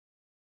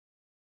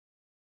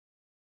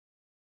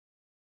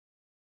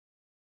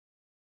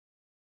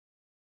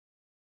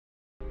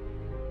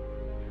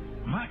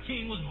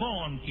king was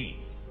born king.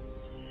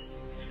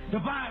 The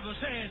Bible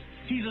says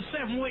he's a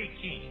seven-way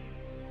king.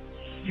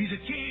 He's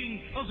a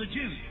king of the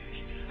Jews.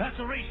 That's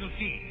a racial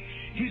king.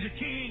 He's a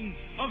king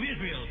of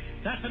Israel.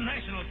 That's a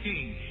national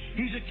king.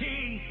 He's a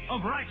king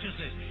of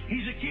righteousness.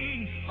 He's a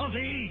king of the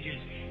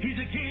ages. He's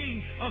a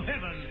king of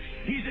heaven.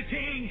 He's a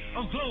king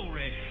of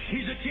glory.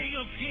 He's a king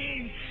of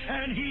kings,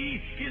 and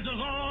he is the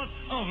Lord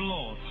of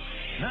lords.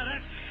 Now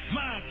that's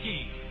my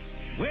king.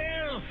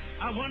 Well,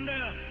 I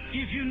wonder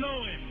if you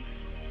know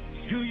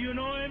him. Do you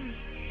know him?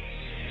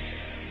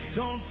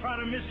 Don't try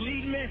to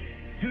mislead me.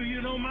 Do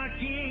you know my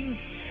king?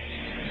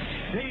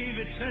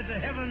 David said the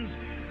heavens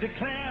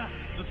declare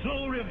the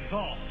glory of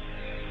God,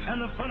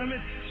 and the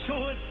firmament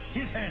showeth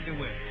his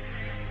handiwork.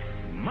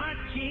 My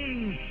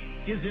king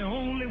is the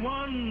only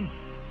one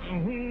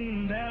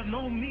whom there's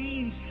no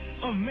means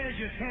of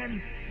measure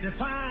can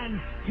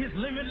define his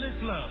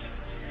limitless love.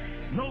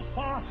 No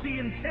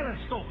far-seeing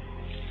telescope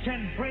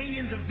can bring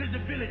into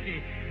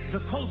visibility the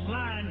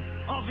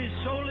coastline of his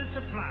shoulder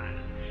supply.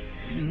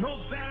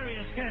 No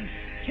barriers can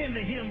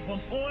hinder him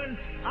from pouring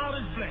out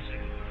his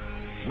blessing.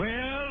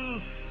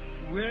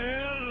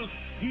 Well,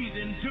 he's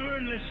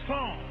enduringly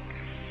strong.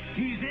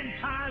 He's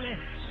entirely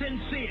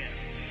sincere.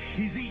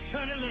 He's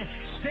eternally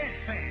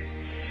steadfast.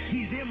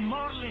 He's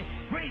immortally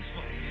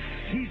graceful.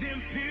 He's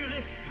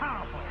imperially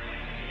powerful.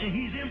 And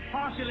he's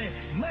impartially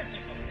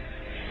merciful.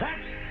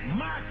 That's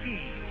my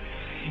king.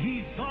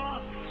 He's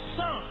God's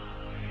son.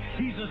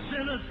 He's a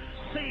sinner's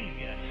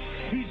savior.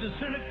 He's the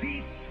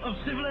centerpiece of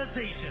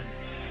civilization.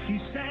 He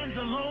stands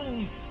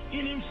alone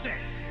in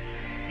himself.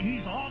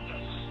 He's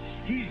august.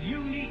 He's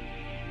unique.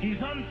 He's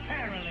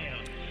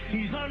unparalleled.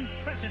 He's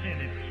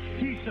unprecedented.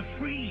 He's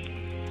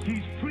supreme.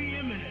 He's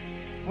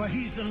preeminent. Well,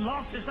 he's the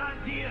loftiest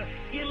idea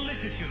in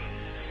literature.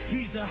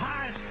 He's the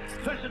highest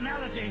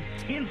personality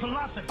in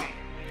philosophy.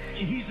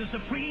 He's the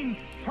supreme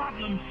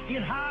problem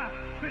in high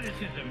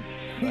criticism.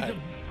 He's the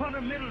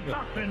fundamental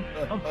doctrine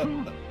of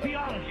true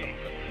theology.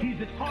 He's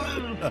the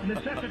cardinal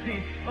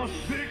necessity of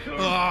spiritual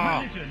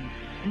religion.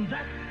 And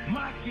that's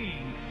my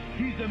king.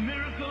 He's the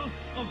miracle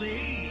of the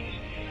age.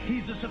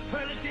 He's the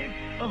superlative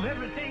of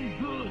everything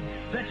good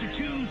that you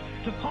choose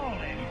to call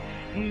him.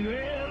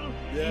 Well,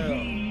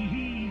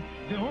 he's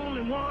the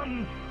only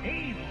one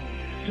able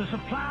to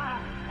supply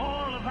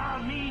all of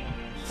our needs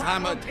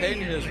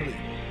simultaneously.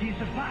 He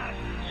supplies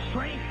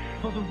strength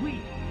for the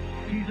weak.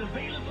 He's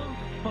available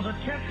for the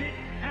tempted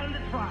and the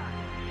tried.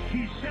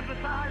 He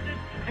sympathizes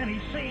and he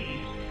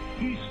saves.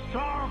 He's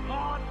star of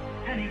God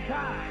and he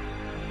guides.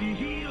 He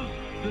heals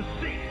the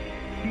sick.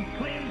 He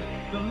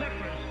cleanses the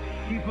lepers.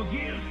 He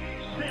forgives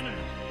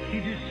sinners. He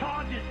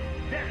discharges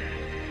debtors.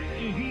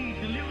 He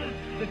delivers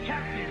the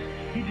captives.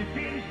 He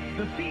defends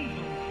the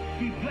feeble.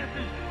 He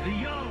blesses the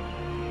young.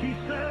 He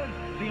serves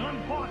the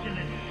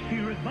unfortunate. He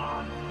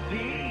regards the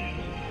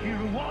aged. He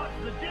rewards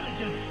the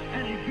diligent,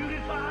 and he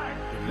beautifies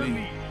the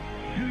meek.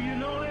 Do you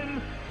know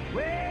him?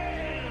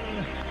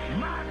 Well,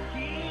 my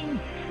king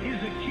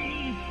is a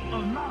king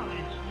of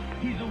knowledge.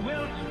 He's a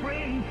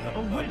wellspring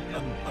of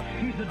wisdom.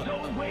 He's a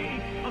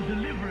doorway of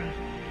deliverance.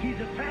 He's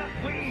a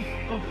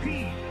pathway of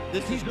peace.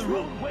 He's the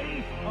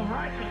roadway of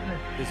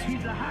righteousness.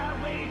 He's the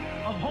highway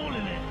of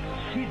holiness.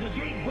 He's the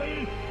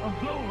gateway of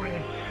glory.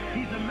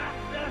 He's the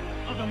master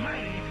of the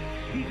mighty.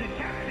 He's the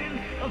captain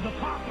of the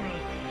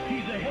conquerors.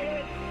 He's the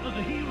head of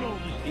the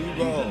heroes. He's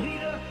the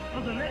leader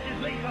of the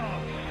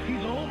legislators. He's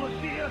the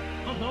overseer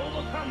of the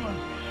overcomers.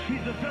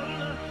 He's the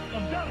governor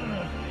of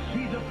governors.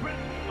 He's the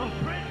prince of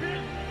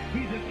princes.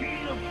 He's the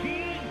king of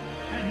kings.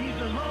 And he's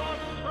the Lord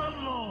of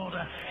lords.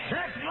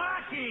 That's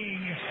my king.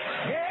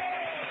 Yeah.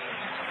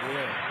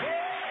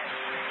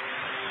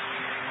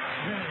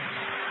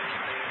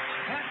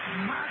 That's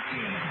my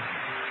king.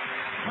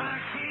 My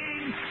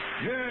king.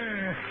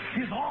 Yeah.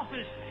 His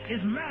office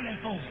is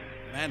manifold.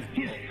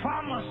 His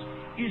promise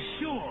is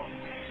sure.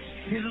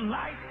 His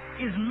life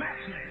is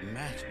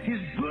matchless. His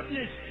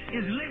goodness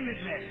is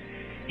limitless.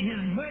 His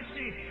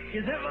mercy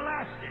is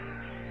everlasting.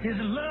 His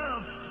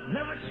love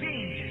never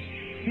changes.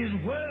 His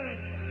word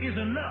is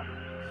enough.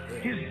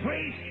 His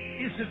grace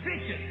is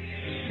sufficient.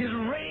 His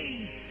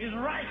reign is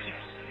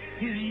righteous.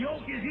 His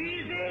yoke is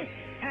easy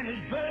and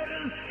his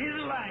burden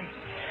is light.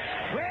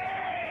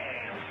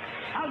 Well,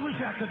 I wish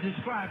I could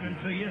describe him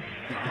to you,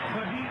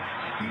 but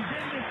he's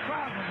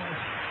indescribable.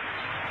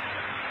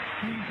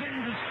 He's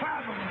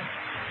indescribable.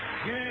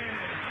 Yeah.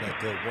 That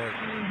good work.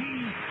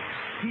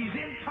 He's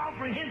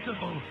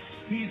incomprehensible.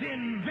 He's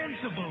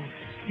invincible.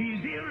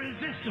 He's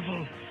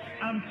irresistible.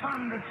 I'm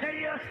trying to tell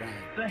you,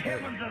 the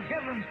heavens of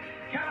heavens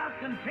cannot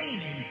contain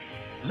him,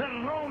 let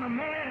alone a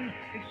man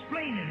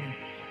explaining him.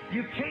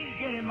 You can't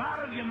get him out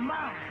of your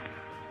mouth.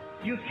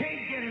 You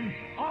can't get him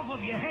off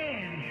of your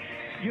hand.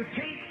 You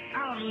can't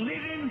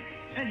outlive him,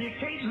 and you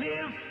can't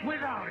live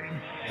without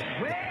him.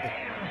 Well,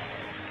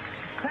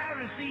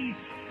 Pharisees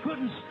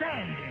couldn't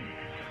stand him,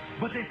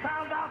 but they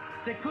found out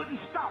they couldn't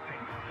stop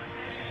him.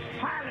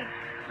 Pilate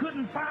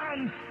couldn't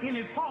find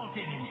any fault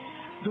in him.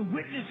 The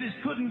witnesses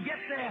couldn't get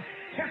their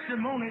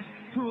testimonies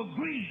to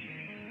agree.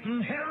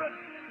 Herod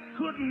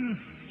couldn't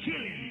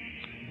kill him.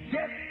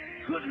 Death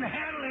couldn't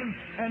handle him,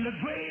 and the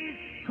grave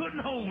couldn't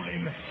hold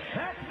him.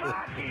 That's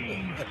my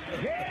king.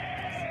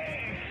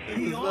 Yeah!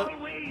 He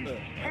always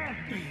has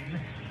been,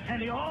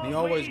 and he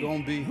always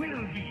gonna be.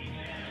 will be.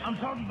 I'm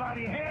talking about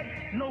he had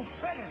no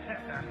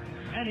predecessor,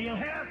 and he'll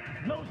have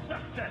no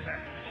successor.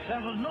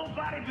 There was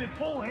nobody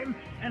before him,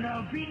 and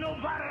there'll be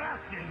nobody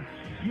after him.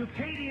 You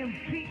can't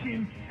impeach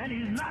him, and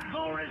he's not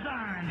going to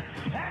resign.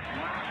 That's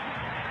right.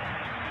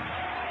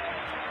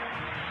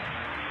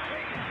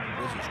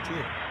 This is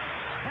true.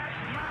 That's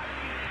right.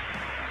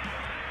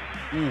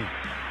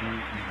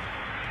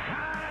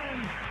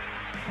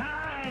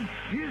 Time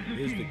is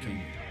the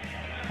king.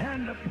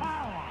 And the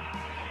power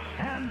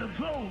and the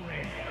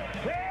glory.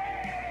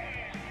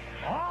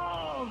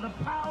 All the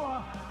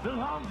power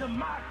belongs to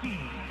my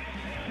king.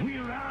 We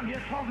around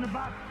here talking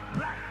about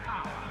black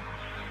power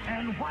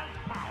and white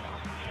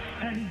power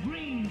and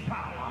green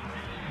power,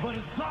 but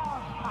it's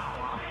God's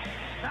power.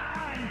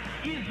 Thine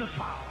is the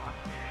power.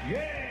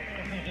 Yeah.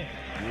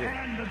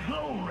 And the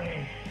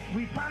glory.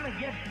 We finally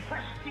get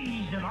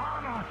prestige and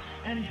honor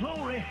and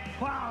glory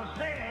for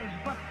ourselves,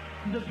 but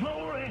the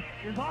glory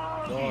is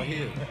all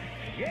his.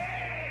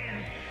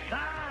 Yes.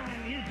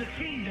 Thine is the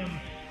kingdom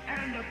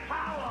and the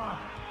power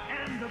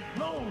and the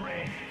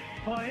glory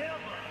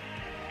forever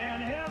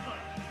and ever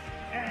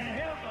and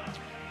ever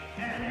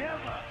and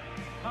ever.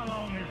 How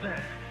long is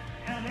that?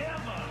 And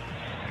ever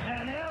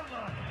and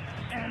ever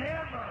and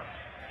ever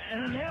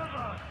and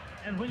ever.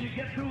 And when you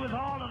get through with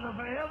all of the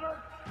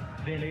forever,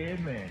 then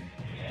amen.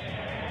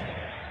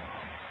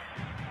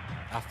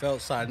 I felt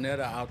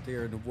Sinetta out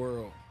there in the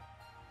world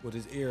with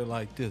his ear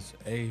like this.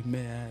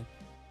 Amen.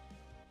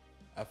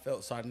 I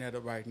felt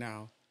Sinetta right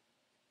now.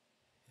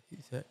 He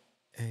said,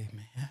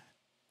 amen.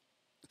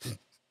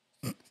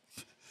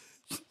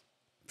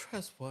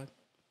 Press what?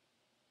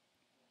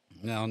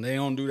 Now they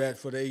don't do that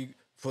for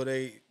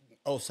they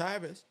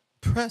Osiris.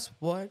 Press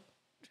what?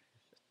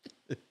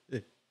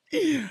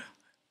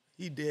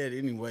 He dead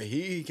anyway.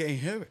 He can't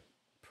hear it.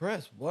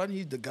 Press what?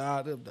 He's the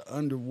God of the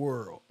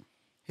underworld.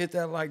 Hit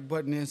that like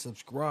button and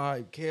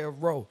subscribe.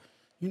 KevRow.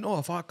 You know,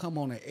 if I come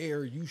on the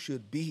air, you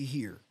should be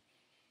here.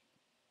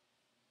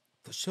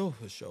 For sure,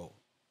 for sure.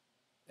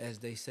 As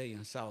they say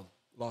in South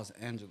Los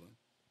Angeles.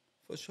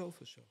 For sure,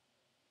 for sure.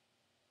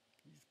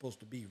 You're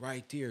supposed to be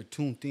right there,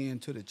 tuned in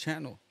to the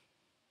channel.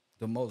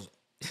 The most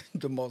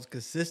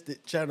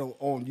consistent channel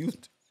on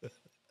YouTube.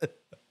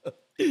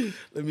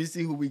 Let me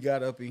see who we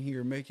got up in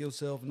here. Make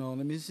yourself known.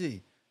 Let me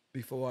see.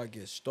 Before I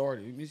get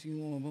started. Let me see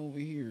who I'm over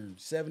here.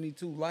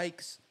 72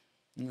 likes.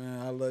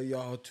 I love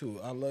y'all too.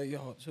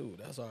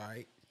 That's all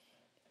right.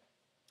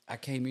 I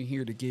came in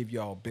here to give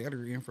y'all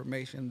better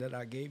information that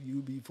I gave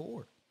you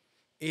before.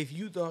 If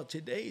you thought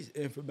today's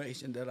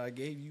information that I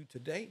gave you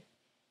today,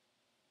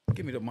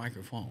 give me the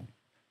microphone.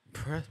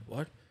 Press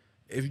what?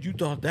 If you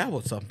thought that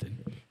was something,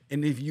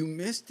 and if you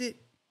missed it,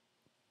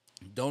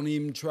 don't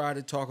even try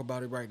to talk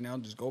about it right now.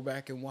 Just go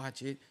back and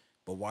watch it,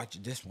 but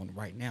watch this one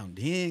right now.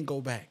 Then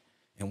go back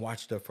and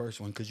watch the first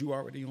one because you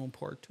already on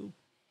part 2.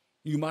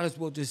 You might as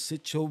well just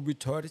sit your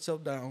retarded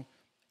self down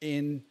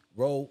in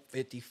row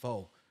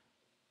 54.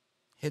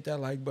 Hit that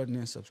like button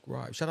and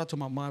subscribe. Shout out to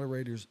my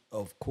moderators,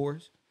 of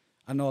course.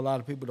 I know a lot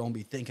of people don't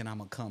be thinking I'm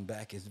going to come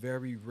back. It's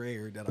very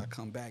rare that I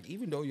come back,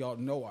 even though y'all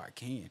know I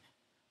can.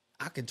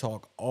 I can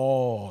talk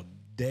all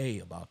day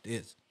about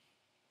this.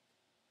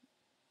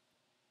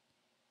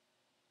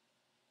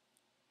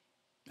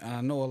 And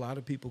I know a lot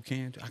of people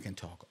can. I can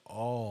talk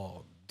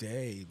all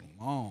day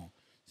long.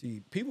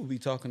 See, people be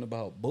talking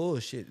about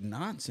bullshit and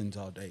nonsense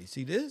all day.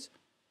 See this?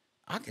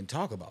 I can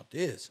talk about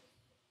this.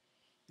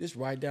 This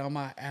right down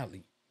my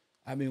alley.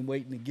 I've been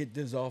waiting to get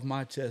this off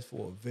my chest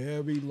for a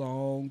very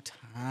long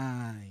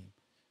time.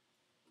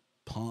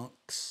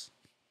 Punks.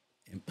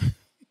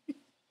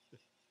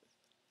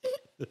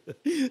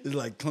 It's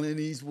like Clint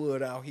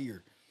Eastwood out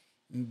here.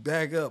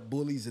 Back up,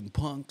 bullies and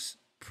punks.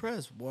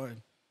 Press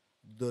 1.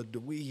 The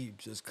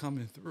dweebs is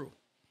coming through.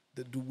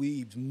 The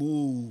dweebs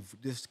move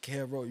this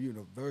KevRow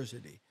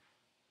University.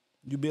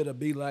 You better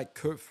be like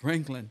Kurt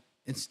Franklin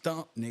and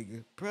stomp,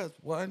 nigga. Press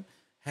 1.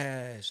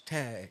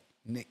 Hashtag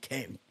Nick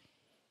Cannon.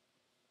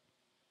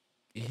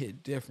 It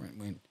hit different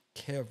when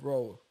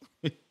KevRow.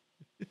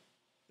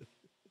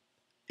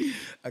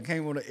 I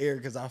came on the air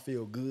because I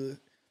feel good.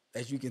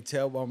 As you can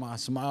tell by my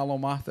smile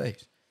on my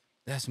face.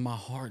 That's my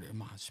heart and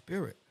my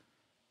spirit.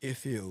 It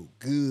feels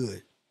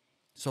good.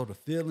 So the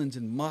feelings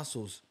and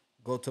muscles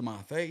go to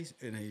my face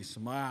and they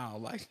smile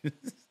like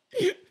this.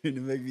 And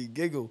it make me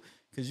giggle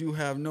because you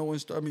have no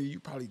instrument. You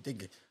probably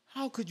thinking,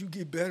 how could you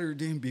get better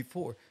than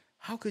before?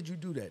 How could you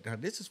do that? Now,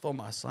 this is for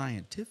my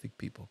scientific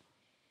people.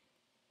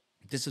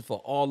 This is for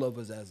all of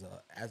us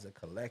as a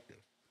collective.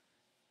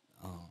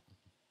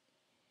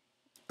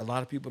 A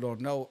lot of people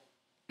don't know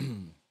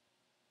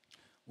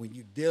when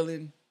you're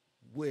dealing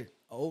with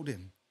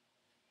Odin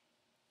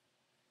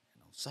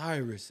and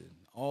Osiris and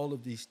all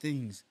of these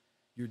things,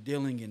 you're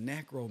dealing in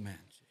necromancy.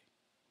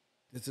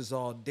 This is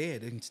all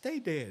dead. And stay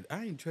dead.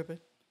 I ain't tripping.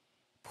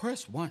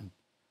 Press 1.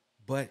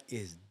 But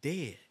it's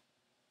dead.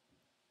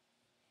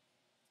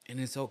 And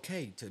it's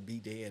okay to be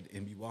dead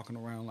and be walking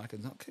around like a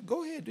zombie. Okay,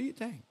 go ahead, do your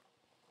thing.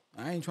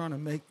 I ain't trying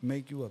to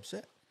make you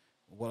upset.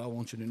 What I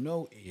want you to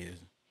know is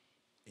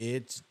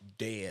it's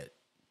dead.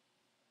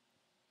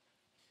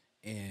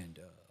 And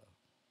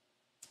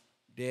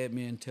dead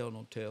men tell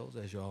no tales,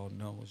 as y'all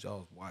know, as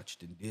y'all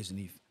watched in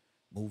Disney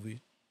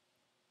movies.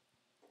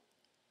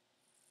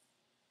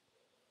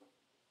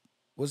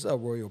 What's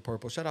up, Royal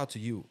Purple? Shout out to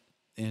you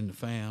and the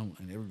fam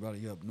and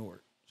everybody up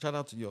north. Shout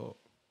out to y'all.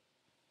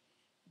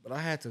 But I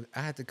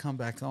had to come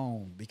back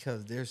on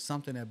because there's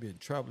something that been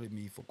troubling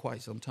me for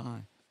quite some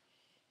time.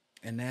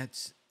 And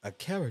that's a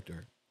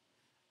character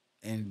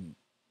in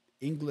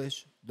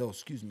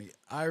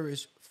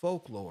Irish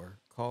folklore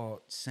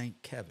called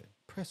Saint Kevin.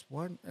 Press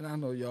one, and I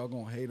know y'all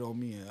gonna hate on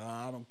me, and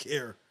I don't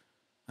care.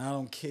 I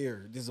don't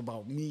care. This is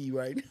about me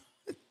right now.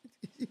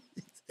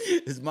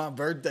 It's my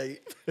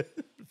birthday.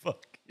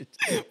 Fuck it.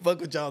 Fuck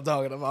what y'all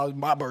talking about. It's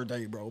my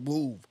birthday, bro.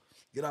 Move.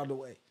 Get out of the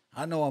way.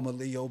 I know I'm a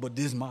Leo, but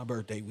this is my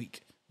birthday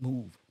week.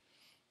 Move.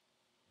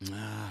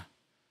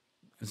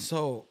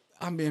 So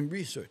I've been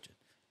researching.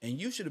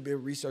 And you should have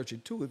been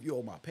researching too if you're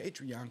on my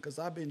Patreon, because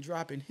I've been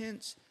dropping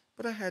hints,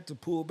 but I had to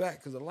pull back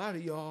because a lot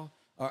of y'all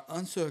are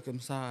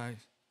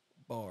uncircumcised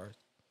bars.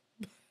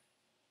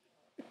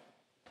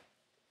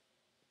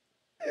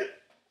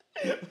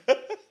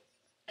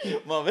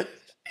 Mama.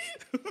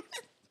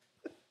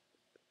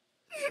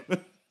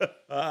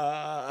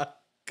 God.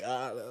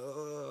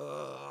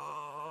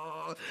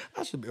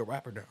 I should be a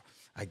rapper now.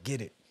 I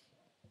get it.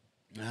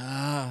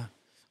 A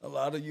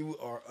lot of you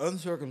are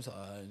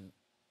uncircumcised.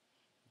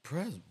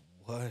 Press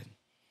what?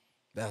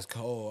 That's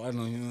cold. I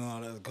know you know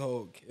that's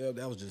cold. Kev,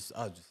 that was just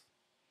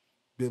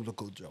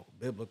biblical joke.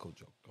 Biblical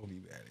joke. Don't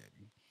be mad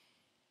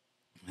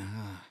at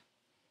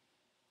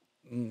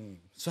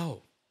me.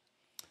 So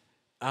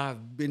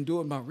I've been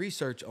doing my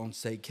research on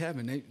Saint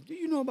Kevin. Do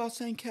you know about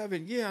Saint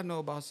Kevin? Yeah, I know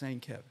about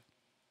Saint Kevin.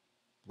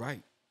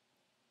 Right.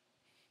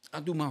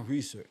 I do my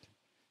research.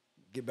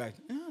 Get back.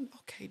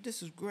 Okay,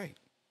 this is great.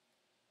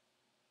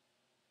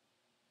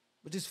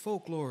 But this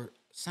folklore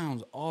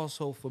sounds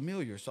also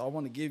familiar. So I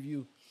want to give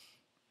you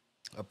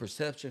a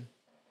perception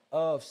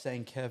of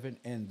St. Kevin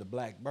and the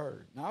black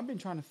bird. Now, I've been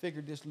trying to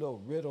figure this little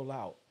riddle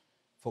out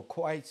for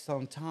quite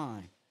some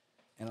time.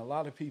 And a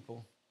lot of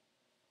people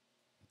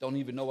don't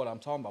even know what I'm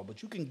talking about.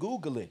 But you can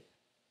Google it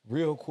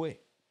real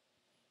quick.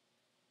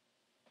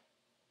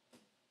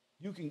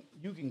 You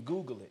can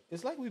Google it.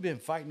 It's like we've been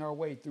fighting our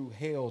way through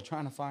hell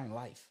trying to find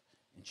life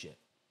and shit.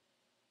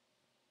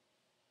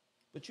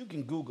 But you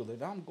can Google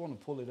it. I'm going to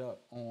pull it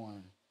up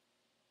on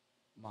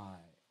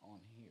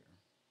here.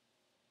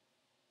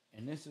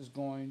 And this is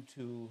going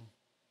to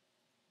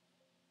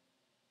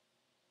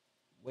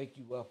wake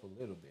you up a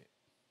little bit.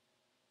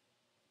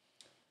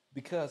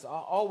 Because I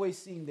always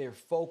seen their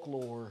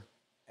folklore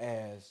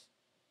as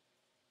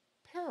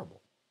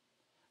parable.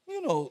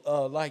 You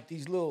know, like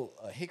these little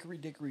Hickory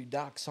Dickory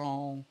Dock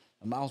song,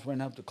 the mouse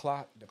ran up the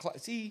clock.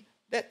 See,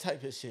 that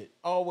type of shit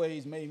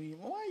always made me,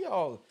 why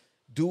y'all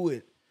do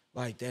it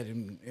like that?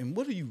 And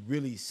what are you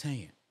really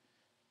saying?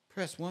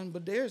 Press one,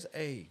 but there's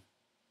a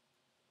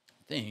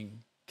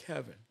thing,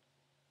 Kevin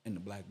and the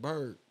Black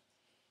Bird.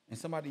 And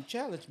somebody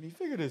challenged me,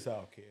 figure this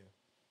out, Kev.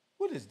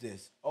 What is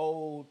this?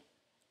 Old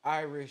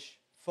Irish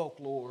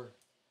folklore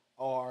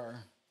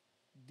or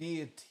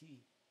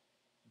deity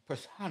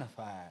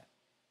personified?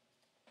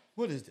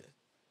 What is this?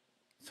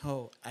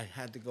 So I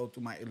had to go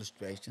through my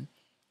illustration.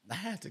 I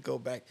had to go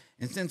back.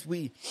 And since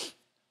we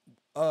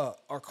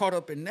are caught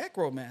up in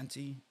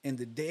necromancy and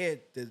the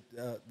dead,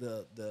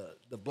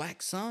 the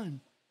black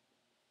sun,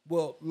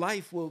 well,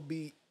 life will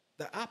be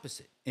the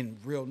opposite in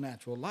real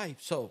natural life.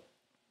 So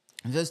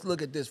let's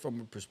look at this from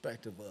a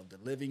perspective of the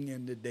living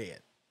and the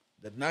dead.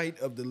 The night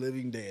of the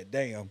living dead.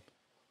 Damn.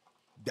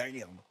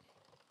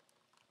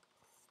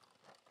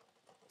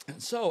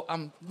 And so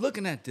I'm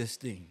looking at this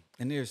thing,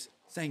 and there's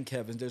St.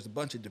 Kevin's. There's a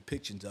bunch of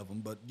depictions of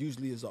him, but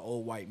usually it's an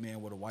old white man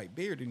with a white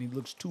beard, and he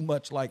looks too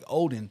much like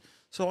Odin.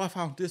 So I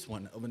found this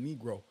one of a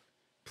Negro.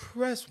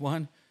 Press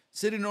one,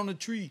 sitting on a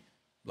tree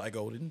like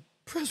Odin.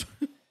 Press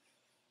one.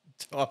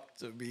 Talk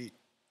to me.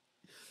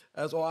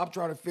 That's why I'm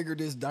trying to figure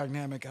this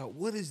dynamic out.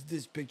 What is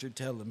this picture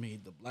telling me?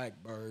 The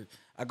black bird.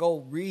 I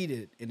go read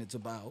it, and it's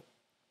about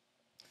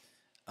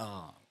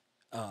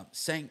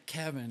St.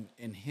 Kevin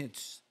and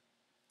his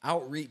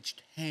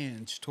outreached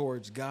hands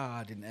towards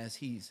God, and as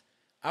he's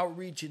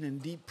outreaching in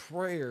deep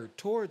prayer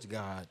towards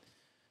God,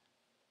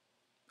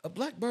 a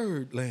black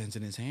bird lands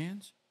in his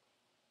hands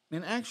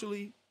and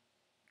actually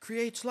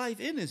creates life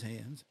in his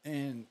hands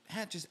and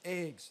hatches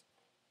eggs.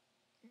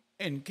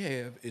 And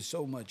Kev is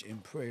so much in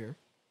prayer.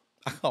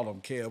 I call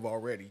him Kev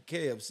already.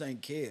 Kev,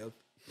 St. Kev,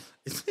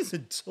 is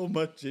so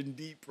much in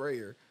deep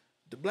prayer.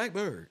 The black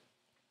bird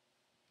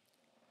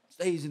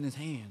stays in his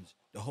hands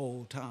the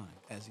whole time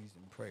as he's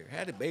in prayer.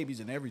 Had the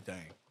babies and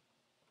everything.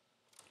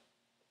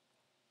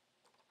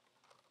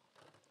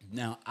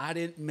 Now, I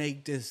didn't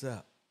make this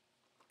up.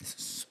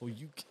 So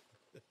you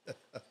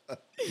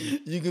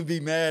can be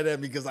mad at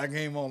me because I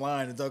came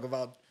online and talk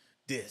about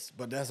this,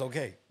 but that's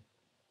okay.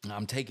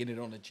 I'm taking it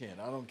on the chin.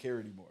 I don't care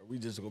anymore. We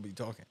just gonna be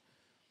talking.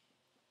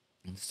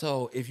 And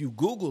so if you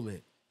Google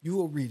it, you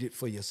will read it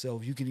for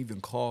yourself. You can even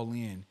call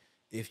in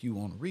if you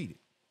want to read it.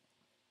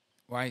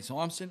 Right? So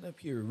I'm sitting up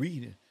here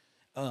reading,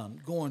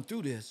 going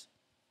through this,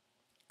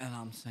 and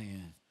I'm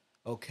saying,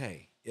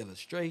 okay,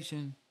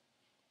 illustration.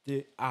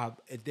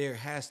 There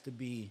has to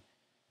be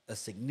a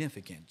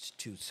significance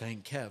to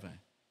St. Kevin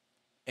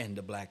and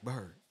the black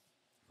bird,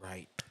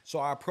 right? So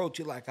I approach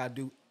it like I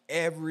do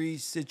every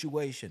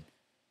situation.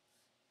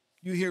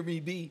 You hear me,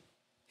 B?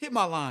 Hit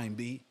my line,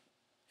 B.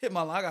 Hit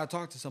my line. I gotta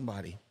talk to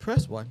somebody.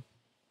 Press one.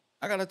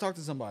 I gotta talk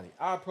to somebody.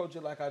 I approach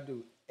it like I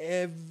do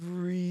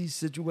every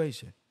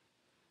situation.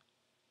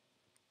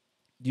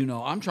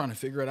 I'm trying to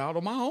figure it out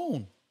on my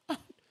own.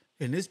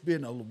 And it's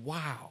been a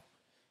while.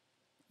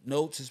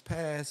 Notes has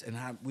passed, and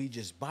we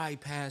just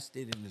bypassed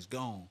it and it's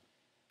gone.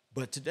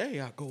 But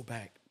today I go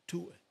back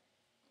to it.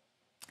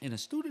 And a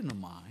student of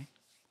mine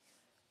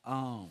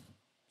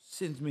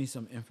sends me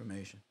some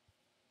information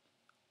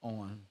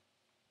on,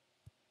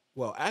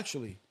 well,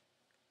 actually,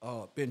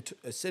 been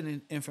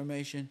sending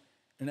information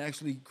and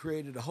actually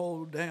created a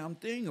whole damn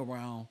thing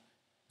around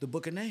the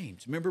Book of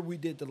Names. Remember we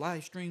did the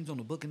live streams on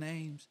the Book of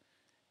Names?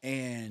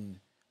 And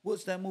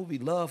what's that movie,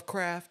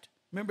 Lovecraft?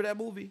 Remember that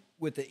movie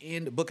with the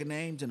end, the Book of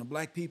Names, and the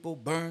black people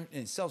burned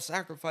and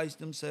self-sacrificed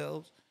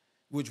themselves,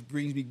 which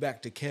brings me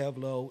back to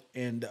KevRow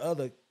and the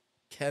other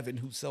Kevin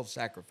who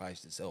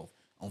self-sacrificed himself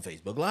on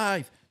Facebook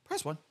Live.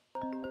 Press one.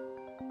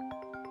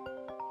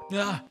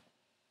 Yeah.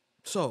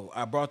 So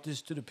I brought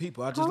this to the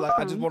people. I just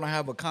want to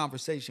have a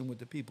conversation with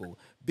the people.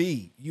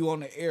 B, you on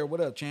the air? What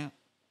up, champ?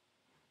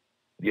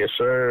 Yes,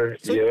 sir.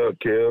 So, yeah,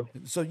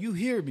 Kev. So you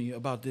hear me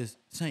about this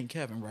St.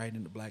 Kevin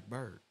riding the black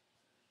bird?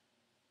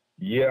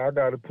 Yeah, I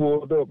got it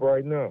pulled up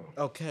right now.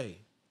 Okay.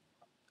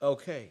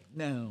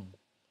 Now,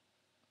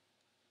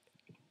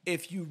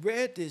 if you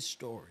read this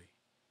story,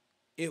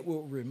 it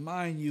will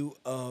remind you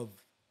of,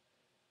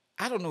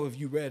 I don't know if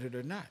you read it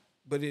or not,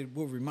 but it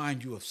will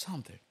remind you of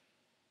something.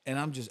 And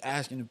I'm just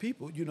asking the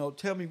people,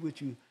 tell me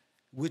what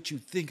you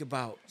think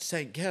about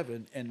St.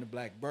 Kevin and the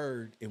black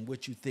bird and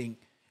what you think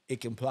it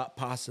can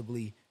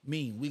possibly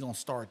mean. We're going to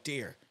start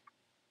there.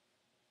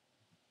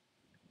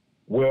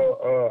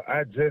 Well,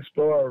 I just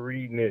started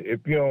reading it.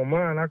 If you don't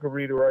mind, I can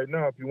read it right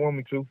now if you want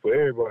me to for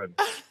everybody.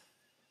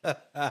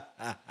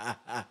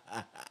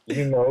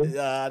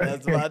 Yeah,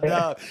 that's my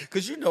dog.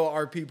 Because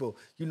our people,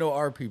 they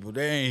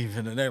ain't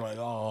finna, they're like,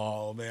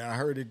 oh, man, I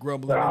heard it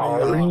grumbling.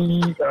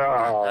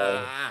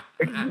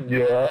 Yeah,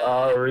 I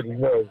already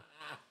know.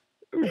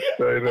 Say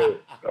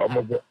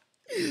that.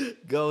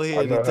 Go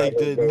ahead and take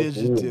the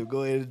initiative.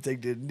 Go ahead and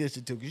take the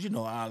initiative. Because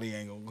Ali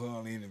ain't going to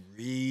come in and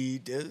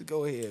read this.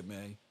 Go ahead,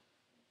 man.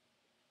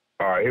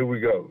 All right, here we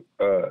go.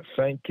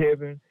 St.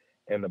 Kevin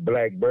and the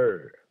black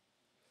bird.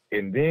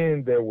 And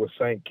then there was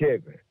St.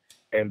 Kevin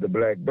and the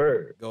black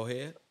bird. Go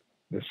ahead.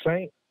 The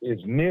saint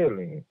is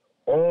kneeling,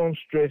 arms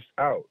stretched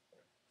out,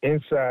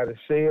 inside a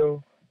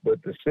cell,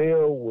 but the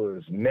cell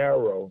was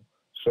narrow,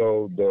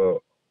 so the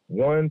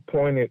one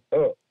turned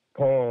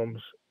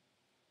palms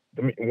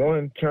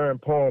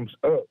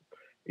up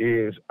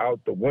is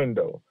out the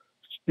window,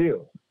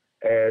 still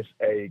as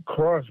a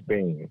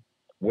crossbeam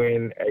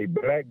when a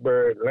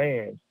blackbird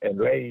lands and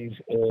lays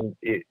in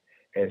it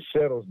and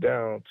settles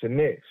down to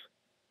nest.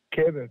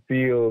 Kevin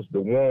feels the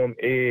warm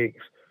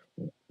eggs,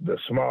 the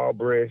small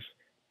breast,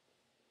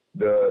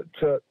 the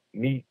tucked,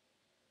 neat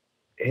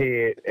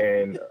head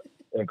and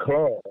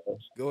claws.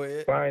 Go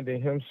ahead.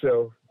 Finding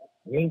himself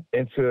linked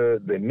into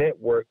the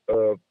network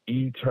of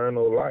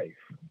eternal life.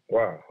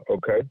 Wow,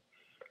 okay.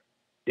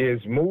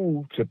 Is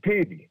moved to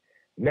pity.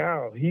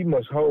 Now he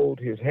must hold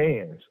his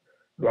hands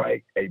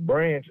like a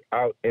branch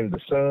out in the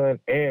sun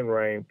and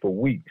rain for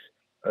weeks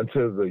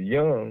until the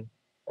young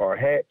are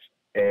hatched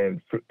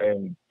and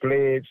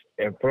fledged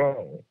and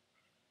flown.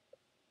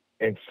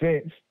 And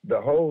since the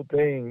whole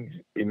thing's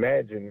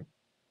imagined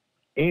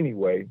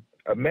anyway,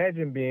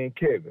 imagine being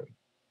Kevin.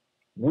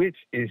 Which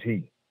is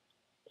he?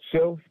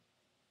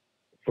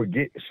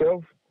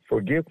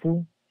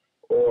 Self-forgetful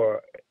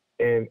or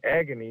in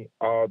agony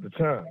all the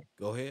time?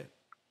 Go ahead.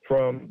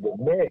 From the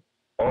neck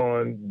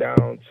on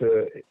down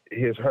to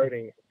his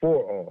hurting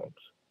forearms.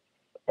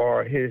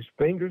 Are his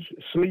fingers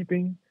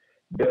sleeping?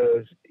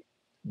 Does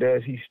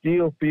he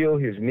still feel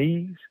his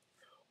knees?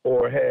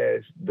 Or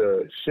has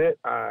the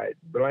set-eyed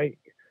blank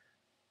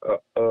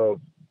of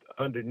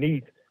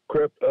underneath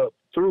crept up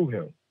through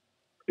him?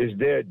 Is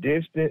there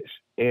distance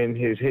in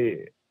his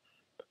head?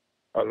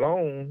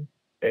 Alone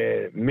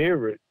and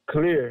mirrored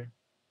clear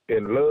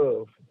in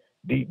love's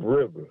deep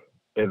river,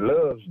 to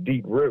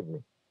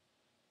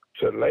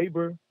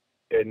labor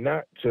and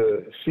not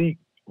to seek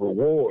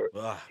reward,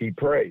 he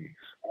prays.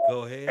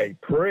 Go ahead. A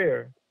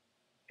prayer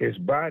his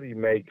body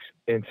makes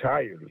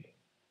entirely.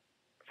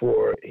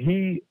 For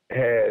he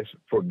has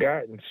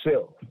forgotten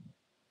self,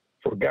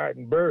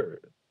 forgotten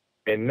bird,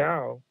 and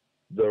now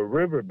the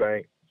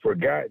riverbank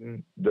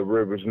forgotten the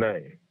river's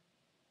name.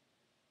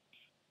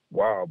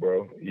 Wow,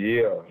 bro.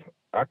 Yeah,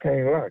 I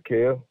can't lie,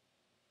 Kev.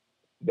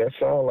 That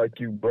sound like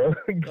you, bro.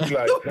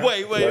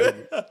 Wait. Like,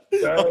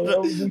 Hold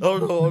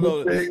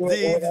on. I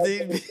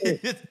See,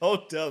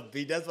 hold up,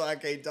 B. That's why I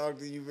can't talk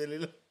to you,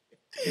 really.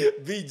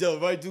 B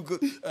jump right too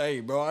good. Hey,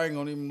 bro, I ain't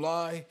gonna even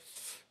lie.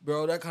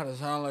 Bro, that kind of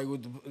sound like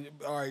with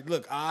the. All right,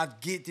 look, I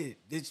get it.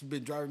 This has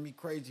been driving me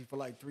crazy for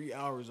like 3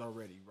 hours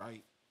already,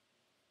 right?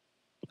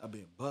 I've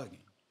been bugging.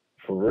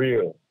 for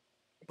real.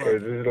 Cause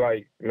Bugging. it's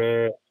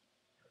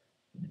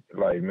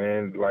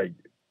like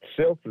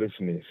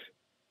selflessness.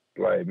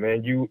 Like,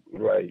 man, you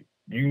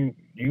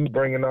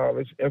bringing all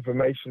this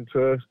information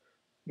to us,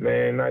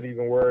 man. Not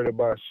even worried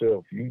about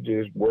self. You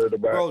just worried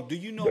about Bro, do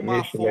you know the my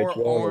mission that you want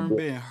to forearm do.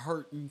 been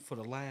hurting for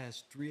the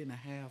last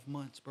 3.5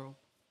 months, bro?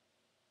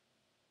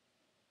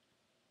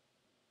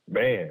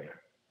 Man,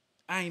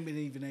 I ain't been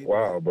even able to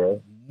wow,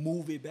 bro.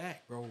 move it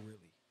back, bro,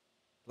 really.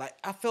 Like,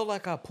 I felt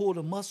like I pulled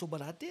a muscle,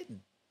 but I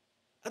didn't.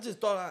 I just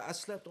thought I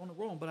slept on the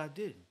wrong, but I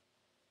didn't.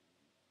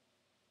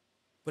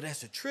 But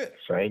that's a trip.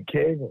 Saint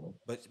Kevin,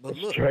 But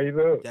look, straight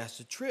up. that's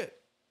a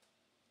trip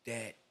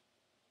that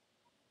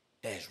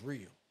that's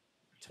real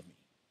to me.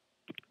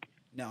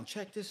 Now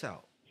check this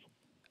out.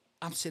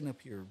 I'm sitting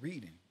up here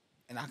reading,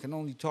 and I can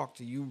only talk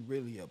to you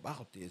really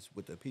about this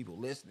with the people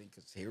listening,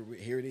 because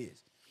here it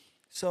is.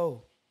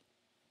 So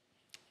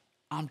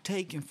I'm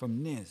taking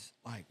from this,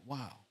 like,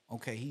 wow,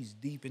 okay, he's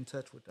deep in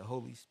touch with the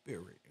Holy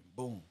Spirit, and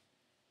boom,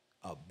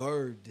 a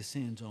bird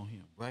descends on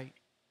him, right?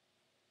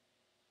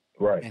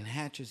 Right. And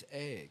hatches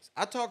eggs.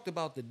 I talked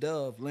about the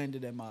dove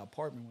landed at my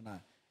apartment when I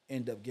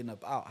end up getting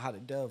up out, how the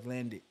dove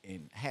landed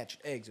and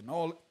hatched eggs and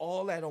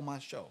all that on my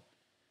show.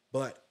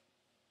 But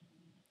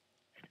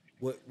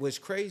what's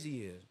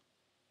crazy is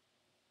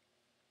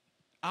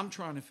I'm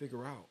trying to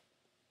figure out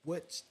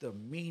what's the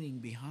meaning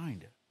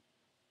behind it.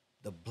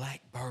 The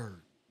black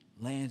bird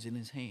lands in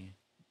his hand.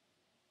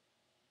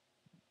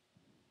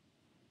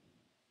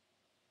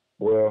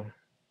 Well,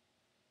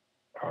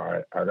 all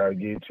right, I gotta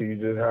give it to you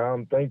just how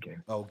I'm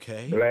thinking.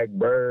 Okay. Black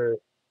bird,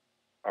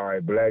 all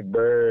right, black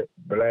bird,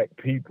 black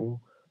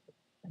people,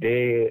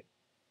 dead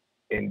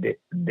in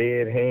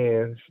dead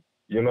hands,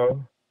 you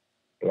know?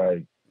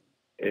 Like,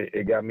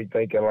 it got me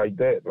thinking like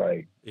that,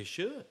 like, It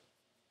should.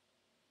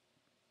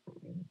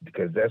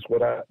 because that's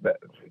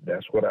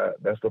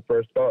the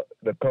first thought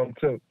that come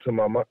to to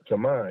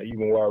mind,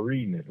 even while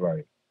reading it.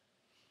 Like,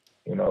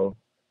 you know,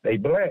 they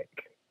black,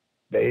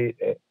 they,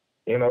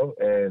 you know,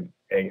 and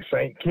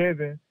Saint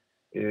Kevin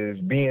is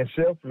being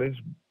selfless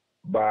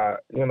by,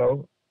 you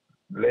know,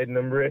 letting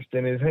them rest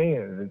in his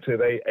hands until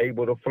they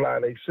able to fly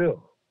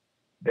themselves.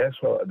 That's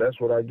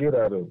what I get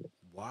out of it.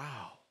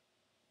 Wow.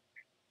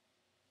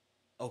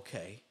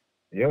 Okay.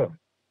 Yeah.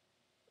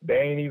 They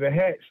ain't even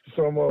hatched.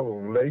 Some of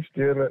them, they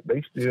still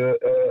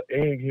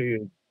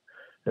eggheads,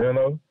 you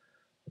know.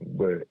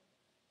 But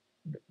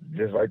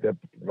just like that,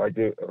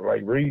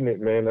 like reading it,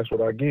 man. That's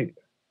what I get.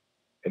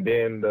 And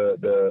then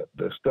the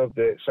stuff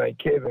that Saint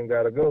Kevin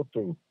got to go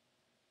through,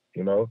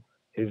 you know,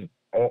 his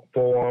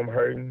forearm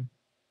hurting,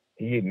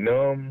 he get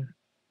numb,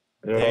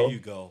 you There know, you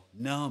go.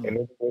 Numb.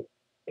 and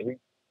it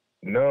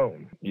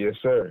numb. Yes,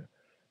 sir.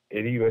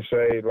 It even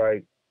say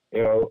like,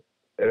 you know,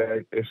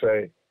 it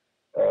say,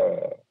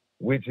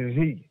 which is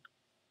he,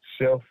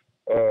 self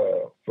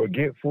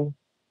forgetful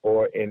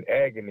or in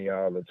agony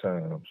all the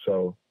time.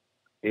 So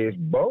it's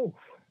both.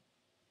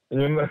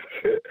 You know,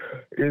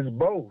 it's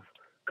both.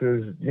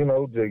 Cause you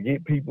know, to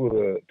get people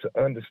to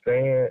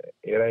understand,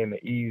 it ain't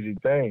an easy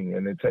thing,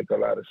 and it take a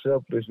lot of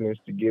selflessness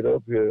to get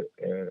up here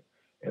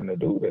and to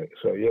do that.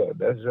 So yeah,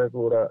 that's exactly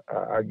what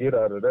I get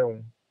out of that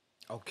one.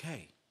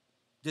 Okay.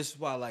 This is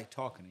why I like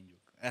talking to you.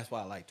 That's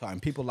why I like talking.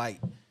 People like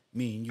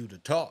me and you to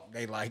talk.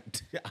 They like,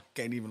 I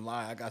can't even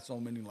lie. I got so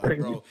many, like,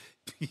 bro,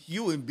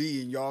 you and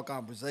B in y'all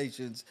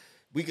conversations,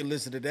 we can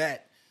listen to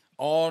that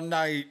all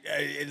night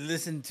and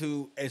listen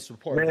to and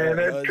support Man,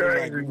 that. that's It's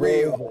like crazy,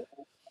 real. bro.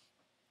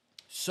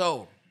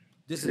 So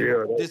this is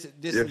Yeah,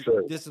 yes,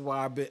 sir. this is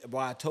why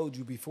I told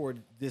you before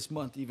this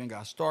month even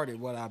got started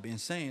what I've been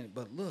saying.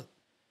 But look,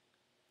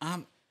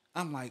 I'm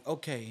I'm like,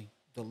 okay,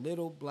 the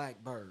little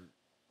black bird.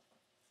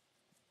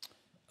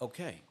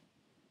 Okay,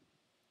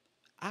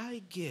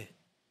 I get,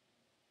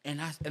 and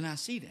I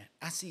see that.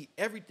 I see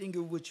everything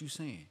of what you're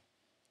saying.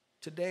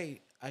 Today,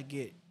 I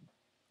get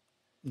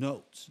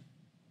notes,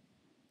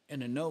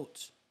 and the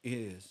notes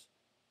is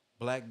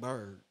Black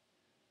Bird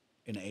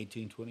in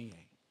 1828.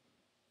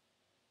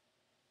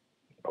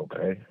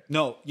 Okay.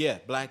 No, yeah,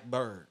 Black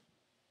Bird.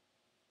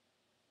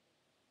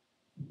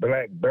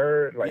 Black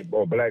bird, Yeah, like,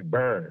 or black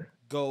burn.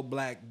 go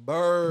Black Black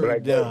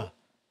Bird. bird.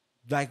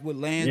 Like what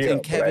lands Yeah, in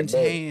black Kevin's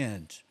bird.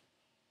 hands.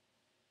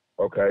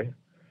 Okay.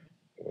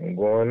 I'm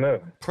going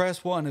there.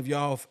 Press one if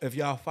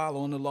y'all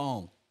following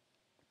along.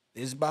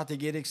 It's about to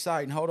get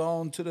exciting. Hold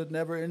on to the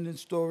never ending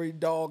story,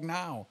 dog.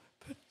 Now.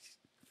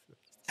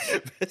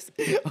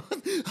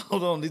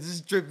 Hold on, this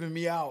is tripping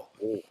me out.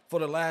 For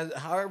the last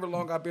however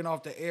long I've been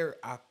off the air,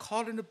 I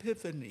caught an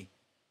epiphany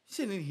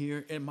sitting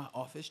here in my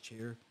office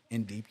chair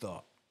in deep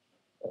thought.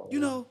 You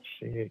Oh, know,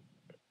 shit.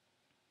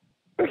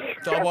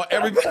 so I want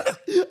everybody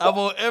I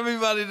want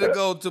everybody to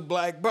go to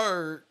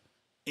Blackbird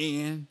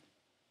in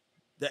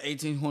the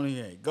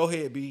 1828? Go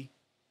ahead, B.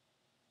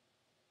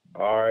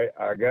 All right,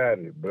 I got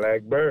it.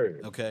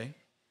 Blackbird. Okay.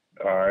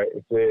 All right,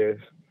 it says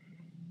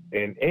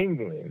in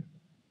England,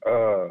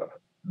 the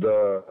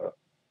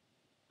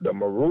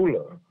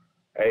marula,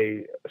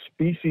 a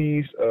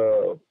species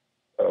of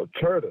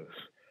tortoise,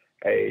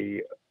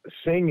 a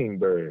singing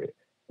bird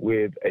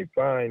with a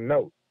fine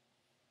note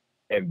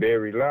and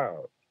very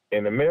loud.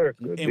 In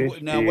America,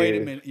 Now wait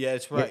a minute. Yeah,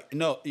 that's right.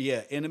 No,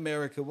 yeah, in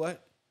America,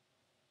 what?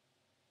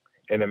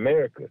 In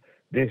America,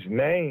 this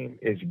name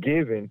is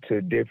given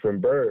to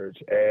different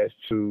birds as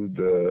to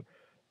the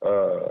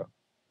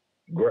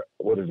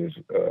what is this?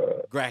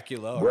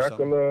 Gracula or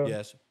something. Gracula.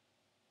 Yes.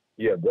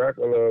 Yeah,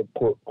 Gracula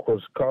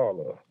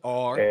quiscala,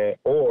 Or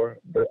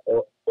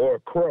or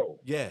crow.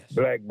 yes.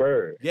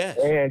 Blackbird. Yes.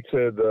 And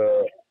to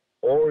the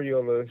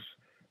Oriolus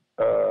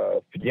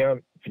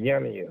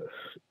fianius,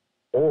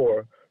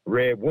 or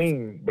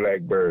red-winged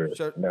blackbird.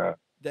 So Now,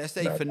 that's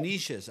a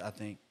Phoenicians, I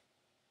think.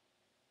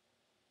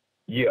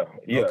 Yeah,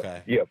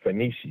 Okay.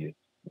 Phoenician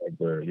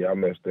blackbird. Yeah, I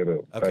messed it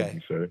up. Okay. Thank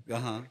you, sir.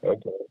 Uh-huh.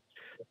 Okay.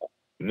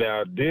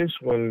 Now this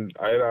one,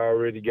 it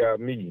already got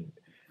me.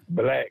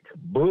 Black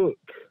book.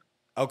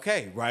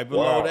 Okay, right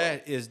below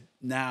that is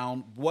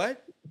noun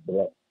what?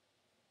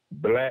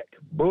 Black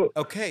book.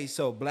 Okay,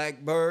 so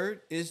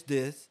blackbird is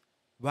this.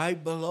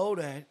 Right below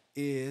that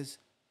is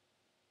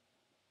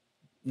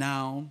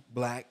noun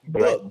black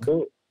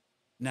book.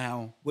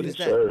 Now, what is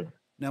that? Sir.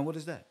 Now, what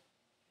is that?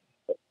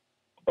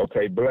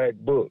 Okay, black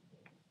book.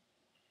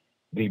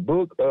 The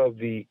book of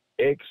the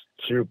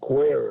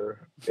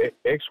Esquire,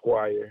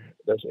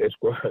 that's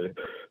Esquire.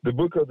 The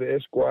book of the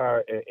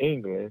Esquire in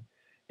England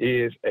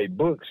is a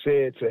book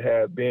said to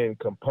have been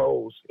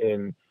composed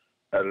in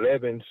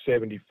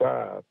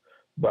 1175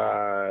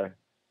 by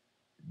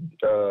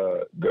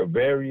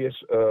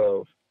Gavarius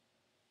of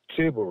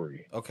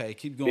Tilbury. Okay,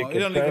 keep going. It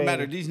don't even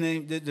matter. These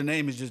names, the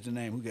name is just the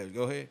name. Who cares?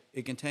 Go ahead.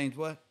 It contains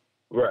what?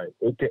 Right.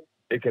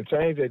 It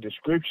contains a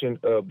description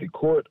of the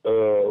court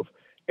of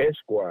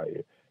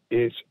Esquire,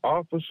 its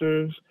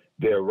officers,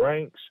 their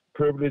ranks,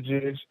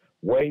 privileges,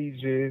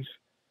 wages,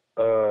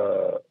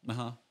 what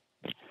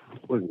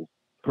is it?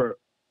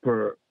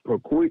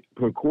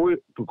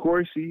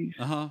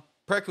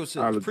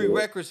 Prerequisites.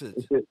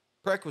 Prerequisites.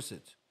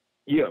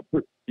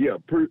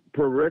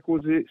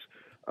 Prerequisites.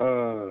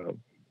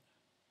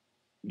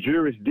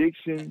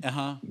 Jurisdiction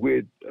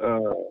with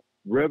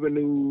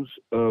revenues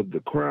of the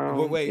crown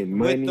and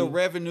money. With the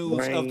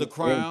revenues of the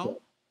crown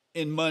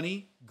in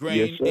money,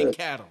 grain, and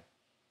cattle.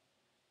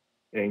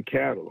 And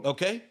cattle.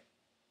 Okay.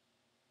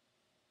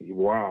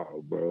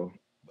 Wow, bro.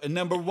 And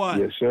number one.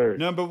 Yes, sir.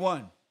 Number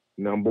one.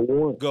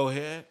 Go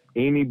ahead.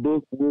 Any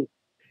book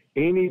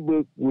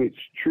which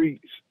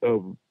treats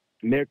of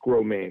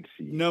necromancy.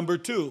 Number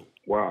two.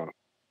 Wow.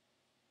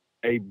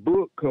 A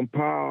book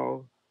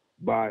compiled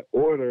by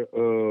order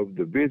of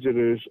the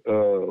visitors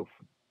of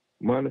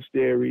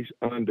monasteries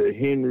under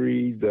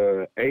Henry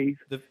VIII,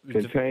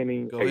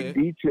 containing a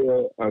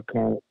detailed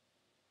account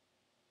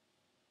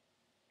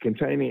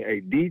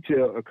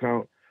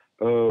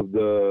of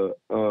the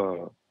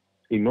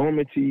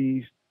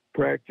enormities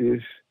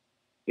practiced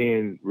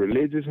in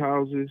religious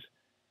houses,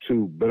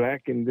 to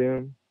blacken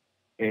them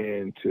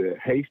and to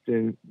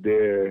hasten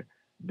their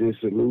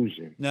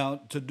dissolution. Now,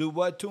 to do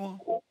what to them?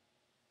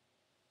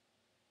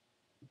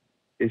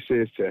 It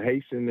says to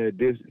hasten their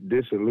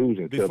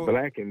dissolution, to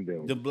blacken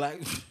them. The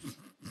black.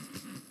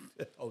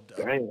 Hold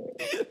on. Damn.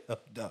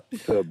 Hold on.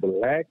 To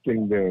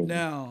blacken them.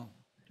 Now,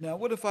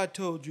 what if I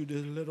told you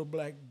this little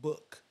black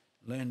book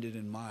landed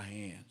in my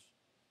hands?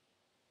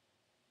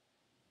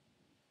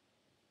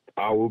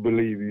 I will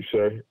believe you,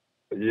 sir.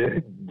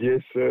 Yes,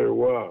 sir.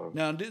 Wow.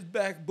 Now, this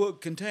black book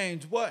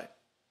contains what,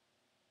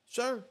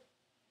 sir?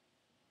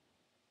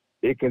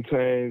 It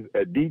contains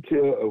a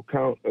detailed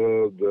account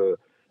of the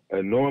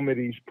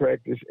enormities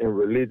practiced in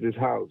religious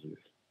houses,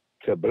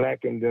 to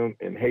blacken them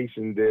and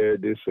hasten their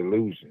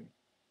dissolution.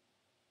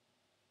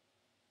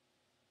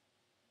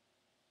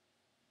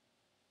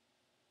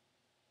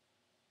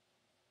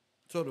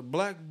 So the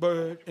black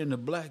bird and the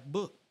black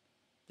book,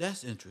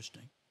 that's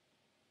interesting.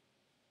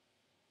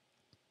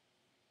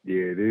 Yeah,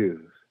 it is.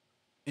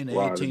 In the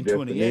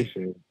 1828.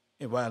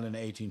 And while in the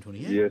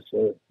 1828. Yes,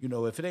 sir. You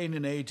know, if it ain't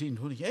in the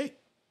 1828,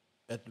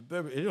 it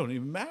don't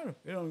even matter.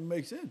 It don't even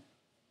make sense.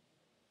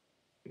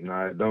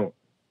 No, it don't.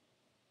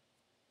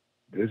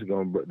 The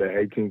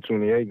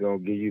 1828 gonna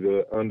give you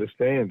the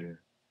understanding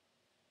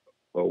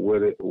of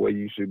what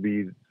you should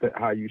be,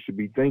 how you should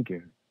be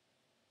thinking.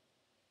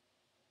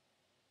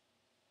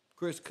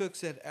 Chris Cook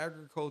said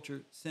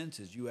agriculture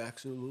census. You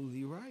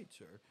absolutely right,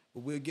 sir. But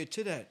we'll get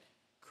to that.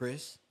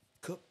 Chris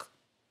Cook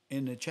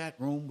in the chat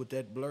room with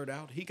that blurt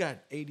out. He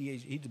got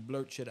ADHD. He just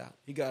blurt shit out.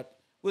 He got,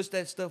 what's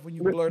that stuff when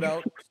you blurt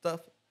out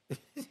stuff?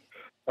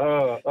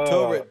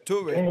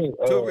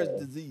 Tourette's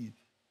disease.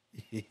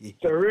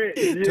 Tourette.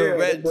 He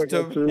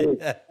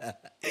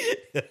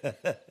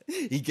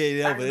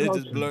can't help it. It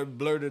just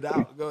blurted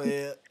out. Go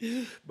ahead.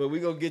 But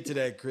we're going to get to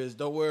that, Chris.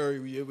 Don't worry.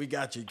 We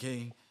got you,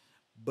 King.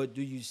 But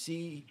do you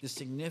see the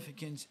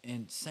significance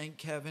in Saint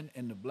Kevin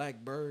and the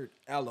black bird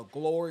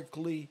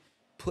allegorically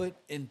put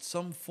in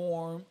some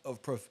form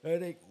of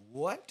prophetic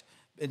what?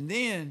 And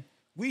then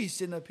we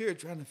sitting up here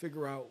trying to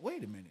figure out,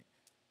 wait a minute,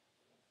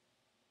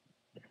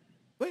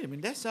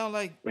 that sound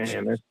like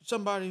Man, that's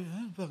somebody I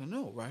don't fucking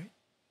know, right?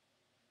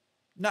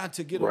 Not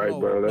to get on right,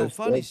 bro. no That's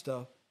funny that's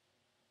stuff.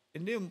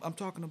 And then I'm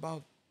talking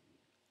about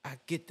I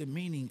get the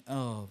meaning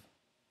of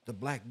the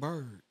black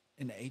bird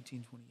in the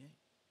 1828.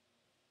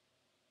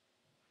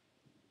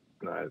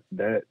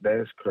 like,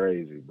 that's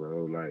crazy,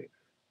 bro. Like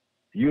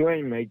you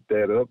ain't make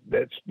that up.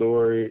 That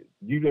story,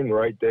 you didn't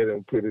write that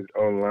and put it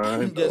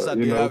online. Yes, I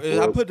You did. know,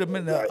 I for put them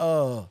in like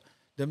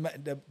the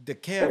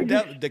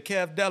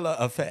Cav Della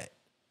effect.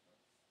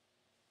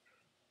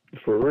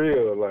 for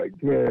real, like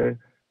man.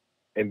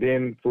 And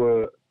then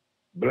for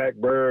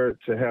Blackbird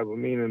to have a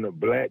meaning of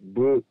black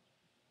book,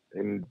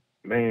 and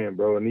man,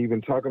 bro, and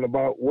even talking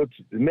about what's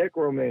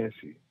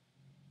necromancy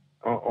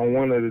on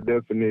one of the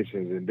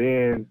definitions, and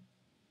then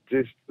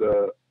just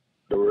the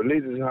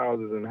religious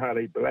houses and how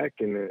they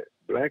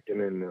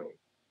blackening them.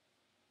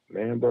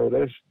 Man, bro,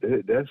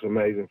 that's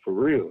amazing for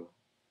real.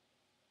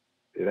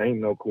 It ain't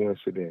no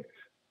coincidence.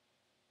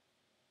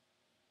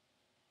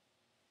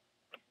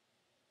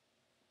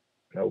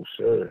 No,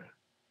 sir.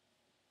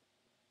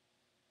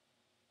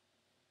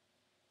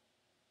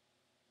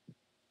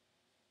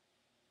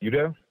 You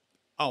there?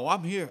 Oh,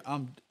 I'm here.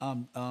 I'm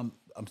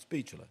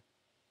speechless.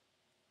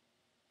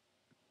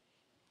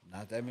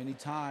 Not that many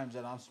times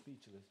that I'm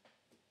speechless,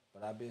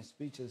 but I've been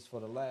speechless for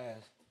the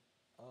last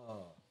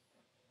uh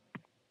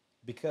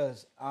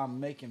because I'm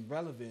making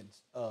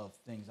relevance of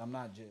things. I'm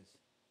not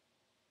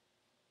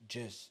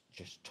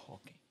just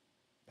talking.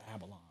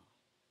 Babylon.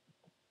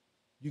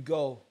 You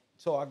go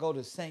so I go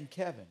to St.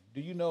 Kevin.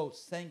 Do you know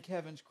St.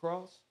 Kevin's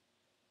cross?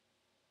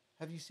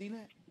 Have you seen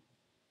that?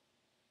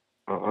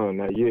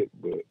 Not yet,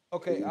 but here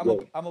Okay, we I'm go.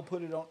 gonna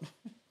put it on.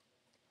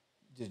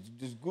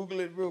 Just Google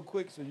it real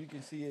quick so you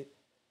can see it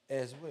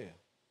as well.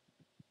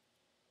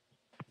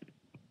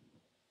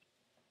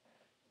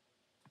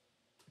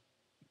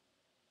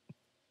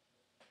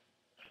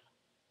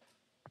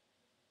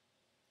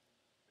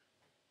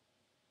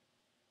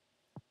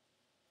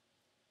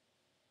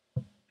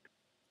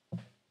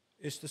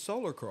 It's the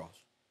solar cross.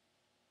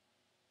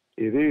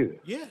 It is.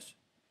 Yes,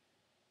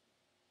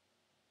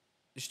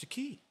 it's the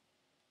key.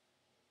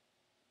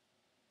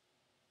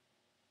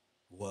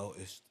 Well,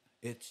 it's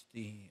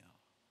the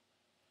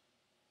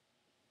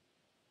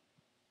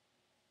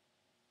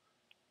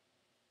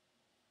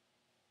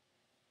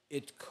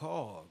it's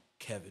called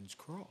Kevin's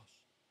cross,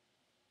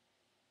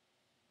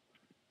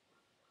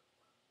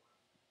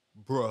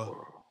 bruh.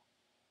 Wow.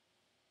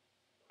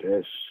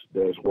 That's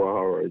that's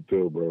wild right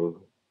there,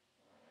 bro.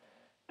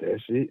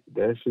 That's it.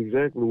 That's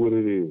exactly what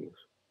it is.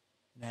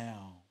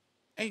 Now,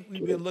 ain't we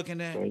Ke- been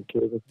looking at Saint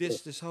Kevin.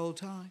 this whole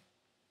time?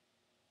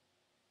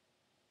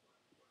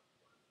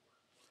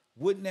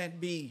 Wouldn't that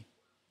be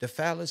the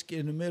phallus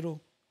in the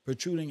middle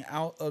protruding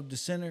out of the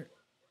center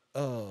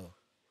uh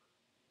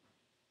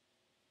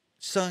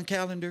sun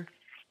calendar?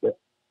 That-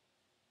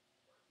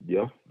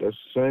 Yeah, that's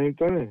the same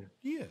thing.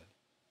 Yeah.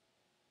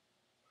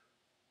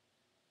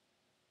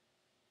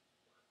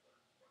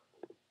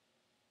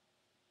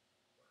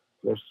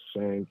 That's the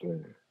same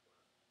thing.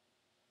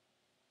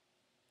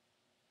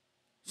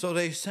 So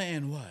they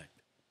saying what?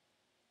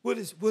 What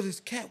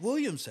is Cat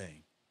Williams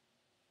saying?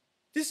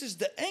 This is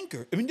the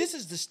anchor. I mean, this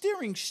is the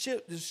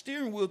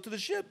steering wheel to the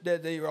ship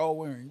that they are all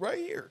wearing right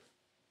here.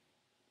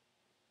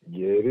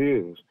 Yeah, it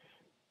is.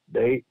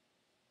 They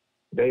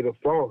they the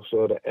false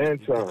or the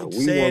anti.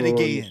 We Say want it to run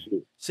the again.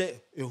 shit.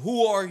 Say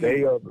who are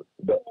They you? are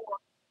the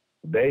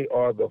they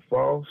are the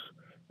false.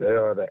 They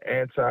are the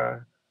anti.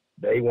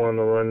 They want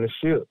to run the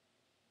ship.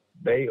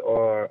 They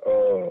are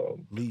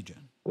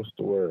Legion. what's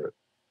the word?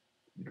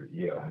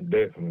 Yeah,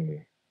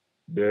 definitely,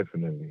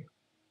 definitely,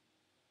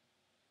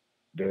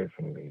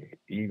 definitely.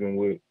 Even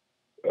with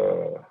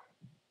uh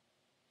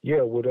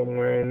yeah, with them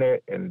wearing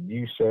that and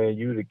you saying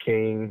you the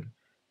king,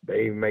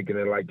 they making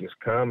it like it's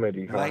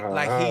comedy, ha Like ha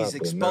like ha. he's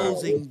But nah,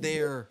 exposing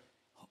their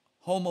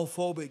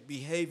homophobic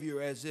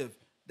behavior as if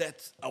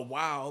that's a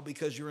wow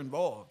because you're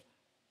involved.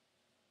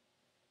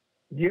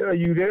 yeah,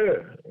 you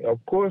there.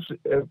 Of course,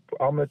 if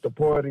I'm at the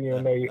party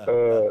and they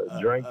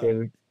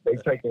drinking, they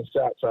taking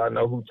shots. So I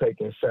know who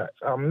taking shots.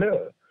 I'm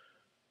there.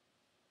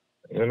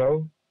 You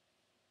know.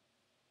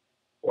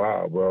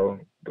 Wow, bro.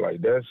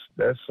 Like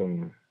that's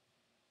some.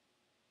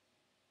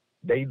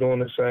 They doing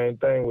the same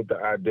thing with the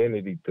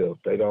identity theft.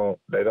 They don't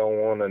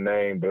want to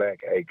name Black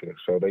Acre,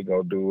 so they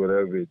gonna do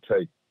whatever it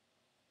takes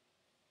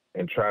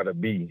and try to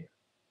be.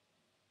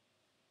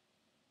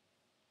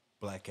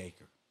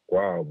 Blackacre.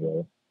 Wow,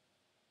 bro.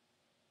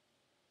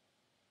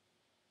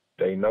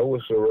 They know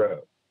it's a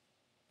rap.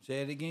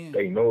 Say it again.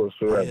 They know it's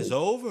a rap. It's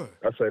over.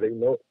 I say they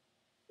know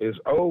it's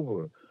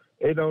over.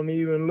 It don't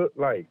even look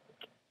like,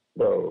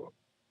 bro.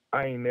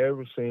 I ain't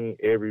never seen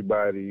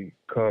everybody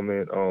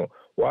comment on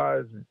why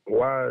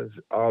is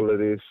all of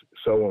this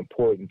so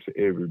important to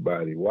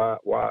everybody? Why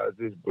is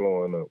this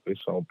blowing up?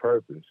 It's on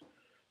purpose.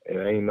 It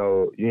ain't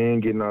no, you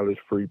ain't getting all this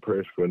free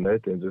press for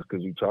nothing just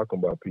because you talking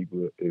about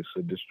people. It's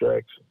a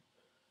distraction,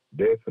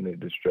 definite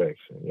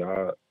distraction.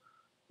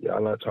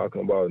 Y'all not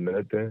talking about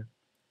nothing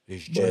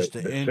It's but just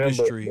the the symbol.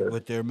 industry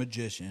with their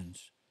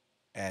magicians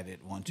at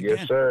it once Yes,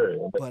 again. sir.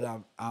 But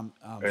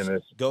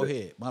And go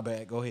ahead. My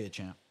bad. Go ahead,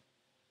 champ.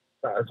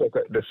 it's okay.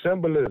 The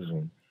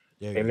symbolism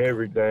There you and go.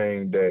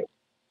 everything that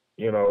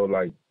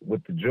like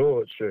with the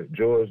George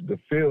the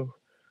Fifth.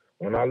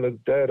 When I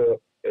looked that up,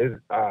 is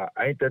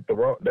ain't that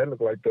that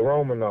look like the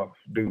Romanov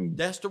dude?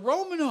 That's the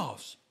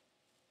Romanovs.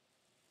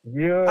 I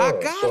Yeah.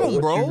 got So them,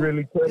 what you bro.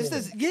 really This telling me?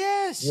 is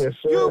yes. Yes,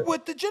 You're sir.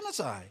 with the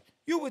genocide.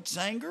 You're with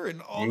Sanger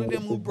and all You of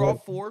them who with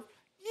brought the forth.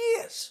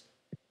 Yes.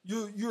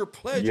 You're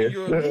pledging yes,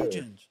 your sir.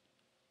 allegiance.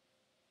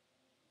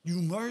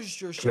 You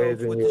merged yourself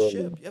Pledging with the your ship.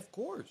 allegiance. Yeah, of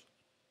course.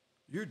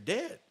 You're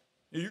dead.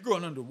 You're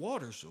going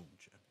underwater soon,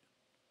 champ.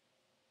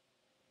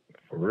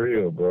 For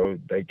real, bro.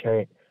 They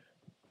can't.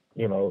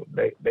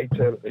 They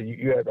tell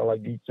you acting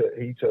like he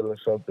telling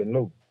something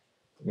new.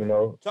 You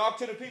know, Talk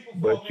to the people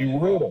but for a you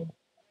minute, with bro. him.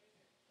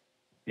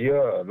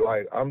 Yeah,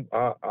 like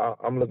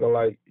I'm looking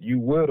like you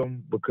with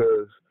him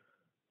because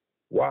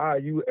why are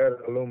you at an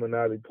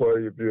Illuminati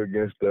party if you're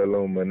against the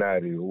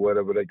Illuminati or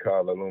whatever they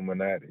call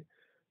Illuminati?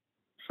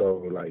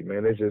 So like,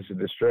 man, it's just a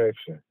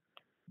distraction.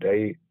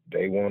 They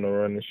want to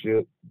run the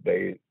ship.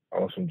 They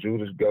on some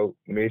Judas Goat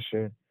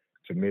mission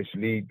to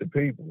mislead the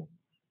people,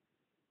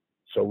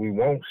 so we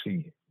won't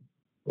see.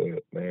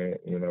 But man,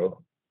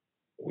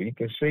 we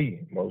can see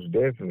most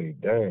definitely.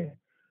 Dang,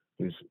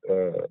 this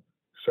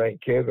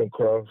Saint Kevin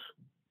cross.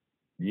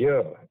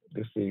 Yeah,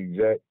 this the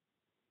exact.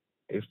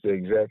 It's the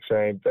exact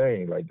same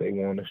thing. Like they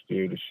want to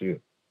steer the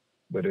ship,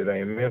 but it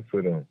ain't meant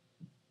for them.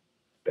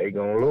 They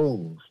gonna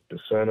lose. The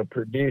son of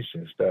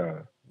perdition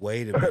style.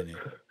 Wait a minute.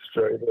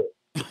 Straight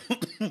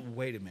up.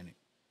 Wait a minute.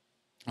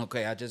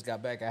 Okay, I just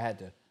got back. I had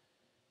to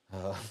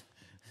uh,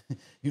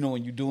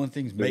 when you're doing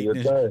things, Do your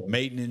thing.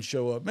 maintenance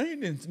show up.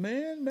 Maintenance,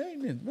 man,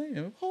 maintenance,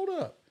 man. Hold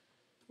up.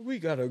 We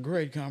got a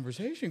great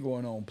conversation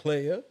going on,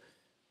 player.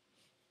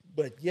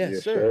 But yes,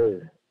 Yes, sir.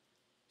 sir.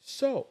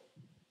 So,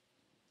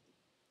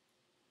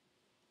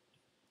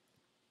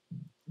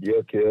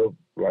 Yeah, Kev.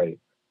 Like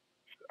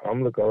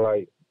I'm looking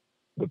like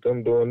with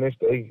them doing this,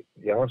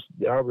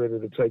 y'all ready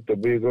to take the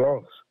big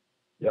loss.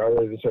 Y'all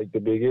ready to take the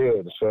big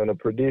L, the son of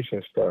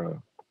perdition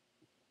style.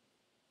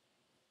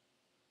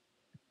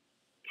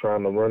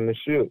 Trying to run the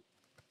ship.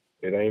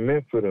 It ain't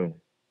meant for them.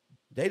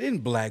 they didn't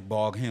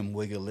blackball him,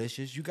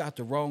 Wiggalicious. You got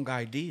the wrong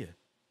idea.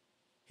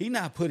 He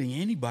not putting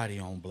anybody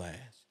on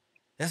blast.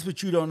 That's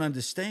what you don't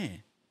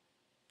understand.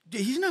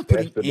 He's not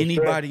That's putting the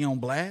anybody distraction. on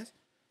blast.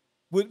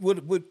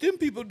 What them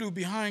people do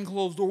behind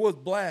closed door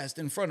with blast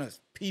in front of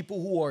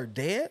people who are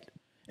dead?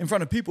 In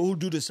front of people who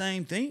do the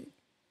same thing?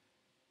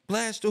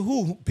 Blast to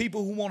who?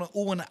 People who want to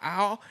ooh and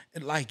ow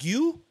like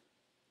you?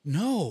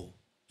 No,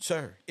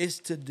 sir. It's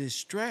to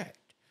distract.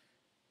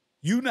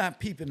 You not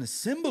peeping the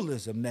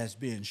symbolism that's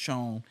being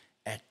shown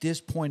at this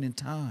point in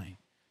time.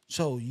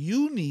 So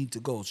you need to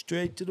go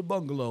straight to the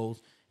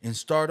bungalows and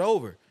start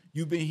over.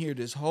 You've been here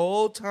this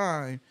whole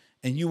time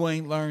and you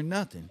ain't learned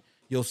nothing.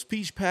 Your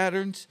speech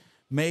patterns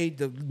made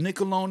the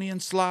Nickelodeon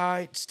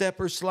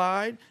stepper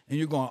slide, and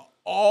you're going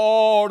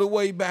all the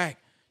way back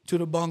to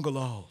the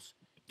bungalows.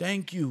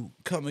 Thank you.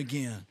 Come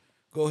again.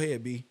 Go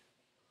ahead, B.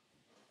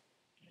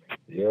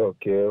 Yeah,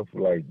 Kev.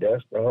 Like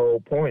that's the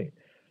whole point.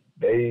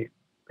 They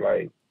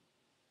like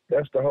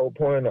that's the whole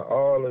point of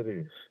all of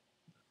this.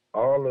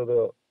 All of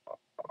the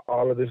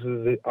all of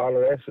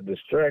that's a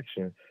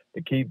distraction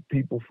to keep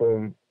people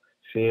from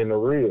seeing the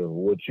real,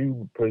 what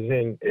you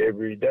present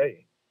every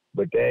day.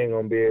 But they ain't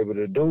gonna be able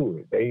to do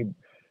it. They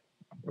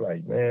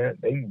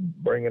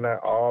bringing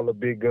out all the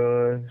big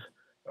guns,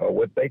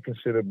 what they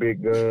consider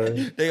big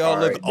guns. They all All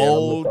look right, then I'm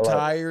looking old, like,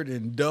 tired,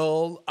 and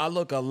dull. I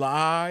look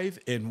alive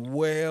and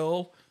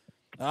well.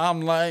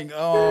 I'm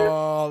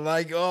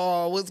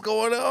yeah, what's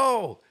going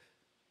on?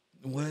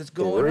 What's for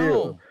going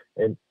real.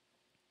 on?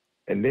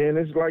 And then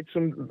it's like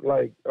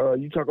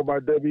you talk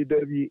about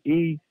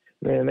WWE,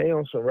 man, they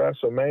on some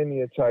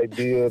WrestleMania type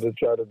deal to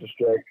try to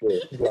distract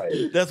us. Like,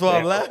 That's why man,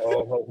 I'm laughing.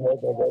 Hulk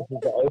Hogan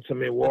versus the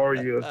Ultimate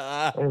Warrior.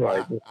 I'm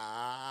man,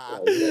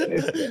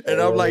 it's the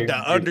And I'm like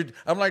same.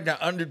 I'm like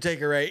the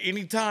Undertaker, right?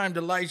 Anytime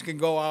the lights can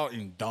go out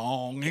and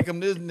dong, here come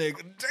this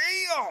nigga.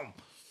 Damn.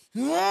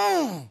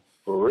 Oh,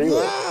 For real.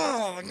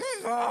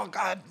 oh,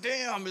 god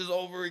damn, it's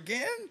over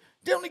again.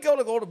 Don't he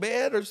go to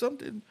bed or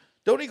something?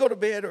 Don't he go to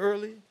bed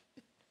early?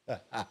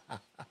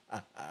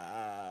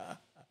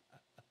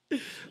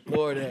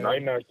 Lord have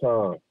Night night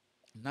time.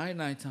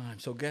 night time.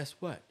 So guess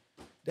what?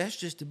 That's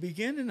just the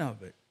beginning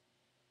of it.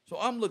 So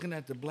I'm looking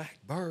at the black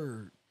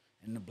bird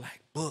and the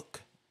black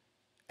book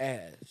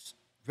as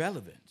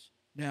relevance.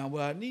 Now,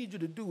 what I need you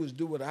to do is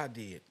do what I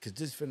did, because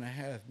this finna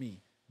have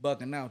me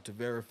bugging out to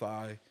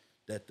verify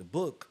that the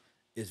book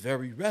is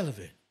very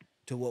relevant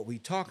to what we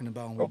talking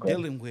about when we Okay.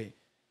 dealing with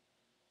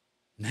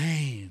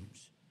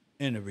names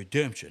and the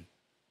redemption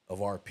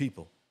of our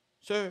people.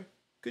 Sir,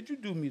 could you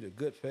do me the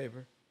good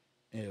favor?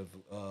 If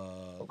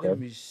let Okay.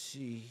 me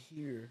see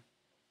here.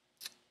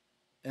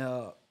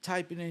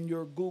 typing in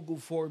your Google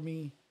for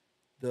me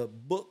the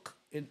book,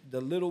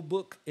 the little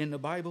book in the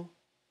Bible?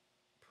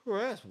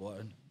 Press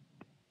one.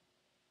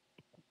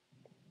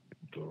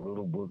 The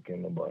little book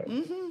in the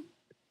Bible.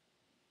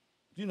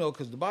 You know,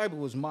 because the Bible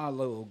was my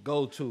little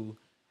go-to,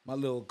 my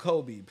little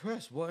Kobe.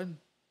 Press one.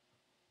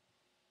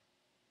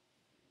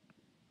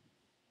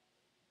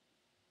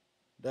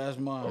 That's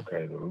mine.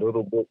 Okay, the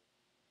little book.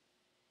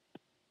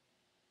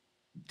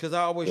 Because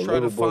I always The try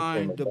to little book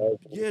in the find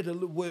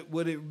Bible.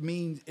 what it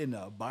means in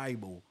the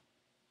Bible.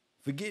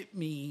 Forget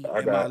me I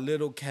and my got.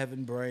 little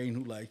Kevin brain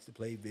who likes to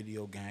play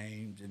video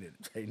games and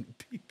entertain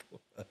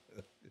people.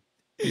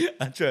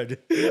 I tried,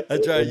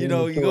 It you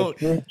know, leads you to a go,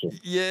 scripture.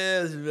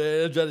 yes,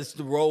 man. I tried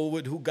to roll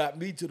with who got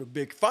me to the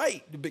big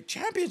fight, the big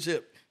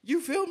championship. You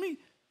feel me?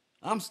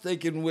 I'm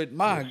sticking with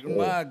Yes, sir.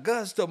 my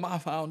guts to my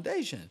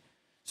foundation.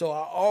 So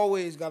I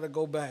always got to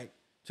go back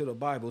to the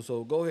Bible.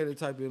 So go ahead and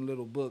type in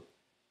little book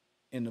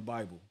in the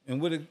Bible.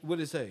 And what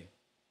it say?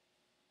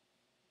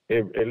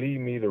 It lead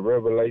me to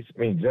Revelation.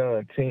 I mean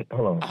John 10.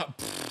 Hold Ah,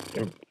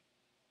 on.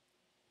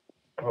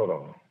 Hold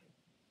on.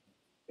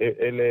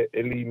 It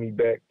lead me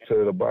back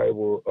to the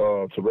Bible,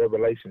 to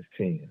Revelations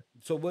 10.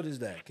 so what is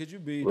that? Could you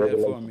read that for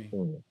Revelation me?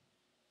 10.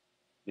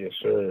 Yes,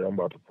 sir. I'm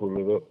about to pull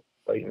it up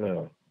right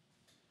now.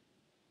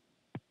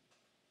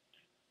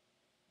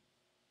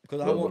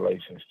 Because I want,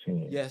 Revelations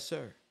 10. yes,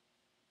 sir.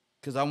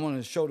 Because I want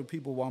to show the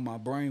people why my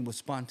brain was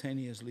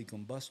spontaneously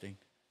combusting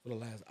for the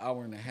last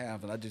hour and a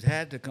half, and I just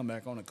had to come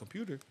back on the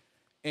computer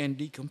and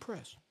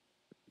decompress.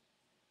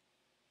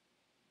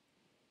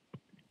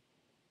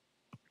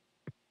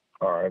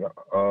 All right.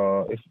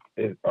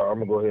 I'm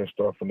gonna go ahead and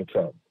start from the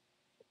top.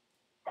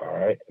 All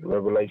right.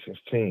 Revelations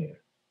 10.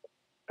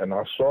 And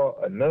I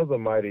saw another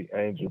mighty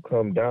angel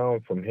come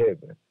down from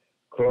heaven,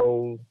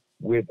 clothed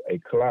with a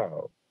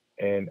cloud,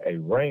 and a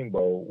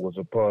rainbow was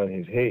upon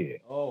his head,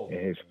 Oh, and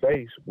his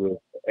face was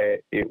as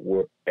it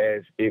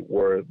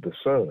were the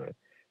sun,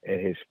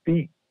 and his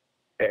feet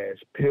as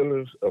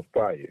pillars of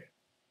fire.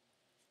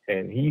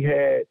 And he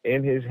had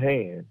in his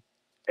hand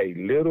a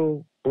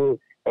little book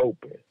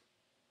open,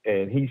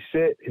 and he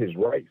set his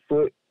right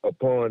foot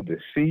upon the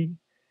sea,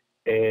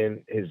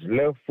 and his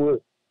left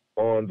foot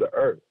on the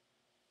earth.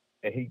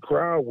 And he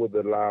cried with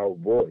a loud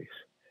voice.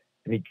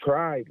 And he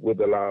cried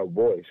with a loud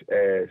voice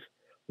as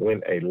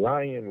when a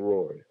lion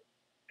roars.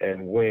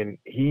 And when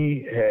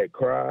he had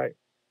cried,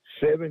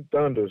 seven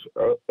thunders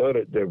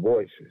uttered their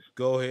voices.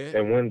 go ahead.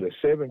 And when the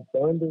seven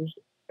thunders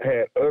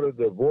had uttered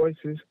their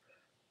voices,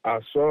 I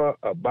saw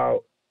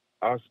about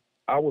I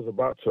was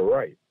about to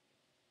write,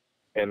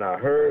 and I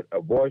heard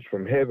a voice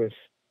from heaven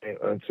saying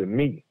unto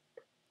me,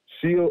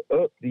 seal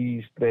up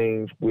these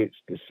things which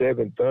the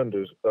seven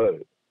thunders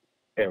uttered,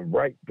 and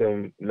write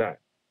them not.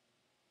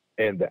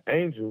 And the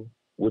angel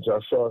which I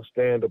saw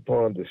stand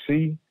upon the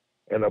sea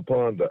and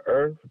upon the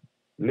earth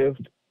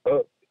lift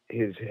up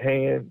his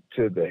hand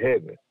to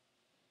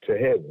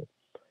heaven,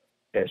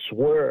 and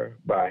swear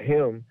by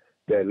him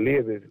that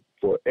liveth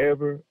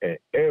forever and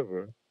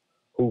ever,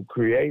 who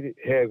created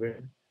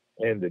heaven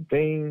and the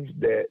things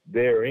that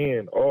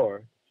therein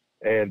are,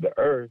 and the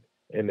earth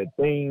and the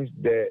things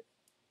that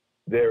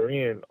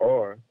therein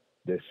are,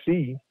 the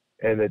sea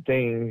and the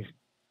things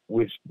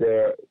which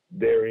there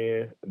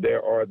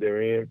are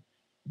therein,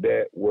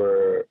 that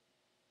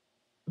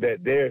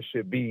there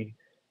should be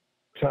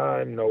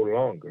time no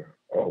longer.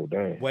 Oh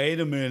dang! Wait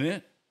a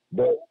minute.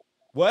 But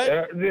What?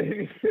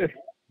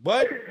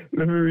 What?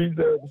 let me read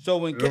that. So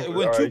when All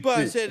right, Tupac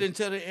shit. said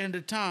until the end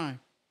of time,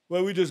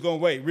 well, we just gonna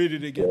wait. Read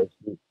it again.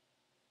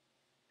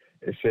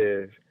 It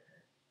says,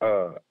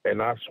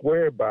 and I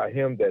swear by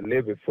him that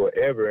liveth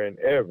forever and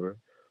ever,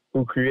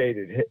 who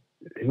created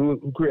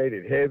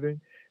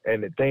heaven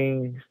and the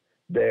things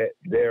that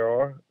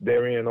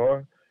therein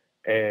are,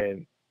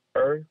 and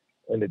earth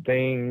and the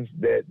things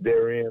that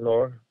therein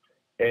are,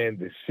 and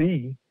the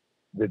sea,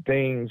 the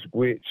things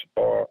which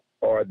are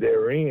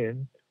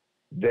therein,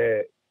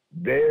 that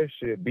there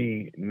should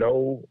be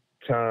no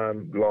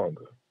time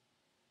longer.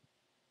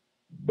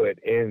 But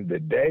in the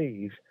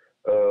days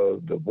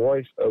of the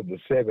voice of the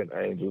seven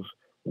angels,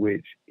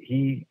 which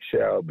he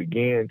shall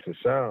begin to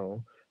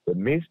sound, the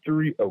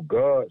mystery of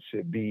God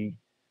should be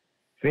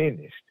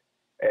finished,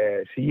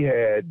 as he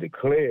had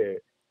declared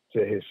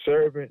to his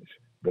servants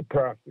the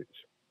prophets.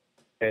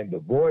 And the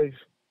voice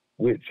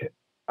which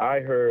I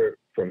heard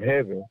from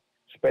heaven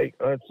spake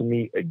unto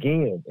me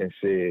again and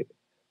said,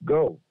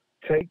 go,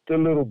 take the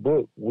little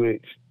book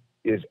which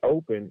is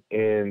open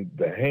in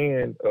the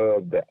hand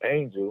of the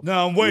angel.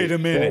 Now wait a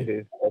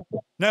minute.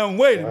 Now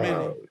wait a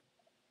minute.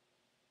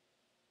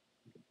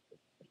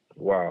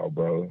 Wow,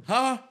 bro.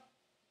 Huh?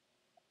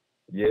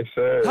 Yes,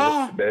 sir.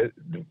 Huh?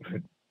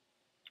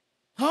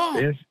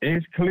 Huh?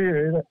 It's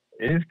clear.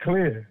 It's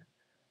clear.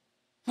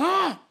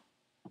 Huh?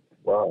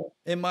 Wow.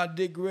 In my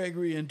Dick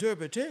Gregory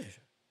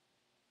interpretation.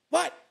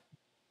 What?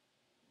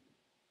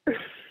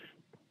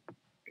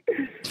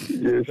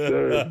 Yes,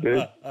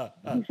 sir.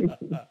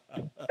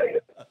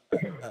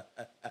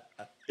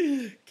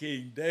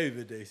 King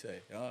David, they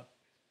say, huh?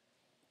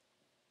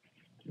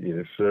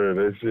 Yes, sir.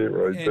 That's it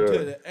right And to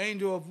there. the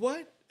angel of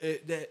what?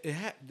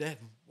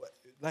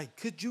 Like,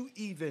 could you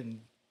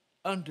even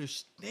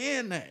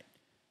understand that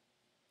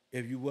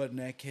if you wasn't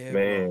that KevRow?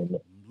 Man,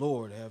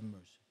 Lord have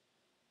mercy.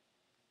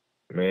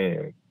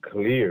 man,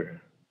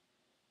 clear.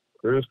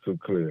 Crystal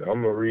clear.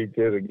 I'm gonna read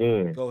that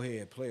again. Go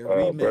ahead, player.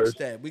 Verse. Remix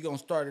that. We're gonna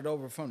start it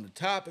over from the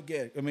top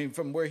again. I mean,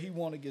 from where he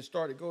want to get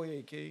started. Go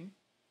ahead, King.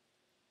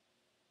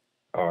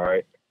 All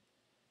right.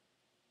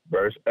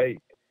 Verse 8.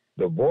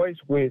 The voice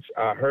which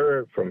I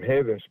heard from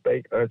heaven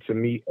spake unto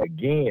me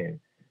again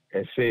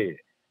and said,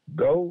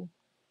 Go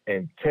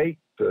and take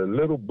the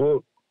little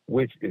book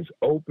which is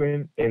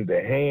open in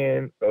the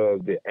hand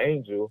of the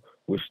angel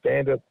which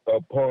standeth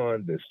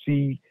upon the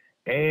sea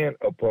and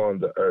upon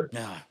the earth.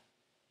 Nah.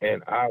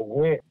 And I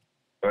went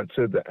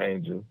unto the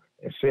angel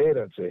and said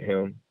unto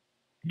him,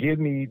 Give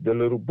me the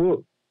little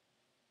book.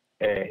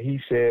 And he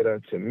said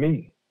unto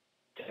me,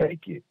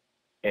 Take it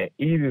and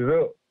eat it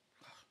up,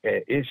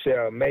 and it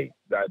shall make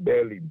thy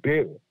belly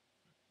bitter,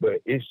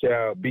 but it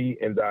shall be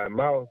in thy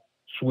mouth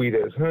sweet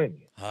as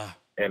honey. Ah.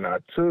 And I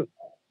took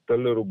the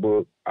little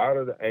book out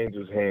of the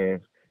angel's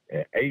hands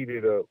and ate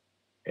it up,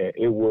 and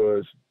it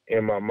was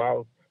in my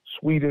mouth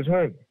sweet as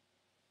honey.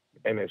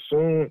 And as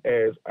soon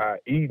as I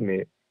eaten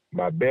it,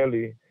 my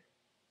belly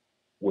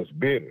was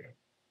bitter.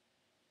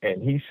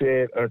 And he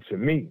said unto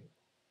me,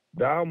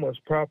 Thou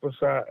must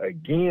prophesy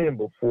again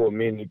before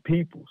many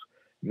peoples,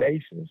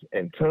 nations,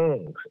 and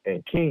tongues,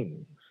 and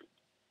kings.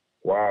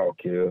 Wow,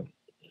 Kev.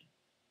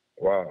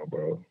 Wow,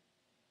 bro.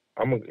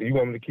 You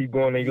want me to keep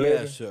going to 11?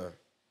 Yes, sir.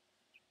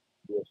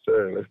 Yes,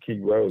 sir. Let's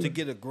keep rolling. To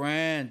get a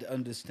grand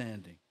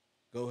understanding.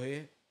 Go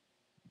ahead.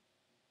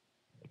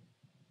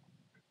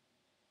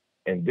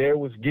 And there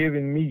was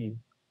given me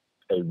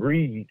a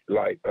reed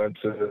like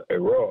unto a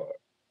rod.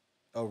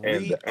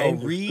 A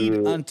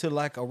reed unto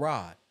like a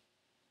rod.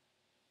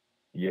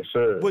 Yes,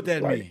 sir. What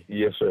that mean?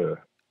 Yes, sir.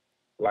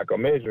 Like a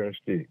measuring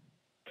stick.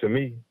 To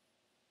me,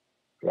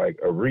 like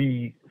a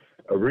reed,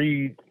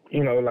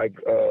 you know, like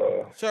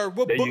sir,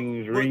 what they book?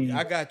 use reed.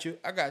 I got you.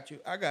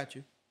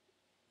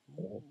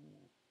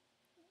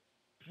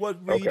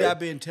 What reed Okay. I've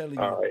been telling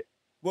you? All right.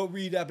 What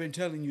reed I've been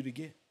telling you to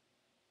get?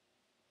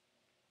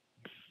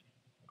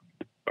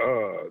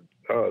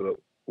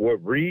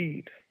 What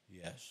reed?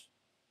 Yes.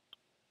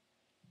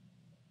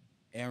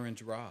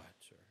 Aaron's rod,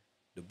 sir.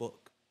 The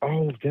book.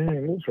 Oh,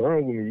 damn, what's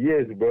wrong with me?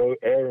 Yes, bro.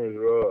 Aaron's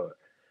rod.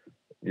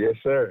 Yes,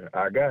 sir.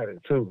 I got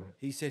it too.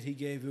 He said he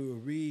gave you a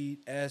reed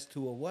as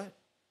to a what?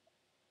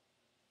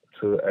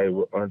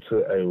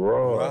 Unto a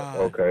rod.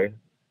 Okay.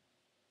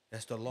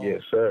 That's the law.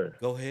 Yes, sir.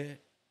 Go ahead.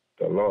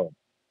 The law.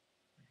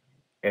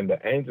 And the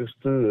angel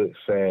stood,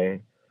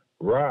 saying,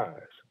 Rise,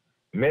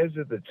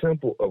 measure the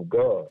temple of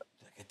God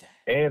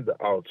and the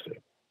altar,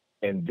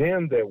 and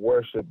them that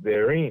worship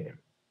therein.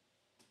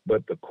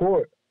 But the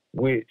court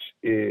which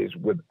is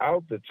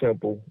without the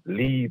temple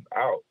leave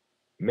out,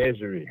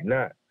 measure it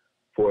not,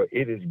 for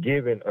it is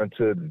given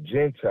unto the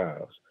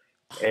Gentiles,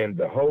 and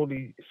the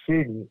holy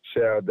city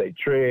shall they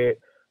tread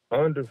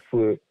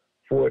underfoot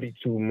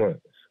 42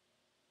 months.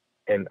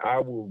 And I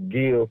will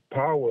give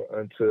power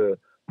unto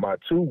my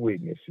 2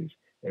 witnesses,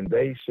 and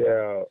they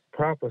shall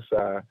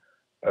prophesy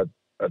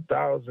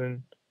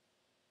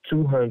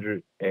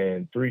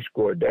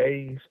 1,260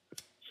 days,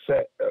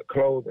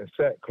 clothed in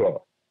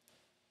sackcloth.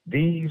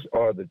 These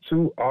are the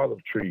 2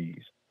 olive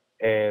trees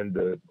and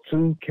the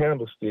 2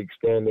 candlesticks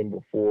standing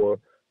before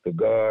the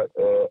God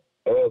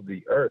of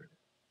the earth.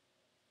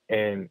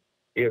 And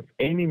if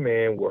any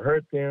man will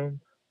hurt them,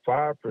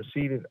 fire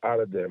proceeded out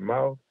of their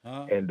mouth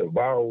and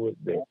devoured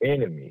their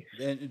enemies.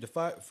 And the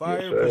fire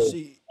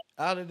proceeded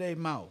out of their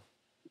mouth.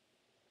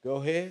 Go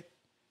ahead.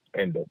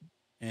 And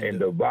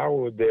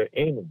devoured their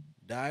enemies.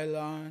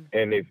 Dylon.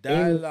 And if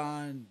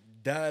Dylon,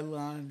 that's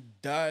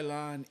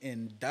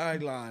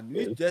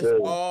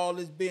all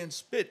is being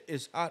spit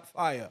is hot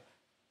fire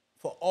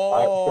for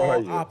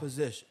all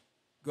opposition.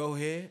 Go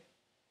ahead.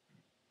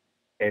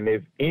 And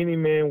if any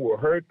man will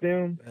hurt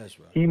them, that's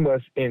right, he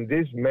must in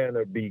this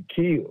manner be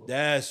killed.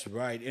 That's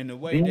right. In the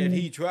way that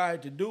he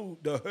tried to do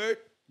the hurt,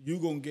 you're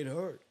going to get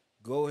hurt.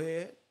 Go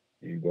ahead.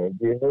 You're going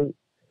to get hurt.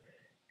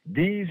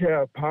 These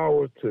have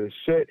power to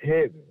shut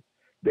heaven,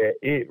 that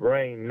it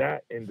rain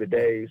not in the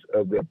days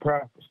of their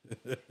prophets,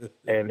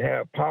 and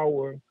have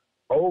power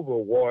over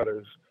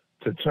waters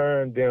to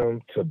turn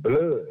them to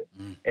blood,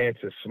 and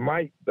to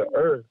smite the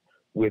earth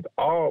with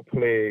all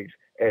plagues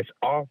as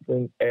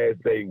often as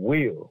they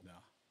will. No.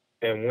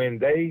 And when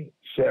they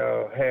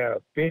shall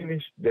have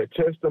finished their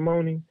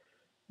testimony,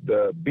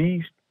 the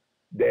beast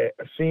that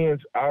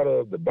ascends out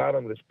of the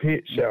bottomless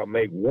pit shall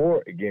make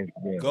war against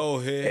them. Go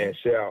ahead. And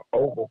shall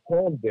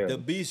overcome them. The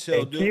beast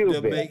shall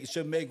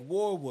make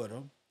war with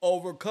them,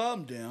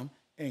 overcome them,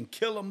 and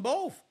kill them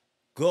both.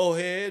 Go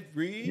ahead,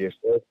 read. Yes,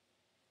 sir.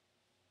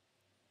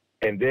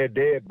 And their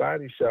dead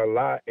bodies shall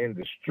lie in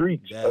the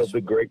streets of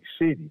the great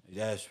city.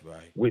 That's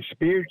right. Which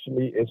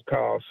spiritually is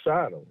called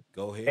Sodom.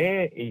 Go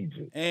ahead.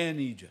 And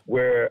Egypt.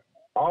 Where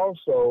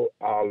also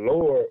our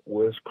Lord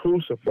was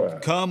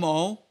crucified. Come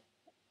on.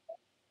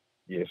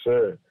 Yes,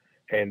 sir.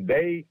 And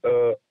they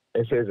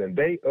it says, and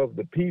they of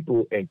the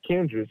people and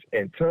kindreds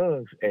and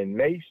tongues and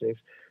nations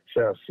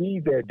shall see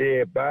their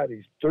dead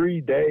bodies 3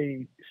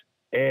 days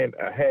and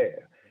a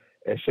half,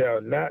 and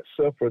shall not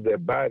suffer their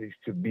bodies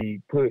to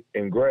be put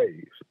in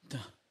graves.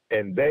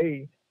 And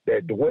they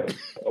that dwell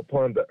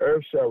upon the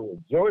earth shall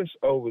rejoice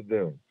over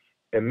them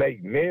and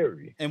make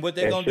merry. And what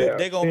they gonna do?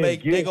 They gonna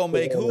make who? They gonna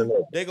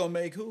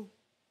make who?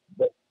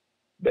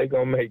 They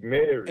gonna make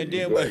merry. And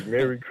then like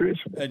Merry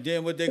Christmas. And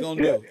then what they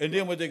gonna do? And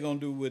then what they gonna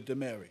do with the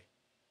Mary?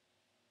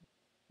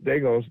 They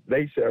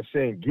shall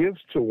send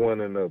gifts to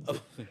one another,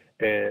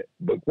 and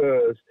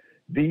because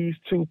these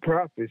two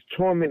prophets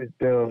tormented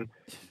them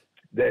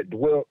that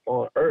dwelt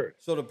on earth.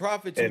 So the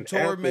prophets who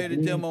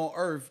tormented them on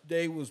earth,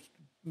 they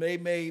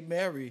made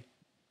merry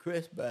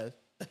Christmas.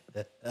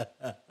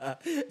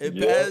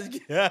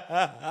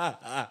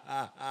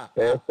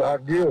 Passed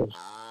out gifts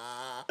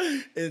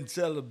in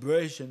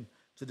celebration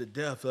to the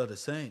death of the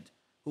saints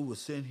who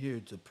was sent here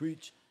to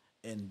preach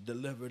and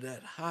deliver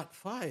that hot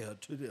fire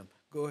to them.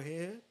 Go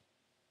ahead.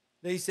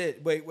 They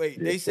said, wait.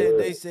 Yes,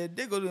 they said,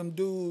 there go them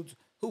dudes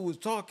who was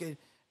talking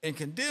and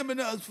condemning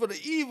us for the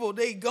evil.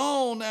 They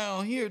gone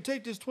now. Here,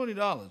 take this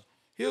 $20.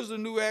 Here's the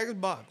new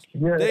Xbox.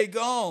 Yeah. They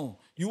gone.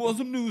 You want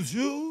some new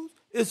shoes?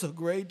 It's a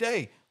great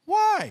day.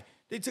 Why?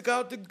 They took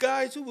out the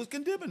guys who was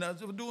condemning us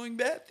for doing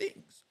bad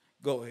things.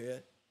 Go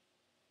ahead.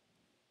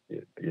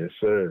 Yes,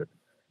 sir.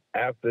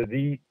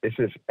 It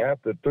says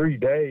after 3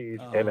 days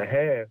and a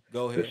half,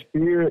 the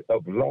spirit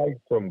of life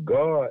from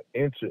God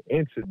entered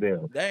into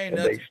them, and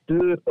they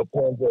stood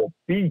upon their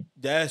feet.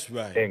 That's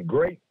right. And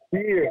great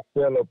fear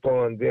fell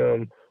upon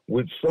them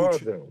which saw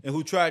them, and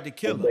who tried to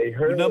kill them. They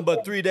heard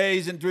number 3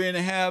 days and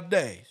 3.5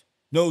 days.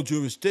 No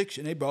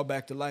jurisdiction. They brought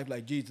back to life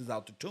like Jesus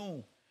out the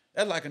tomb.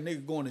 That's like a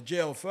nigga going to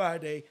jail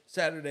Friday,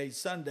 Saturday,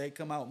 Sunday,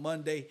 come out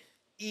Monday,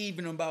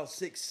 even about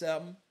 6,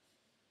 7.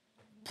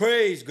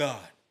 Praise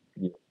God.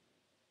 Yeah.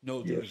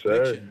 No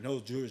jurisdiction, no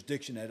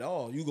jurisdiction at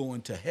all. You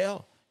going to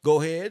hell.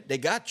 Go ahead. They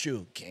got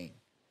you, King.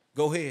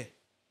 Go ahead.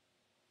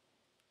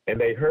 And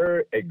they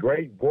heard a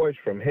great voice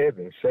from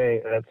heaven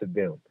saying unto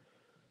them,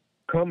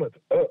 come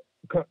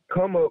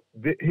up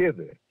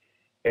hither.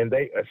 And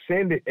they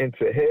ascended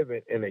into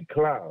heaven in a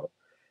cloud,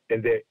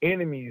 and their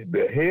enemies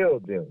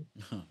beheld them.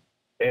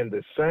 And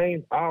the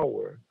same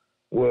hour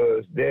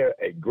was there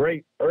a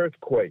great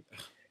earthquake,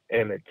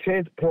 and a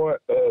 10th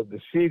part of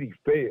the city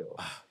fell.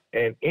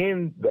 And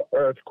in the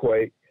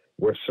earthquake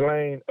were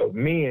slain of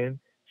men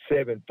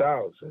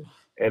 7,000,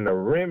 and the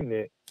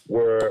remnant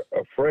were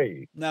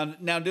afraid. Now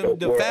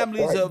the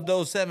families of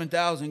those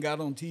 7,000 got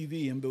on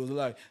TV and was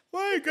like,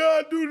 why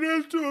God do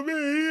this to me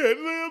and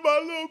leave my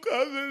little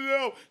cousin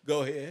out?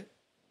 Go ahead.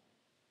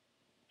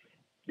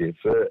 Yes,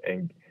 sir.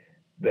 And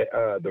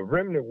the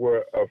remnant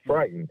were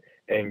affrighted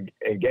and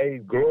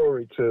gave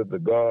glory to the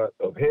God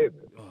of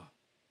heaven.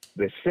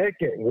 The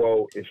second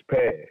woe is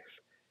past,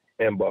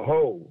 and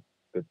behold,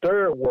 the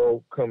third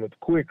woe cometh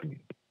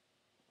quickly.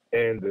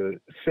 And the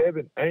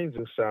 7th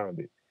angel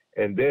sounded,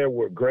 and there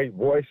were great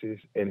voices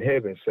in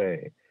heaven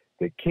saying,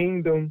 the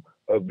kingdom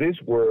of this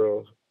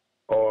world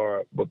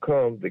are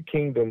become the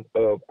kingdom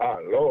of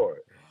our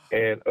Lord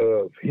and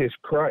of his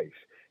Christ,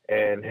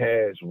 and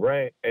has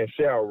reigned and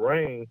shall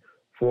reign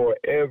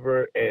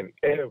forever and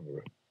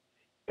ever.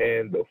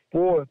 And the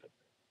 4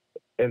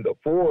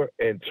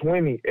 and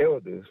 20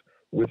 elders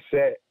which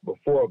sat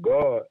before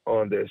God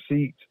on their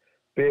seats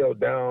fell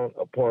down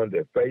upon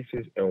their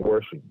faces and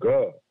worshiped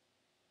God,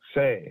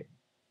 saying,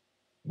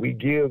 we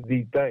give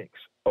thee thanks,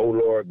 O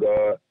Lord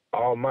God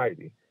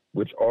Almighty,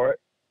 which art,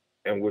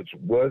 and which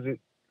was it,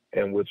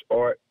 and which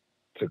art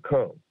to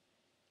come,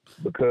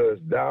 because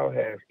thou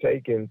hast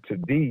taken to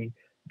thee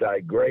thy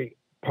great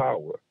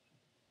power,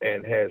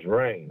 and hast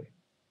reigned.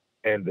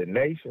 And the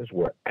nations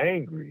were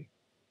angry,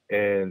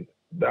 and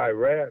thy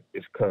wrath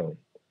is come,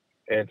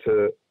 and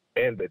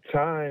the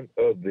time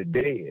of the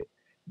dead,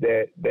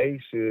 that they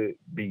should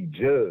be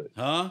judged,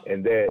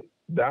 and that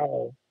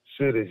thou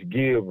shouldest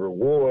give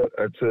reward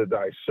unto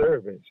thy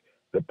servants,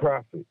 the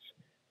prophets,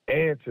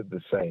 and to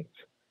the saints,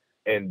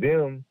 and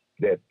them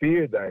that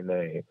fear thy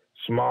name,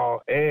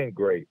 small and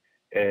great,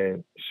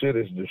 and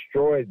shouldest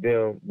destroy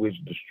them which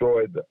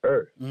destroy the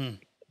earth.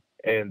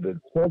 And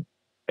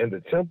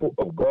the temple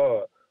of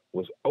God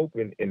was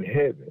open in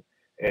heaven,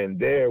 and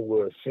there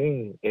was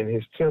seen in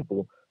his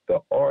temple the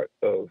ark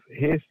of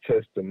his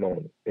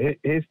testimony,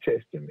 his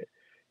testament.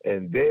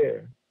 And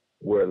there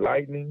were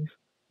lightnings,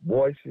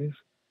 voices,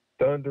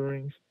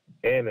 thunderings,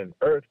 and an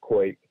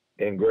earthquake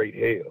and great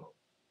hail.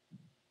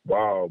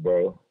 Wow,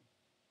 bro.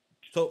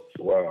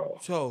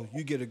 So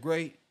you get a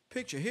great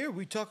picture. Here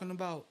we talking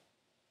about,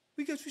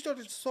 we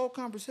started this whole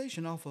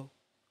conversation off of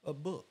a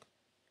book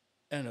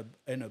and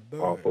a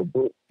bird. Off a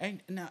book.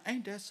 Ain't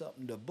that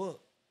something? The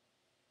book,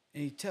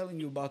 and he's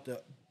telling you about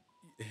the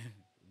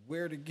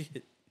where to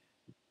get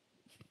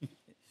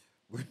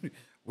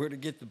where to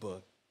get the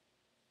book.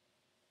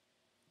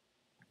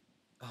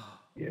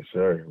 Yes,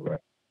 sir. Right.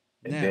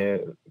 And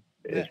then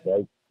it's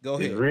right. Go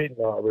ahead. It's written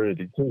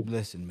already too.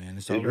 Listen, man,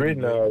 it's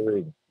written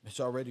already. It's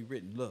already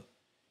written. Look,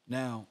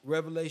 Now,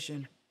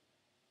 Revelation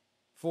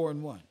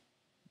 4:1.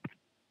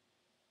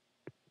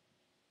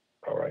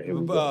 All right, here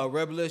we go.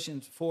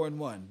 Revelations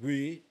 4:1.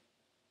 Read.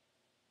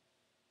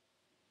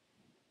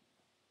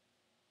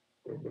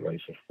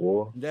 Revelation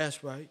 4.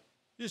 That's right.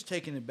 Just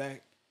taking it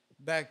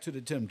back to the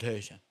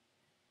temptation,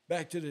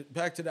 back to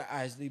the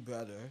Isley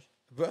brothers.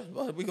 We're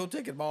gonna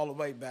take it all the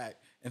way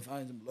back and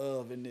find some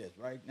love in this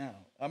right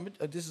now.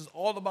 This is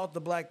all about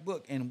the Black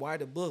Book and why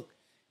the book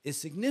is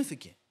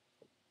significant.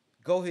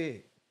 Go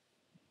ahead.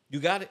 You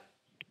got it.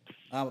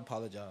 I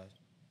apologize.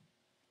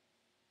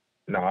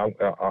 No, I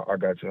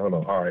got you. Hold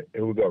on. All right,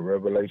 here we go.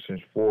 Revelations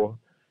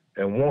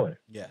 4:1.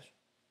 Yes.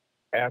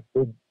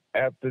 After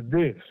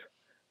this,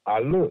 I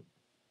looked,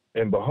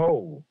 and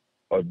behold,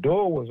 a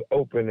door was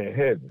open in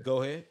heaven.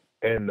 Go ahead.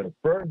 And the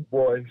first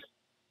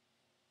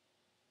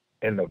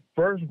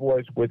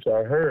voice which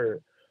I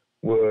heard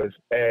was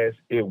as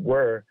it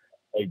were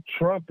a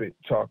trumpet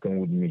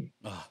talking with me,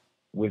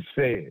 which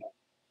said,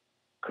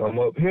 "Come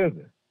up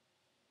hither,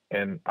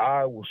 and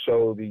I will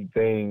show thee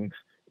things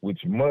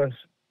which must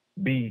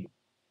be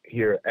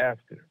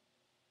hereafter."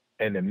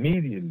 And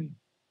immediately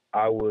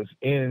I was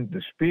in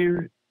the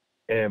spirit,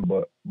 and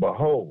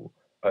behold,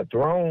 a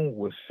throne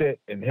was set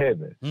in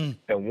heaven,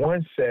 and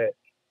one sat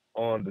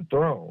on the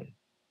throne,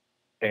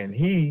 and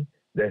he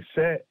that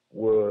sat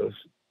was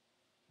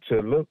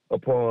to look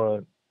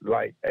upon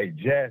like a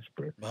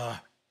jasper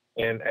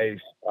and a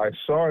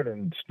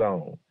sardine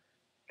stone,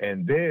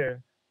 and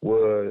there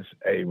was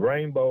a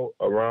rainbow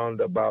around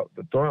about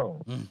the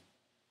throne,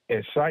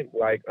 in sight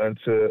like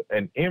unto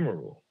an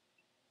emerald,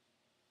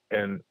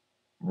 and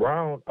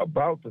round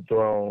about the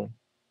throne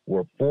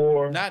were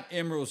four. Not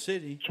Emerald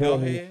City. 20, Go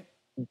ahead.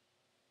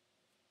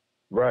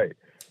 Right.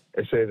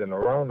 It says, and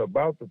around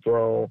about the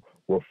throne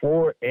were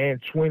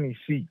 24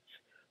 seats.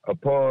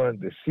 Upon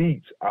the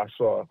seats I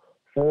saw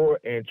 24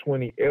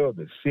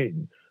 elders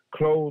sitting,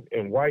 clothed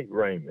in white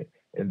raiment,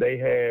 and they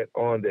had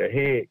on their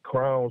head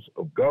crowns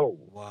of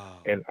gold.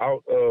 Wow. And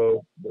out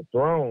of the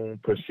throne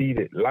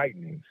proceeded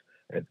lightnings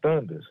and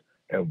thunders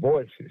and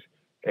voices.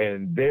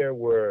 And there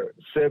were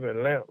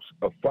 7 lamps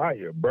of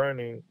fire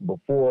burning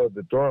before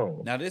the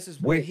throne. Now this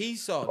is what he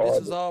saw.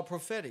 This is all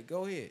prophetic.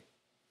 Go ahead.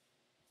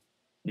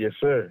 Yes,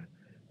 sir.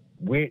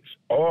 Which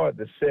are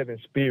the 7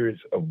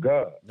 spirits of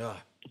God.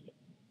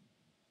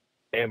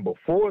 And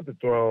before the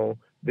throne,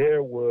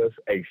 there was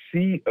a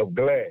sea of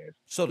glass.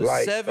 So the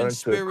like 7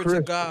 spirits crystal.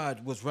 of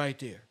God was right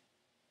there.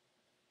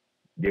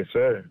 Yes,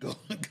 sir.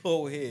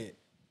 Go ahead.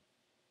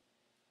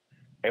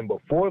 And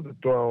before the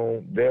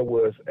throne, there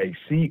was a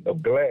sea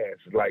of glass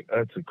like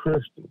unto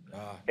crystal.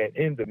 And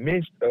in the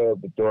midst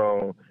of the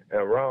throne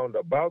and round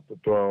about the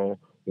throne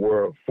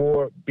were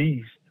 4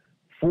 beasts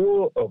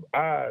full of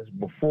eyes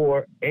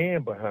before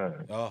and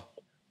behind.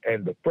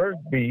 And the first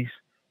beast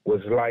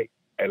was like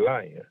a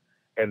lion,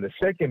 and the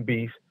second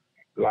beast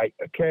like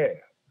a calf.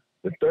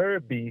 The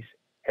third beast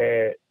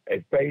had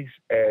a face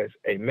as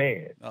a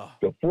man.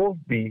 The fourth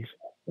beast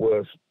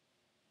was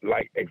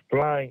like a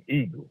flying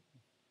eagle.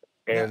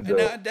 And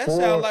now that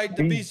sounds like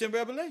the beast in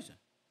Revelation.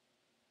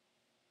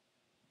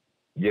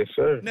 Yes,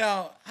 sir.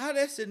 Now, how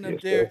that's sitting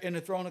up there in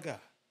the throne of God?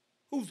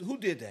 Who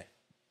did that?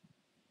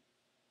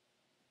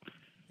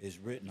 It's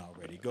written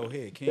already. Go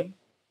ahead, King.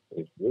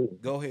 It's written.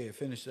 Go ahead,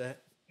 finish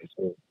that.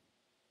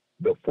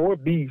 The 4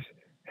 beasts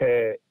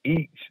had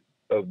each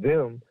of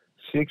them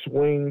 6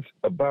 wings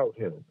about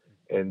him,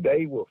 and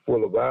they were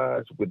full of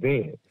eyes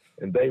within,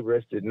 and they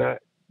rested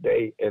not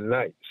day and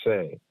night,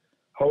 saying,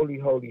 Holy,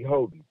 holy,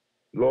 holy,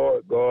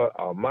 Lord God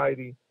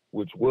Almighty,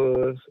 which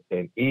was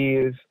and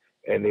is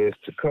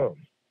to come.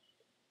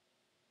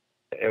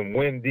 And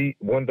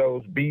when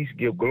those beasts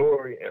give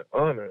glory and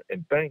honor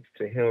and thanks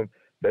to him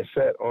that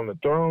sat on the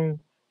throne,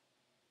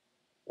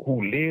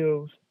 who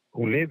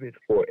liveth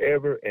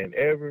forever and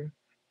ever,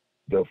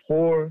 the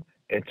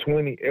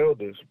 24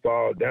 elders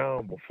fall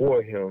down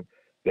before him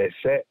that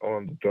sat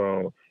on the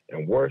throne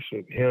and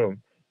worship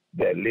him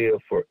that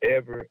lived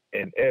forever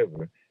and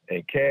ever,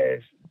 and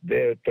cast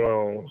their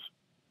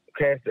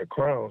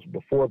crowns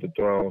before the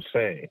throne,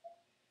 saying,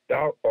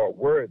 Thou art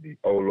worthy,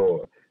 O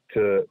Lord,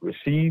 to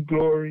receive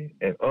glory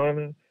and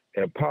honor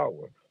and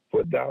power,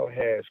 for thou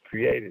hast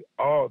created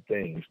all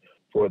things.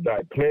 For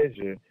thy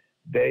pleasure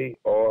they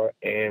are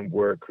and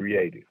were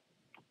created.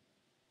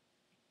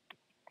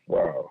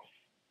 Wow.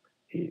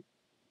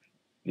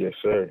 Yes,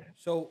 sir.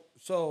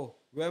 So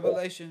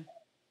Revelation.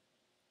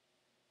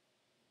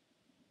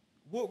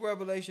 What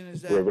revelation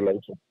is that?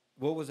 Revelation.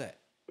 What was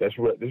that? This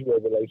is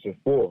Revelation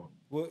 4.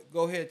 Well,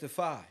 go ahead to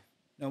 5.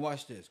 Now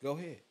watch this. Go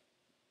ahead.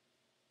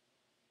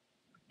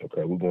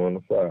 Okay, we're going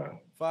to 5.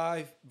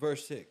 5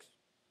 verse 6.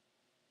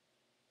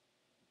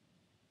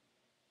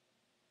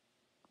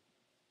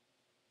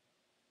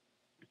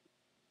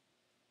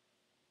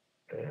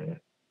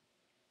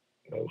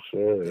 No,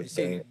 sir.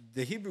 See,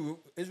 the Hebrew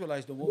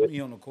Israelites don't want me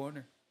on the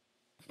corner.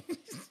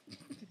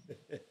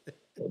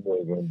 That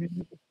boy's gonna be.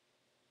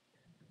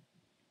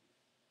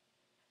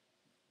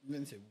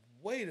 Then say,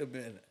 wait a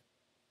minute.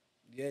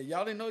 Yeah,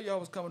 y'all didn't know y'all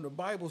was coming to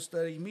Bible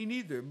study. Me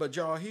neither. But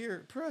y'all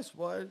here, press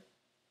what?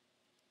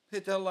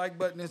 Hit that like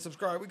button and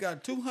subscribe. We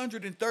got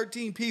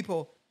 213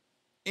 people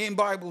in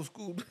Bible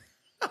school.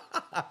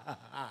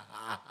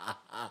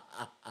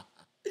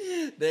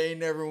 They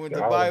ain't never went to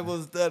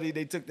Bible study.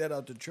 They took that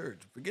out to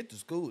church. Forget the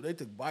school. They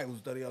took Bible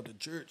study out to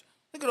church.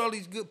 Look at all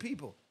these good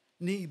people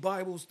need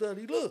Bible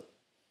study. Look,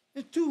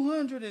 it's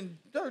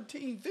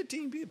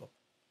 15 people.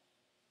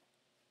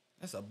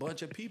 That's a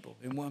bunch of people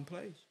in one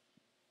place.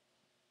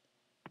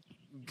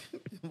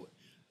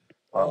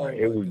 All right,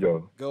 here we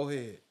go. Go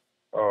ahead.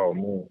 Oh,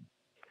 man.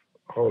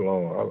 Hold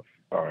on.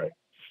 All right.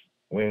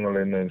 We ain't gonna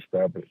let nothing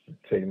stop it.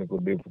 Technical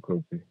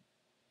difficulty.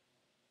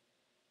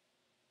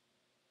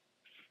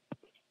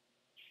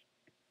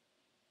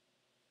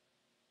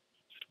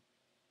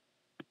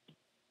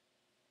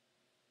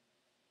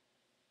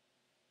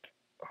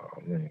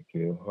 Oh, man,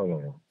 Kev. Hold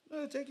on.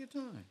 No, take your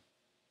time.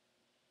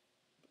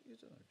 Take your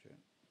time, Chad.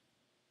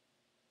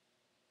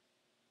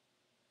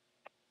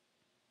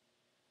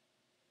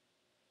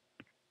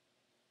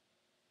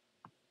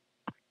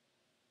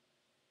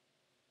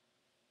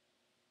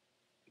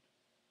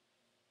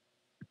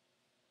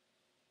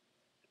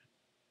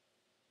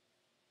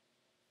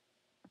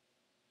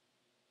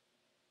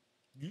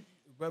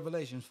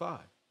 Revelations 5.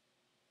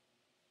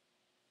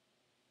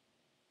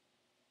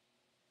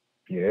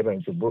 Yeah, it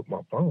ain't the book.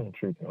 My phone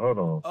tripping. Hold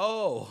on.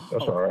 Oh.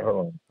 That's all right.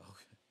 Hold on.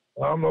 Okay.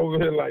 I'm over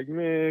here like,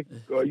 man,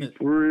 are you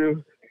for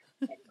real?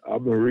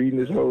 I've been reading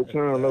this whole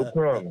time, no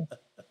problem.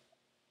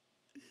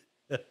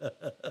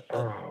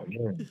 Oh,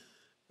 man.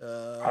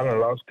 I done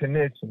lost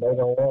connection. They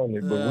don't want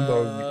it, but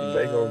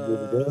they gonna get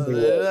it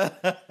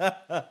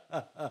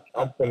anyway.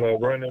 I'm gonna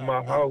run in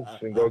my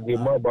house and go get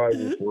my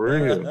Bible for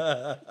real.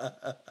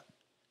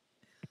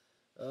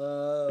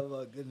 Oh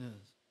my goodness.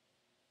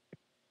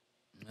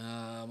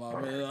 My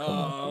man.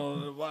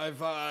 The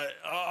Wi-Fi.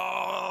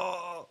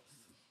 Oh.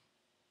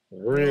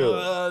 Real.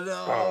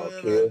 No,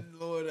 Kid.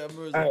 Lord have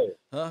mercy. Hey,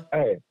 huh?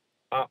 Hey,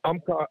 I'm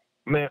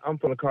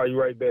gonna call you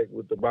right back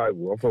with the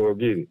Bible. I'm gonna go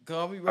get it.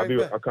 Call me right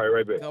back. I'll call you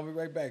right back. Call me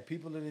right back.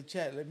 People in the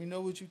chat, let me know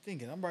what you're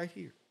thinking. I'm right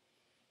here.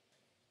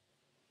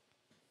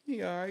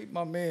 Yeah, all right.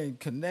 My man,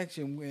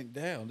 connection went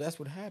down. That's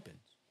what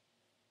happens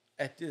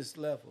at this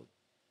level.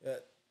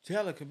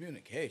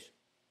 Telecommunication.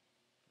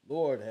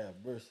 Lord have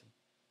mercy.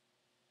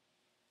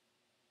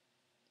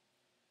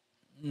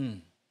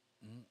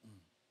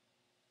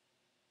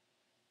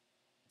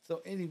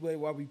 So anyway,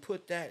 while we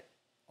put that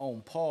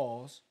on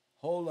pause,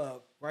 hold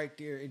up right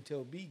there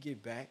until B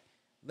get back.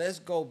 Let's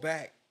go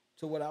back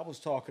to what I was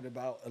talking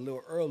about a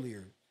little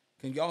earlier.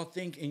 Can y'all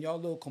think in y'all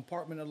little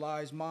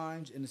compartmentalized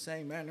minds in the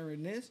same manner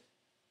in this?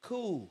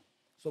 Cool.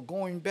 So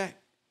going back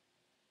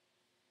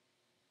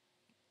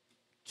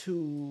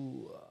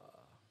to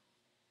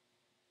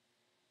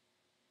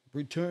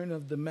Return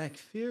of the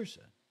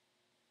Macpherson.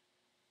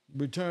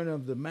 Return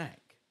of the Mac.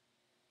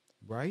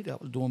 Right? I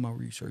was doing my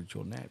research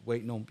on that,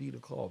 waiting on B to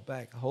call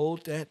back.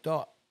 Hold that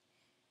thought.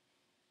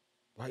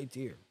 Right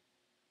there.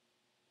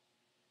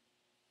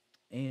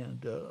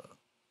 And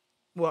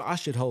well, I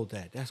should hold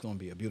that. That's gonna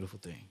be a beautiful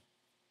thing.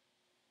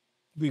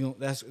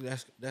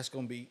 That's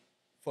gonna be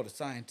for the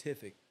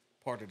scientific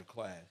part of the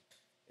class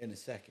in a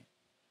second.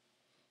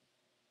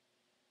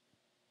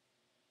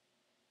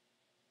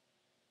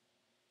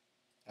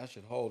 I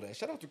should hold that.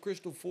 Shout out to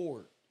Crystal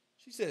Ford.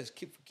 She says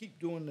keep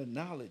doing the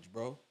knowledge,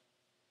 bro.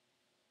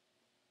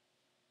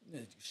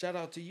 Shout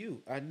out to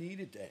you. I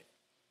needed that.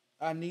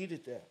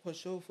 For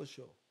sure.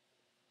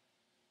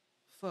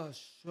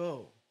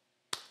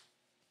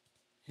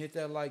 Hit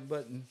that like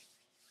button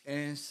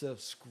and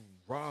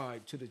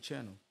subscribe to the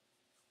channel.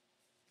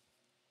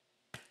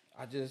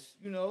 I just,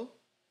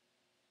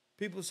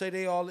 people say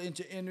they all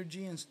into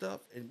energy and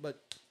stuff,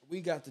 but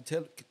we got the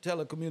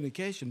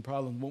telecommunication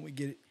problem when we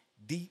get it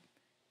deep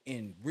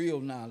in real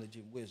knowledge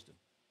and wisdom.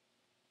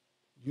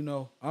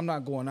 I'm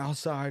not going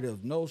outside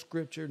of no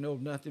scripture, no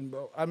nothing,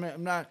 bro. I mean,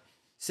 I'm not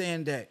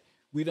saying that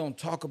we don't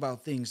talk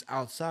about things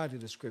outside of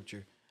the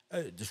scripture.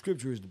 The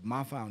scripture is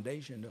my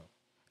foundation, though.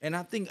 And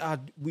I think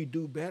we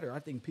do better. I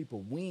think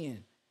people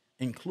win,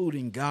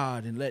 including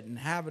God, and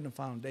having a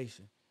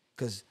foundation.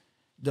 Because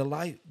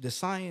the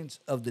science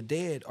of the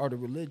dead, or the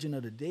religion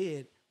of the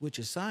dead, which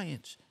is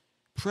science,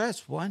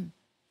 press one,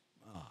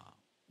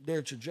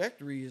 their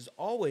trajectory has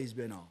always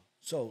been on.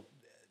 So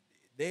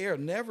they'll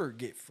never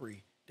get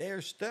free.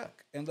 They're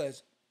stuck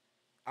unless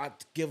I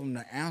give them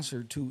the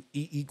answer to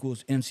E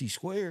equals MC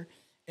squared.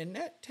 And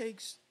that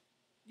takes,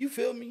 you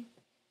feel me,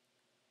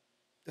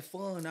 the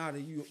fun out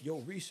of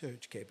your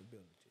research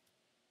capability.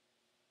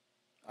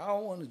 I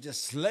don't want to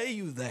just slay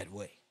you that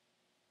way.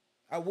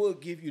 I would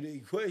give you the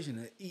equation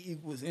of E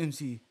equals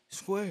MC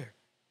squared.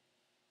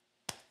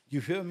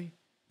 You feel me?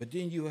 But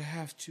then you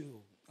have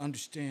to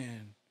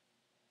understand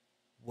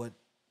what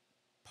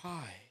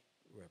pi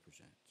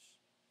represents.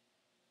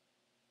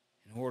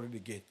 In order to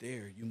get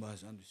there, you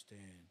must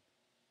understand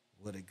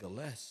what a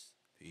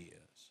Gillespie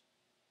is.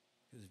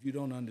 Because if you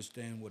don't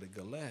understand what a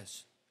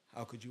Gillespie,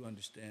 how could you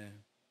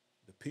understand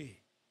the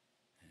P?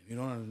 And if you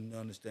don't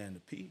understand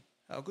the P,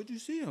 how could you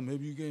see him?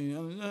 Maybe you can't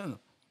understand him.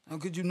 How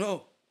could you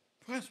know?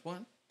 Press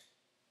one.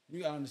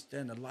 You gotta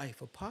understand the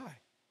life of pi.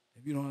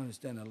 If you don't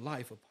understand the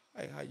life of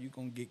pi, how you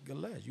gonna get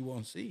Galash? You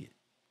won't see it.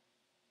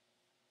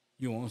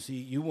 You won't see.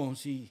 You won't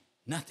see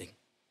nothing.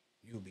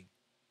 You'll be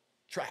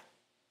trapped.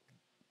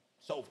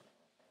 It's over.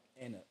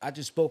 And I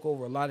just spoke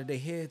over a lot of their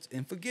heads.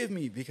 And forgive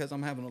me because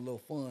I'm having a little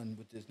fun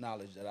with this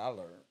knowledge that I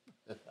learned.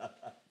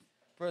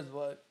 First of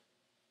all,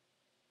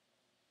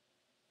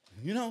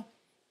 you know,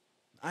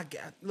 I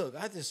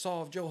just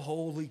solved your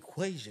whole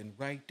equation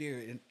right there.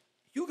 And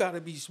you got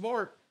to be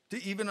smart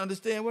to even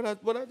understand what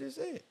I just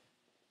said.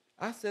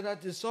 I said I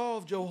just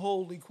solved your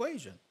whole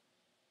equation.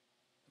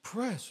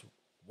 Press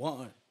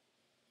 1.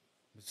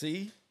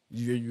 See?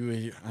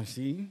 I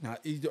see. Now,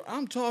 either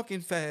I'm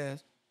talking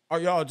fast or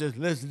y'all just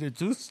listening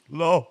too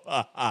slow.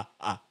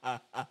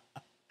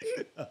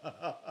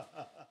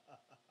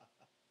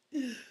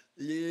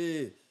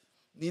 Yeah.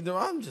 Either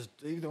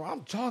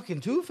I'm talking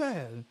too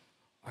fast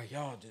or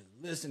y'all just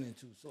listening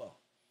too slow.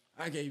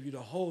 I gave you the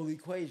whole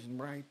equation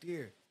right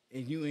there,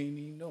 and you ain't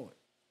even know it.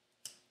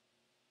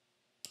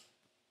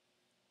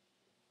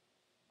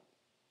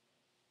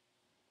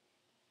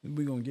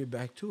 We're gonna get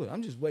back to it.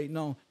 I'm just waiting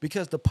on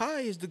because the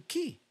pie is the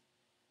key.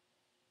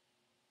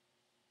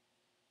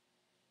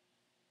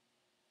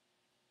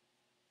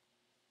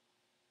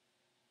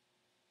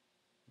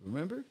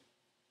 Remember?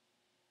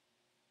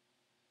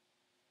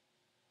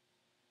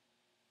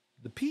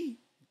 The P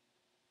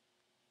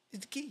is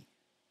the key.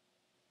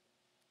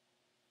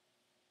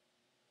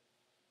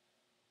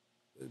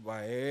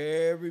 Why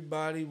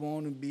everybody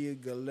want to be a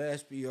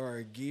Gillespie or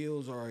a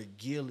Gills or a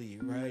Gilly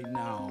right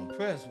now.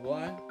 Press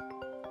 1.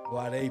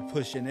 Why they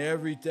pushing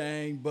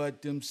everything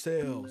but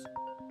themselves.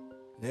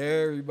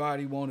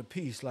 Everybody want a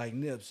piece like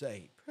Nip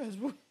say. Press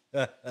 1.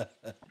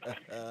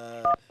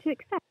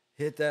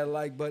 Hit that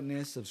like button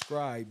and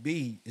subscribe.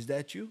 B, is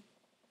that you?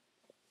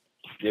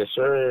 Yes,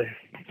 sir.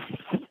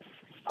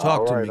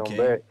 Talk to All right, me, I'm King.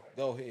 back.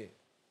 Go ahead.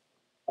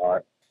 All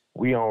right.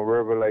 We on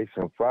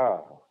Revelation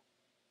 5.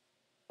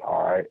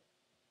 All right.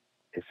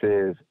 It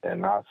says,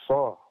 and I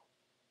saw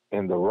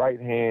in the right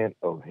hand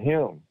of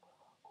him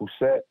who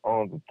sat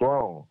on the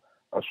throne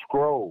a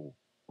scroll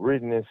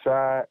written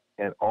inside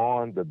and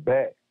on the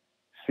back,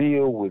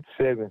 sealed with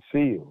 7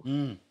 seals.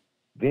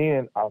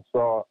 Then I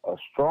saw a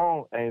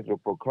strong angel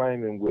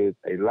proclaiming with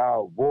a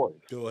loud voice.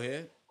 Go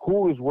ahead.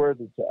 Who is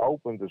worthy to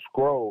open the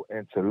scroll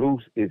and to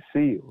loose its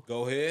seals?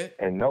 Go ahead.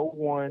 And no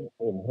one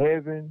in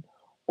heaven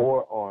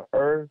or on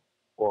earth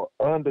or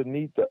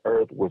underneath the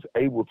earth was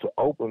able to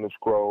open the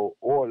scroll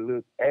or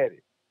look at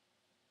it.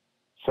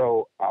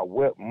 So I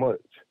wept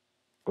much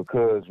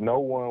because no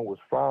one was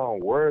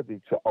found worthy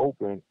to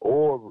open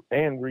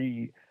and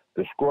read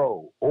the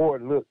scroll or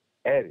look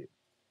at it.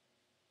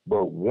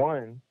 But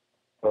one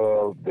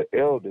of the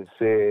elders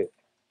said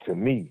to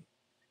me,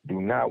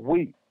 do not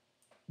weep.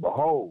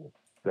 Behold,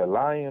 the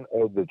Lion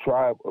of the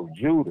tribe of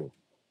Judah,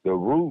 the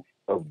root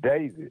of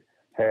David,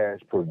 has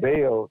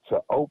prevailed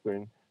to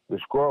open the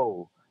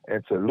scroll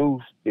and to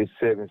loose its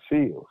 7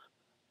 seals.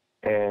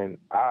 And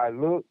I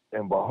looked,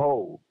 and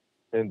behold,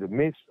 in the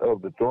midst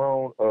of the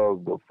throne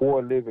of the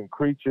 4 living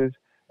creatures,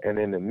 and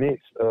in the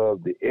midst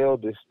of the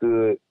elders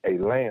stood a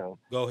lamb,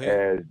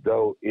 as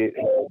though it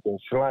had been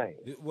slain.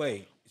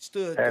 Wait,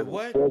 stood the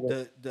what?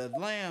 The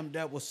lamb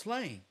that was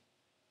slain.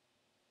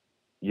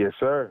 Yes,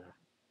 sir.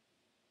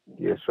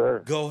 Yes,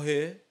 sir. Go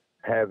ahead.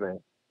 Having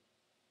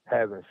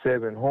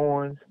 7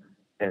 horns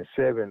and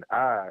 7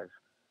 eyes,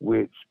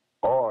 which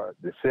are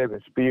the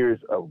 7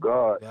 spirits of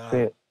God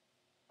sent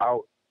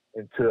out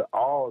into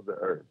all the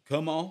earth.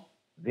 Come on.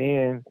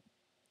 Then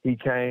he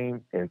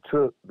came and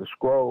took the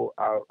scroll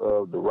out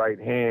of the right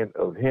hand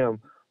of him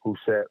who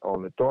sat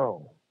on the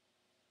throne.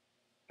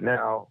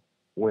 Now,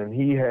 when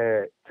he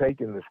had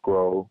taken the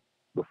scroll,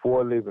 the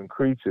 4 living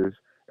creatures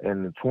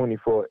and the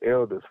 24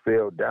 elders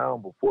fell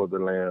down before the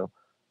Lamb,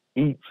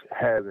 each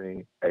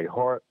having a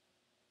harp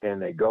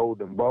and a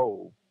golden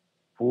bowl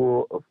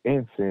full of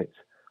incense,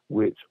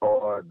 which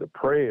are the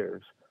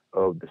prayers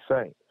of the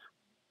saints.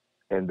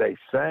 And they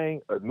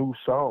sang a new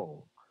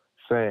song,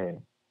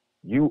 saying,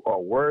 you are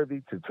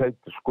worthy to take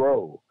the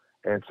scroll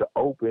and to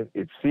open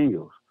its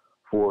seals,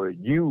 for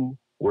you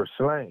were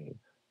slain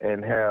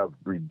and have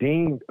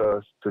redeemed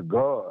us to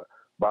God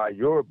by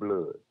your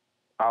blood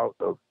out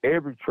of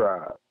every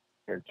tribe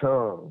and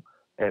tongue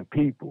and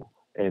people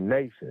and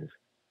nations,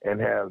 and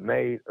have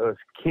made us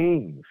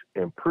kings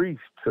and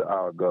priests to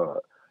our God,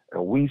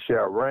 and we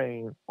shall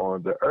reign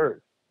on the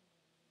earth.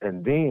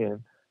 And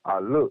then I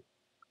looked,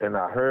 and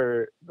I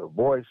heard the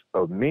voice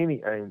of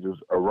many angels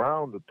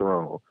around the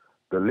throne,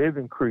 the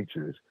living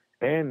creatures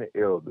and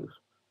the elders,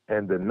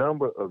 and the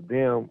number of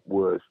them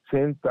was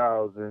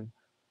 10,000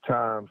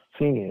 times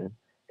 10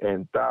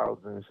 and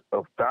thousands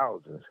of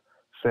thousands,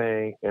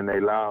 saying in a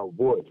loud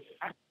voice,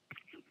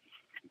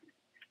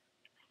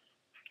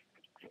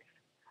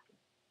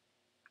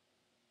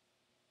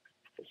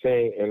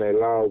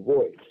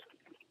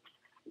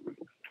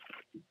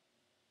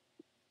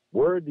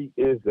 worthy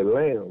is the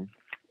Lamb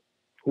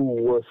who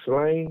was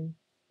slain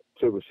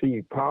to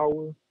receive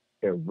power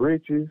and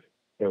riches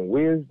and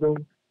wisdom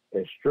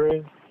and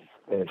strength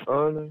and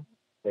honor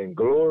and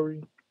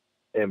glory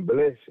and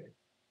blessing,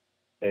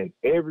 and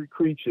every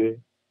creature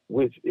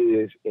which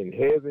is in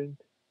heaven,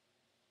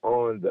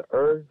 on the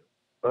earth,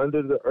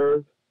 under the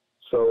earth,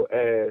 so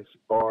as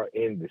are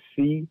in the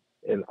sea,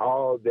 and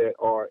all that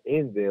are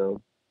in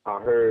them, I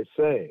heard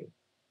saying,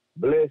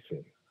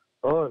 blessing,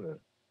 honor,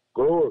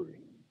 glory,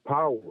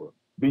 power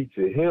be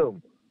to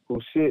him who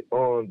sit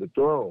on the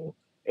throne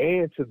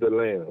and to the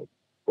Lamb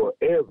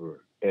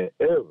forever and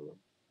ever.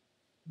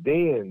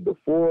 Then the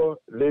four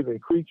living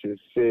creatures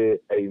said,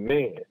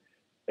 Amen.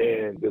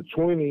 And the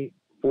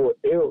 24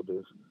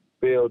 elders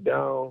fell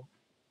down,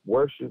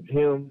 worshiped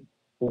him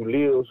who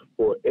lives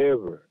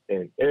forever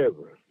and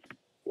ever.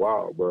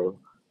 Wow, bro.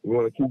 You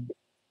want to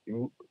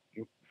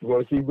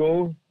keep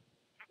going?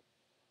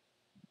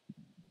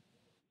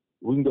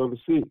 We can go to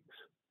 6.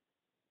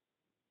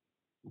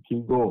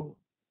 Keep going.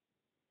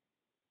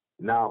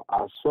 Now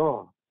I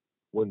saw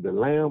when the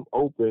Lamb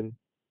opened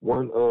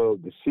one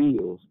of the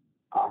seals,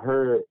 I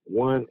heard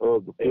one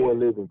of the four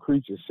living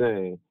creatures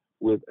saying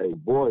with a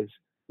voice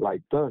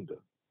like thunder,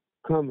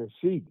 come and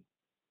see.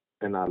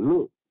 And I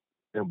looked,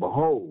 and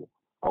behold,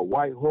 a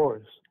white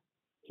horse.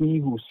 He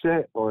who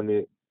sat on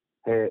it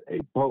had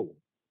a bow,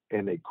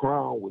 and a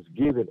crown was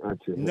given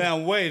unto him. Now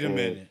wait a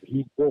minute.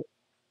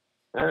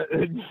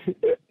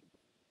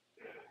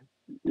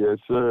 Yes,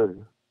 sir.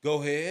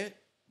 Go ahead.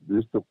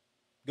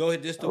 Go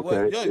ahead. This the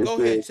okay. What?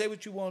 Go ahead. Say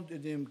what you want,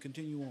 and then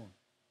continue on.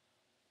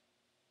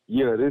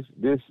 Yeah, this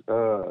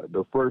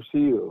the first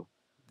seal.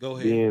 Go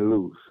ahead. Being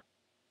loose.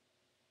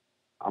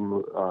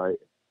 All right,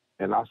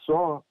 and I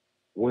saw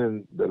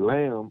when the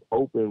Lamb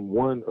opened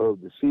one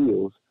of the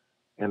seals,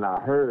 and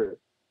I heard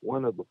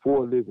one of the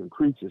four living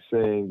creatures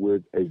saying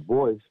with a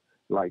voice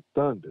like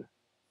thunder,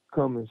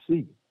 "Come and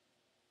see."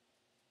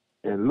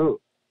 And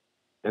look,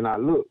 and I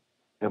looked,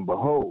 and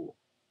behold,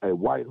 a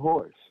white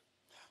horse.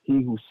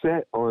 He who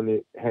sat on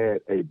it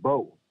had a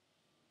bow,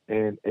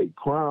 and a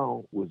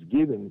crown was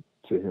given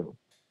to him,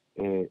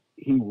 and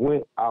he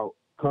went out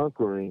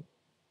conquering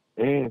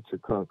and to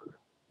conquer.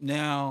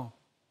 Now,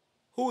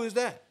 who is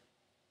that?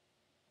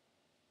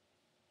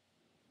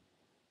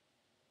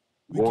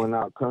 Going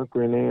out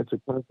conquering and to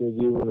conquer,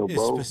 giving a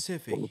bow. It's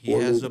specific. He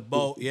has a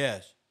bow.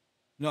 Yes.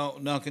 No,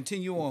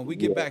 continue on. We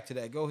get back to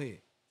that. Go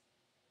ahead.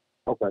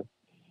 Okay.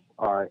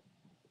 All right.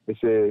 It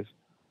says,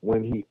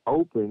 when he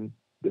opened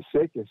the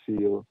second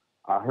seal,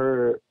 I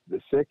heard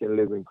the second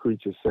living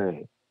creature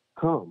saying,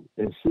 come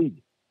and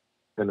see.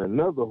 And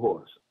another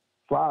horse,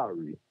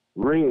 fiery,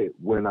 red,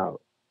 went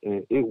out,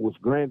 and it was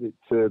granted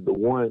to the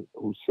one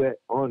who sat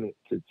on it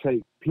to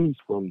take peace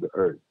from the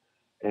earth,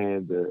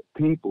 and that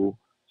people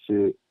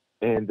should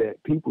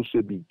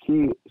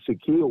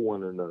kill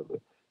one another.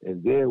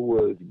 And there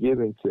was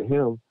given to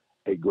him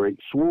a great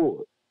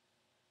sword.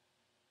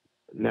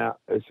 Now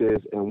it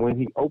says, and when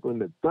he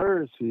opened the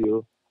third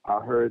seal, I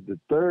heard the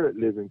third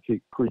living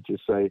creature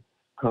say,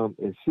 come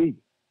and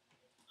see.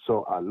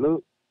 So I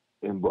looked,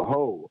 and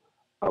behold,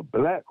 a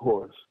black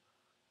horse,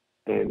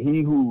 and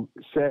he who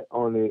sat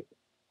on it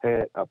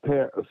had a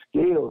pair of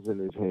scales in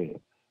his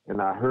hand.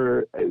 And I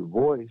heard a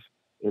voice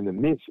in the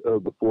midst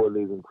of the four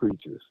living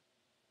creatures.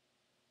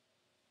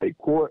 A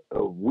quart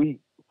of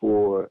wheat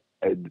for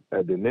a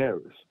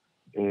denarius,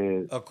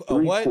 and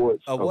three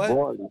quarts of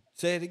barley.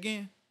 Say it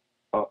again.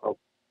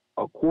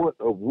 A quart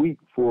of wheat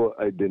for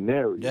a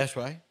denarius. That's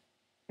right.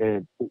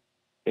 And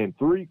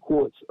 3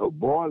 quarts of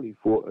barley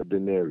for a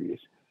denarius.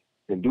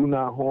 And do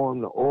not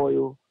harm the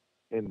oil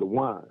and the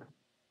wine.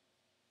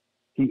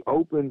 He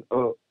opened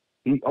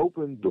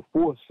the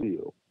fourth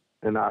seal,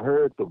 and I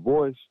heard the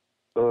voice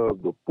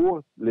of the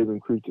fourth living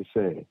creature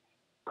saying,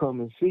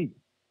 come and see.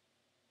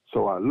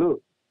 So I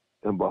looked,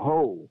 and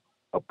behold,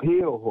 a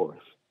pale horse,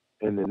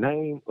 and the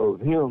name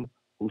of him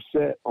who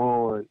sat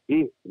on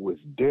it was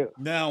Death.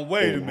 Now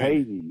wait a minute.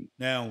 Hades.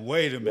 Now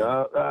wait a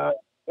minute.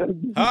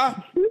 Huh?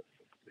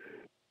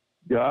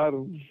 Got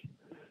him.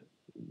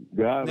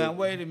 Now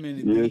wait a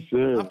minute. Yes, B.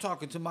 sir. I'm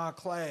talking to my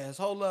class.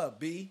 Hold up,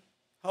 B.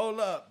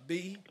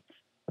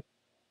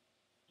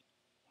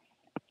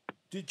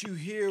 Did you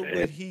hear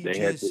what he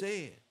just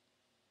said?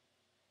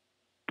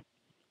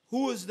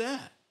 Who is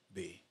that,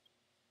 B?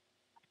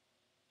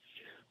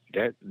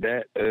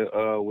 That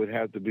would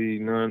have to be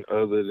none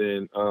other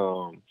than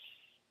Odin.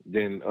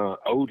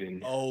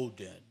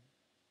 Odin.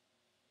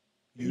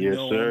 You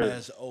know him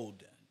as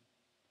Odin.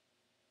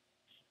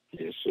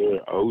 Yes, sir.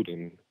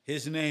 Odin.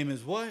 His name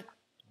is what?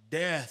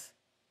 Death.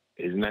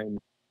 His name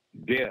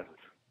is Death.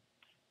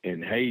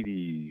 And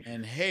Hades.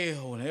 And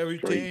hell and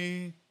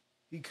everything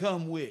he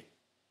come with.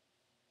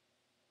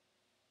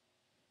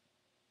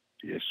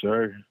 Yes,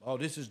 sir. Oh,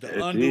 this is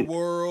the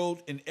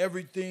underworld and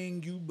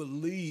everything you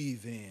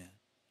believe in.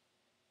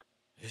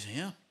 It's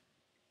him.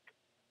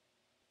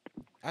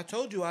 I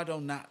told you I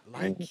do not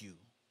like you.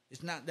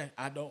 It's not that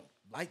I don't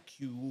like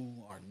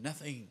you or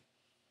nothing.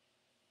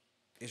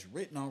 It's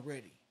written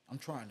already. I'm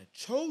trying to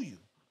show you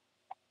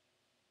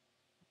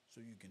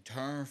so you can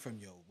turn from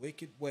your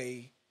wicked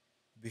way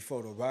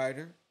before the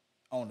rider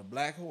on the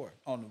black horse,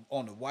 on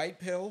the white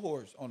pale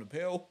horse, on the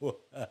pale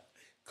horse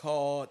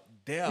called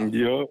death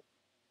Yup.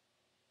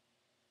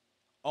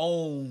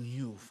 own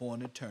you for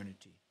an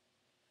eternity.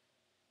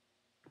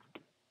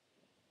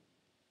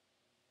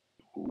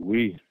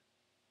 We.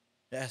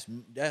 That's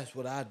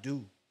what I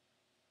do.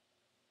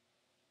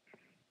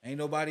 Ain't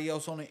nobody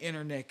else on the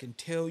internet can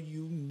tell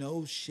you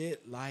no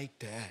shit like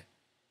that.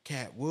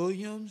 Cat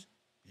Williams,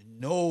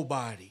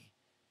 nobody.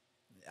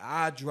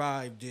 I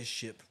drive this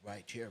ship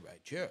right here,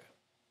 right here.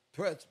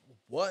 Press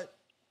what?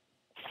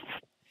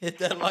 Hit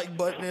that like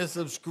button and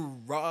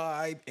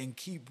subscribe and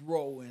keep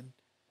rolling.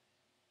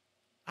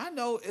 I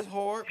know it's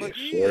hard, but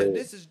Yes, yeah, sir.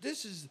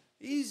 this is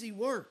easy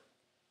work.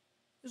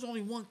 There's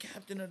only one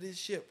captain of this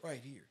ship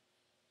right here.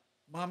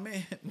 My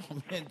man, my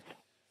man.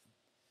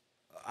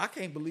 I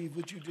can't believe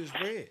what you just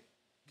read.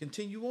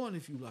 Continue on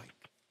if you like.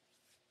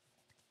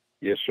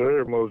 Yes,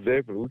 sir. Most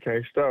definitely. We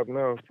can't stop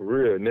now. For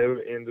real.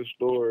 Never end the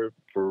story.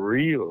 For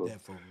real.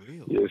 That for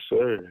real. Yes,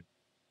 sir.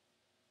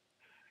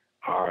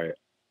 All right.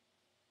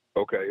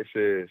 Okay. It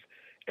says,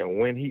 and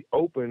when he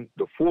opened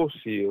the fourth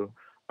seal,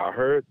 I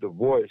heard the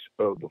voice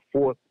of the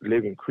fourth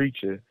living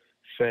creature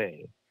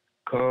saying,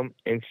 "Come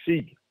and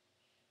see."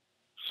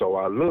 So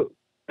I looked,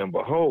 and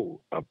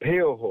behold, a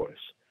pale horse,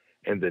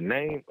 and the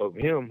name of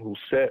him who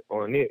sat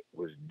on it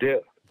was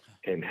Death,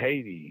 and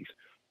Hades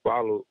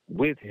followed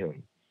with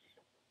him.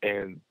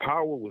 And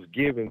power was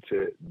given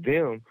to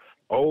them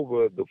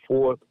over the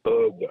fourth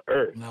of the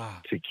earth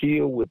to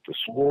kill with the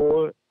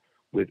sword,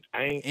 with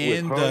In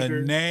the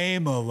hunger,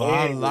 name of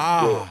and with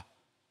death. Allah.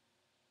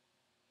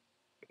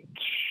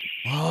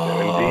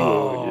 Done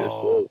deal, yes,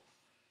 sir. Oh,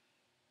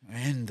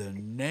 in the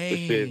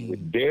It says with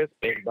name. death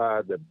and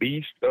by the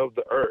beast of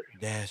the earth.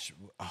 That's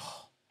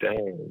oh.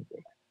 Dang.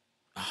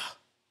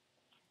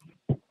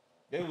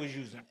 They was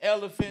using Yes.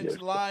 elephants,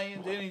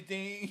 lions,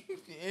 anything,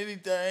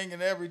 anything,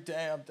 and every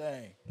damn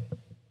thing.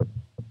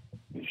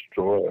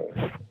 Destroyer.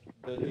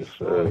 The Yes,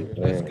 sir. destroyer.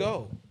 Let's Dang.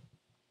 go.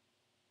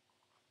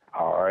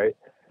 All right.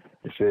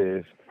 It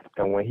says,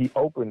 and when he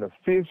opened the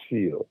fifth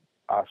seal,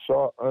 I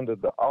saw under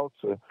the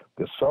altar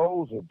the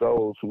souls of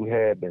those who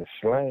had been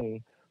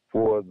slain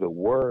for the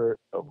word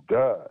of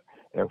God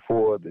and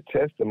for the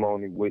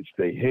testimony which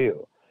they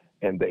held.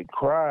 And they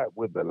cried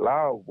with a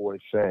loud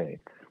voice, saying,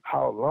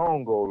 "How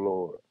long, O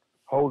Lord,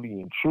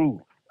 holy and true,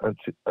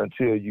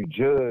 until you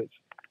judge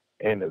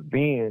and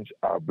avenge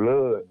our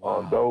blood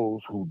on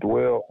those who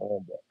dwell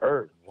on the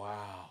earth?"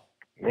 Wow.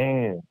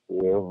 Man,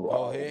 bro.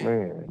 Go ahead.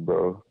 Man,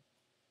 bro.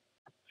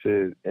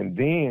 Says, and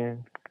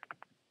then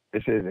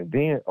it says, and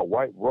then a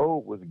white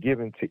robe was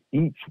given to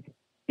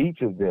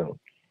each of them,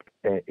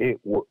 and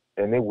it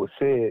was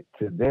said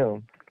to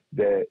them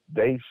that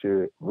they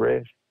should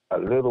rest a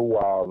little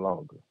while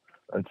longer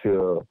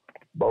until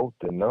both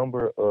the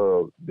number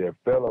of their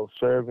fellow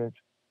servants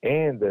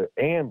and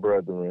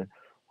brethren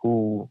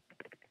who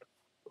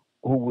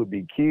would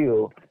be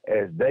killed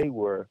as they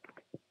were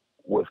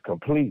was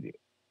completed.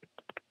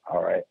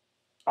 All right.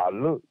 I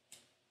looked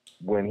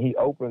when he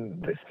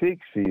opened the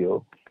sixth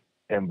seal,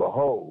 and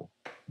behold,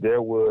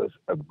 there was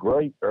a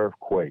great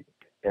earthquake,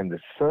 and the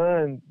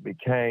sun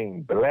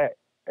became black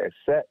as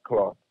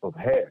sackcloth of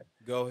hair.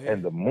 Go ahead.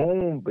 And the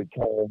moon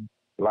became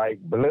like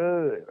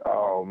blood.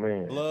 Oh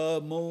man.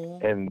 Blood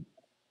moon. And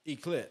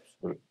eclipse.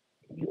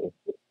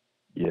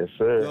 Yes,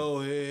 sir.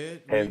 Go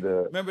ahead. And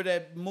remember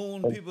that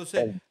moon? People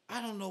said,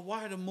 I don't know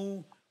why the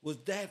moon was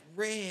that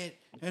red,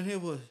 and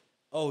it was.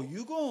 Oh,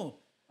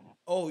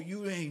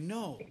 you ain't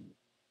know.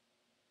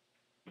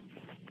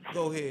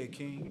 Go ahead,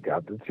 King.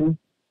 Got the truth.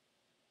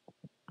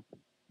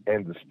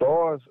 And the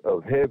stars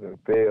of heaven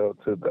fell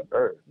to the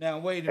earth. Now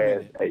wait a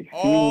minute.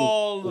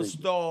 All the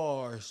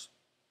stars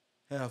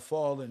have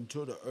fallen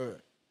to the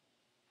earth.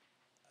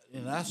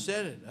 And I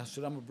said it. I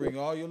said, I'm going to bring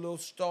all your little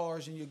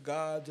stars and your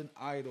gods and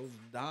idols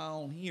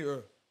down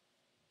here.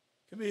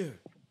 Come here.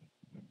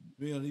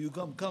 You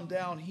come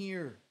down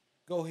here.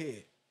 Go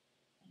ahead.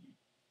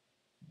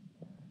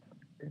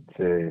 It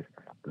says,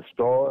 the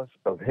stars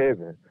of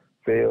heaven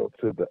fell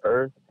to the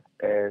earth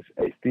as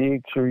a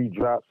fig tree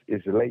drops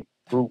its late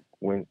fruit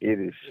when it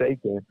is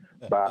shaken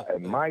by a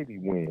mighty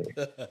wind.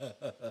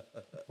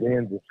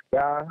 Then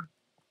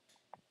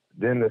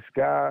the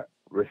sky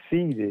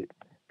receded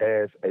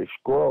as a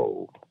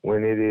scroll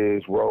when it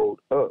is rolled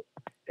up,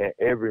 and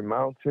every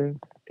mountain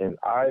and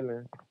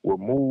island were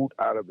moved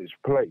out of its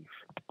place.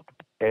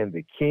 And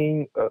the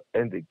kings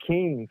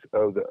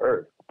of the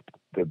earth,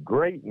 the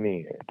great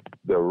men,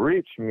 the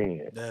rich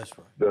men, that's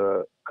right,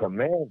 the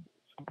commanders,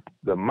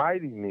 the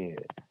mighty men,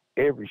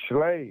 every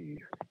slave,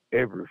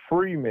 every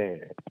free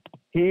man,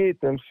 hid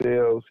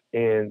themselves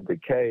in the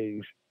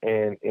caves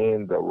and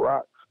in the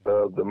rocks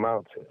of the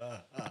mountain,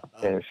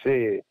 and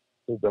said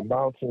to the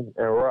mountains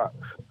and rocks,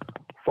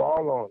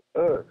 fall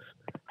on us,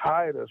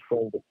 hide us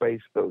from the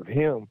face of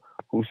him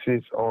who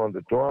sits on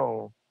the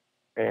throne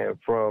and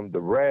from the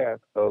wrath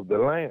of the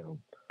Lamb.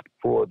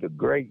 For the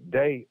great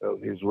day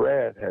of his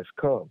wrath has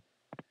come,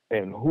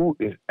 and who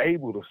is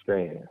able to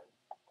stand?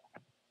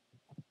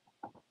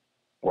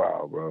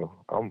 Wow, bro.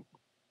 I'm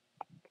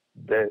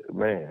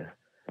gonna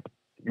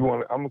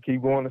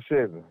keep going to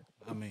 7.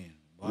 I mean,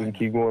 we can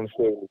keep going to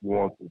 7 if you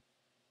want to.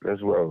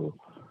 Let's roll.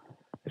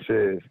 It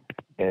says,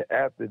 and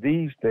after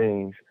these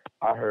things,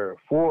 I heard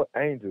 4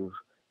 angels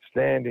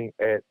standing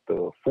at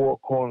the 4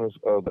 corners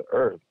of the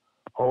earth,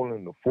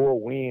 holding the 4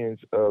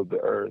 winds of the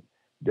earth,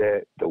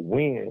 that the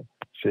wind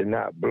should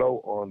not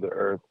blow on the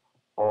earth,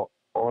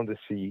 on the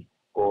sea,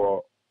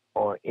 or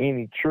on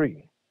any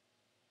tree.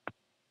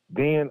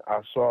 Then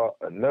I saw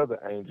another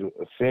angel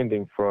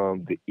ascending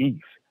from the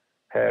east,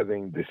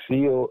 having the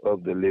seal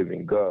of the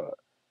living God.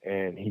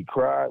 And he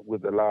cried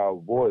with a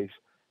loud voice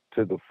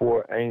to the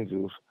 4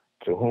 angels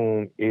to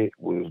whom it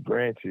was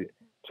granted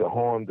to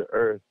harm the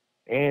earth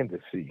and the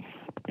sea,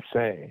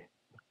 saying,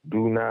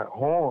 do not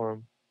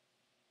harm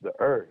the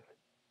earth,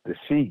 the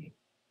sea,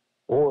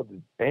 or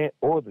the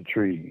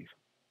trees.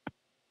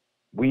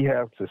 We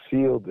have to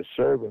seal the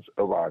servants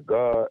of our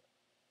God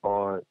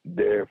on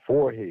their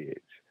foreheads.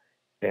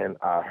 And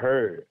I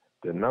heard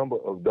the number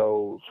of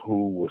those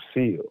who were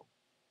sealed,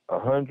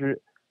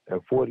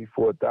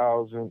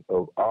 144,000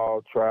 of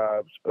all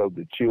tribes of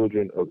the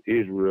children of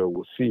Israel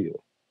were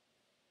sealed.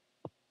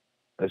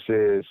 It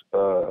says,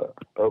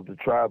 of the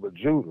tribe of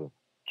Judah,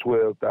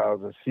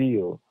 12,000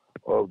 sealed.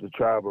 Of the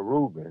tribe of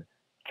Reuben,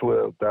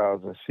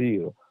 12,000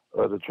 sealed.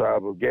 Of the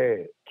tribe of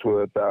Gad,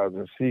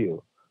 12,000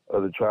 sealed.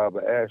 Of the tribe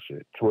of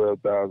Asher,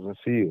 12,000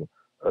 sealed.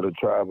 Of the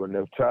tribe of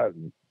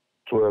Naphtali,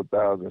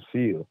 12,000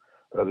 sealed.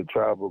 Of the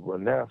tribe of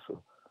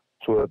Manasseh,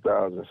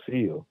 12,000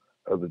 sealed.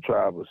 Of the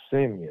tribe of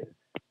Simeon,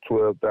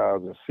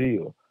 12,000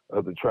 sealed.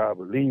 Of the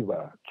tribe of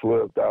Levi,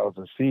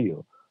 12,000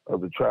 sealed. Of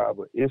the tribe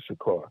of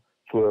Issachar,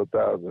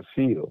 12,000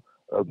 sealed.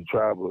 Of the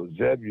tribe of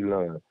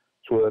Zebulun,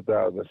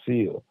 12,000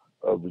 sealed.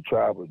 Of the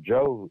tribe of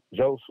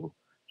Joseph,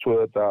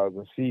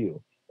 12,000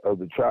 sealed. Of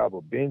the tribe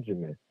of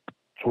Benjamin,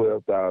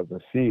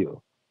 12,000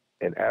 sealed.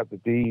 And after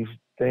these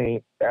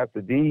things,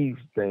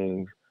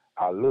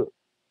 I looked,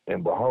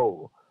 and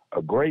behold,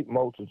 a great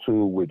multitude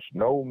which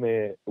no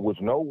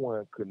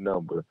one could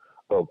number,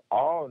 of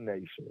all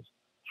nations,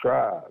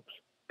 tribes,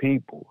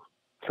 peoples,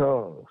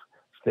 tongues,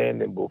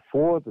 standing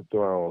before the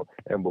throne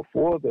and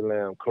before the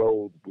Lamb,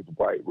 clothed with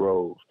white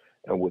robes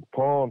and with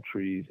palm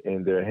trees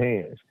in their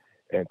hands,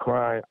 and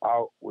crying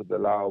out with a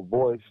loud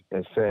voice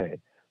and saying,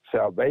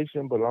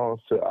 salvation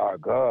belongs to our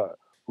God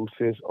who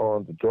sits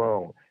on the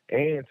throne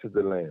and to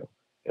the Lamb.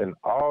 And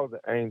all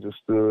the angels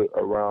stood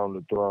around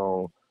the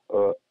throne,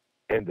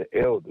 and the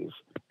elders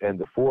and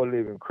the 4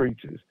 living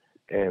creatures,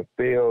 and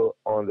fell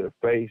on their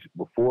face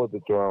before the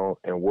throne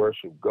and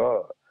worshiped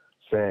God,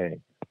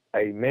 saying,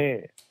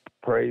 Amen.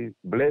 Praise,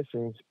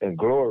 blessings and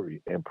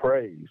glory and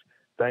praise,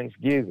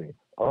 thanksgiving,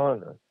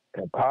 honor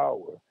and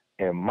power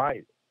and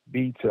might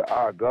be to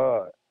our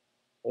God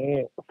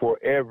and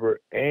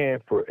forever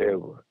and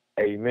forever.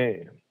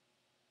 Amen.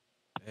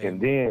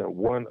 And then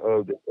one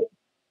of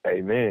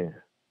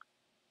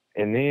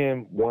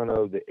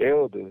the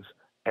elders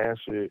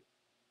answered,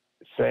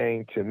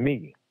 saying to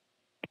me,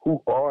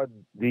 who are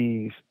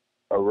these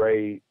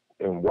arrayed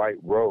in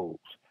white robes,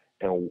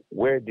 and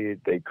where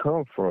did they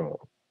come from?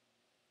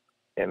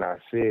 And I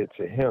said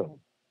to him,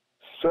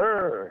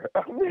 sir,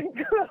 I mean,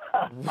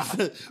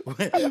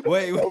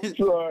 wait. I'm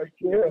sorry,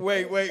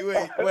 Wait.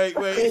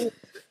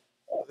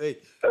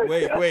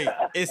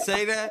 It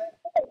say that?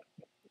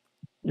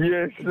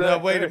 Yes, sir. No,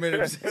 wait a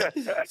minute.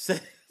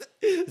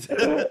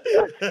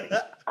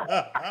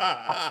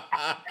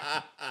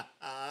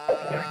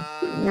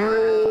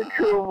 Man,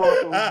 come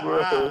on,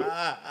 bro.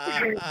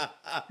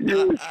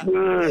 Yes,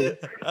 sir.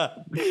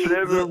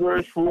 7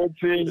 verse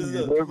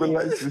 14.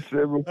 Revelation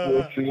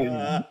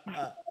 7:14.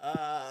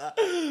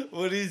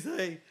 What did he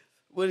say?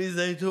 What did he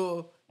say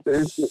to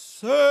him?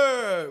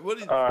 Sir, what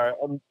did all right,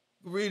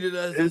 read it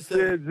as it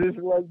says just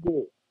like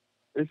this.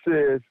 It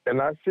says, and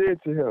I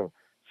said to him,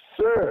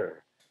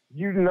 sir,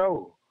 you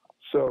know.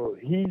 So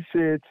he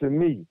said to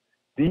me,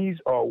 these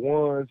are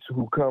ones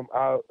who come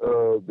out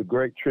of the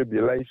great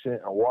tribulation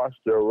and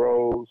washed their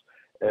robes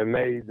and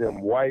made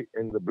them white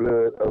in the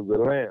blood of the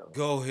Lamb.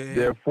 Go ahead.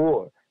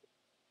 Therefore,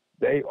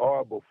 they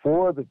are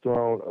before the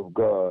throne of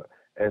God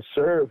and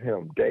serve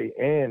him day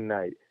and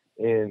night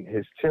in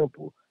his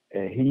temple.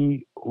 And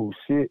he who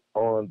sit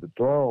on the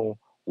throne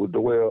will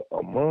dwell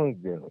among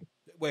them.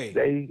 Wait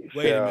a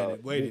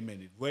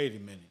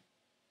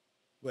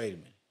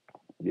minute.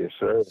 Yes,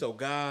 sir. So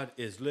God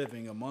is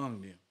living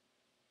among them.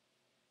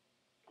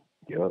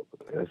 Yep,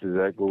 that's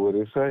exactly what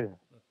it's saying.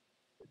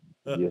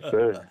 Yes,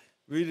 sir.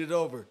 Read it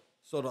over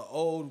so the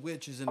old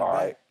witches in the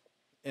back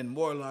and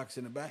warlocks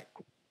in the back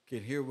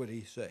can hear what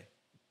he say.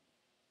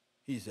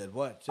 He said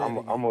what?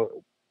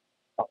 You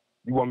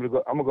want me to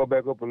go? I'm gonna go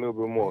back up a little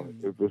bit more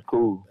if it's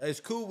cool. It's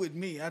cool with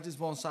me. I just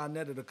want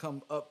Sinetta to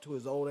come up to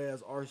his old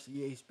ass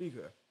RCA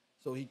speaker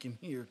so he can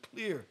hear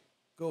clear.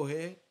 Go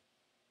ahead.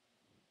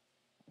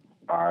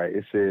 All right.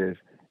 It says,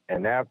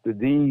 and after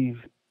these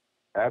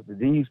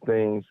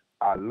things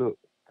I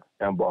looked,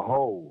 and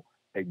behold,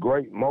 a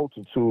great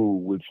multitude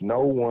which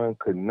no one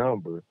could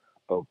number,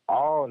 of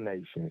all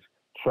nations,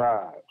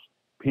 tribes,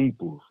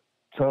 peoples,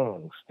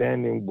 tongues,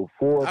 standing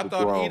before the throne. I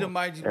thought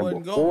Edomites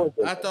wasn't going.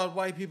 I thought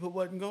white people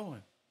wasn't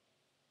going.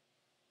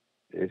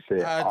 It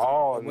said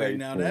all Wait,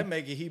 now that nations.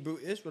 make a Hebrew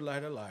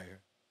Israelite a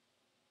liar.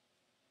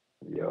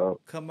 Yup.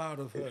 Come out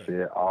of It her.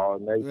 said all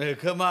nations.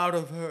 Come out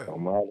of her.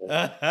 Come out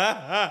of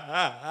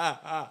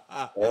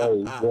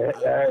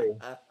hey,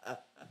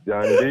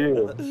 done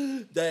deal.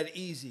 That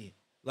easy.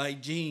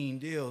 Like Gene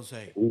Deal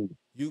say. Ooh.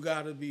 You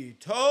gotta be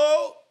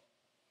told.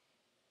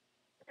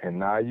 And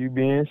now you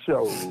being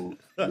showed.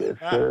 Yes,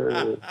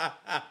 sir.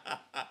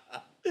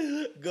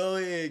 Go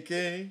ahead,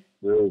 King.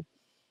 Good.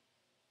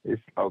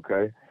 It's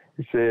okay.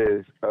 It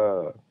says,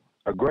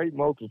 a great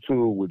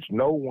multitude which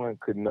no one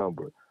could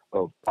number,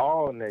 of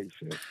all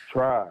nations,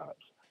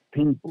 tribes,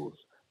 peoples,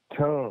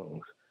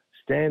 tongues,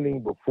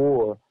 standing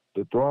before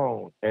the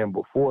throne and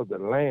before the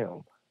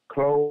Lamb,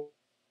 clothed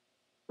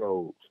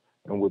robes,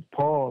 and with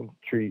palm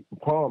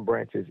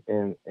branches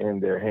in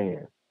their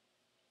hands,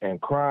 and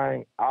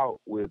crying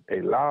out with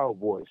a loud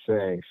voice,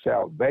 saying,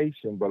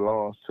 salvation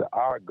belongs to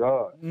our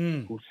God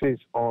who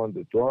sits on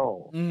the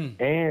throne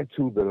and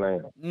to the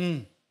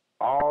Lamb.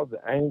 All the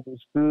angels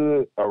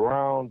stood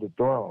around the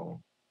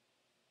throne,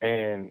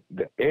 and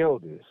the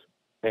elders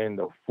and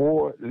the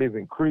four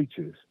living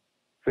creatures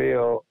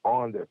fell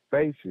on their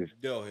faces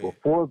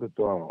before the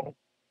throne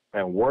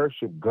and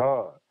worshiped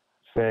God,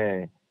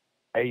 saying,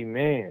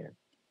 Amen.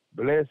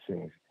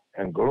 Blessings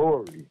and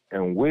glory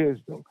and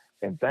wisdom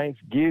and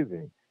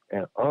thanksgiving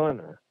and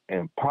honor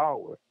and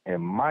power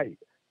and might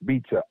be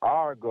to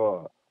our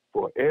God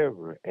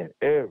forever and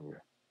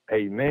ever.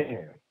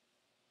 Amen.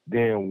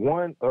 Then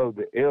one of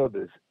the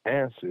elders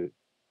answered,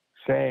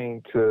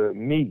 saying to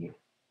me,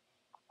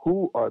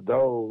 who are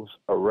those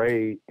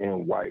arrayed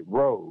in white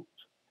robes,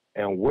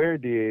 and where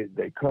did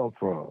they come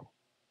from?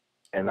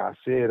 And I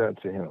said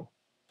unto him,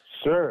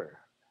 Sir,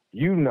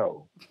 you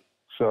know.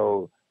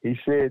 So he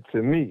said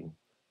to me,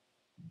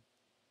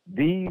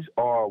 these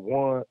are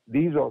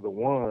the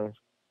ones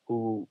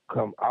who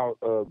come out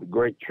of the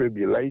great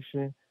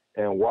tribulation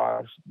and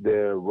washed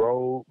their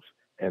robes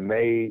and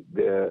made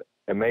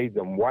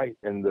them white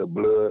in the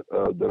blood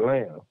of the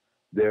Lamb.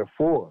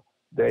 Therefore,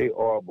 they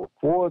are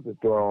before the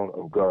throne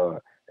of God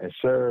and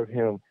serve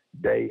him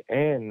day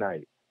and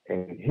night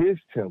in his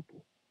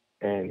temple.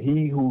 And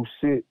he who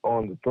sits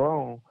on the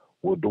throne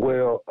will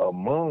dwell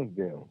among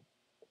them.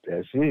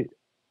 That's it.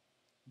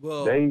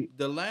 Well,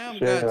 the Lamb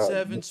got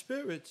 7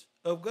 spirits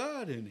of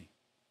God in him.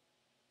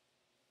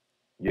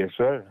 Yes,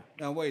 sir.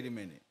 Now, wait a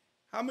minute.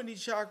 How many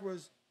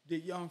chakras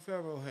did young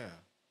Pharaoh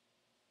have?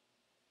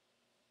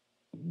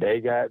 They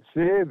got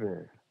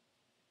 7.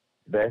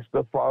 That's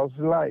the false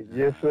light.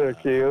 Yes, sir,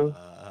 Kill.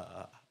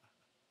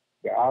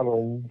 Got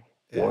them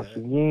once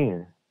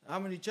again. How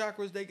many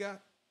chakras they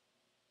got?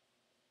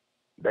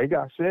 They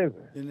got 7.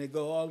 Then they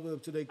go all the way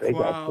up to their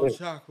crown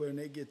chakra and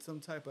they get some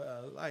type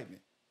of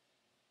enlightenment.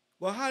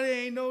 Well, how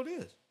they ain't know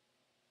this?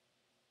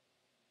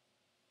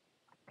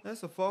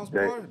 That's a false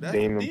particle. That's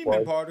a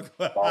demon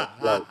particle.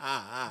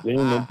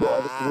 Demon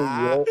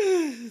particle,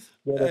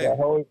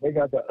 yeah. They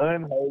got the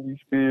unholy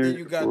spirit. Then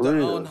you got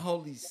the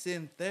unholy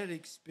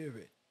synthetic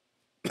spirit.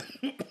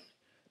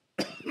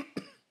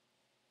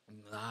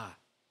 Nah,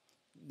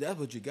 that's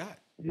what you got.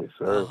 Yes,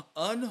 sir.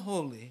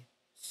 Unholy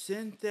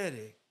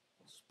synthetic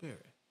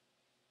spirit.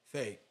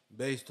 Fake,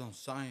 based on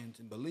science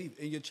and belief.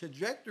 And your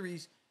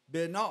trajectory's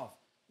been off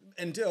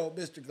until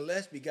Mr.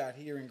 Gillespie got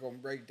here and gonna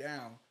break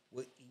down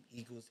what E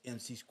equals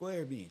MC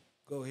squared mean.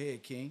 Go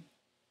ahead, King.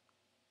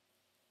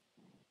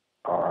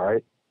 All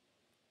right.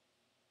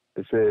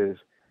 It says,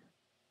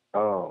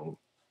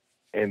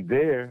 and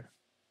there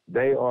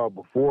they are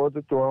before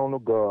the throne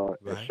of God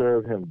and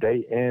serve him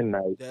day and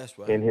night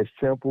in his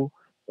temple.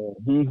 And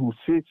he who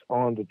sits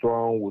on the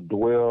throne will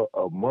dwell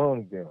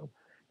among them.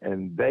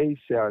 And they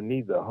shall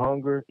neither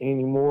hunger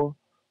anymore,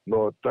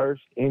 nor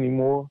thirst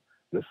anymore.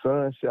 The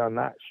sun shall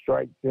not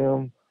strike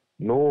them,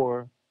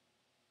 nor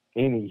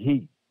any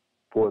heat.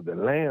 For the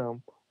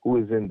Lamb who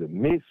is in the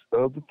midst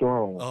of the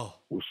throne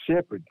will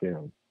shepherd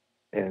them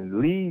and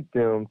lead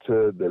them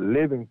to the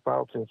living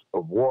fountains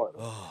of water.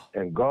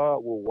 And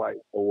God will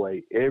wipe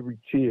away every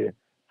tear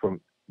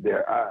from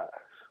their eyes.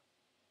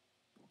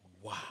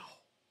 Wow.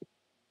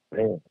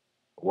 Man,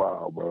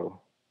 wow,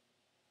 bro.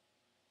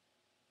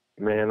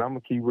 Man, I'm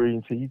going to keep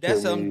reading till you tell me.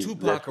 That's something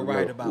Tupac will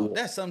write about.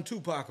 That's something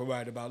Tupac will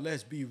write about.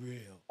 Let's be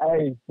real.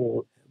 Hey,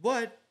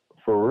 what?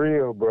 For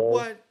real,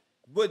 bro.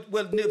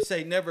 What Nip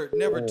say? Never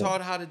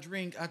taught how to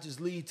drink. I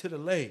just lead to the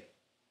lake.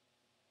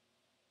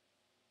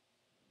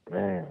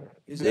 Man,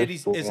 it's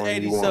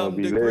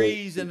 80-something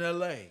degrees in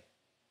LA.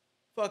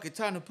 Fuck it,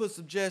 time to put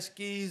some jet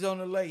skis on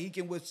the lake. He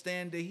can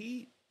withstand the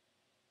heat.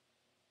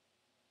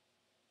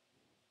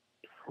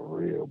 For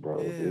real, bro.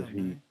 This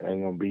heat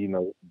ain't gonna be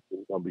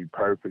it's gonna be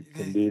perfect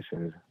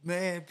conditions.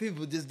 Man,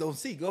 people just don't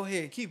see. Go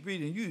ahead, keep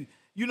reading.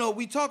 You know,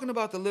 we talking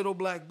about the little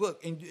black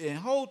book, and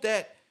hold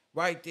that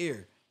right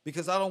there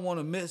because I don't want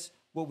to miss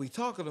what we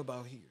talking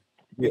about here.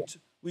 Yeah.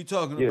 We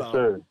talking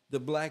about the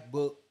black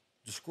book,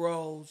 the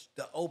scrolls,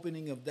 the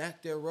opening of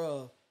that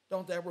thereof.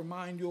 Don't that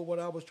remind you of what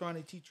I was trying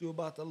to teach you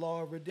about the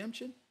law of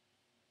redemption?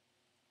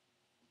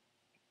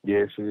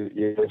 Yes, sir.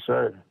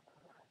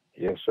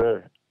 Yes,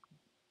 sir.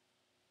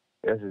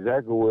 That's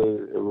exactly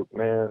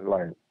man.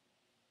 Like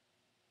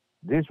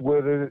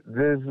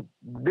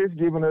this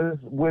giving us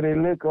what it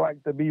look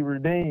like to be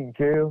redeemed,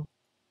 Kel.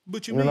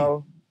 What you You mean?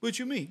 know, What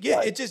you mean? Yeah,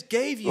 like it just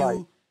gave like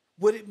you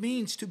what it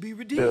means to be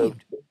the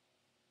redeemed.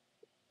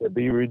 to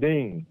be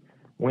redeemed.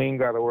 We ain't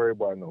got to worry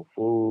about no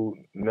food,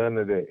 none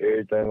of that.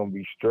 Everything gonna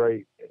be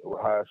straight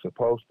how it's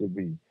supposed to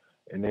be.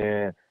 And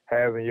then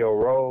having your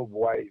robe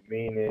white,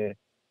 meaning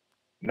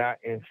not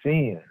in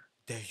sin.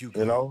 There you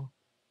You go. know,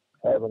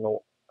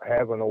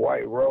 having a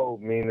white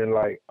robe, meaning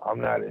like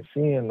I'm not in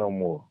sin no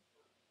more.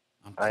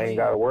 I'm I ain't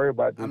got clean. to worry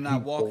about this I'm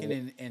not heat walking thing.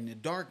 in the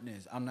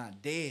darkness. I'm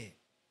not dead.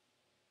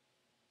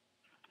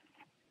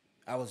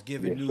 I was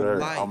given Yes, new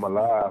sir. I'm life.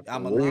 alive for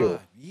I'm real.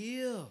 alive.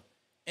 Yeah.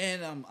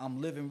 And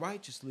I'm living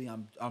righteously.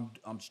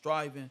 I'm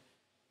striving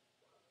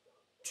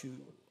to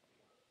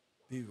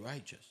be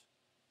righteous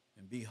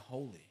and be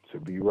holy. To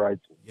be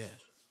righteous. Yes.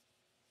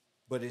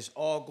 But it's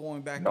all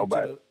going back into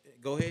Nobody. the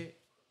go ahead.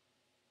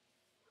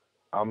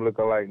 I'm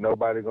looking like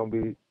nobody gonna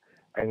be.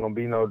 Ain't gonna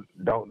be no.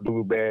 Don't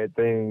do bad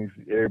things.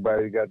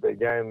 Everybody got their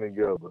game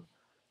together.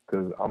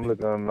 Cause I'm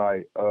looking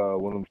like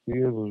when them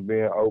seals was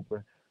being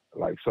open,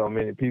 like so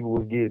many people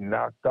was getting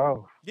knocked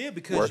off, Yeah,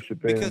 because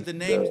worshiping the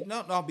names the.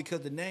 no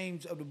because the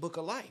names of the book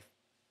of life.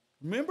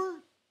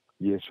 Remember?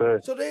 Yes,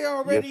 sir. So they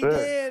Yes, already sir.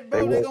 dead,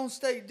 They bro. They went. gonna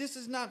stay. This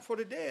is not for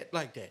the dead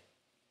like that.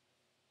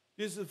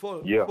 This is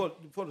for Yeah.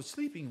 for the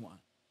sleeping one,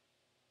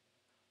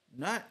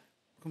 not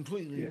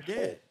completely Yes, sir.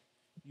 dead.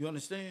 You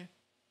understand?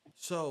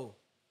 So,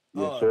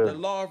 Yes, the sir.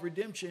 law of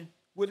redemption.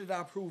 What did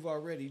I prove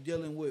already?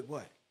 Dealing with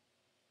what?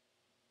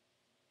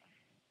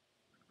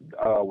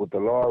 With the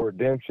law of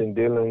redemption,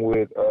 dealing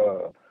with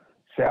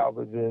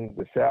salvaging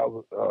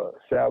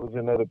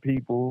other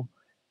people,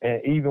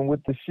 and even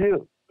with the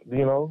ship,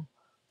 you know,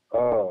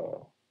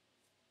 uh,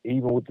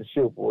 even with the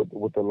ship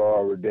with the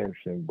law of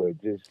redemption.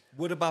 But just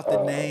What about the uh,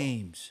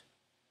 names?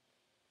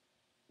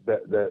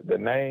 the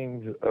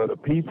names of the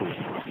people,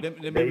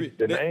 Let me read.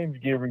 the names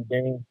get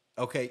redeemed.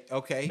 Okay,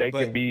 okay, They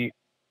can but be.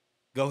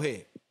 go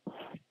ahead.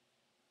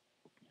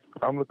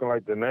 I'm looking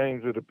like the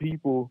names of the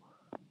people.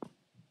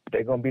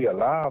 They're gonna be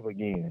alive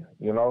again.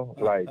 You know,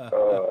 like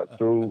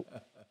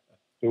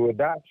through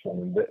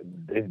adoption.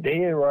 It's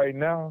dead right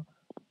now,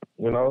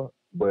 you know,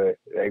 but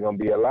they're gonna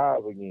be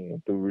alive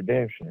again through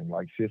redemption.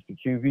 Like Sister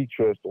QV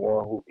trusts the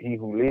one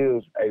who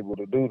lives able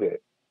to do that,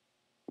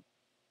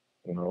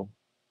 you know.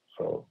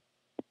 So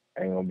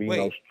ain't gonna be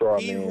no Wait, straw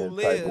he who man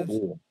type of lives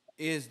deal.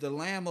 is the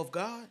Lamb of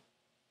God.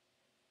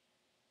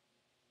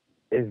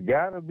 It's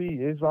gotta be.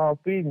 It's all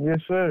feeding. Yes,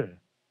 sir.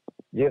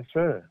 Yes,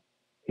 sir.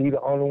 He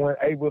the only one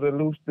able to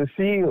loose the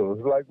seals,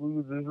 like we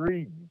was just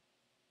reading.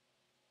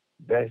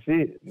 That's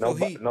it. So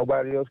he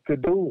Nobody else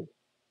could do it.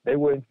 They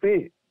wouldn't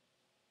fit.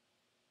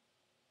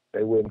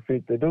 They wouldn't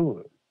fit to do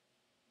it.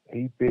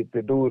 He fit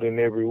to do it in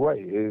every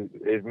way.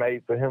 It's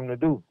made for him to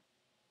do.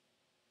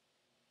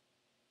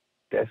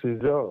 That's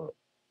his job.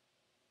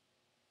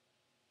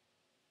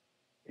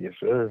 Yes,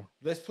 sir.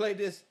 let's play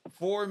this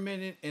 4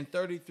 minute and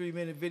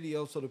 33-minute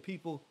video so the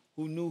people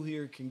who new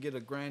here can get a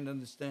grand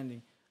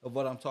understanding of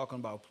what I'm talking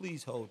about.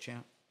 Please hold,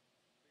 champ.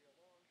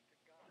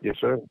 Yes,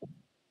 sir.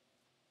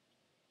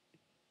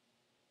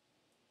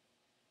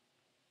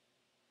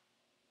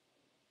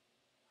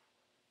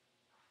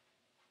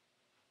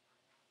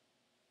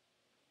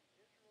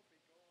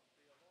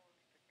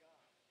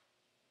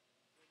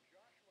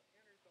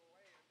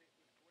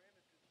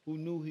 Who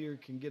new here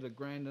can get a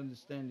grand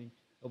understanding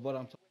of what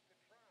I'm talking.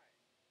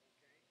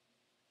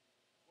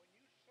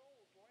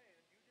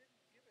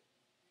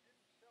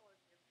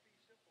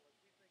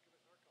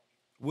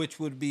 Which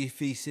would be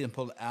fee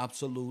simple,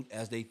 absolute,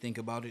 as they think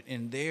about it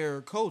in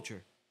their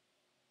culture.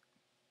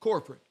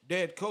 Corporate,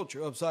 dead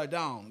culture, upside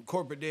down,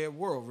 corporate dead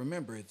world.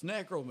 Remember, it's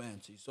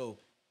necromancy. So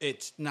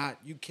it's not,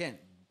 you can't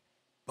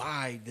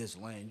buy this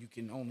land. You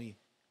can only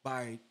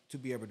buy to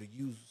be able to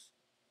use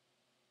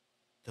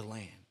the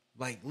land,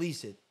 like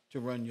lease it to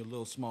run your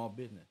little small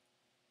business.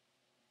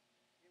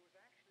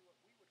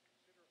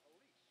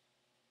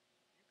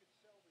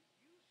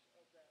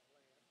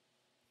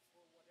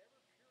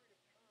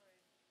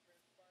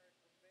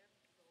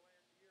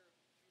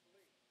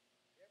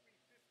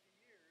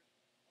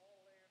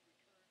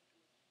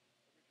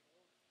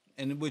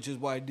 And which is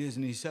why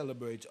Disney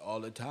celebrates all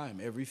the time.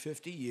 Every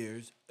 50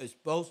 years, it's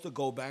supposed to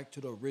go back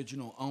to the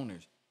original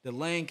owners. The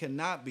land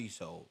cannot be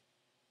sold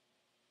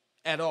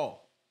at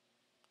all.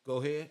 Go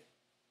ahead.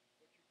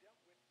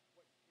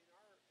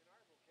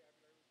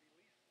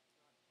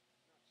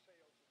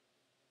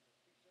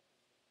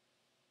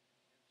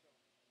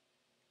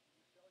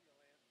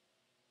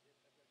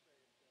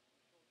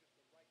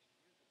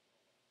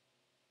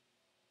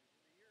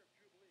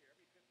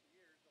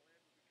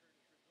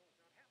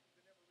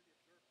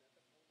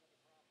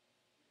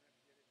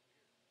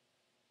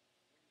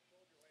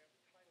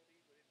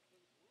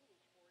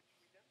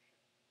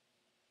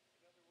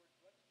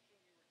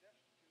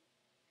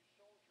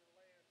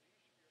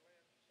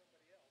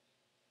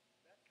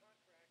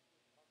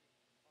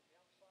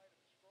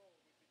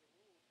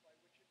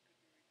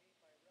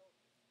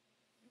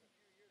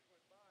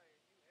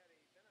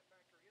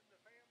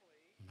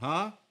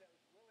 Huh?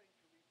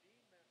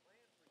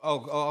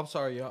 Oh, I'm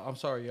sorry, y'all. I'm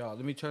sorry, y'all.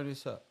 Let me turn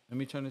this up. Let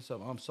me turn this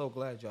up. I'm so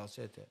glad y'all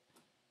said that.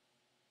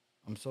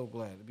 I'm so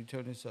glad. Let me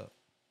turn this up.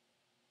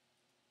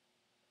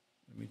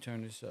 Let me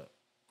turn this up.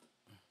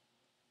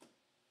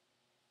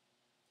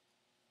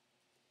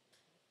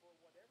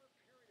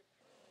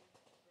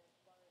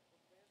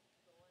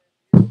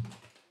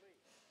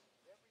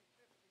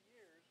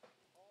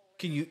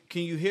 Can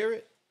you hear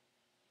it?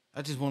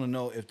 I just want to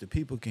know if the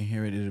people can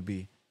hear it. It'll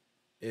be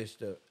it's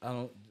the I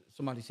don't.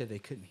 Somebody said they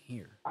couldn't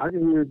hear. I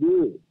can hear it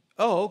good.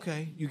 Oh,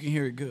 okay. You can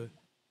hear it good.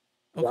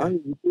 Yeah, I Okay. hear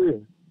you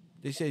clear.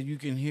 They said you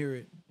can hear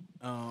it.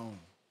 Um.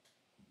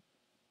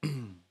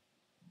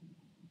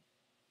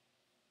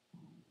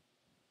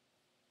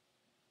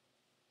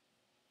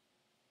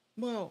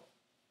 Well,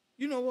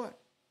 you know what?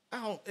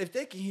 I don't. If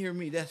they can hear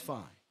me, that's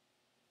fine.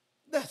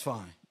 That's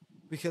fine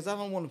because I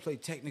don't want to play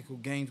technical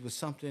games with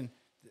something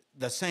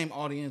the same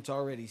audience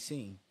already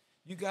seen.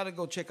 You got to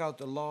go check out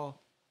the law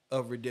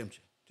of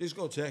redemption. Just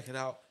go check it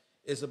out.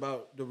 It's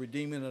about the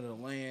redeeming of the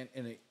land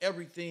and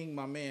everything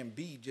my man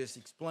B just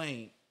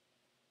explained,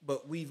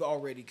 but we've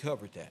already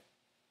covered that.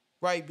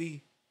 Right,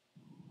 B?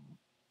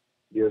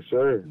 Yes,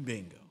 sir.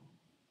 Bingo.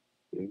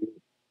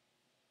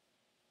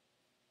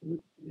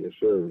 Yes,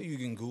 sir. You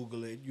can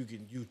Google it. You can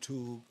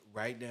YouTube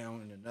right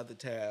down in another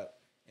tab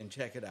and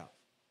check it out.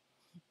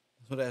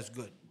 So that's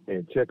good.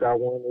 And check out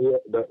one of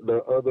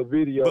the other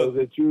videos But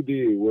that you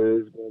did where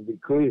it's gonna be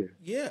clear.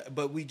 yeah,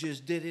 but we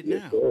just did it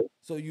Yes, now. sir.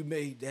 So you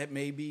may that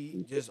may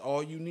be just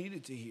all you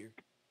needed to hear.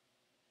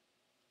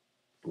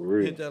 For Hit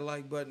real. that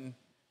like button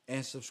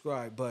and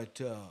subscribe. But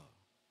uh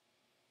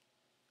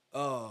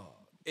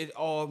it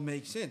all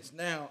makes sense.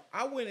 Now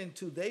I went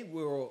into their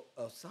world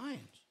of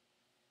science,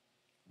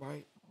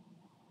 right?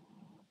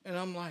 And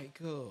I'm like,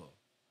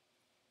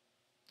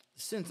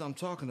 since I'm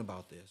talking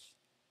about this,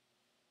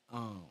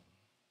 um,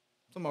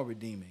 talking about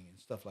redeeming and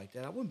stuff like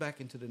that, I went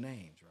back into the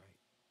names, right?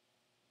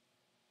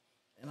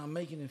 And I'm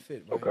making it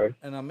fit, right? Okay.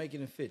 And I'm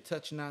making it fit.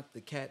 Touch not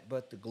the cat,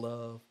 but the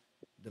glove.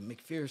 The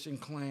McPherson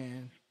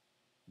clan,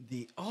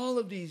 the all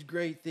of these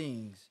great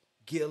things.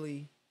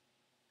 Gilly,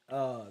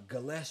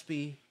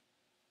 Gillespie,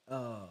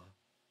 uh,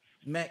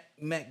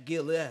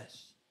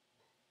 McGillis.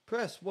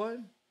 Press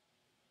one.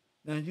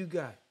 Now you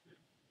got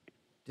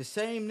the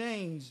same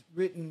names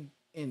written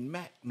in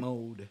Mac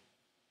mode.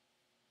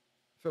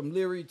 From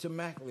Leary to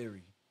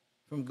McLeary.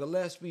 From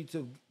Gillespie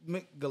to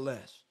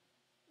McGillis.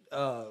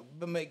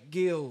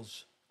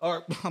 McGill's.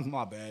 Or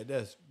my bad,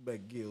 that's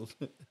McGill's.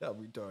 I'm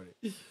retarded.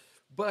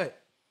 But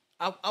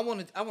I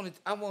want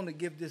to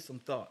give this some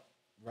thought,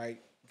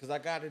 right? Because I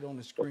got it on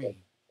the screen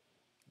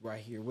right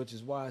here, which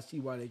is why I see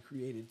why they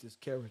created this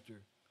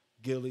character,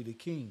 Gilly the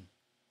King,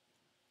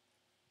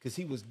 because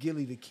he was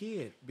Gilly the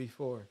Kid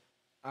before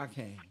I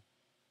came.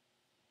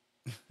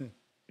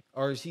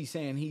 Or is he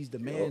saying he's the Yep.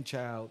 man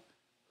child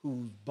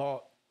who's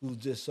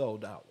just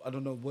sold out? I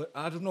don't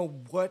know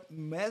what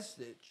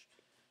message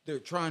they're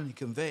trying to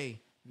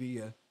convey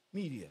via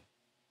media.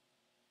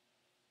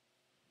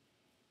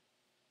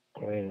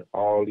 Playing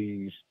all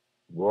these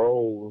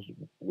roles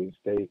which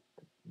they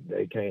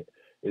can't.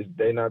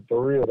 They not the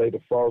real. They the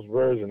false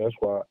version. That's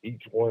why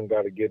each one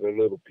got to get a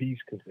little piece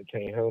because they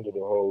can't handle the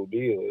whole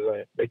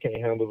deal. They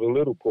can't handle the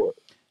little part.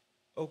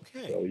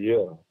 Okay. So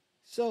yeah,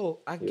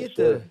 So I yes get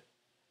sir.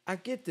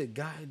 the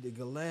guy, the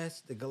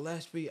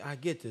Gillespie. I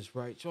get this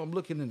right. So I'm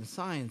looking in the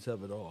science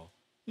of it all.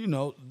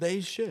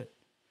 They should,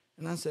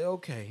 and I say,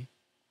 okay,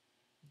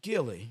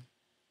 Gilly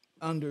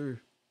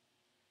under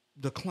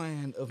the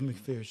clan of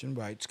McPherson,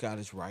 right?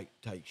 Scottish Rite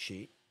type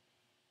shit.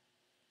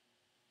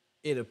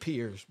 It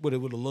appears what it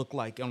would have looked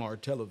like on our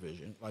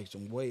television, like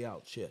some way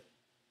out shit.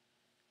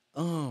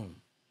 Um,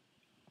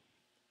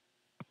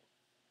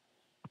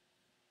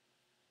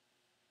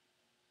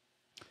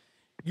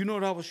 you know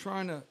what I was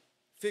trying to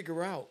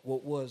figure out?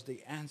 What was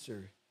the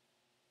answer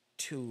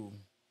to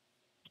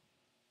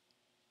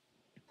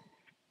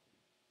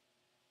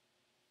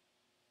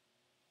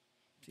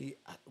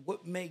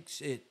what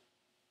makes it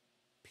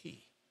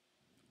P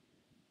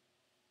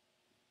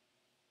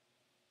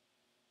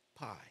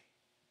pie,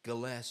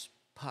 Gillespie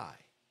pie?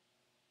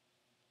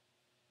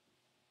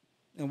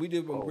 And we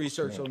did some Oh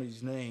research snap. on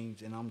these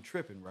names, and I'm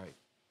tripping, right?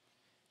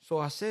 So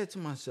I said to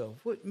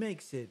myself, what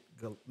makes it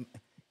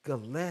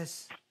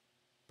Gillespie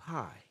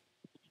pie,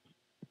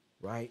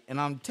 right? And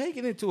I'm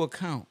taking into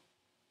account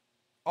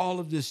all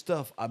of this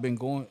stuff I've been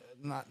going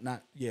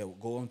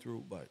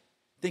through, but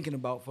thinking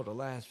about for the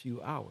last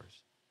few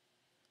hours.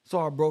 So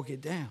I broke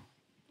it down.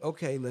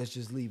 Okay, let's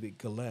just leave it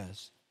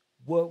Gillespie.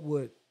 What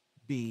would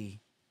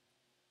be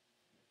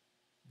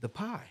the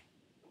pie?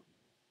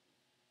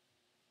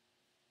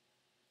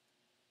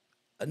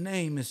 A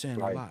name is saying a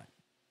Like lot.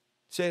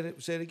 Say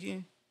it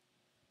again.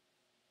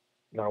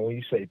 now, when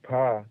you say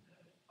pie,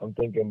 I'm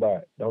thinking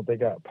about don't they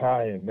got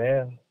pie in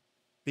math?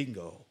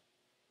 Bingo.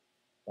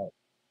 Like,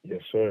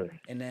 yes sir.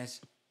 And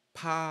that's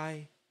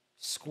pi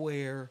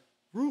square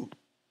root.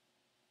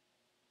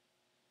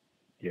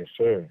 Yes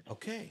sir.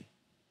 Okay.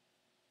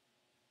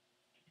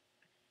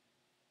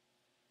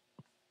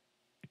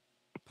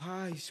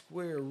 pi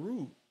square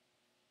root.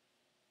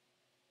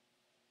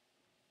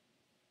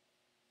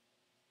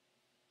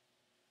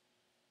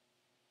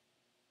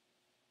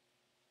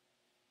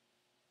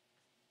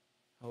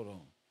 Hold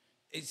on.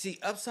 See,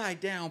 upside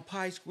down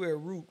pi square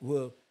root,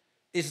 well,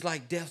 it's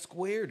like death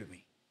square to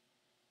me.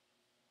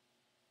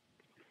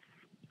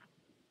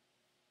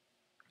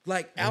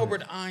 Like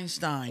Albert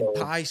Einstein, So,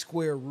 pi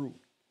square root.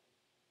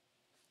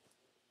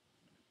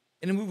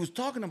 And then we was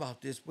talking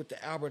about this with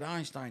the Albert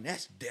Einstein.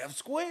 That's death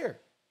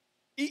square.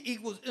 E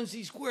equals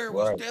MC squared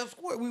was right. death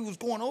squared. We was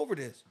going over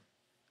this.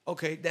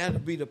 Okay, that'll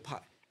be the pi.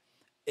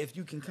 If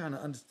you can kind of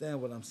understand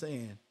what I'm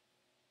saying,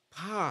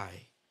 pi,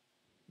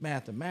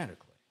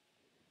 mathematically.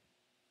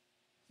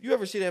 You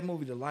ever see that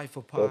movie, The Life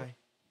of Pi?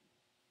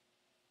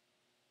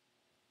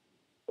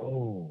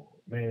 Oh,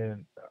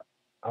 man.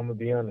 I'm going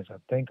to be honest. I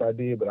think I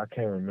did, but I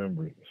can't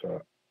remember it.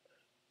 So,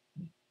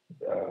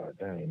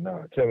 dang,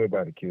 nah. Tell me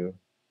about it, Kill.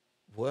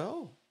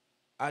 Well,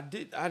 I'd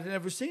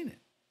never seen it.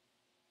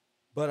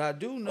 But I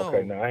do Okay,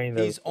 know now I ain't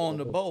never. he's on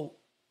the boat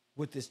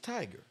with this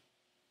tiger.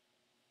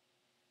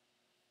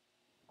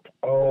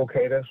 Oh,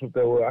 okay, that's what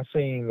that was. I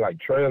seen like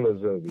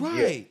trailers of it.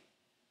 Right.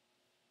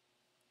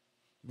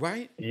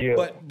 Right? Yeah.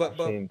 But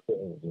I seen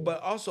trailers of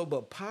it. also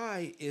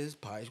pi is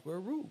pi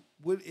square root.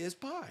 What is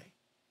pi?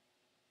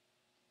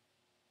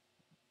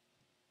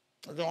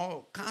 I was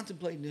all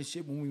contemplating this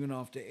shit when we went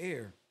off the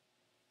air.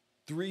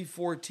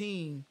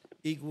 314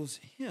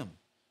 equals him.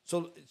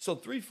 So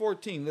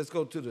 314, let's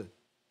go to the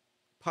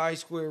pi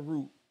square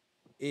root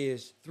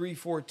is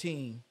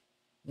 314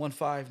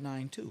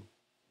 1592.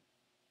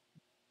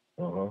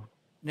 Uh-huh.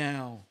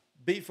 Now,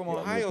 B from Yeah,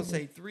 Ohio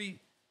say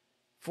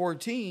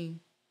 314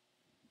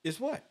 is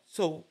what?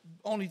 So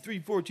only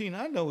 314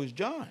 I know is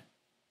John.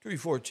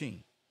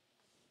 314.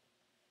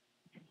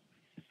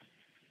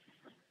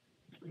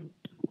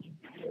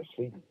 Let's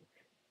see.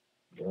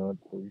 John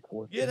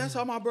 3:14. Yeah, that's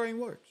how my brain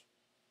works.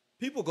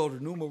 People go to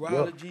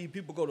numerology,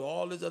 people go to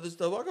all this other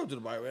stuff. I go to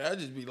the Bible. I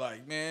just be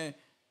like, man,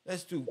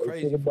 that's too Go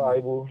crazy. to the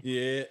Bible.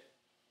 Yeah.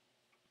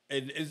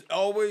 And it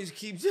always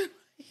keeps it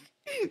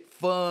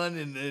fun,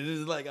 and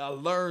it's like I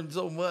learned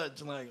so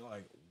much. Like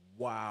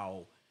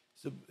wow.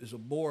 It's a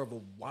more of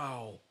a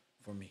wow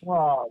for me.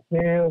 Wow,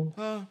 Cam.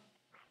 Huh?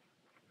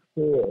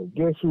 Yeah.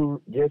 Guess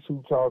who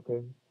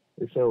talking?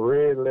 It's in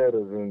red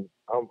letters, and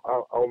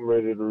I'm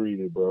ready to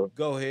read it, bro.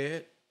 Go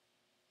ahead.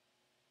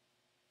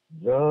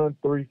 John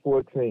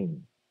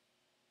 3:14.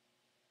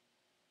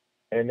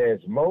 And as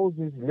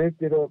Moses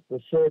lifted up the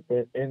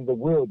serpent in the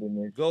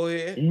wilderness, Go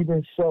ahead.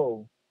 even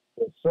so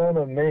the Son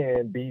of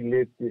Man be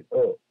lifted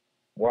up.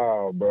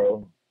 Wow,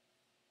 bro.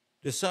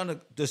 The son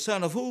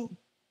of who?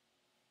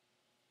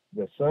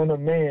 The Son of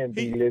Man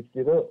be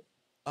lifted up.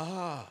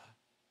 Ah.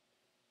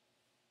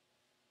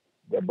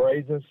 The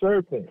brazen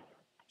serpent.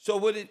 So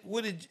The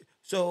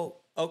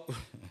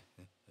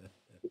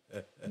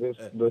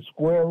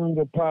square root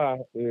of pi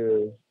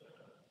is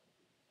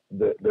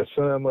the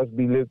Son must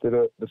be lifted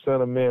up. The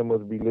Son of Man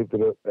must be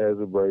lifted up as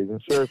a brazen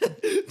serpent.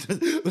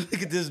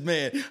 Look at this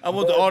man. I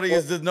want the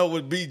audience to know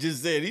what B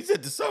just said. He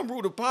said the sum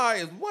root of pi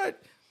is what?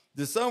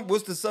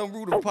 What's the sum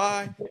root of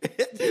pi?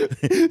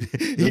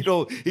 he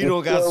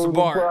don't got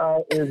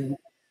smart.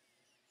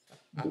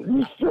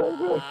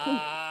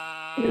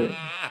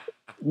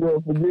 Yeah,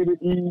 forget it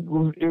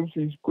equals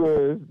MC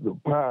squared. The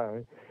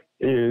pi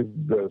is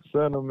the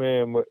Son of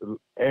Man.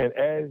 And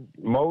as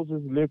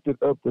Moses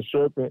lifted up the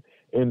serpent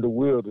in the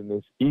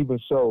wilderness, even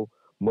so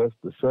must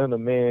the Son of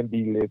Man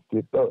be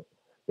lifted up.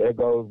 That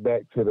goes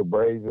back to the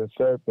brazen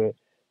serpent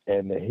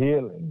and the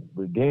healing,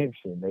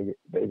 redemption.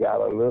 They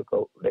gotta look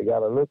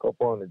up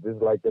on it,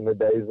 just like in the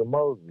days of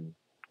Moses.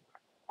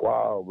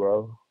 Wow,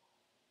 bro.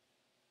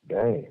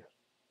 Damn.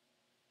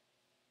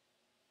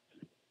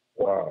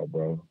 Wow,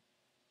 bro.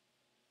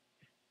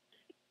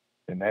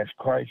 And that's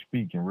Christ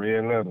speaking,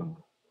 red letter.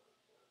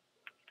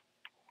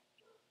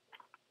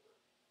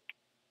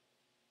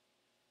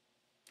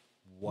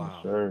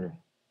 Wow. Yes, sir.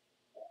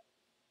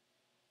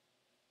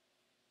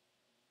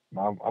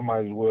 I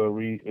might as well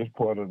read. It's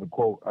part of the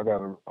quote. If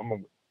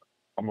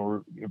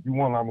you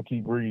want, I'm gonna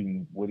keep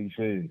reading what he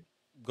said.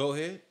 Go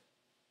ahead.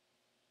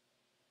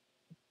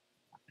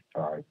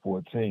 All right,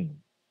 14.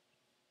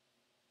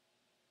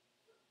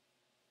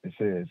 It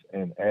says,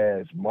 and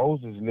as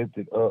Moses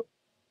lifted up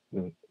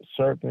the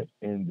serpent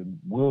in the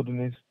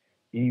wilderness,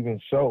 even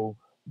so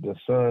the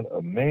Son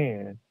of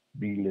Man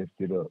be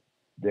lifted up,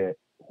 that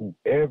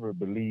whoever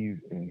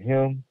believes in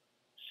him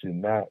should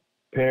not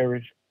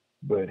perish,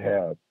 but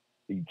have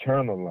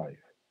eternal life.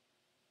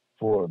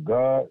 For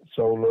God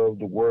so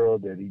loved the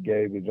world that he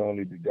gave his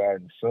only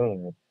begotten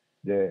Son,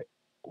 that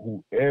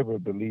whoever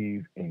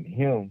believes in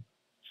him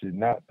should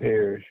not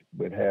perish,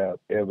 but have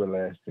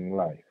everlasting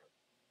life.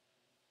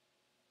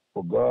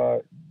 For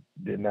God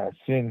did not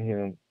send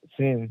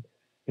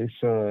his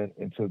Son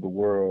into the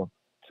world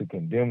to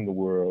condemn the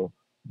world,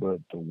 but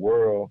the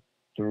world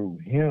through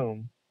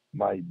him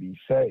might be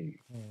saved.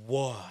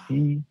 Wow.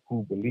 He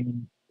who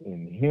believes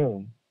in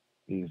him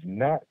is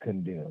not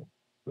condemned,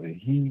 but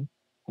he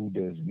who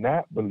does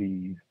not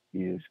believe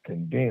is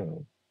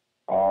condemned,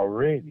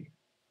 already,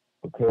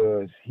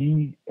 because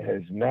he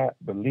has not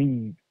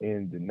believed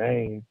in the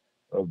name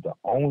of the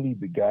only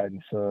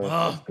begotten Son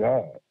of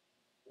God.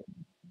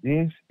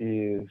 This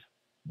is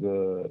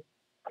the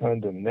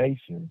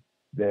condemnation,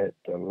 that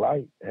the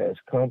light has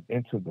come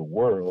into the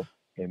world,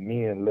 and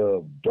men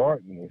love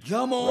darkness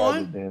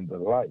rather than the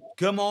light.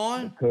 Come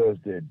on. Because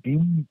their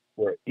deeds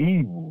were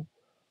evil.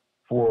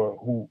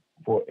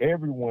 For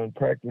everyone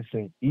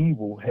practicing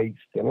evil hates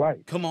the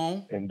light. Come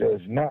on. And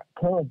does not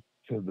come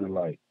to the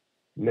light,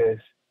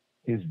 lest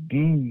his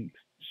deeds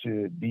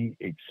should be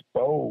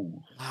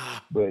exposed.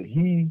 But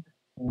he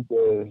who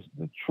does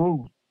the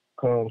truth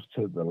comes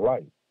to the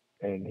light,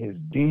 and his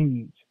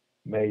deeds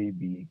may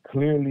be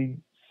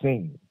clearly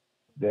seen,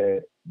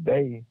 that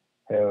they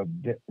have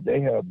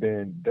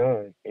been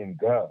done in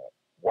God.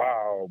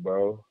 Wow,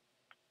 bro.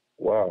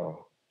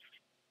 Wow,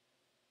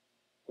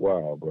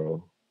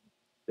 bro.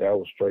 That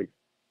was straight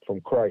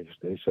from Christ.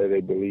 They say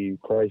they believe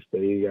Christ,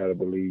 they gotta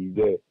believe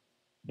that.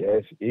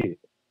 That's it.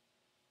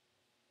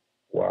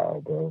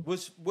 Wow, bro.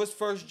 What's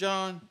 1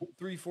 John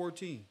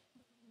 3:14?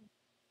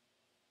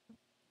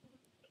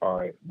 All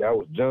right, that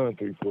was John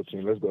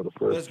 3:14. Let's go to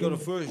first. Let's go to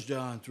 1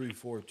 John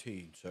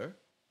 3:14, sir.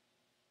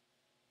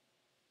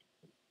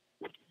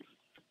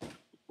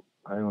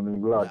 I ain't gonna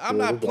even lie. I'm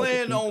not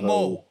playing no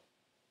more.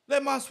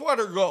 Let my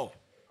sweater go.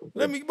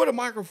 Let me put a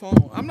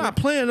microphone. I'm not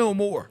playing no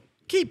more.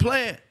 Keep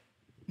playing.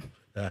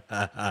 They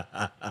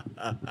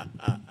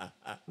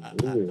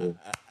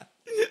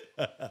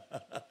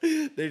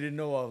didn't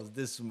know I was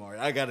this smart.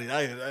 I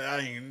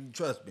ain't,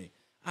 trust me.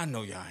 I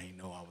know y'all ain't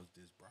know I was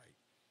this bright.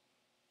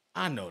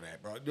 I know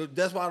that, bro.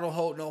 That's why I don't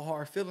hold no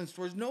hard feelings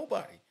towards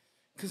nobody.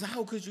 Cause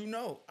how could you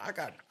know?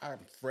 I'm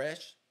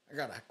fresh. I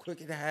got a quick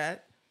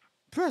hat.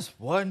 Press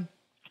 1.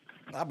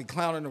 I'll be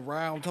clowning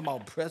around talking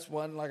about press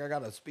 1 like I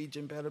got a speech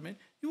impediment.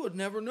 You would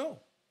never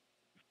know.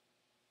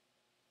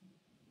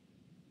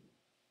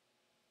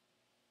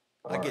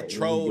 I get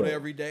trolled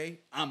every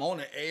day. I'm on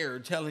the air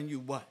telling you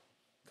what.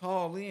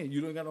 Call in. You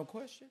don't got no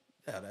question?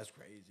 Yeah, that's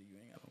crazy. You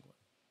ain't got no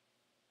question.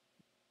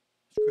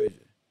 It's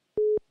crazy.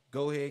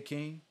 Go ahead,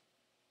 King.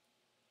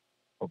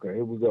 Okay,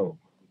 here we go.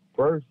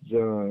 1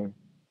 John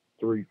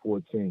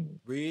 3:14.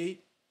 Read.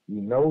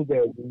 You know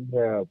that we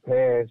have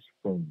passed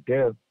from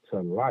death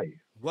to life.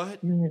 What?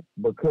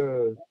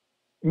 Because,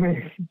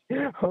 man,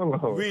 hold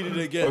on. Read it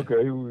again.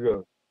 Okay, here we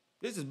go.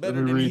 This is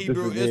better than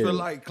Hebrew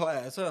Israelite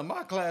class.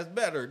 My class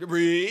better.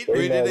 Read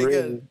it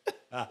again.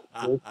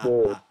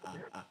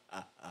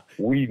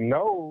 We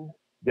know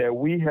that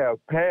we have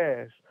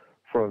passed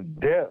from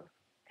death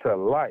to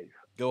life.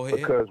 Go ahead.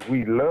 Because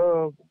we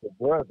love the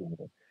brethren.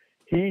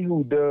 He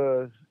who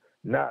does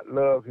not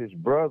love his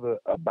brother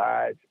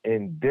abides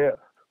in death.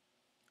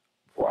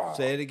 Wow.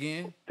 Say it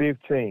again.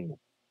 15.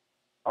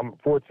 I'm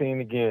 14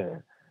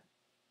 again.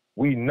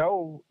 We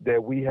know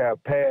that we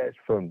have passed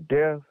from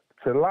death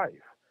to life,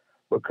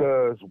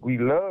 because we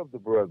love the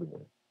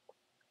brethren.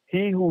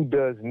 He who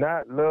does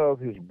not love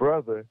his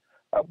brother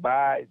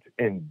abides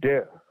in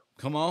death.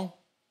 Come on.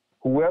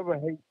 Whoever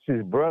hates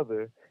his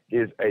brother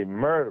is a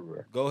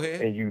murderer. Go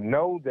ahead. And you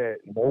know that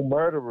no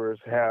murderers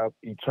have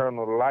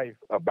eternal life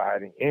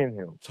abiding in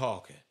him.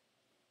 Talking.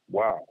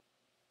 Wow.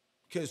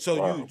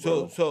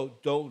 So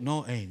don't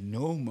know, ain't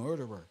no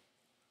murderer.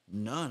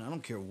 None. I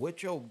don't care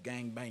what your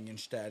gang banging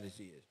status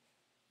is.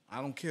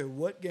 I don't care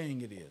what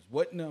gang it is.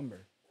 What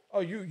number. Oh,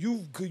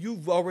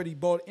 you've already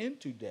bought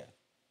into death.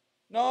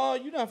 No,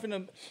 you're not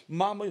finna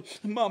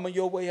mama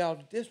your way out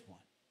of this one.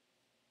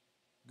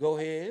 Go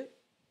ahead.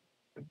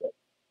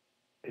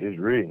 It's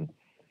written.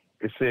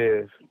 It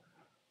says,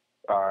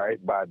 all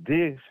right, by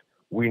this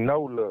we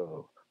know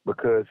love,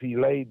 because he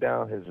laid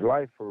down his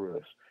life for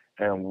us,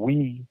 and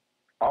we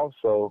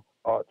also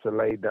ought to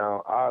lay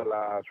down our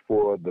lives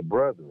for the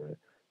brethren.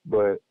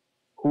 But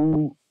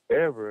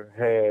whoever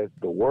has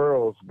the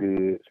world's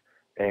goods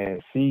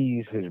and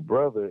sees his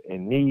brother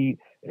in need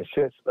and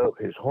shuts up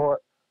his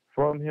heart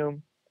from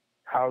him,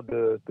 how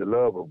does the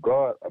love of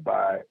God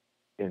abide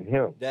in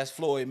him? That's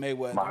Floyd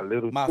Mayweather,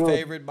 my children,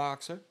 favorite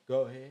boxer.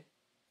 Go ahead.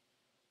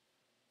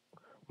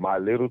 My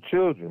little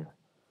children,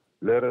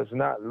 let us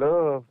not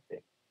love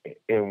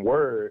in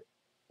word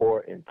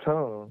or in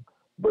tongue,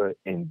 but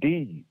in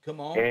deed. Come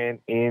on. And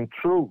in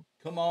truth.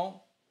 Come on.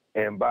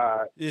 And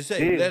by you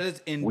say, this, let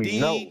us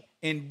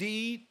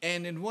indeed,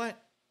 and in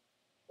what?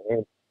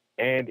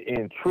 And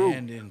in truth.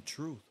 And in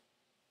truth.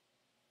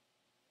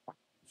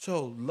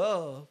 So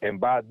love. And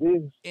by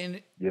this,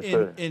 in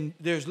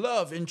there's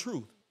love in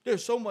truth.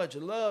 There's so much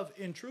love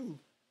in truth.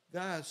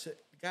 God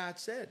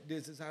said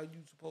this is how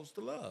you're supposed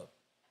to love.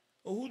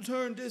 Well, who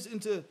turned this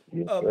into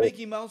a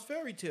Mickey Mouse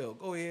fairy tale?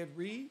 Go ahead,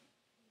 read.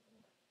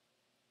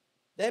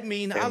 That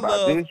means I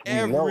love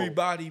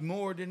everybody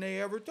more than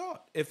they ever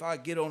thought. If I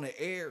get on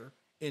the air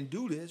and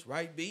do this,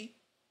 right, B?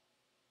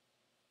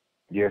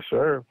 Yes,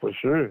 sir, for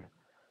sure.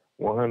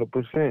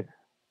 100%.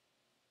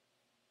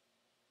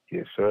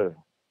 Yes, sir.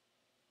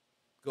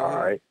 Go ahead.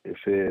 All right. It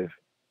says,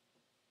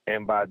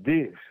 and by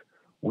this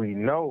we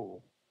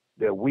know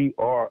that we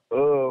are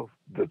of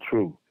the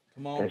truth.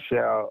 Come on. And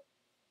shall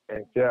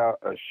and shall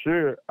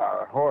assure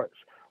our hearts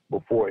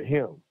before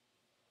him.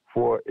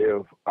 For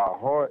if our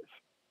hearts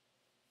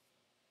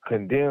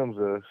condemns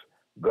us,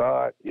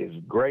 God is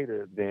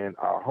greater than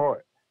our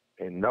heart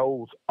and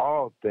knows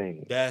all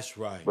things. That's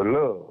right.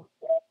 Beloved,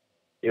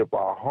 if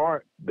our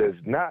heart does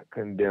not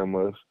condemn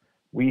us,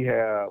 we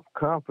have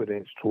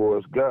confidence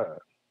towards God.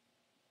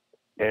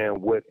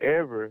 And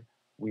whatever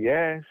we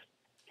ask,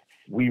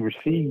 we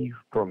receive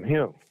from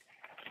him.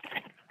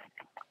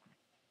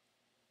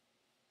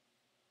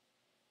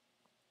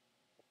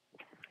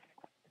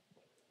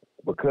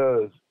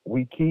 Because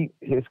we keep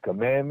his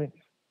commandments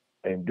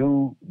and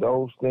do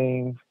those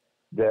things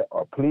that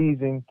are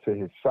pleasing to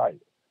his sight.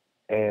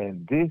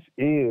 And this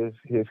is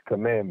his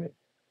commandment,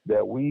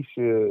 that we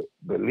should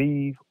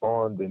believe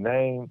on the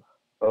name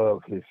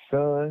of his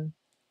Son,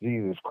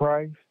 Jesus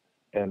Christ,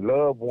 and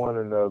love one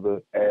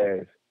another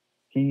as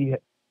he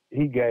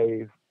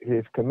gave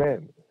his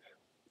commandments.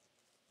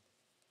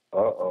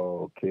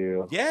 Uh-oh,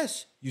 Kel.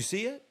 Yes, you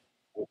see it?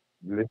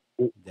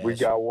 We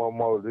got one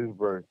more. This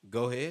verse.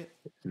 Go ahead.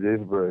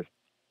 This verse.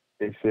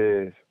 It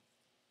says,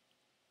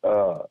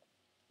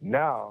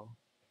 now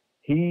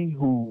he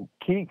who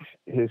keeps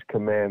his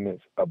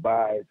commandments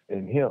abides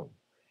in him,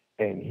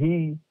 and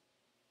he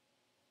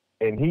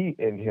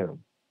in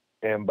him.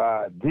 And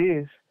by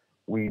this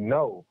we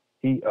know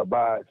he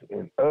abides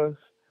in us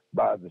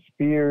by the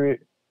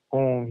Spirit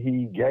whom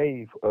he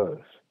gave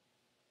us.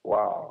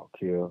 Wow,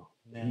 Kel.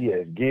 He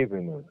has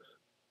given us.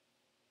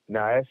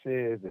 Now that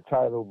says the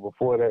title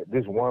before that,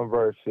 this one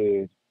verse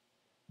says,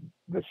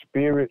 the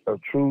spirit of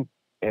truth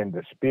and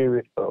the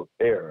spirit of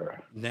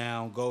error.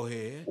 Now go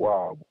ahead.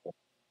 Wow.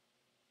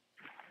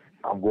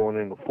 I'm going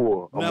into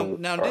 4.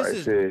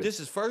 This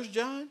is 1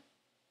 John?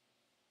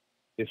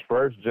 It's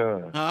 1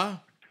 John. Huh?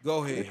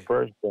 Go ahead. It's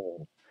 1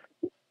 John.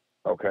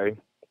 Okay.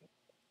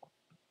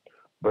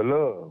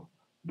 Beloved,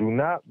 do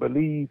not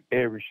believe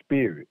every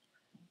spirit.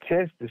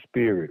 Test the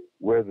spirit,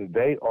 whether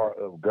they are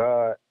of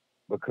God,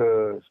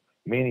 because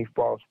many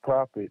false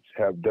prophets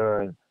have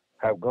gone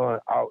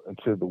out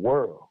into the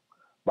world.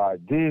 By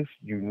this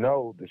you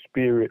know the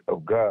Spirit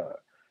of God.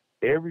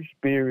 Every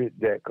spirit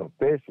that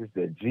confesses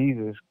that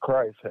Jesus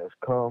Christ has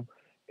come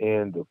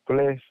in the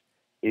flesh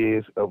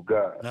is of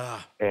God.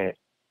 And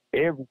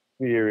every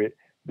spirit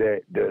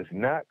that does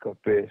not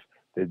confess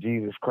that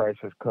Jesus Christ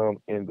has come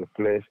in the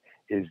flesh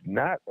is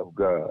not of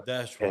God.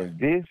 That's right. And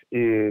this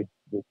is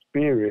the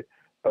spirit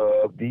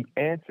of the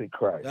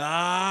Antichrist.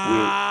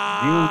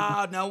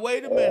 Now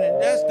wait a minute.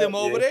 That's them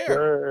over there.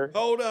 Sir.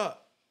 Hold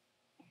up.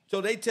 So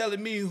they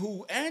telling me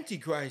who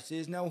Antichrist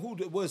is. Now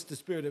what's the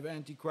spirit of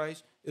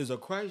Antichrist? Is a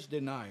Christ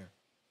denier.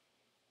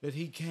 That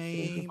he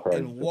came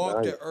and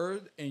walked the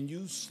earth and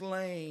you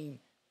slain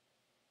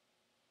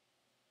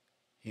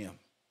him.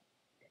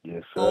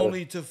 Yes, sir.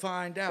 Only to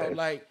find out,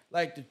 like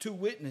the 2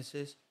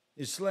 witnesses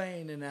is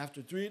slain, and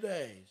after 3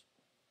 days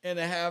and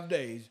a half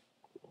days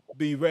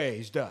be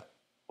raised up.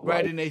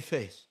 Right in their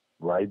face.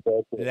 Right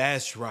back there.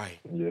 That's right.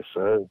 Yes,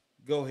 sir.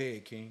 Go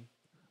ahead, King.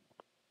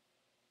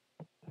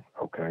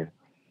 Okay.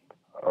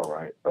 All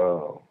right.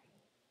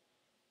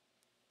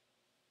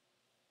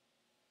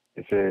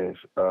 It says,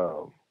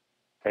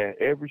 and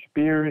every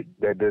spirit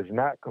that does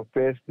not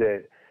confess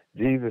that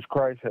Jesus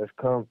Christ has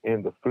come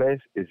in the flesh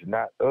is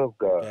not of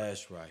God.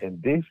 That's right.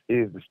 And this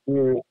is the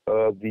spirit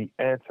of the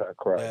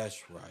Antichrist.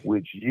 That's right.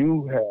 Which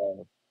you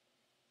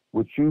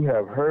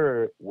have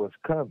heard was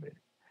coming,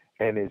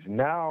 and is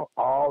now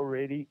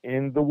already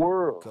in the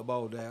world. Come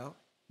on now.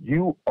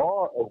 You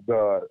are of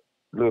God,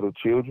 little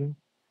children,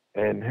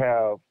 and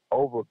have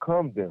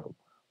overcome them,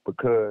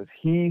 because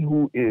he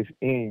who is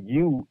in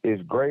you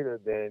is greater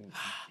than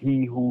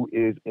he who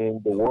is in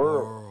the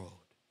world.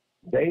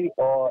 They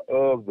are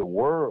of the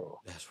world.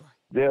 That's right.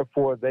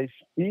 Therefore they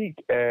speak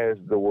as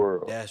the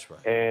world. That's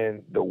right.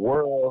 And the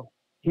world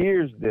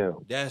hears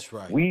them. That's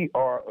right. We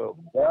are of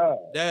God.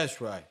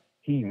 That's right.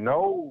 He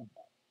knows.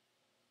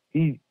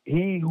 He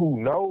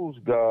who knows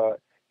God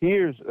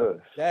hears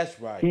us. That's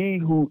right. He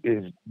who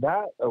is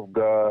not of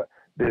God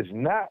does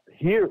not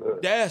hear us.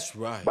 That's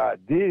right. By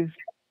this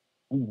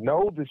we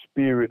know the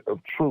spirit of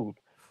truth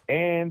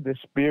and the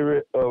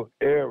spirit of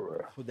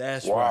error.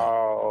 That's right.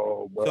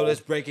 Bro. So let's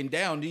breaking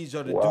down. These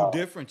are the 2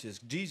 differences.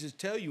 Jesus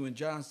tell you in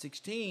John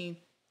 16,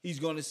 he's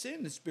going to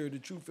send the spirit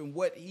of truth, and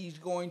what he's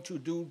going to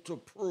do to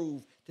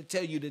prove, to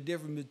tell you the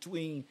difference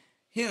between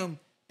him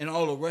and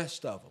all the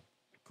rest of them.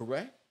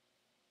 Correct?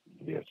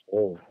 Yes,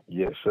 sir.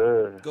 Yes,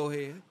 sir. Go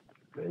ahead.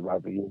 They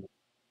might be.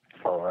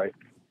 All right.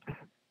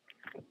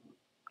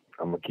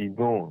 I'm going to keep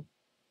going.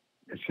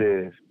 It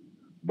says,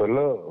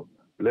 beloved,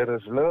 let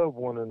us love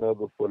one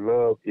another, for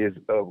love is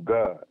of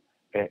God.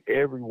 And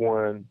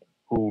everyone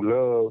who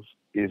loves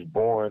is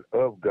born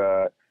of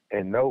God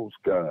and knows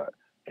God.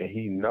 And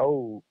he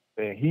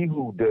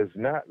who does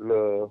not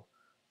love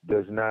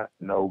does not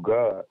know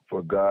God,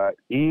 for God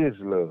is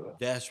love.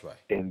 That's right.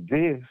 And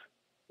this,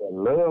 the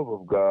love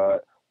of God,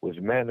 was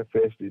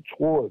manifested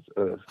towards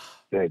us,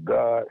 that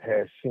God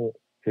has sent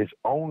his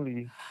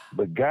only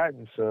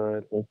begotten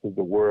Son into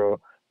the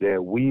world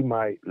that we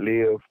might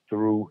live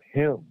through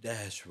him.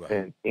 That's right.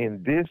 And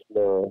in this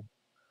love,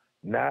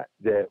 not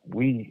that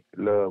we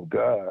love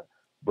God,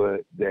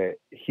 but that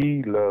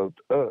he loved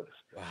us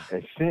Wow.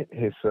 and sent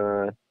his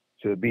son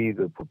to be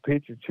the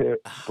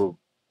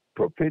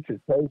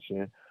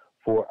propitiation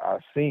for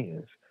our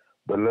sins.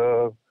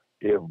 Beloved,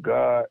 if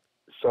God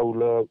so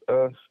loved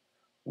us,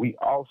 we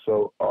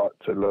also ought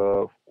to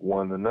love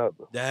one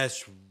another.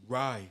 That's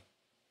right.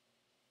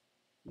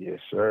 Yes,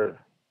 sir.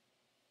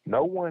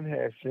 No one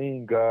has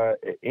seen God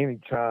at any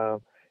time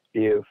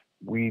if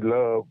we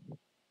love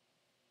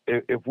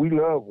if we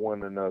love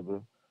one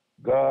another,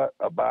 God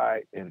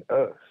abides in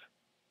us,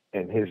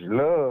 and his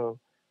love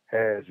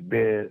has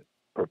been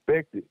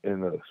perfected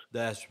in us.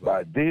 That's By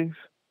right. this,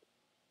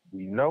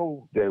 we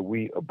know that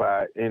we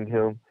abide in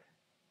him,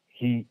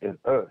 he in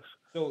us,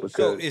 So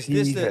because he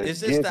has is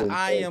this the given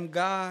I us am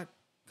God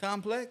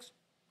complex?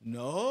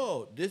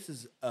 No, this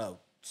is a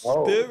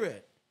all.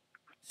 spirit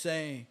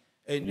saying,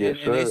 Yes,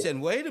 and they sir. said,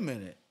 wait a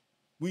minute,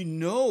 we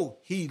know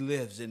he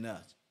lives in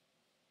us,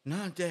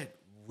 not that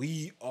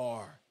we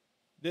are.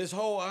 This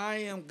whole I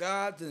am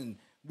God and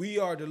we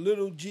are the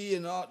little G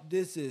and all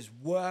this is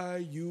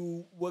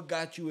what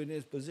got you in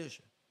this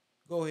position.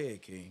 Go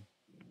ahead, King.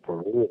 For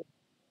real.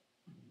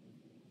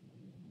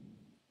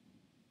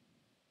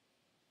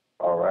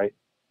 All right.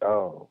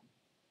 Um,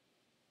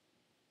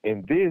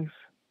 and this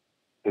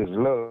is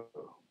love.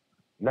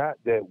 Not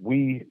that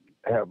we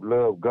have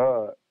loved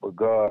God, but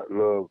God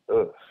loved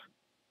us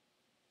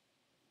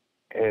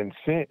and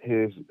sent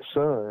his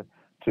son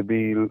to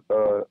be okay,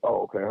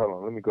 hold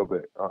on, let me go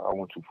back. I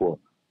went too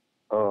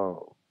far.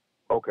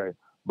 Okay.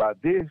 By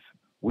this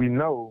we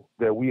know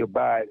that we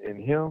abide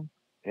in him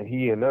and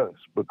he in us,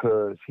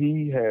 because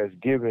he has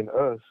given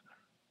us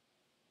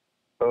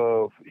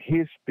of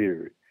his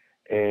spirit.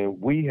 And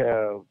we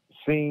have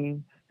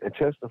seen and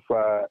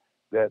testified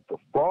that the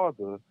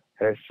Father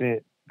has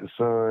sent the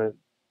Son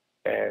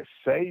as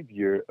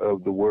Savior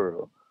of the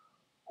world.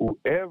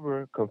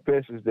 Whoever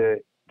confesses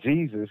that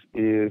Jesus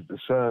is the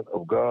Son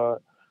of God,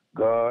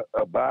 God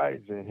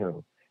abides in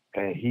him,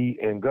 and he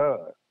in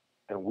God.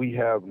 And we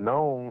have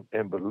known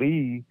and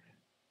believed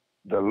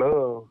the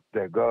love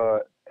that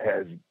God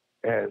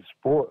has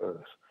for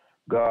us.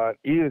 God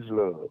is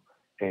love,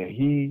 and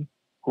he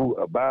who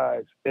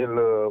abides in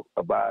love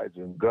abides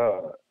in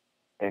God,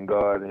 and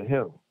God in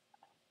him.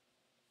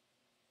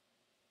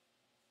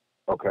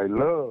 Okay,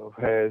 love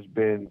has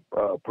been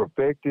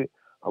perfected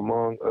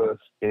among us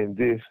in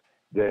this,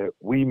 that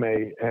we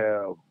may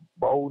have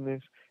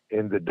boldness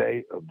in the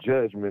day of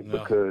judgment, No.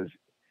 because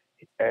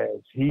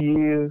as he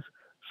is,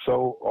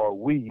 so are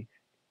we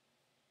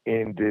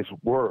in this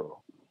world.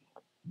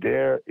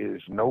 There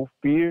is no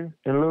fear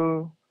in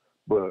love,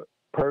 but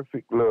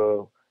perfect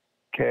love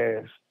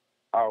casts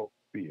out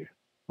fear,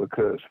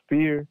 because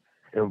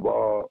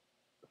involve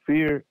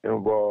fear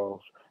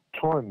involves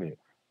torment.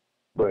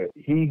 But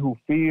he who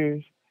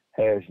fears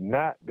has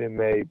not been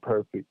made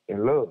perfect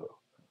in love.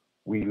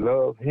 We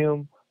love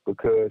him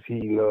because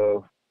he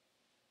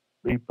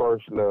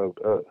first loved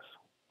us.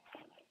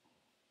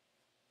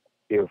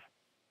 If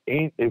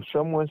if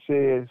someone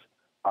says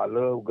I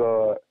love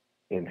God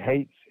and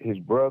hates his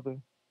brother,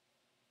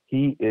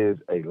 he is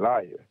a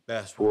liar.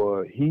 That's right.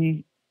 For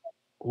he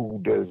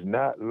who does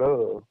not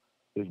love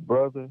his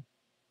brother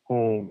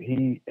whom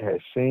he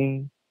has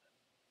seen,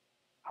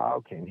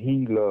 how can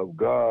he love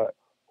God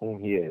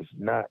whom he has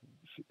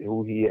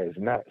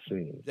not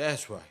seen?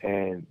 That's right.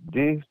 And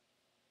this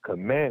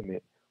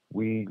commandment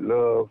we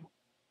love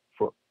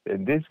for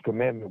and this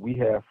commandment we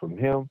have from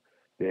him,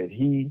 that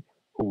he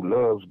who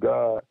loves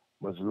God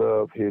must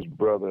love his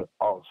brother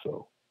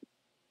also.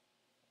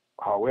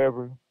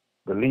 However,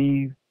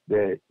 believe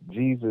that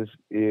Jesus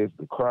is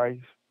the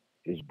Christ,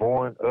 is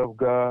born of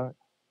God,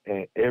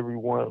 and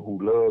everyone who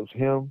loves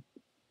him,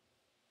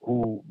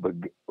 who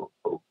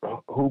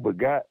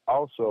begot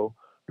also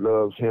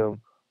loves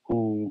him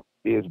who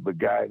is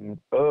begotten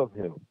of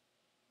him.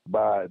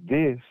 By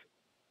this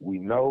we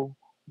know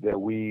that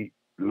we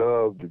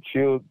love the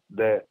children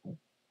that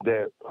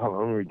hold on,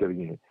 let me read that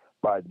again.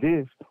 By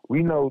this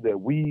we know that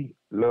we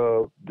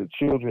love the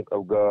children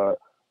of God,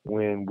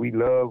 when we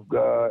love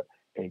God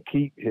and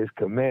keep his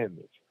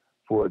commandments.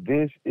 For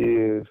this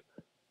is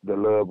the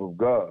love of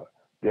God,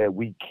 that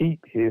we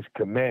keep his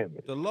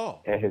commandments. The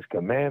law. And his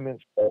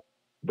commandments are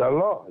the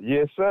law.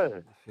 Yes,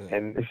 sir.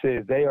 And it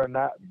says they are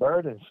not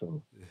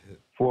burdensome.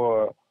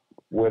 For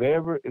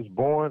whatever is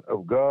born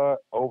of God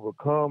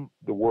overcome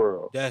the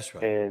world. That's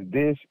right. And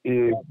this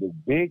is the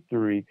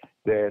victory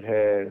that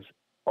has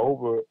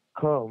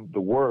overcome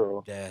the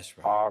world, That's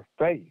right. our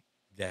faith.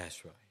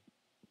 That's right.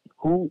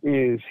 Who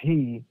is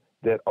he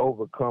that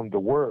overcome the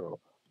world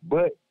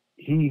but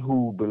he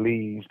who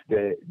believes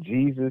that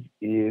Jesus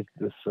is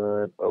the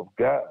Son of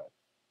God?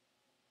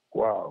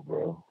 Wow,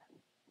 bro.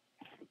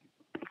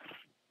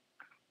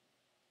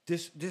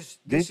 This This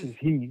is. is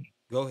he.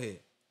 Go ahead.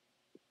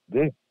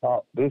 This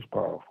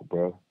powerful,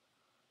 bro.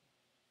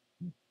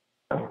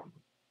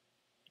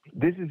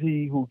 This is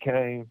he who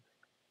came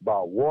by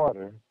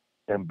water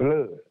and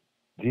blood,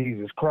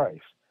 Jesus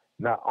Christ,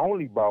 not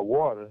only by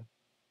water,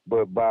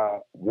 but by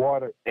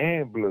water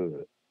and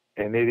blood.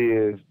 And it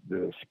is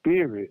the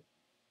Spirit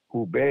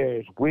who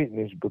bears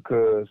witness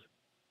because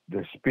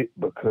the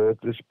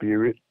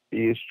Spirit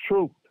is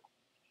truth.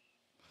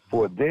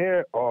 For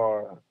there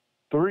are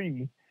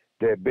three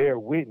that bear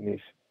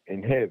witness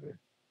in heaven: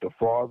 the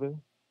Father,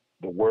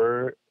 the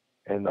Word,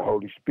 and the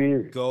Holy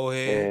Spirit. Go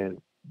ahead.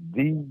 And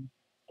these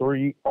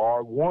three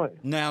are one.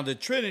 Now the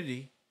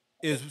Trinity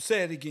is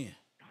said again.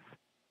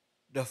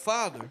 The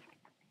Father,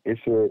 It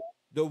said,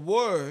 the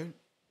Word,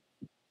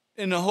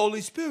 and the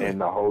Holy Spirit. and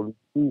the Holy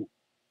Spirit.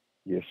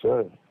 Yes,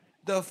 sir.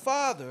 The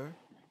Father,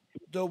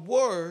 the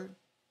Word,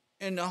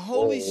 and the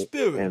Holy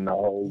Spirit, And the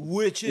Holy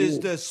which is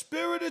Spirit. the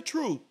Spirit of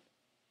truth.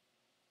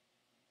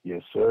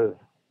 Yes, sir.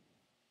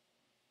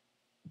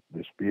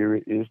 The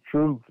Spirit is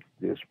truth.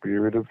 The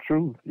Spirit of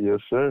truth. Yes,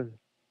 sir.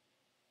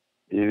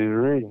 It is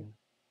written.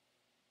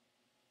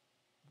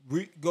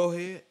 Go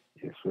ahead.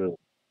 Yes, sir.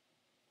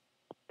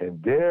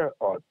 And there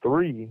are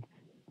three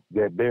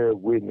that bear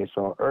witness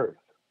on earth: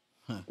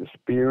 the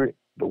Spirit,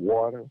 the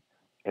water,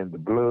 and the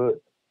blood.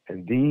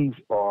 And these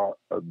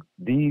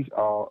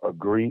all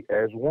agree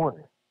as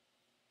one.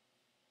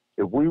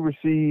 If we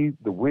receive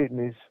the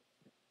witness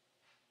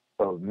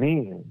of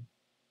men,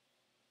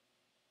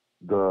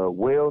 the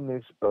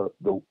wellness of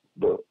the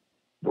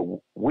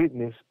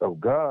witness of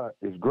God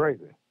is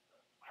greater.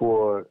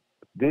 For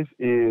this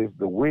is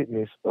the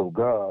witness of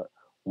God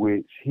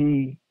which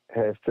he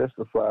has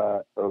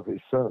testified of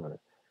his Son.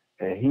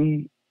 And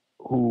he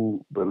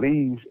who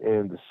believes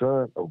in the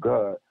Son of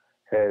God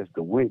has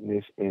the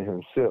witness in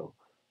himself.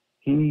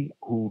 He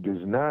who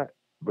does not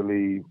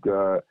believe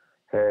God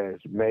has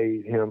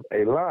made him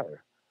a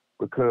liar,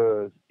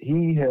 because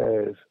he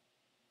has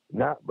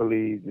not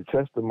believed the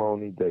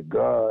testimony that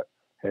God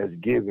has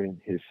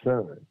given his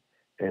Son.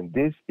 And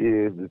this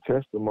is the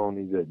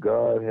testimony that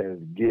God has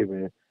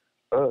given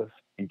us,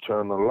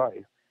 eternal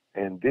life.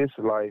 And this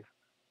life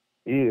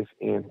is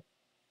in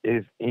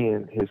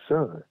his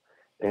Son.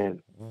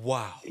 And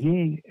wow.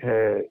 he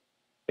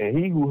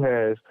who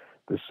has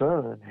the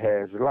Son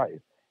has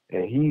life.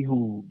 And he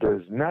who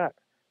does not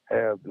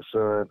have the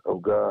Son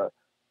of God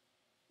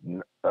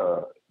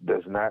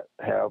does not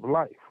have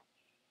life.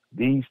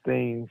 These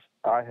things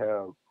I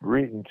have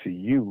written to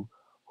you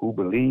who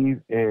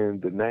believe in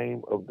the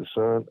name of the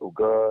Son of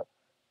God,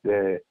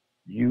 that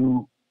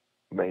you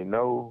may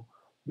know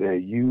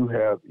that you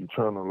have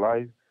eternal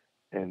life,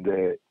 and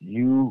that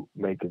you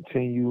may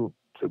continue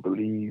to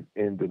believe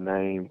in the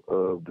name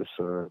of the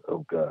Son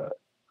of God.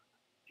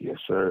 Yes,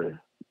 sir.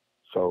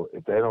 So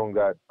if they don't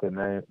got the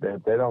name,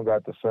 if they don't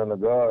got the Son of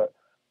God,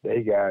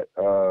 they got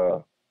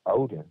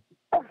Odin.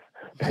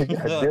 They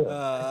got them.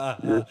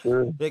 Yes,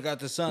 sir. They got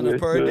the son Yes, of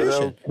sir.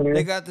 perdition. Okay.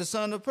 They got the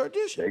son of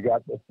perdition. They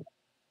got the.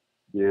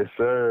 Yes,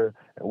 sir.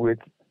 Which,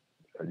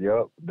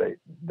 yep,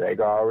 they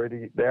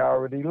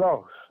already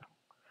lost.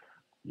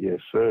 Yes,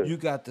 sir. You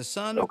got the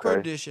son of Okay.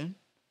 perdition,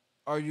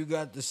 or you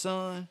got the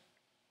Son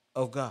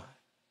of God.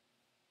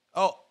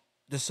 Oh,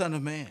 the Son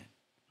of Man,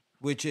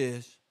 which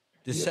is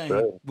the Yes, same,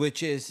 sir.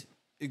 which is,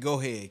 go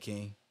ahead,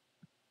 King.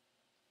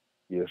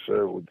 Yes,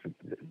 sir. With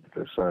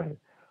the same.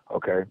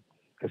 Okay.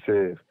 It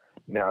says,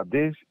 now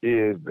this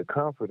is the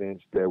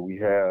confidence that we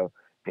have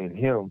in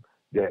him,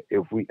 that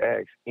if we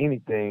ask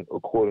anything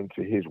according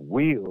to his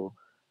will,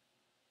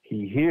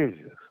 he hears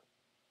us.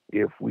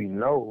 If we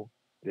know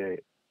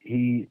that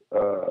he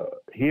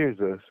hears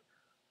us,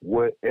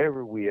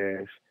 whatever we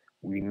ask,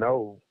 we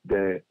know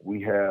that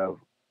we have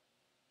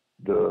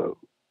the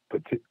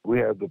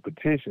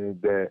petition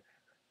that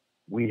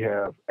we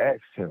have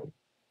asked him.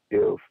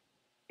 If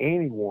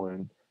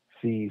anyone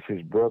sees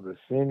his brother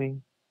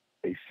sinning,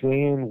 a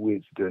sin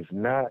which does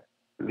not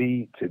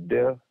lead to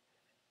death,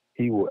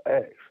 he will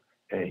ask,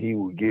 and he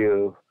will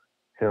give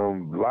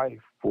him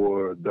life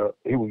for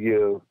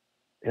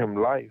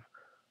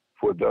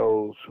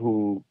those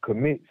who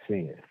commit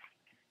sin,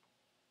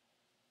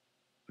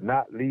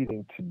 not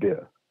leading to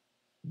death.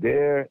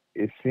 There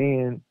is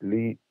sin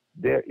leading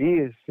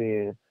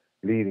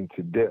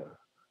to death.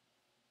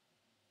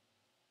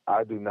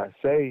 I do not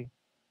say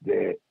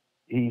that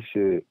he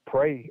should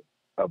pray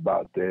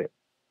about that.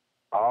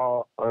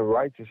 All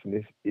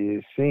unrighteousness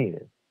is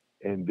sin,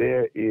 and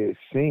there is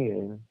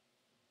sin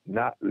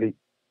not leading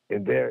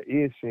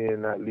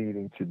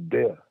to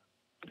death.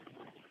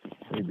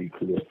 Let me be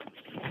clear.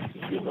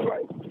 Get my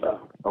light.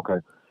 Okay.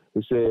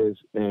 It says,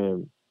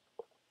 and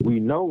we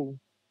know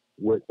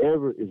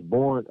whatever is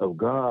born of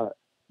God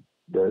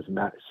does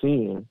not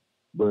sin,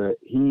 but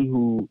he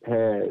who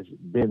has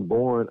been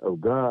born of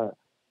God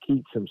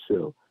keeps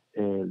himself,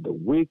 and the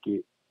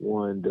wicked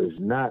one does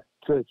not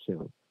touch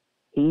him.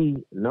 He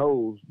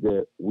knows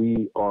that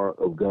we are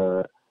of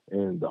God,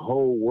 and the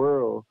whole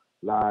world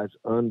lies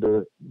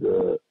under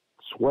the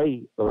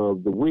sway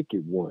of the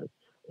wicked one.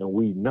 And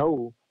we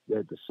know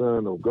that the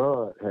Son of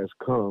God has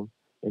come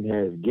and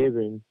has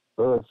given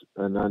us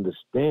an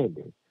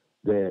understanding,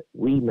 that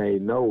we may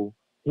know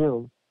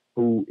him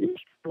who is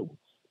true.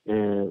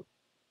 And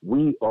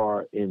we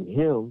are in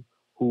him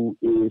who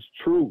is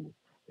true,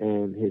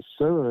 and his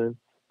son,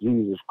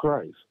 Jesus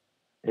Christ.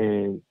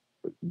 And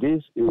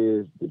this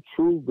is the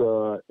true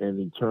God and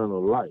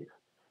eternal life.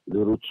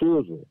 Little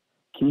children,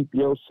 keep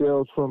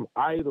yourselves from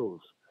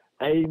idols.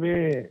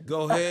 Amen.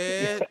 Go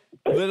ahead.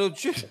 Little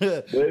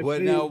children.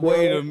 Wait, now, it,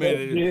 wait a dog.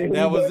 minute. Yeah,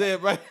 That was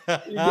it, right?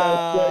 you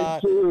got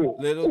straight to it.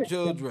 Little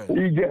children,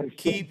 You got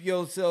keep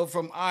yourself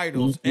from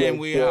idols. keep And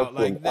we yourself out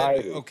from like that.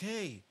 idols.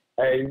 Okay.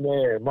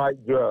 Amen.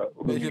 Mic drop.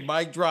 Make your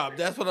mic drop.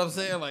 That's what I'm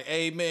saying. Like,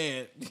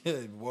 amen.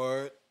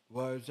 Word.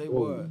 Word. Say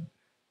word.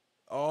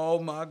 Oh,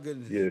 my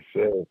goodness. Yes,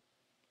 sir.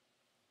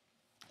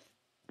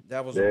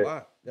 That was a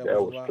lot. That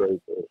was straight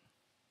up.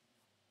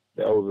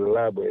 That was a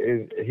lot, but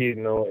it's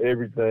hitting on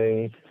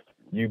everything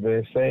you've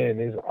been saying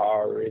is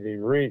already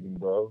written,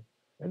 bro.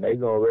 And they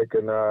gonna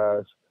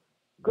recognize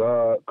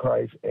God,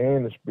 Christ,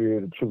 and the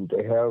Spirit of truth.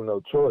 They have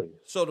no choice.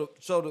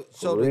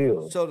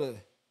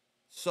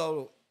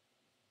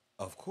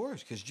 Of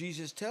course, because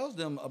Jesus tells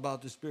them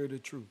about the Spirit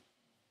of truth.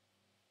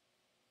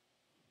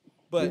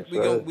 But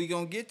Yes, we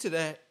gonna get to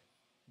that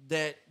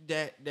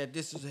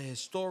this is a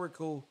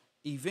historical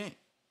event.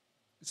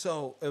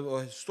 So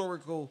a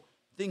historical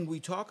thing we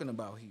talking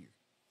about here.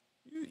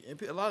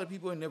 A lot of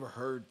people have never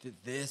heard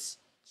this,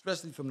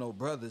 especially from no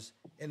brothers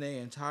in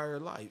their entire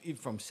life. Even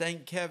from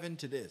Saint Kevin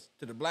to this,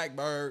 to the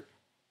Blackbird,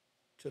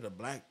 to the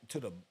Black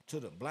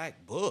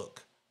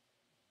Book.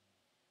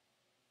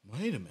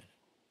 Wait a minute.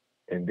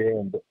 And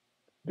then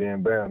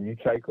bam, you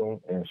take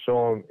them and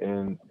show them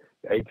in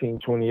the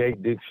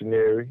 1828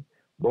 dictionary.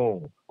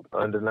 Boom,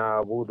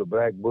 undeniable. The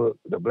Black Book,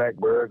 the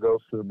Blackbird goes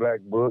to the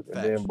Black Book,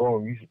 and then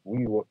boom,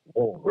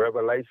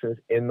 Revelations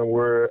in the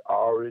Word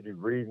already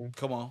reading.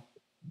 Come on.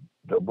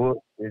 The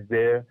book is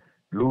there,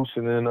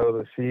 loosening of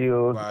the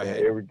seals and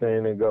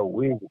everything that go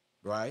with it.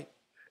 Right.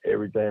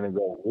 Everything that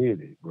go with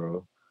it,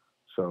 bro.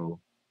 So,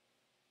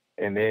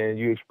 and then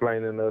you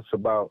explaining us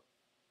about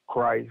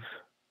Christ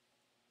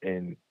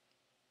and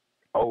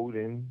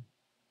Odin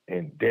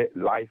and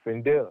life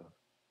and death.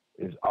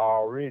 It's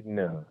all written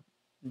there.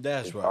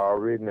 That's right. All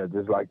written there,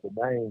 just like the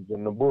names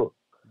in the book.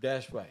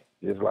 That's right.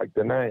 Just like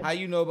the names. How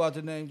you know about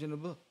the names in the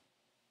book?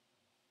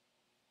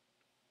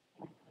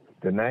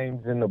 The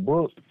names in the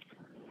book.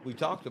 We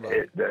talked about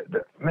it.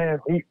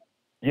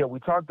 We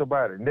talked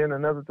about it. And then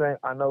another thing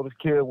I noticed,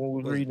 kid, when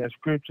we was reading that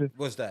scripture,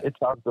 what's that? It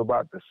talked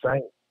about the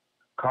saints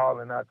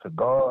calling out to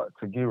God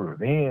to get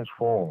revenge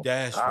for them.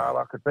 That's right. All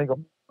I could think of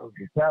was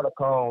the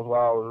catacombs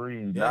while I was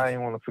reading. Yes. I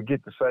didn't want to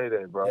forget to say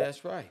that, bro.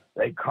 That's right.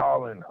 They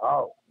calling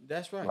out.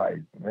 That's right.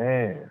 Like,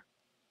 man.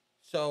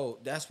 So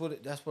that's what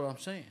I'm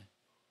saying.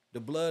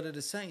 The blood of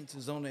the saints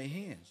is on their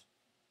hands.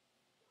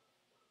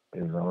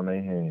 It's on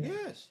their hands.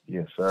 Yes.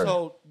 Yes, sir.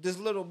 So this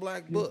little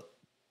black book,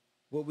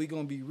 what we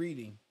gonna be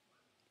reading,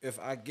 if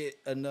I get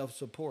enough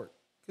support.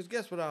 Because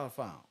guess what I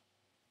found?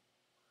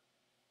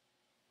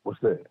 What's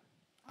that?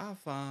 I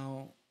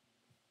found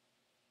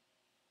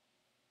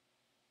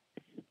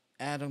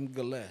Adam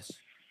Gillespie.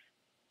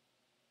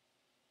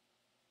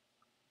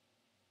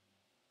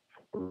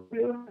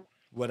 Really?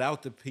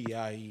 Without the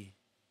P.I.E.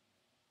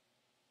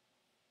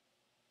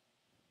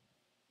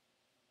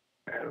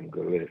 Adam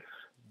Gillespie.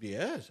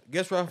 Yes.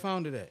 Guess where I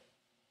found it at?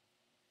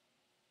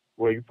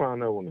 Where you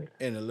found that one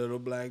at? In a little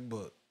black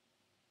book.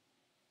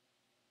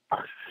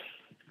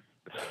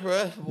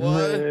 Press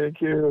one.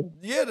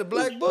 Yeah, the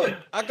black book.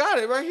 I got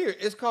it right here.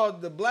 It's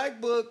called The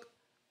Black Book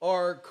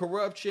or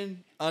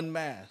Corruption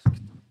Unmasked.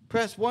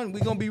 Press 1. We're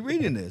going to be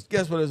reading this.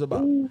 Guess what it's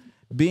about?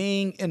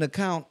 Being an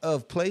account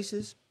of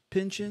places,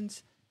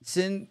 pensions,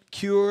 sin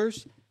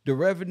cures, the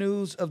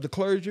revenues of the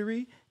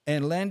clergy,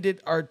 and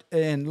landed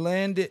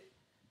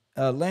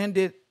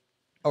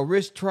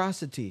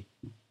aristocracy.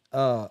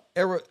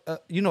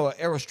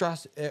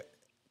 Aristocracy.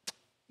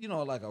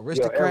 Like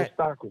aristocrat.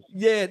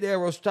 Yeah, the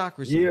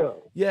aristocracy. Yeah.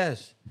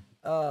 Yes.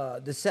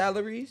 The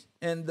salaries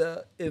and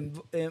the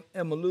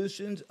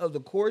emolutions of the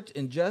courts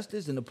and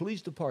justice and the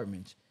police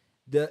departments.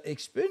 The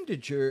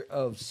expenditure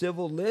of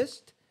civil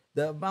list,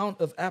 the amount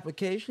of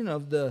application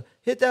of the,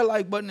 hit that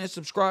like button and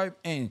subscribe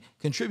and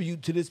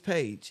contribute to this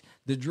page.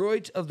 The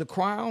droits of the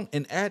crown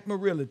and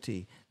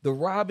admiralty, the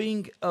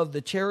robbing of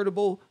the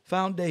charitable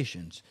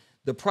foundations,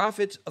 the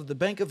profits of the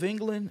Bank of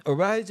England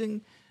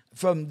arising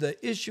from the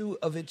issue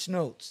of its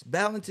notes,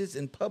 balances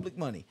in public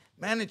money,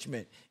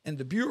 management, and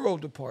the bureau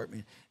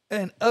department,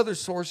 and other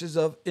sources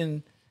of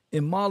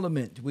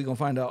emolument. We're going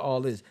to find out all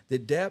this. The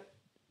depth,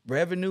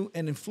 revenue,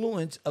 and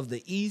influence of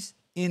the East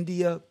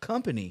India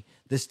Company,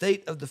 the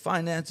state of the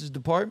finances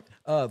department,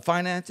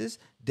 finances,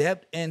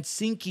 debt, and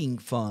sinking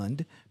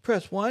fund.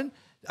 Press 1.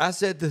 I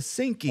said the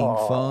sinking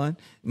fund.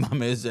 My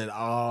man said,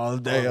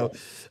 damn.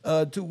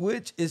 To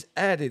which is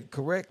added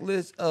correct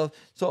list of.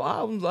 So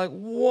I was like,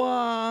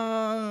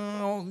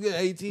 wow,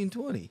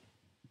 1820.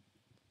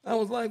 I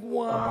was like,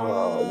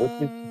 wow.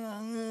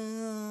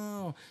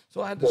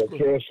 So I had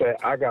to say,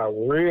 I got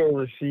real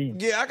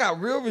receipts. Yeah, I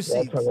got real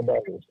receipts. Talking about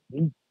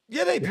receipts.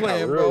 Yeah, they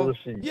playing, bro.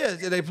 Yeah,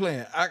 they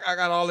playing. I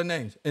got all the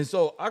names. And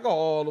so I go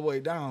all the way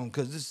down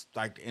because this is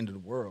like the end of the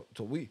world.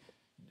 So we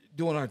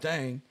doing our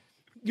thing.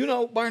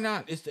 By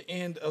now, it's the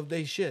end of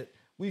their shit.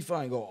 We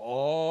finally go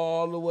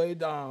all the way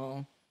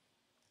down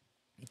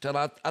till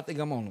I think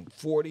I'm on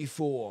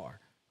 44.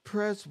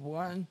 Press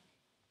 1.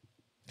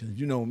 Cause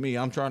you know me,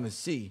 I'm trying to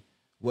see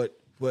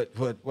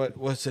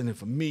what's in it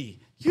for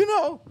me. You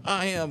know,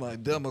 I am a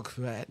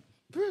Democrat.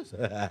 You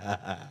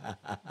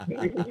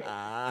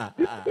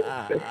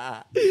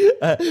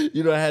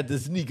know, I had to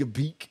sneak a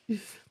peek.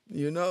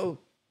 You know,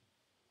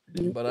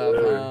 but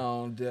I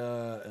found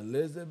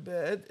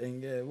Elizabeth,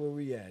 and where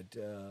we at?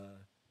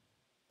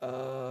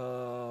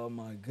 Oh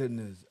my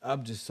goodness,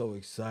 I'm just so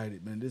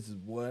excited, man. This is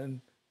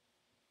one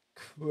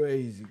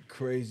crazy,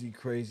 crazy,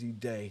 crazy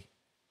day.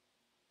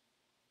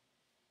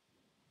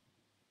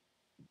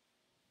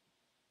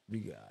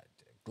 We got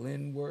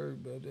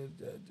Glenward.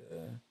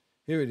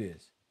 Here it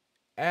is.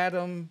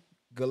 Adam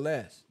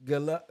Gillespie,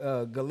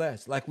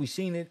 like we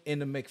seen it in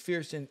the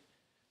McPherson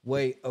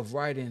way of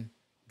writing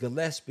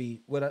Gillespie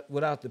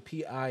without the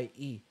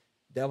P.I.E.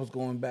 That was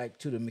going back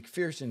to the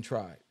McPherson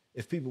tribe.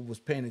 If people was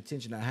paying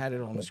attention, I had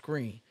it on the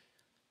screen.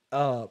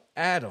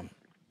 Adam,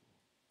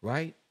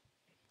 right?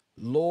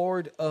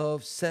 Lord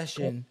of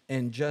Session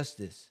and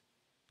Justice,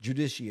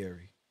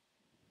 Judiciary.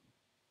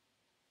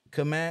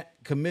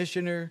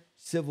 Commissioner,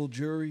 Civil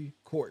Jury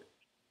Court,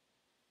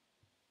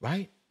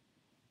 right?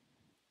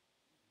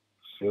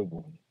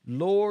 Civil.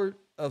 Lord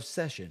of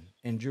Session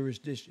and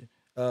Jurisdiction,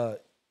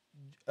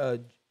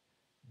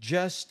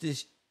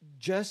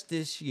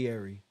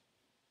 Justiciary,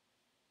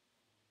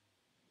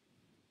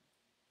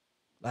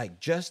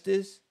 like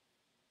justice,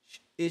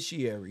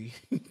 iciary.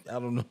 I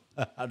don't know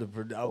how to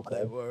pronounce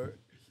that word.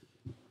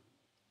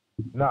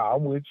 Nah,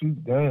 I'm with you.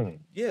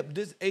 Dang. Yeah, but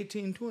this is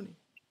 1820.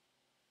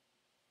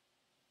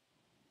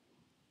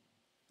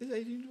 This is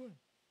 1820.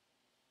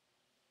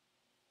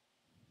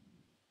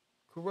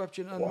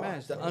 Corruption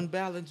unmasked, the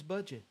unbalanced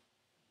budget,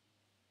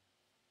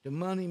 the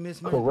money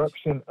mismanaged.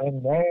 Corruption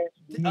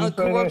unmasked?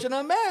 Corruption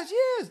unmasked,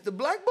 yes, the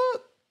Black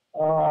Book.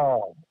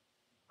 Oh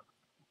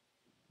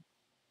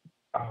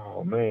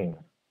man.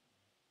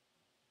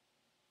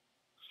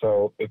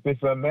 So if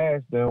it's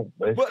unmasked, then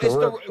it's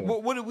corruption.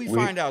 What did we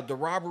find out? The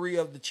robbery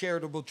of the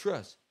charitable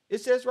trust. It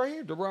says right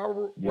here, the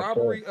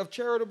robbery of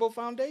charitable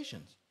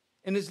foundations.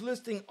 And it's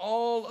listing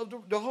all of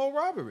the whole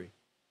robbery.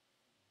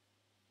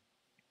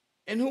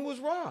 And who was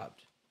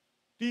robbed?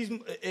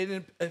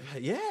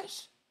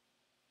 Yes,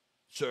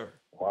 sir.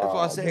 Wow, that's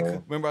why I said.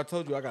 Man. Remember, I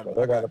told you I got. So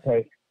they got to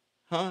pay.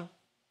 Huh?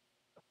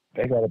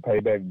 They got to pay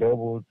back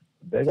double.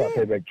 They got to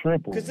pay back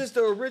triple. Because it's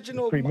the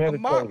original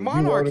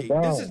monarchy.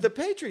 This is the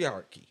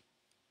patriarchy.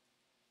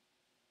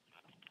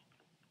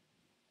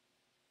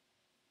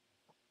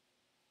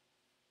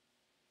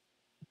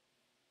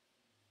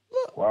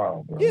 Look.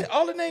 Wow. Bro. Yeah,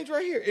 all the names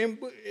right here,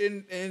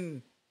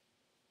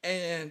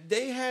 and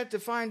they had to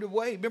find a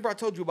way. Remember, I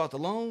told you about the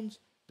loans,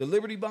 the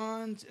Liberty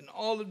bonds, and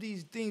all of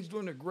these things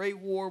during the Great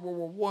War,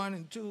 World War I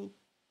and II.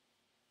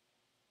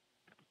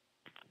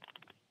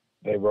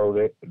 They wrote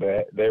it.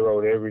 They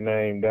wrote every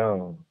name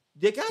down.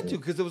 They got to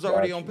because it was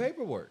already on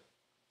paperwork.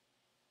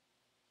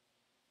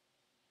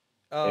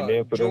 And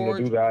then for them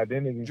to do the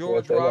identity,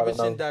 George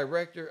Robinson,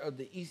 director of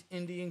the East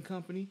Indian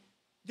Company.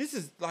 This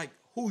is like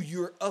who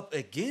you're up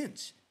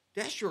against.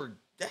 That's your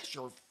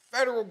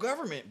federal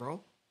government,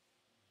 bro.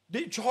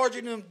 They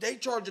charging them. They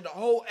charging the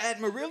whole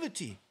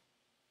admiralty.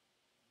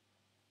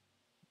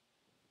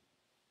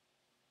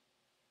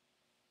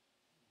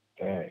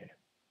 Dang.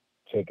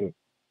 Take it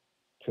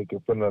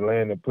from the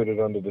land and put it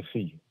under the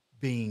sea.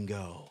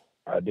 Bingo.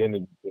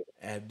 Identity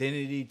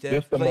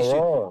theft. The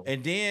mirage.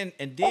 And then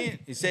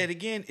say it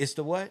again. It's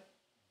the what?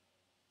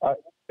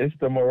 It's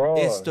the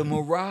mirage. It's the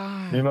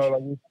mirage. You know,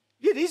 like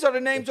yeah, these are the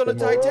names on the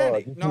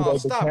Titanic. No,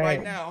 stop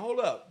right now.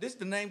 Hold up. This is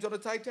the names on the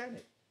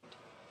Titanic.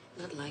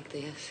 Not like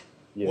this.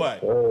 Yes,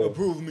 what? sir. To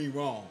prove me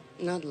wrong.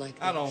 Not like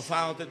this. I don't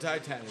found the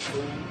Titanic,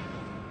 fool.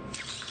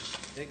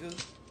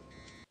 Nigga.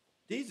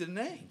 These are the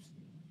names.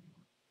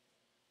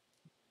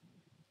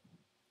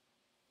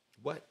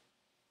 What?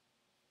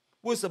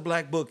 What's a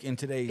black book in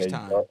today's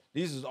time?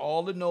 This is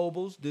all the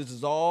nobles. This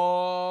is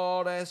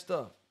all that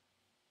stuff.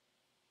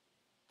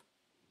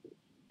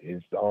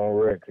 It's on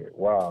record.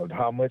 Wow.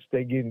 How much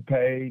they getting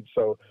paid.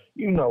 So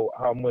you know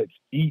how much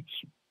each.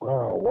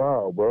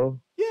 Wow,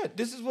 bro. Yeah,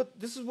 this is what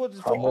it's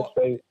how much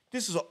all,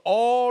 this is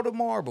all the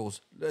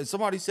marbles.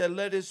 Somebody said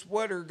let his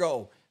sweater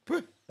go. For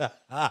real. Let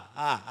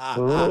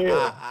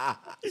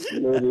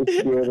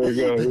his sweater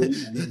go.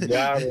 You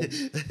got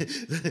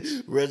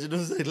it.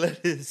 Reginald said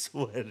let his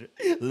sweater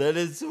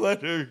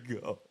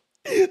go.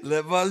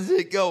 Let my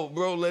shit go,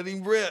 bro. Let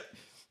him rip.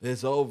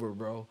 It's over,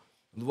 bro.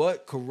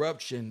 What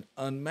corruption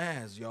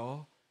unmasked,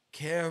 y'all?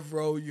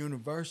 KevRow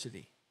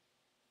University.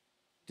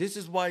 This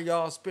is why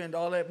y'all spend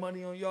all that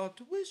money on y'all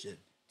tuition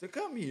to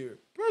come here.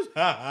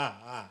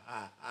 I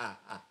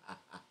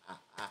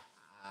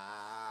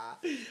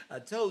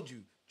told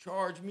you,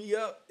 charge me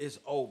up, it's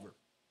over.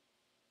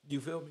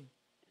 You feel me?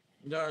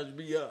 Charge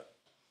me up.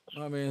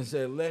 My man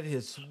said, let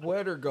his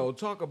sweater go.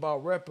 Talk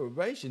about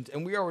reparations.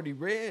 And we already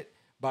read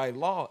by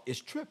law,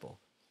 it's triple.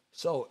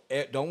 So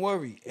don't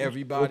worry,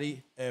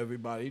 everybody,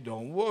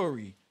 don't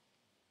worry.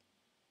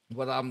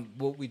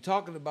 What we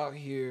talking about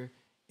here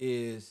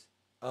is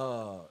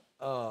uh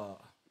uh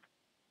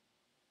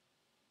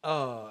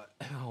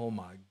oh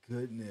my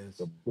goodness.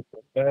 The book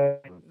of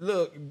names.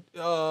 Look,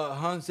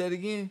 Hun said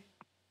again.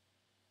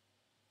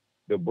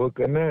 The book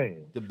of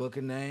names. The book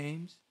of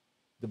names.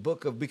 The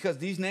book of because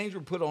these names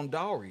were put on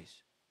dowries.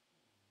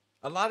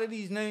 A lot of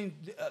these names,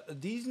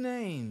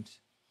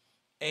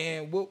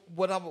 and what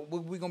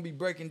we're gonna be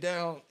breaking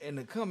down in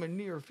the coming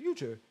near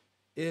future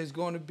is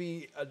going to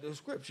be a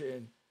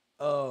description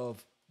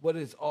of what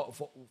it's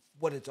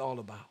all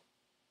about,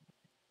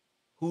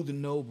 who the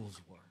nobles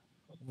were,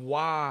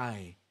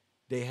 why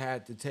they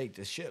had to take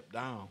the ship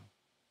down.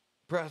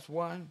 Press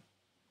one.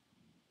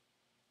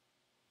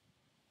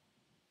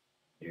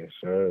 Yes,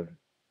 sir.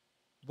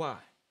 Why?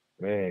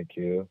 Man,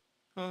 kill.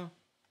 Huh?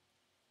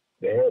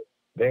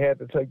 They had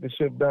to take the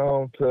ship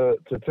down to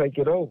take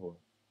it over.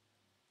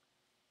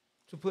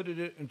 To put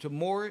it into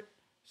more it.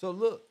 So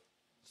look.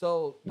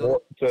 So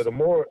More to the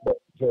more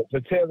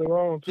to tether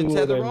on to to it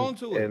tether on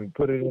to it. and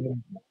put it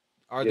in.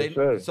 Are Yes, they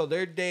sir. so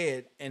they're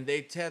dead and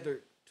they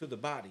tethered to the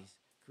bodies,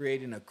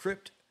 creating a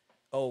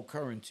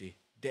cryptocurrency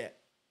debt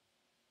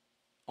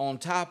on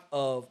top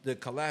of the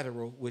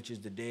collateral, which is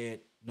the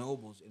dead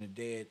nobles and the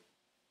dead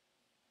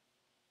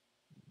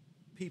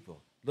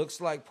people.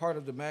 Looks like part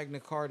of the Magna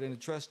Carta and the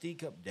trustee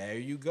cup. There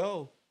you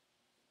go.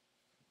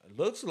 It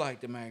looks like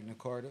the Magna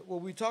Carta.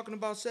 Well, we're talking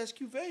about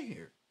Sesquive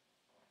here.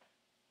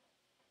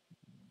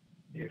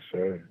 Yes,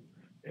 sir.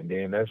 And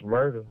then that's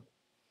murder.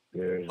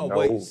 There's Oh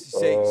wait, no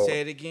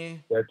say it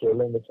again. statute of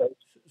limitation.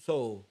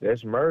 So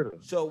That's murder.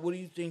 what do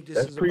you think this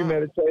That's is about?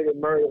 premeditated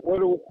murder.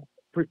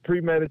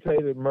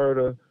 Premeditated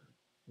murder?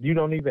 You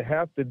don't even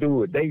have to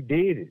do it. They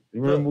did it.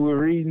 Remember Look, we were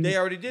reading? they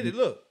already did it.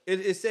 Look,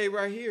 it say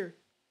right here,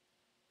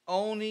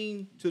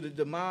 owning to the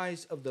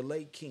demise of the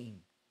late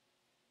king,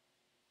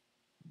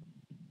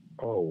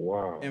 Oh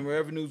wow. and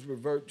revenues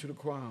revert to the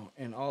crown,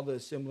 and all the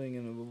assembling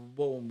and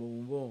boom,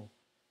 boom, boom.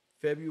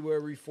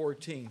 February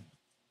 14th,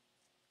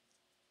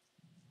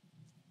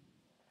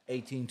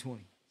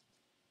 1820.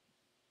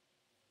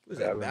 Was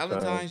that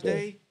Valentine's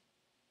Day?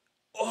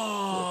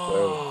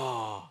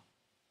 Oh,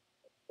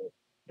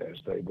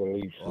 That's their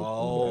belief system.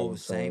 oh,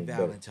 Saint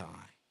Valentine's Day.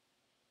 Valentine.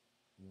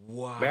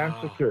 Wow.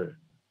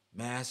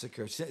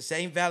 Massacre.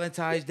 Saint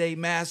Valentine's Day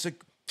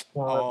massacre.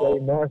 They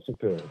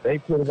massacre. They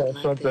put it on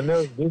Like something this.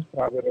 else. This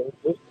probably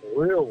this the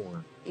real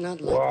one.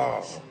 Not like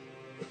Wow.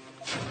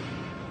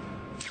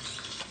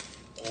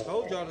 this.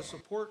 Told y'all to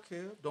support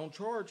Kev. Don't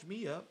charge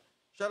me up.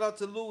 Shout out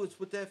to Lewis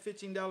with that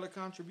 $15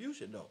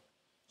 contribution, though.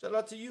 Shout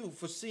out to you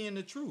for seeing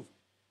the truth.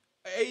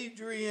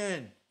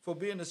 Adrian for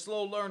being a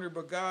slow learner,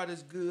 but God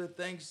is good.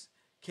 Thanks,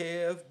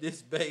 Kev.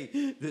 This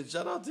babe.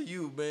 Shout out to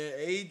you, man.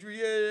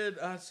 Adrian,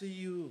 I see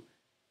you.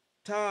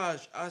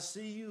 Taj, I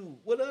see you.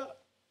 What up?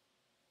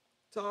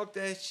 Talk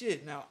that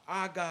shit. Now,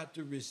 I got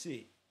the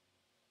receipt.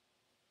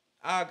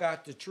 I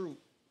got the truth.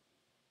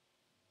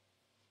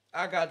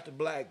 I got the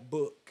black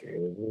book.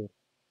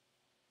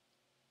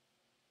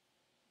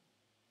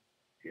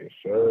 Yes,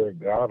 sir.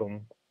 Got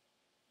him.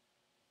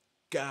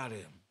 Got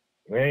him.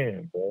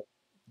 Man, bro.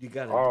 You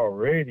got it.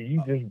 Already,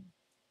 you just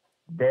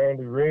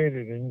barely read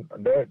it, and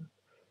that.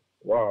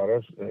 Wow,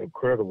 that's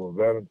incredible.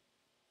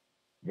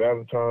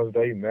 Valentine's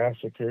Day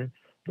massacre,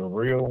 the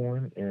real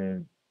one,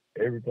 and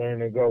everything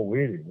that go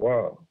with it.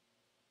 Wow.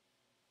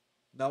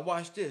 Now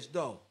watch this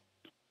though.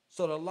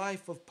 So the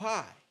life of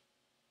pi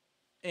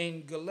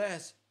in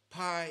Gillespie,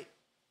 pi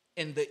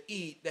in the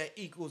E that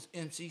equals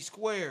MC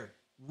squared.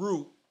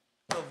 Root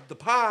of the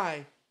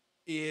pi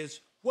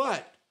is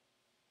what?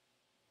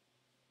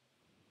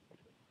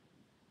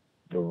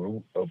 The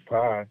root of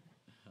pi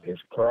is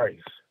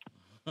Christ.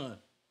 Huh.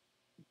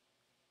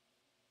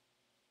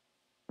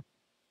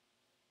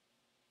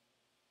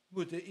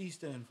 What the E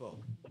stand for?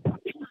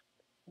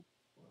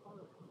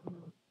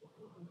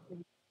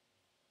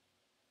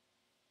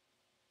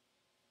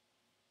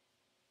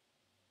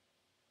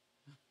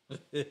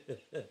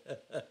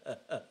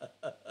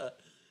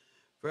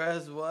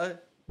 Press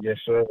what? Yes,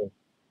 sir.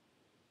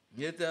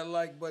 Hit that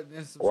like button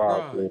and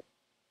subscribe. Wow.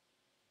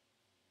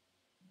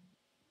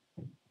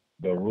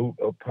 The root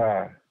of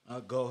pi.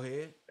 Go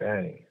ahead.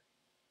 Dang.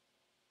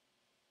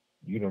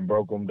 You done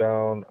broke them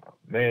down.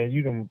 Man,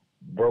 you done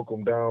broke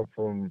them down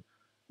from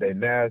the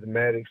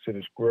mathematics to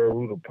the square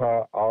root of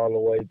pi all the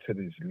way to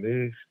this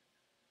list.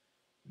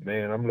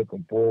 Man, I'm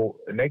looking forward.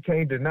 And they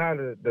can't deny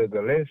the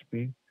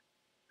Gillespie.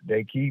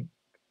 They keep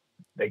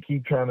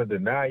trying to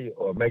deny it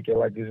or make it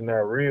like it's not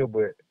real,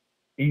 but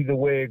either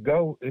way it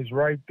go, it's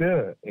right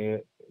there.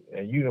 And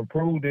you done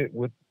proved it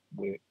with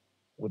the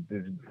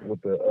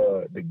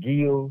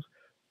gills,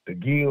 the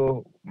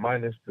gill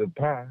minus the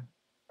pi.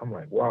 I'm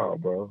like, wow,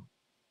 bro.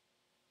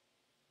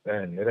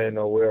 Dang, it ain't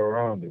nowhere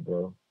around it,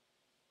 bro.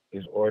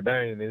 It's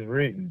ordained, it's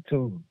written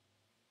too.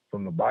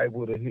 From the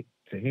Bible to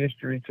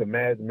history to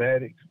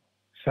mathematics,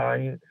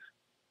 science.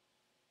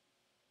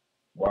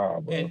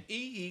 Wow, bro. And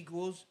E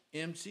equals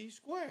MC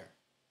squared.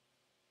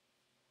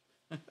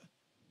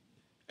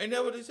 Ain't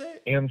that what it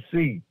said?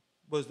 MC.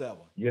 What's that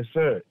one? Yes,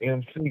 sir.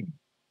 MC.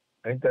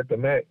 Ain't that the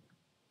Mac?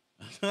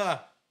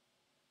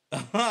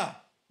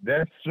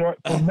 That's short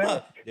for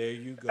Mac. There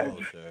you go,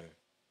 sir.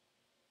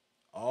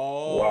 Wow,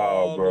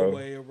 All the bro.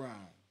 way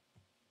around.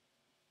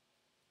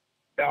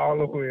 All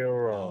the way All the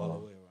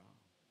around. way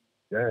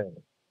around. Dang.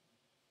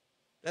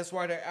 That's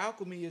why their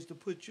alchemy is to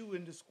put you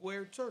in the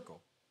squared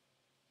circle.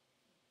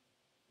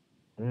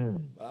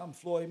 Mm. I'm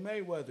Floyd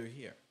Mayweather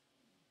here.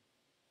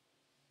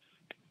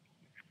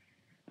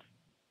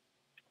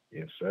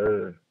 Yes,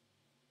 sir.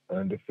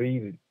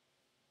 Undefeated.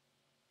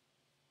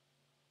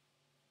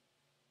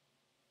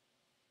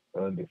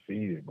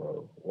 Undefeated,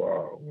 bro.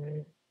 Wow,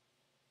 man.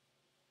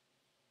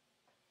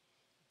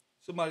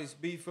 Somebody's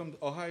be from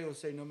Ohio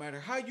say no matter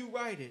how you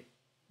write it,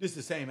 this is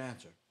the same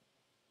answer.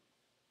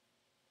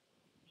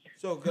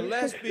 So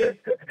Gillespie,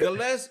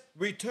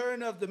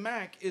 return of the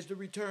Mac is the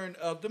return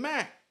of the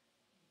Mac.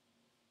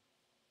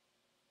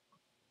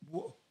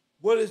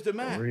 What is the For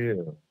Mac?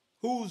 real.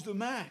 Who's the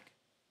Mac?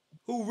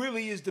 Who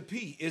really is the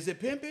P? Is it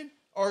pimping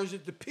or is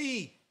it the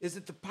P? Is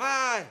it the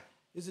pie?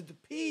 Is it the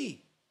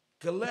P?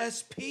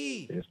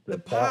 Gillespie, It's the the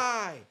pie.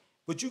 pie.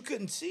 But you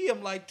couldn't see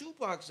him like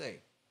Tupac say.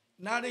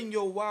 Not in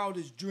your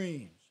wildest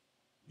dreams.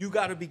 You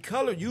got to be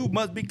color. You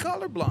must be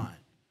colorblind.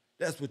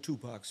 That's what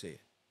Tupac said.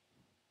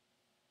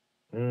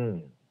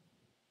 Mm.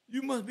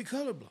 You must be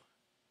colorblind.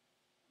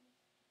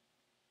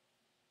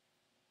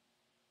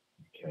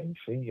 Can't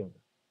see him.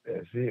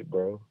 That's it,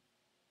 bro.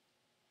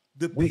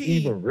 The We P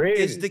even read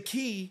is it. the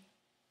key.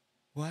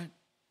 What?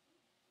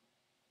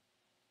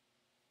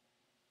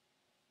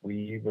 We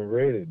even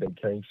read it. They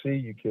can't see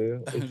you,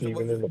 kid. It's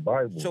even in the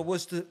Bible. So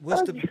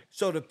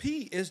so the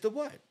P is the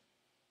what?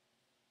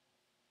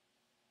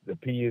 The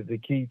P is the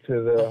key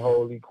to the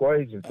whole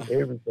equation, to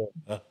everything.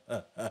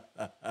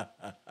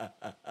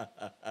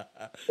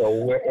 So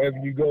wherever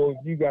you go, if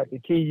you got the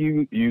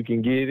key, you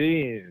can get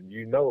in.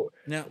 You know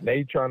it. Now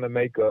They trying to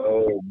make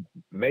a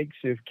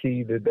makeshift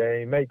key that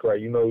they ain't make right.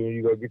 You know, when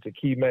you go get your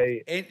key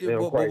made, and, they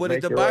don't but quite what did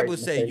make the it Bible right.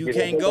 say? You get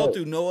can't in go the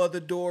through no other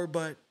door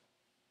but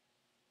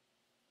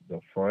the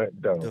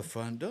front door. the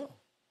front door.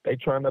 They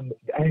trying to,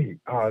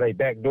 they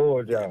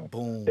backdoored y'all.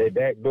 Boom. They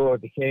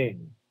backdoored the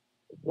king.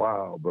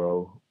 Wow,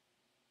 bro.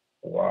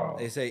 Wow.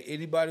 They say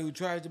anybody who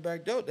tries to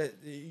back door, that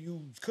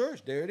you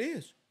cursed. There it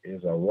is.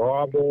 Is a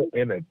robber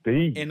and a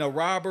thief. And a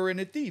robber and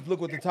a thief.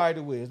 Look what the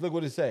title is. Look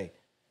what it say.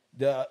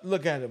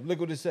 Look at him. Look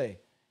what it say.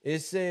 It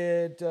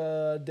said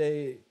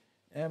the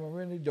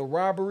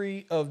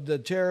robbery of the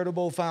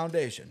charitable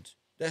foundations.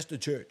 That's the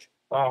church.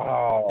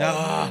 Oh,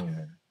 Ah.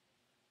 man.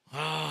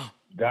 Ah.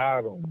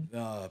 Got him.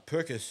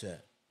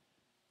 Percocet.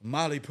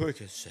 Molly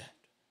Percocet.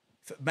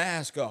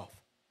 Mask off.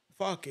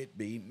 Fuck it,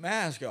 B.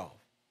 Mask off.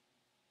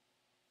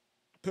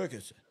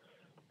 Percocet.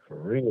 For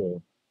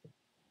real.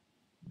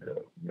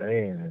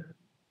 Man,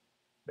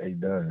 they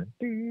done.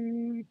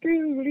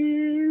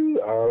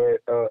 All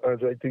that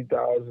Andre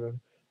 2000.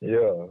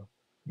 Yeah.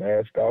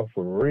 Mask off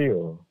for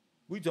real.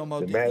 We talking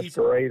about The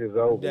masquerade is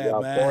over. That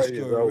Y'all party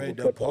is over. masquerade.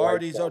 The Put lights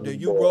party's on, over. you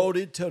You boys. rode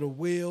it till the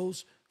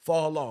wheels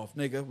fall off,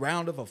 nigga.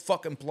 Round of a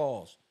fucking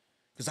applause.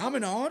 Because I'm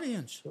in the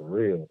audience. For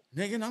real.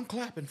 Nigga, and I'm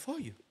clapping for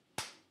you.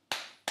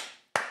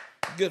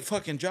 Good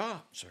fucking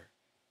job, sir.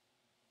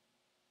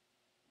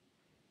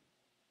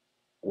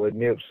 What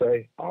Nip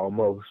say?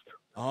 Almost.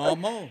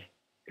 Almost.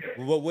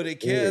 What did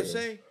Kev Yeah.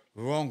 say?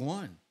 Wrong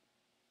one.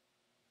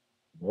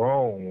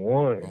 Wrong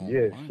one. Wrong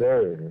Yes, one.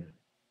 sir.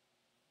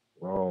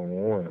 Wrong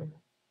one.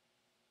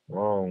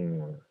 Wrong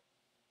one.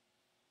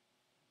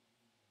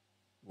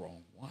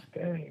 Wrong one.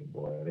 Dang,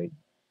 boy.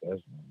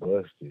 That's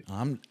busted.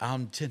 I'm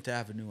 10th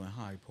Avenue in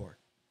Hyde Park.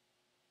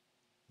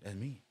 That's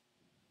me.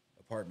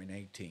 Apartment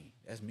 18.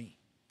 That's me.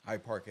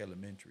 Hyde Park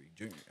Elementary.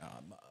 Junior.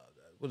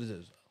 What is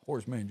this?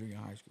 Horseman Junior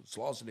High School.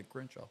 Slauson and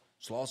Crenshaw.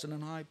 Slauson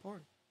and Hyde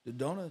Park. The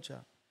donut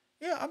shop.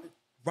 Yeah, I'm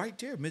right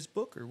there. Miss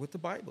Booker with the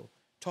Bible.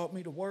 Taught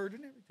me the word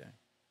and everything.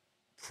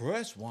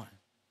 Press one.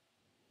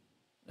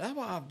 That's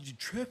why I'm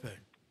tripping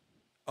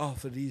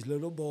off of these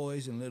little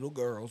boys and little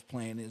girls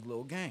playing this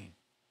little game.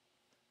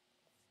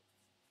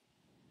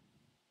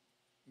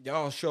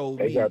 Y'all showed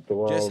They me got the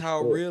wrong just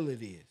how foot. real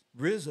it is.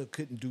 RZA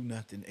couldn't do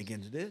nothing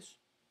against this.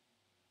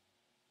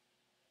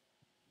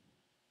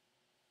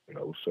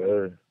 No,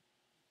 sir.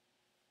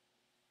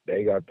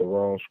 They got the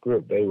wrong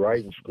script. They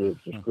writing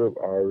scripts. The script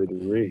already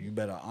You written.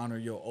 better honor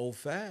your old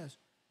fast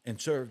and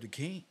serve the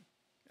king.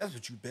 That's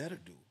what you better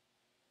do.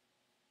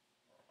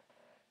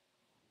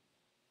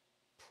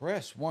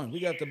 Press one. We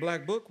got the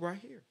black book right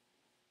here.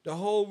 The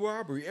whole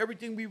robbery,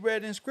 everything we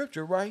read in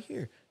scripture right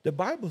here. The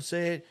Bible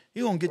said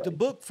you're going to get the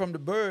book from the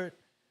bird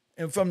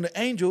and from the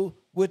angel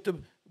with the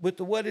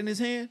what in his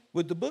hand?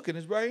 With the book in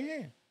his right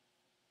hand.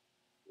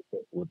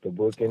 With the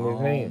book in his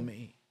hand.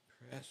 Me.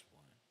 Press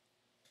one.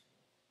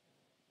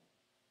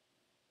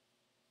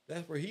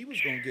 That's where he was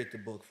going to get the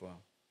book from.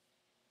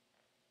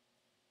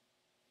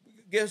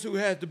 Guess who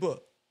had the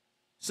book?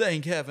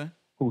 St. Kevin.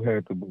 Who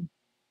had the book?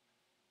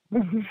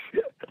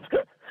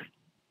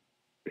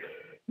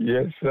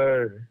 Yes,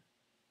 sir.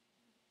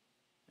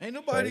 Ain't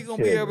nobody St. going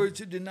to be Kevin. able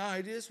to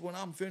deny this when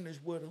I'm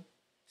finished with him.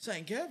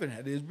 St. Kevin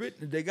had his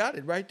written. They got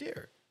it right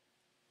there.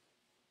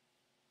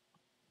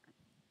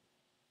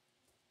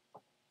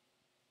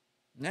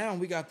 Now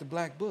we got the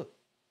Black Book,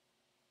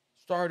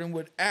 starting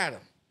with Adam,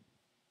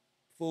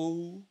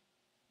 fool,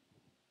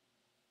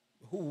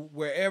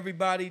 where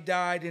everybody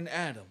died in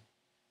Adam.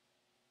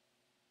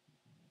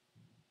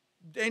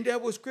 Ain't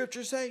that what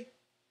Scripture say?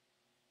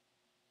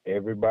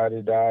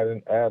 Everybody died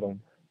in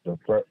Adam. The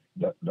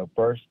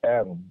first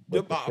Adam,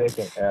 but the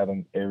second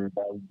Adam,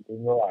 everybody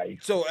in life.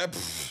 So,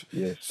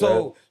 yes,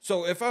 so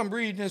if I'm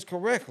reading this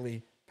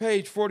correctly,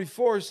 page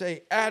 44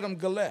 say Adam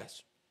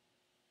Gillespie.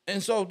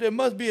 And so there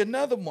must be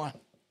another one.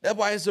 That's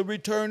why it's a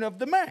return of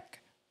the Mac.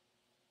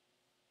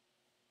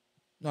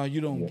 No, you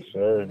don't. Yes,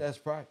 sir.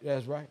 That's right.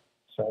 That's right.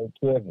 St.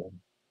 Kevin.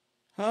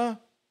 Huh?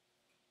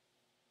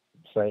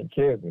 St.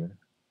 Kevin.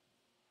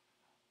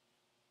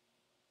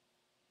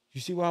 You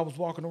see why I was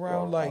walking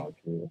around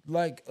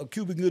like a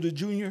Cuban Gooding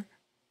Jr.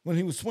 when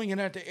he was swinging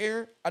at the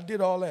air? I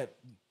did all that.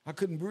 I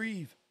couldn't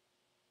breathe.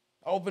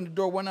 I opened the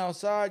door, went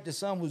outside. The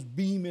sun was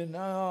beaming.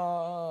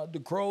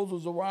 The crows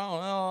was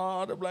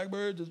around. The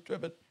blackbirds is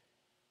tripping.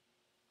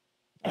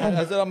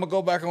 I said, I'm going to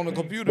go back on the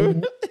computer.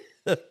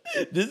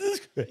 This is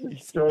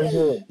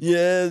crazy.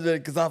 Yes,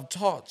 because I've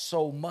taught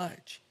so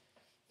much.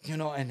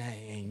 And I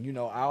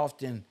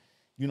often,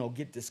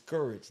 get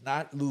discouraged,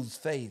 not lose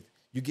faith.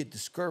 You get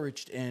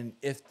discouraged, and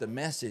if the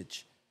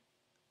message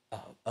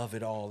of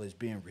it all is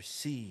being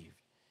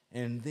received,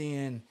 and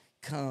then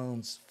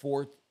comes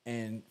 4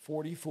 and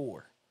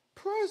 44.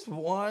 Press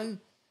 1.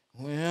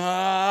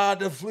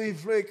 The flea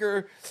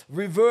flicker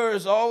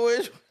reverse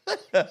always.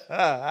 They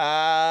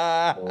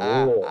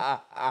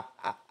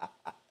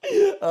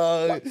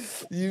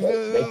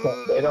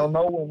don't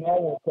know when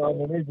that will come,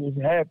 and it just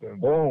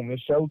happened. Boom!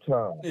 It's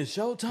showtime. It's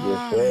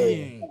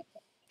showtime. Yes,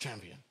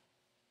 champion.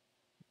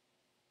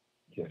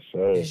 Yes,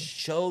 sir. It's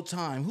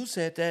showtime. Who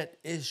said that?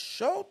 It's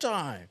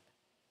showtime.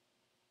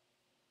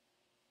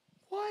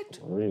 What?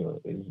 For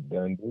real. It's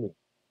done good.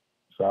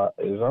 So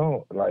it's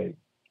on. Like,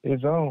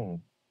 it's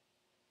on.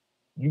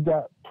 You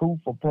got proof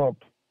upon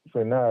proof,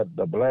 and now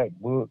the Black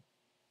Book.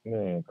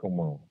 Man, come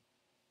on.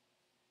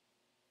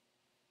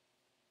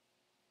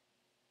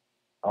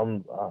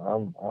 I'm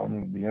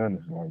gonna be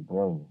honest, like,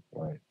 bro,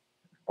 like,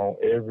 on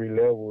every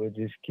level, it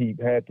just keep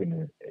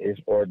happening.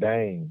 It's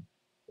ordained.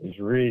 It's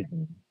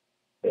written.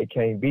 They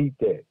can't beat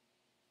that.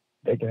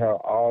 They can have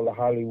all the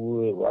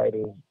Hollywood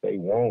writers they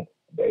want.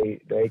 They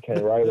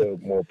can write a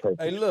more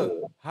perfect Hey, look,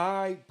 story.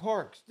 Hyde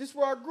Park. This is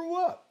where I grew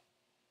up.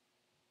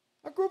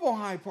 I grew up on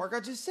Hyde Park. I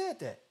just said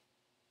that.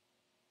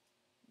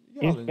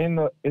 It's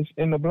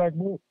in the Black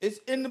Book. It's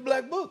in the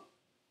Black Book.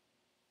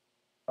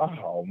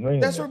 Oh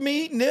man, that's where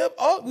me, Nip.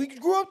 We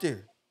grew up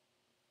there.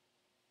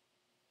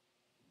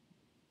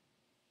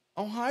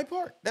 On Hyde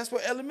Park. That's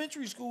where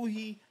elementary school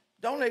he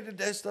donated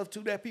that stuff to,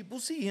 that people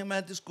see him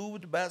at the school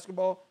with the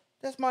basketball.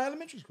 That's my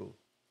elementary school.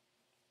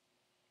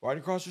 Right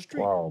across the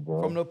street. Wow,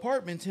 bro. From the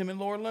apartments him and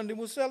Laura London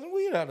was selling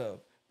weed out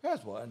of.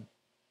 That's one.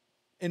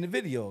 In the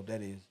video,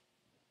 that is.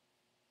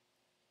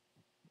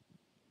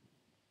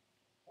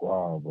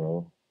 Wow,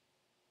 bro.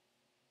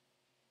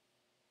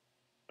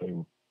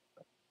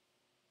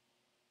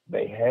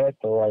 They had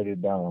to write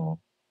it down.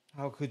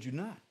 How could you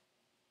not?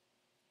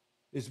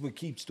 It's what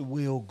keeps the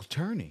wheel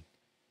turning.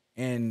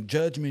 And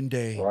Judgment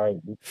Day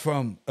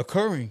from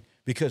occurring,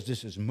 because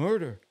this is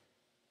murder.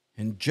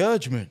 And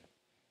judgment,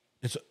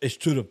 it's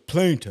to the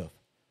plaintiff.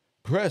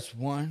 Press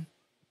 1.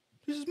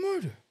 This is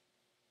murder.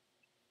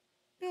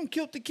 You don't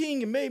killed the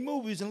king and made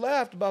movies and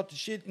laughed about the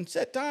shit and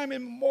set time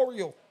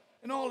immemorial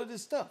and all of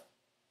this stuff.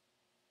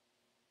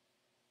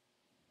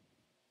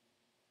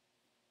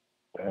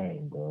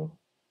 Dang, bro.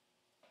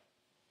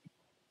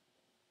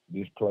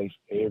 Displaced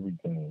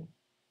everything.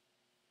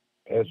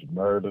 That's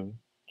murder,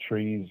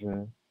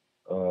 treason.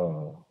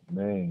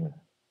 Man.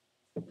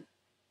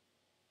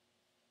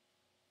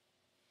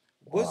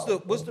 What's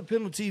the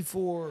penalty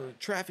for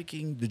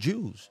trafficking the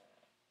Jews?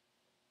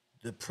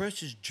 The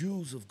precious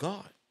Jews of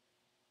God.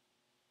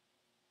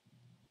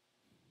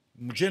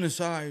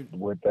 Genocide,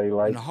 what they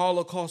like, and the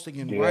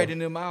Holocausting, and writing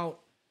them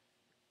out,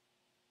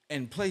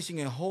 and placing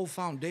a whole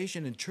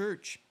foundation and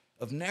church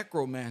of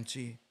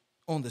necromancy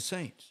on the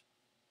saints.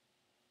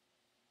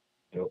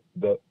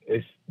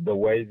 It's the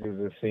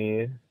wages of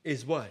sin.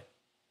 Is what?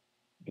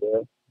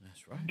 Death.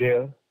 That's right.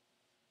 Death.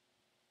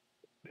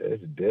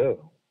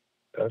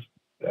 That's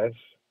death.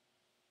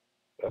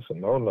 That's a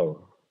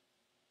no-no.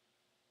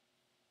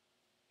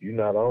 You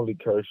not only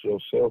curse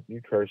yourself,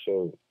 you curse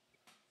your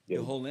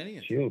whole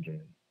lineage.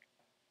 Children.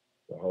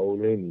 The whole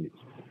lineage.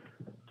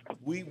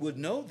 We would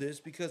know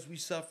this because we're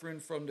suffering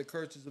from the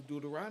curses of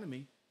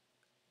Deuteronomy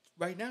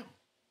right now.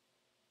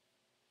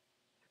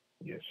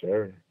 Yes,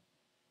 sir.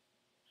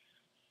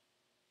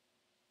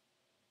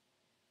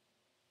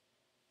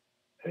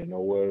 Ain't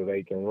nowhere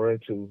they can run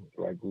to,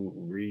 like we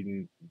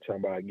reading,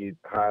 talking about get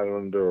hide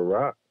under a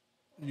rock.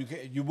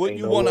 You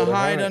want to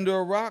hide under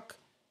a rock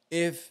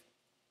if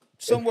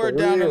somewhere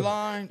down the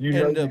line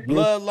in the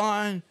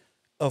bloodline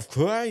of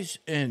Christ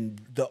and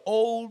the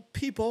old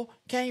people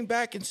came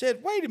back and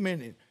said, wait a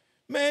minute,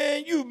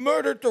 man, you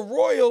murdered the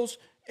royals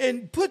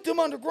and put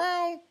them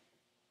underground.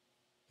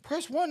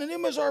 Press 1, and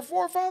them is our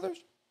forefathers.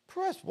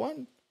 Press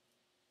 1.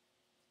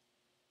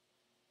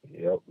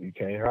 Yep, you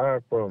can't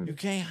hide from You it.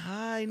 can't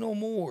hide no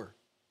more.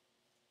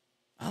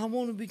 I don't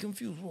want to be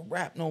confused with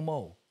rap no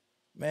more.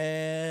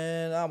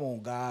 Man, I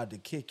want God to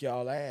kick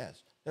y'all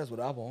ass. That's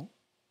what I want.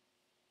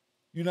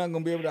 You're not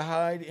gonna be able to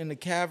hide in the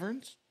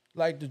caverns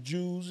like the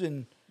Jews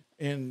in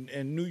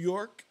New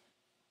York.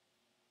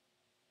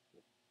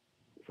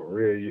 For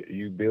real,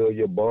 you build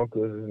your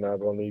bunkers, it's not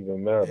gonna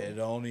even matter. It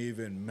don't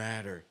even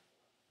matter.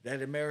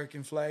 That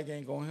American flag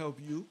ain't gonna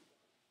help you.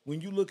 When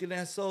you look in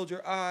that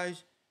soldier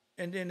eyes,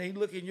 and then they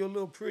look in your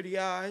little pretty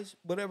eyes,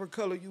 whatever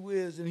color you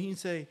is, and he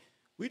say,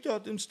 "We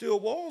thought them steel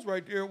walls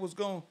right there was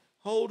gonna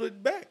hold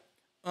it back."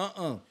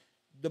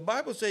 The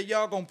Bible say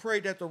y'all gonna pray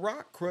that the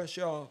rock crush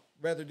y'all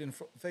rather than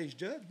face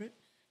judgment.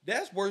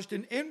 That's worse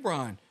than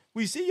Enron.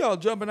 We see y'all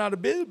jumping out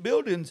of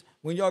buildings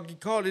when y'all get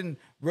caught in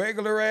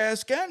regular ass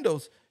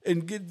scandals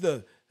and get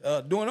the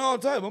doing all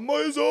the time.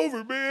 It's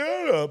over,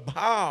 man.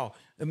 Pow.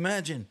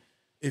 Imagine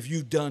if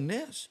you done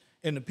this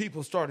and the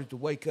people started to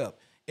wake up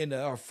and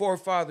our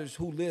forefathers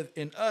who live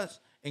in us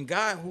and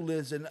God who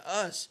lives in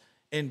us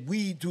and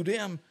we to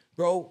them,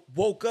 bro,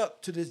 woke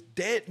up to this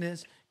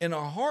deadness in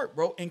our heart,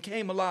 bro, and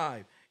came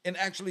alive and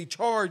actually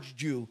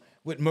charged you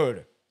with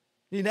murder.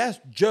 See, that's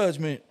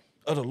judgment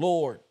of the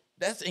Lord.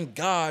 That's in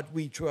God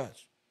we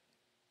trust.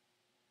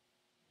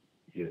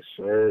 Yes,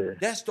 sir.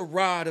 That's the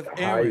rod of The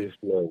Aaron, highest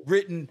level.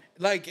 written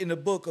like in the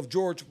book of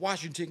George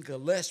Washington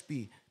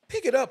Gillespie.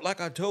 Pick it up like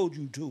I told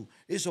you to.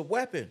 It's a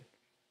weapon.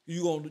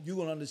 You're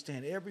gonna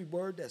understand every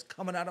word that's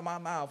coming out of my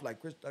mouth,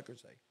 like Chris Tucker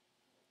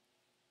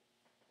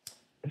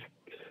say.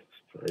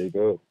 Straight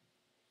up.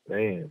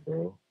 Man,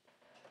 bro.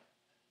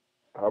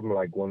 I'm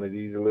like one of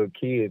these little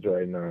kids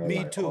right now. Me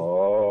like, too.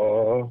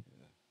 Oh,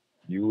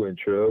 you in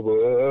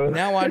trouble.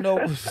 Now I know.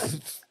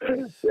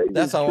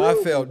 That's how I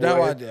felt.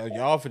 Now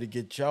y'all finna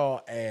get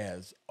y'all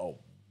ass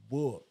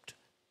whooped.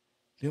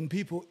 Them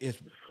people is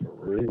For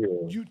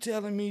real. you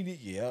telling me that?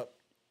 Yep.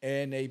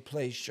 And they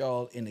placed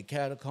y'all in the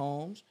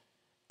catacombs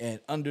and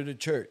under the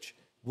church.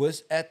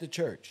 What's at the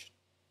church?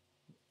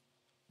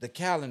 The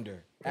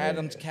calendar,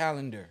 Adam's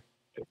calendar.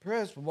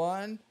 Press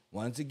 1.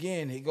 Once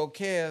again, here go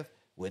Kev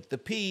with the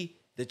P,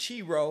 the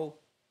Chiro.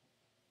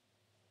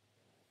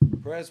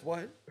 Press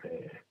what?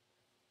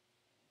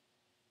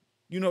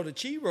 You know, the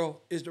Chiro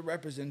is the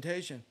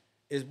representation,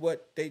 is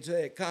what they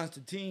said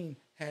Constantine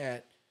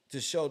had to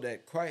show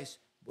that Christ,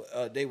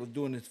 they were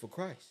doing this for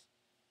Christ.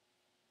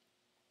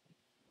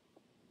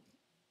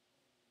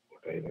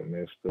 They done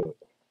messed up.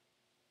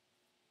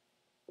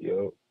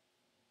 Yup.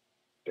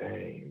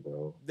 Dang,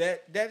 bro.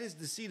 That is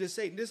the seed of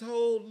Satan. This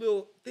whole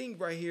little thing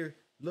right here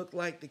looked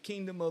like the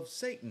kingdom of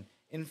Satan.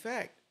 In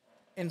fact,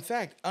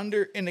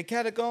 under in the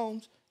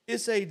catacombs, it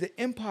say the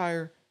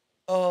empire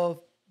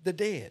of the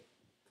dead.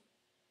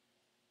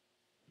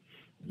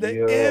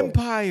 The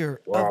empire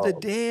of the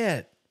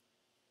dead.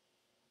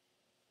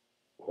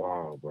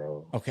 Wow,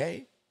 bro.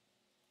 Okay?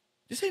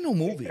 This ain't no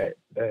movie.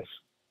 That's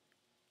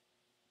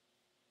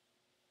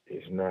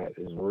it's not.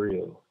 It's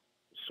real.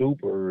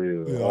 Super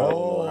real. I don't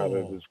know how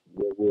to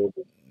describe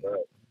it.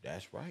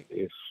 That's right.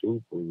 It's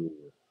super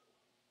real.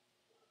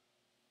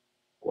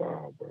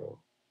 Wow, bro.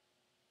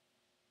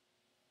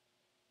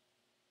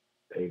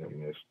 They done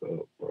messed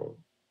up, bro.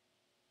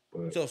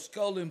 But So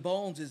Skull and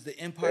Bones is the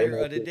empire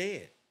of the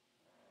dead.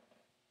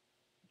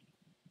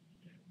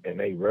 And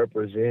they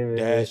represent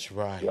That's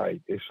right.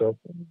 Like it's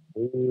something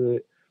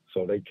good.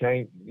 So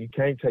you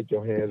can't take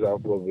your hands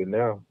off of it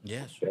now.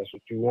 Yes. That's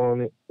what you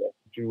wanted. That's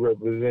what you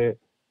represent.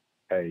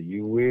 Hey,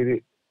 you with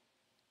it.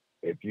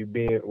 If you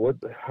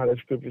how the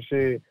scripture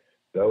said,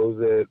 those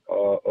that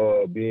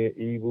are being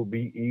evil,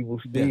 be evil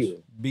still.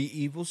 Yes.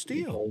 Be evil still.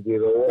 You can't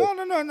get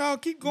away. No.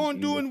 Keep going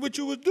doing what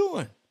you was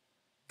doing.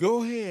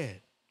 Go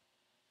ahead.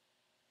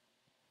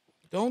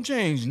 Don't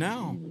change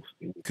now.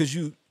 Because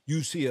you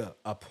see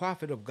a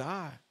prophet of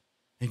God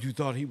and you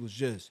thought he was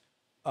just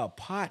a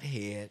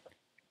pothead.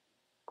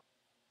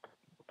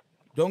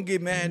 Don't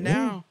get mad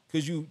now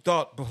because you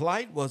thought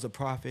Polite was a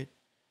prophet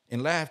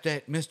and laughed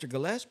at Mr.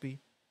 Gillespie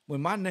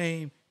when my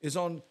name is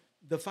on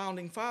the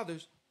founding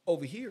fathers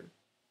over here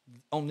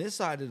on this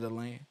side of the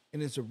land.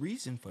 And there's a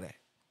reason for that.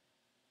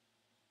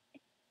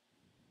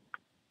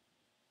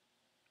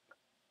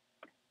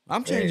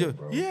 I'm changing.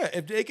 Yeah,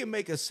 if they can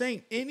make a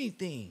saint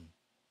anything,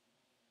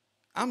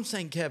 I'm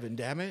Saint Kevin,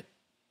 damn it.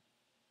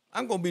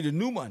 I'm going to be the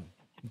new one.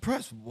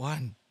 Press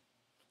 1.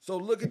 So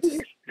look at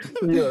this.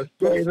 Yeah,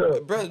 straight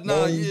up. Bro,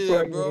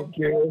 bro.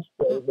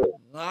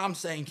 No, I'm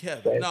Saint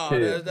Kevin.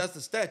 That's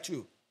the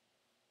statue.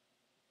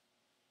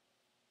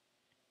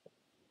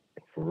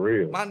 For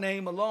real. My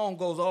name alone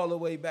goes all the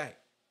way back.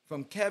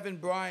 From Kevin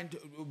Bryan to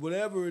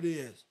whatever it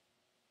is.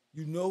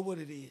 You know what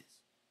it is.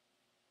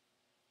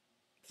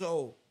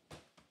 So,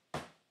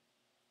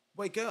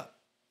 wake up.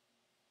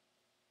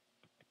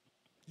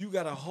 You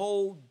got a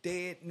whole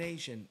dead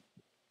nation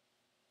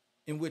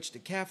in which the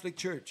Catholic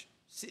Church,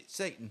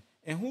 Satan,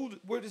 and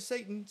where the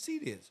Satan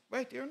seat is?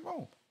 Right there in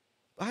Rome.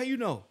 How you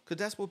know?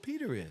 Because that's what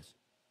Peter is.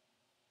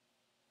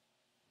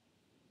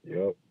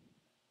 Yep.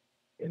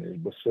 In his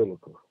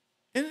basilica.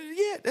 And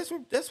yeah, that's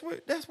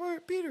where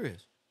Peter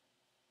is.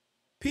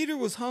 Peter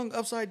was hung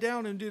upside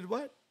down and did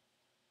what?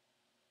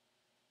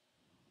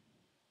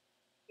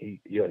 He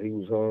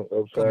was hung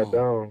Come upside on.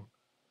 down.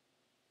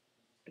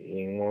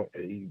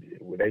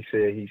 When they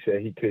said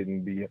he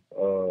couldn't be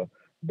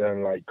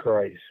done like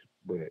Christ,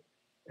 but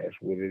that's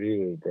what it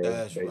is, bro.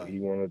 That's right. He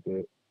wanted to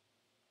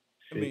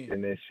I sit mean,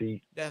 in that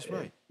seat. that's And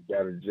right.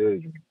 got a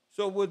judgment.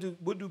 So what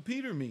do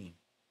Peter mean?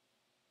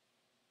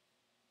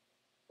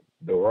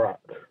 The Rock,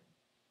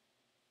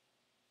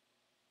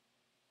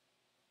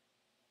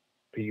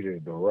 Peter,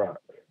 the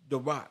Rock. The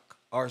rock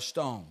or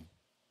stone.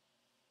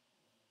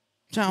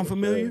 Sound Yes,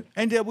 familiar? sir.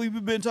 Ain't that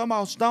we've been talking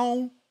about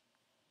stone?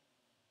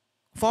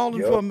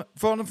 Falling Yup.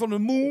 from the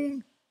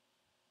moon?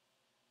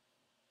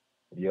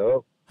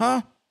 Yup.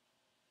 Huh?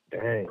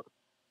 Dang.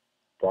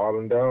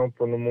 Falling down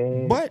from the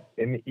moon What?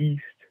 in the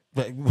east.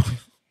 Like,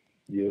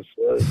 Yes,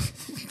 sir.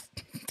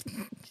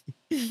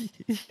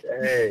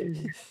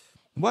 Dang.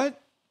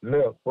 what?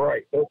 Left,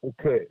 right,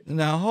 uppercut.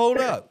 Now hold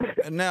up.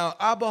 Now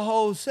I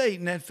behold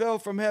Satan that fell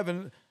from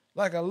heaven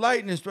like a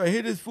lightning strike,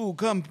 hit his fool,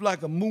 come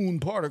like a moon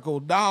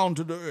particle down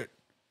to the earth.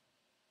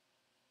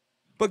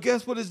 But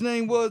guess what his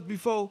name was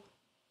before?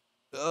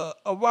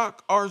 A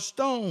rock or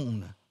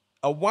stone.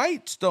 A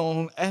white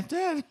stone at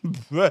that.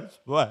 That's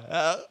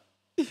why.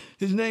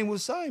 His name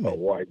was A Simon.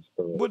 white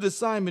stone. What does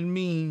Simon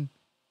mean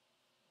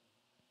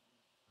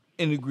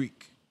in the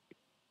Greek?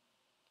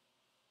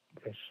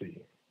 Let's see.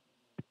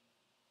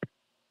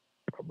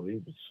 I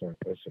believe it's something.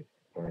 Let's see.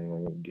 I ain't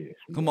gonna guess.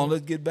 Come on,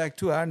 let's get back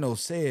to it. I know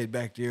said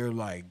back there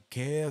like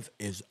Kev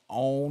is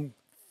on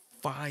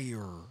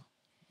fire.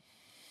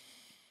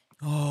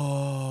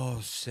 Oh,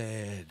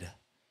 said.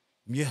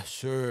 Yes,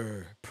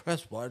 sir.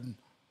 Press button.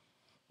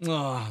 Oh,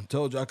 I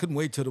told you I couldn't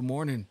wait till the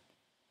morning.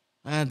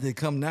 I had to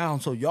come now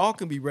so y'all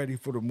can be ready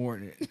for the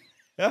morning.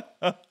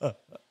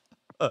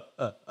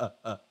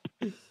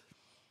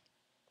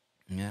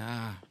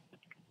 Yeah.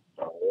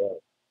 All right.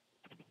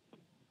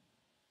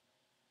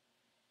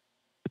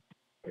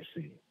 Let's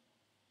see.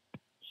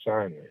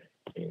 Simon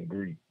in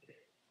Greek.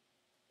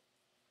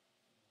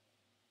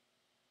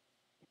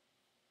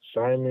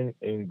 Simon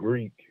in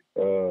Greek,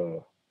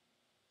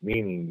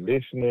 meaning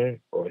listener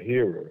or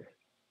hearer.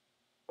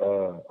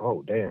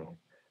 Oh damn.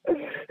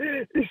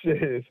 It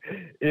says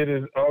it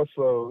is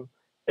also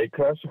a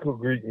classical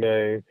Greek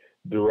name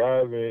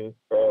deriving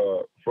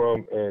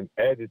from an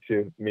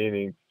adjective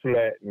meaning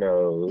flat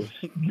nose.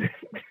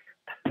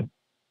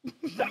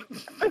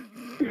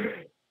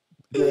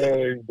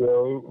 Dang,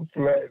 bro.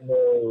 Flat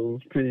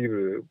nose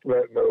Peter.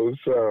 Flat nose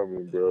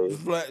Simon, bro.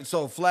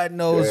 Flat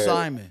nose Dang.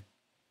 Simon.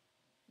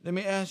 Let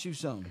me ask you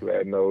something.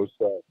 Flat nose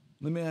Simon.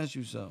 Let me ask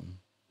you something.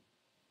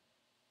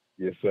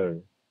 Yes, sir.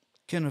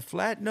 Can a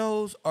flat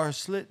nose or a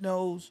slit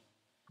nose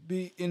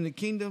be in the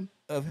kingdom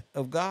of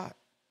God?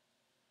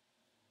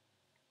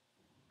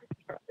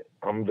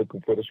 I'm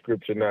looking for the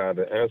scripture now.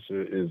 The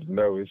answer is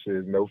no. It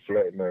says no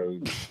flat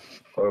nose.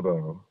 Hold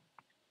on.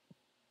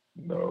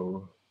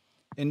 No.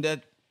 And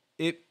that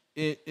it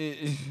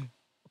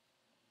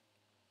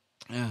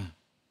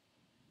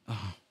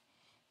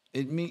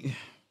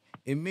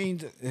it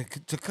means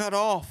to cut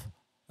off.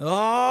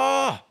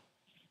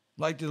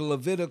 Like the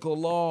Levitical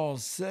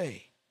laws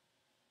say.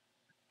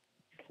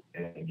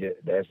 And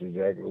that's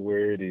exactly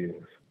where it is.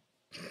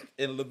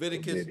 In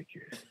Leviticus.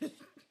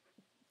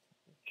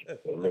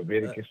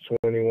 Leviticus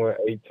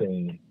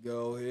 21:18.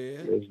 Go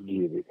ahead. Let's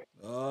get it.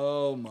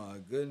 Oh my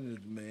goodness,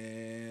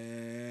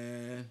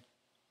 man.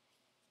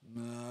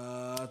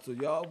 So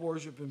y'all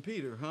worshiping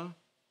Peter, huh?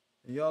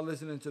 And y'all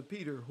listening to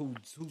Peter, who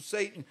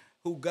Satan,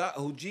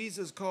 who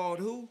Jesus called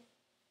who?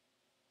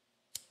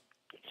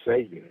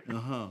 Satan.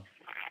 Uh-huh.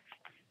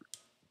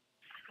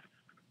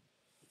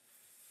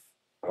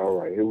 All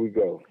right, here we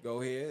go.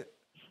 Go ahead.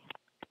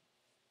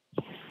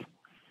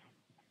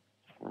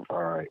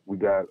 All right, we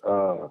got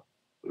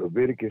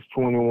Leviticus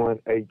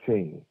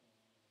 21:18.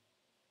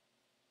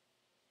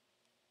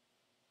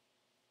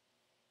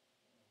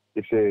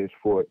 It says,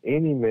 "For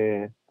any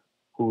man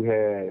who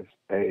has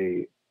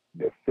a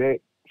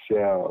defect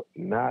shall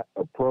not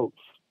approach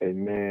a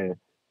man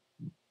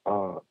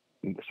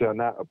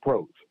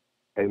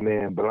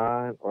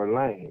blind or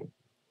lame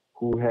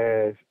who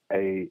has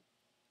a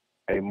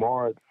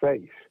marred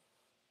face,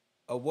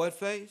 A what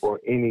face? or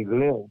any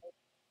limb,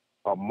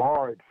 a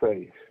marred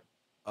face,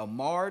 A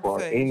marred or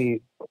face.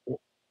 any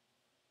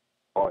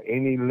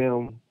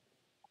limb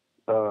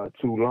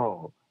too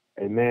long,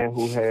 a man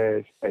who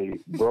has a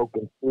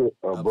broken foot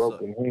or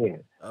broken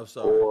hand, I'm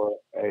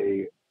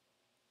sorry.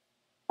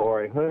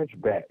 or a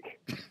hunchback,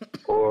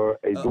 or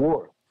a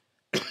dwarf,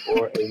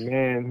 or a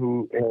man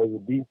who has a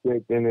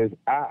defect in his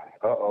eye.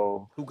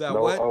 Who got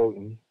no what?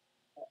 Odin.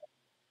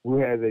 Who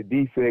has a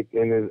defect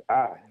in his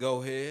eye,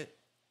 Go ahead.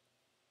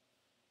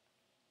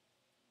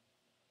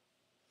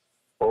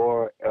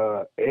 or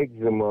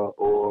eczema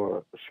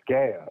or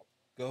scab,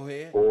 Go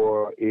ahead.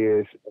 or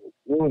is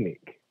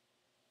eunuch.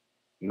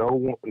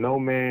 No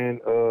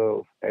man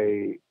of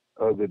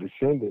the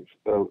descendants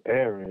of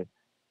Aaron,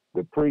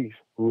 the priest,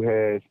 who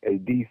has a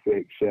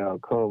defect shall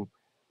come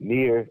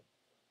near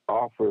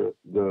offer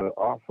the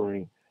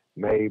offering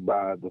made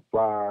by the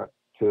fire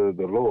to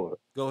the Lord.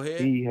 Go ahead.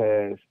 He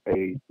has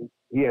a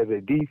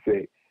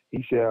defect.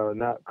 He shall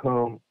not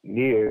come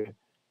near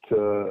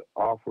to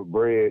offer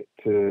bread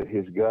to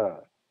his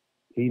God.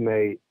 He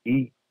may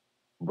eat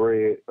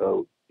bread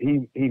of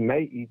he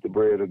may eat the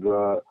bread of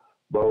God,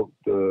 both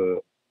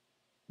the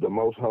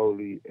most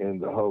holy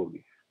and the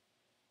holy.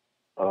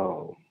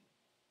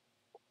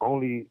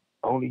 Only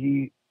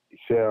he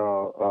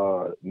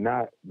shall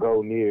not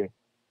go near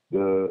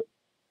the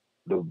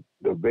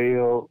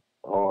veil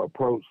or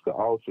approach the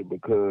altar,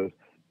 because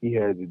he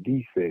has a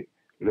defect,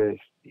 lest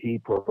he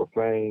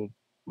profane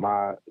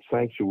my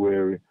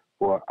sanctuary,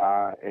 for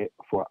I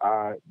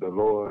the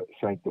Lord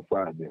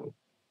sanctify them.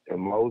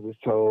 And Moses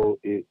told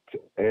it to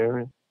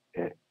Aaron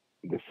and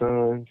the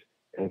sons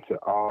and to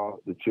all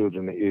the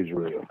children of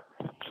Israel.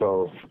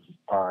 So,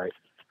 all right,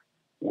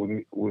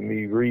 with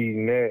me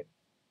reading that,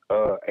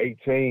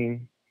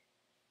 18,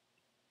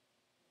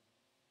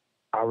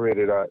 I read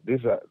it out.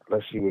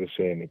 Let's see what it's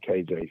saying in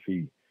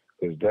KJV,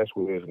 because that's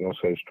what it's gonna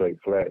say straight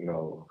flat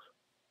nose.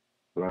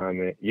 Blind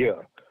man,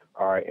 yeah.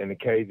 All right, in the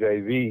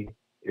KJV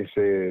it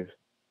says,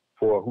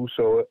 for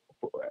whoso,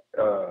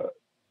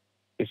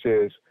 it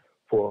says,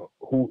 for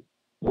who,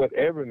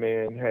 whatever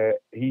man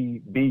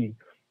he be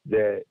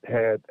that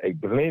hath a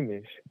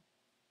blemish,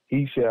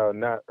 he shall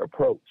not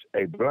approach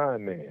a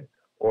blind man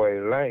or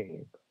a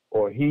lame,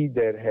 or he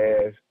that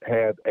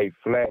hath a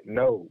flat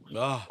nose,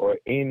 or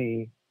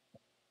anything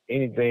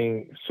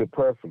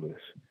superfluous,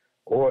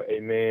 or a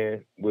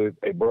man with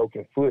a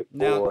broken foot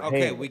or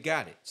hand. We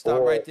got it.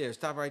 Stop right there.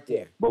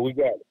 Yeah, but we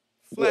got it.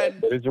 Flat. Yeah,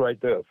 but it's right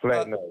there.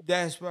 Flat nose.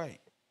 That's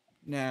right.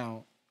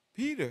 Now,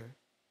 Peter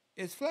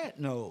is flat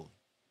nose.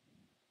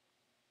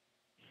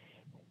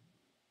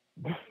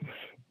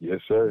 Yes,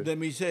 sir. Let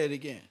me say it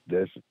again.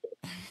 That's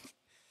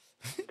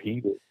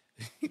Peter.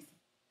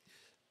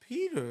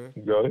 Peter,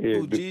 go ahead,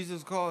 who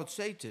Jesus called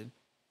Satan,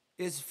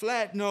 is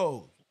flat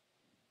nose.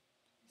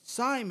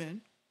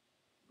 Simon,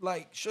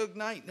 like Suge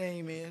Knight's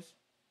name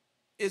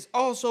is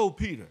also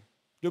Peter,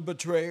 the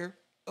betrayer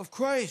of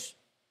Christ.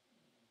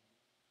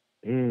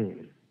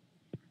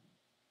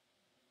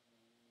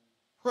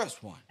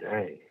 Press one.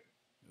 Dang.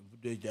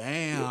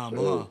 Damn,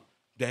 yes,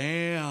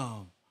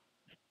 Damn.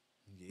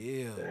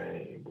 Yeah.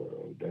 Dang,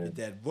 bro. Dang. Did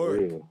that work?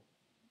 Real.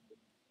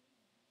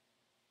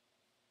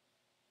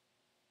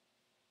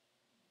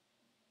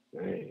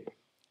 Dang.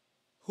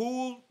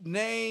 Whose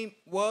name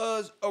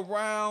was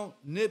around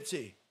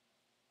Nipsey?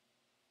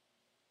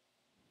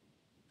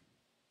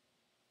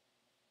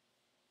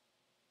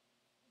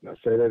 Now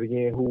say that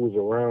again. Who was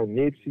around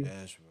Nipsey?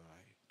 That's right.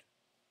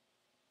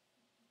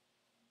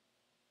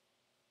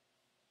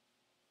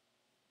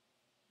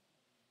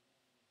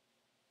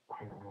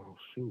 Oh,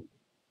 shoot.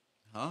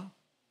 Huh?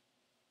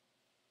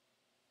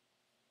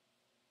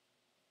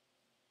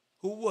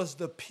 Who was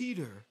the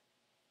Peter,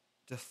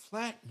 the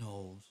flat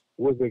nose,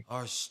 Was it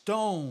or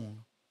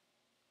stone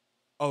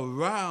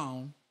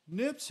around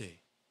Nipsey?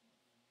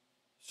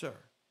 Sir.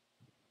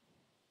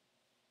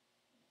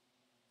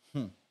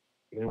 Man,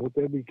 would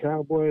that be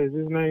Cowboy? Is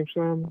his name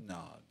something?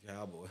 No,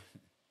 Cowboy.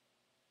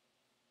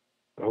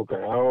 Okay,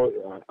 I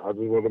just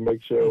want to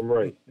make sure I'm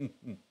right.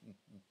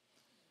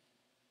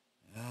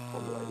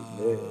 I'm like,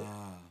 man.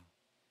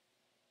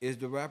 Is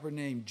the rapper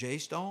named Jay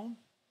Stone?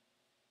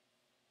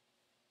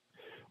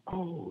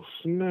 Oh,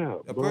 snap,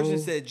 A bro. person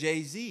said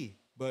Jay-Z,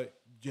 but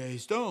Jay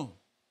Stone.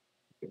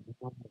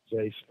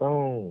 Jay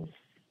Stone.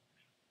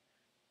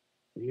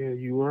 Yeah,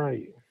 you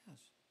right. Yes.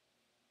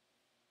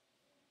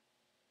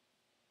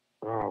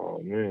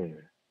 Oh, man.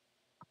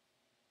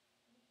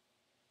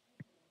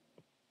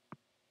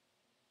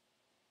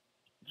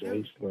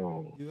 Jay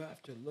Stone. You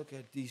have to look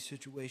at these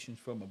situations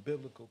from a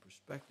biblical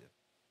perspective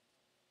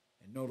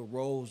and know the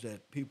roles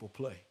that people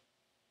play.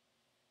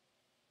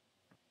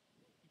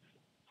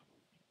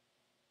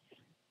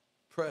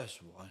 Press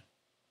one.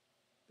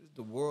 This is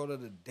the world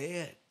of the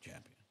dead,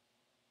 champion.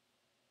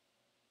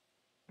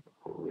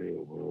 For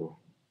real, bro.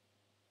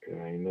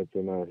 There ain't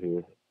nothing out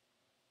here.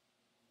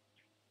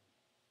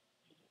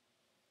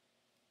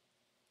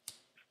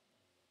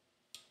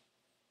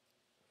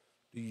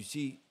 Do you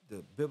see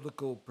the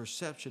biblical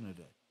perception of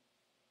that?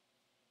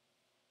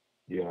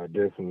 Yeah, I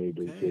definitely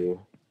do, Okay. Kev.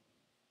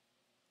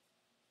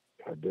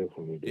 I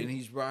definitely do. Then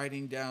he's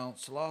riding down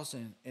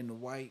Slauson in the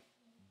white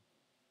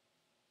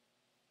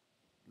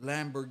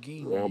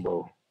Lamborghini.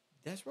 Rambo.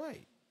 That's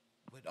right.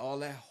 With all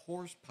that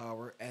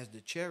horsepower as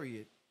the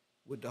chariot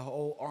with the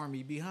whole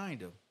army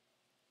behind him.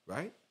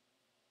 Right?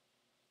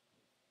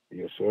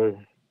 Yes, sir.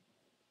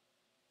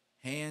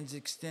 Hands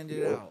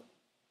extended out.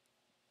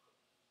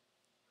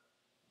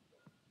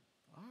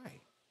 All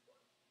right.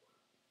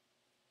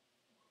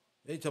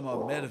 They talking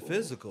about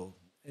metaphysical.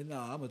 And no,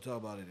 I'm going to talk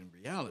about it in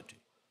reality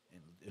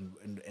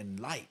and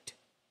light.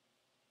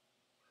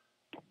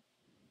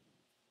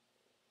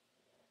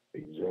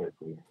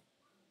 Exactly.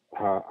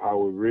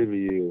 How it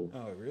really is.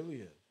 Oh, it really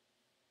is.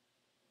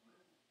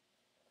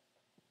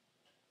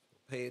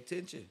 Pay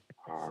attention.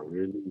 How it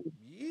really is.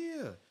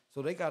 Yeah.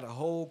 So they got a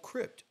whole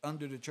crypt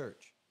under the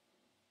church.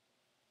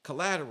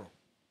 Collateral.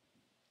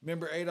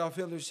 Remember Adolf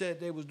Hitler said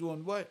they was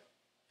doing what?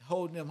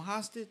 Holding them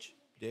hostage?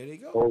 There they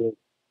go. Oh,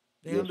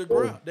 They yes,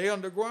 underground. sir. They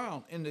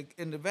underground in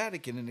the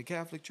Vatican, in the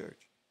Catholic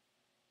Church.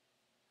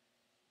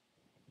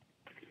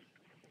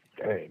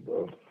 Dang,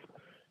 bro.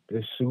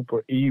 This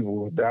super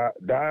evil,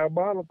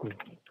 diabolical.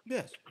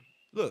 Yes.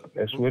 Look.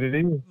 That's what it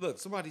is. Look,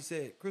 somebody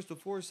said, Crystal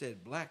Ford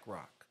said Black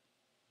Rock.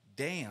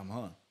 Damn,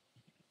 huh?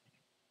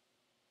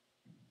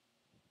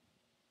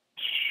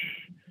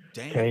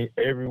 Damn. Can't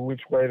every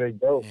which way they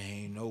go.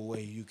 Ain't no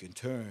way you can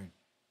turn.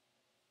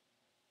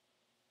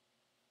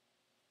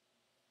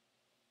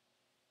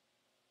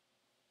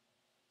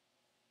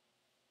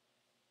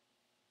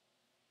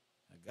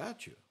 I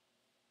got you.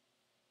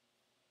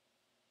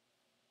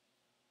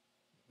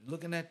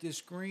 Looking at this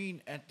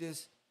screen, at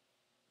this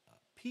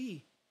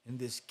P and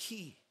this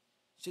key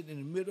sitting in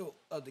the middle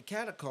of the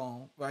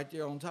catacomb, right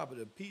there on top of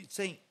the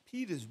St.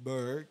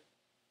 Petersburg,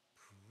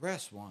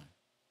 press 1.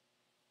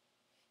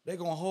 They're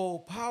going to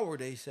hold power,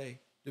 they say,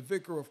 the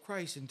vicar of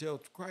Christ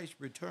until Christ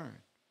return.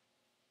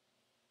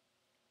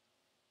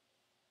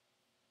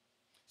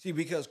 See,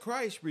 because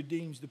Christ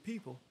redeems the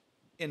people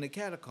in the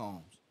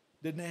catacombs,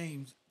 the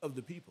names of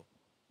the people,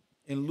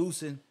 and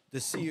loosen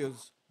the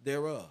seals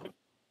thereof.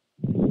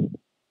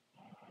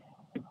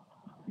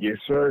 Yes,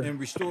 sir. And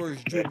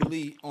restores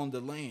jubilee on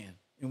the land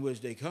in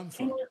which they come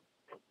from.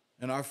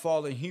 And our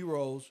fallen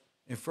heroes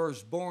and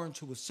firstborns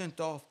who were sent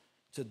off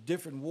to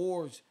different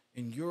wars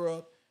in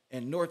Europe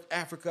and North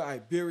Africa,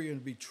 Iberia,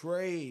 and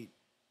betrayed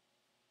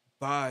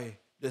by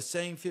the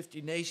same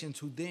 50 nations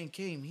who then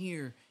came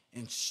here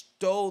and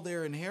stole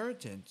their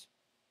inheritance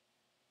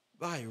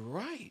by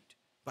right,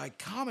 by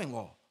common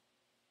law,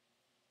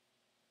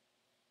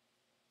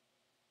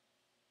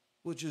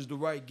 which is the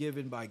right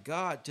given by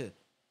God to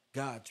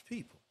God's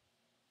people.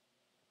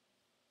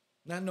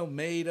 Not no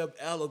made up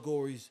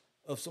allegories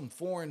of some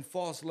foreign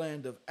false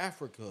land of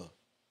Africa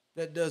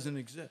that doesn't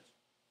exist.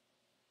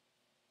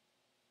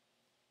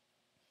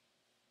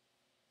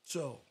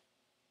 So,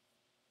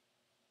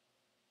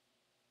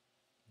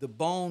 the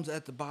bones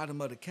at the bottom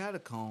of the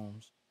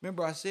catacombs,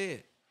 remember I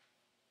said,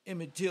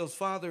 Emmett Till's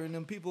father and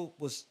them people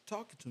was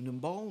talking to him, them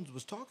bones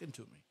was talking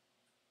to me.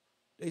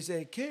 They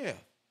said, Kev,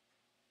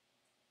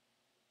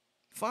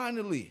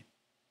 finally,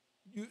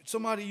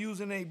 somebody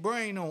using a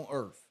brain on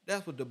earth.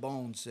 That's what the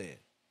bones said.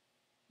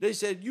 They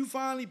said, you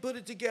finally put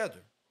it together.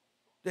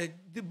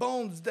 That the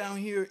bones down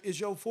here is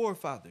your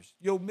forefathers,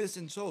 your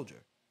missing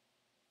soldier.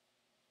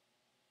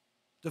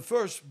 The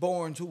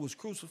firstborn who was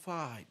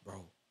crucified,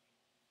 bro.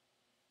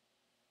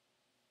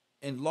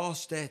 And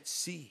lost at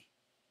sea.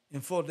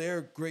 And for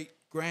their great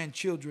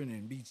grandchildren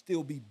and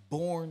still be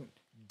born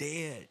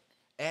dead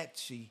at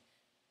sea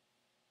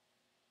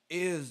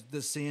is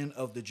the sin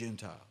of the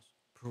Gentiles.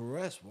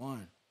 Press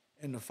 1.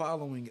 And the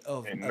following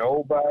of And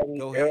nobody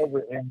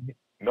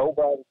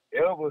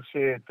ever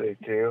said that,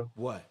 Kel.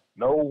 What?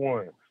 No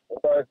one.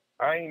 Nobody,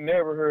 I ain't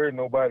never heard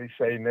nobody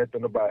say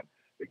nothing about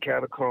the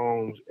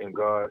catacombs and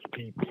God's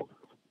people.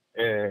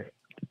 And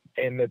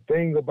the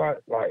thing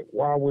about, like,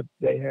 why would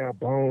they have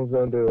bones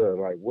under there?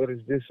 Like, what is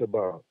this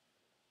about?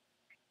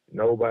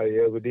 Nobody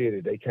ever did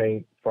it. They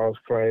can't false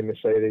claim and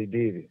say they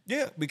did it.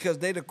 Yeah, because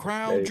they the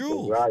crown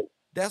jewels. Right.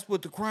 That's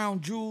what the crown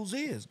jewels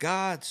is.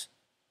 God's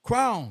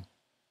crown.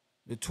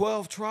 The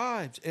 12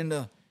 tribes and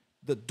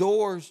the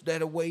doors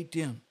that await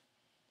them.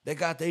 They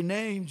got their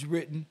names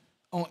written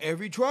on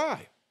every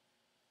tribe.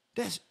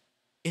 That's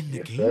in the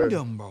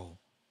kingdom, bro.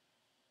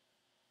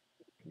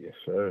 Yes,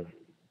 sir.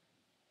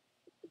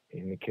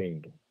 In the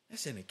kingdom.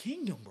 That's in the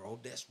kingdom, bro.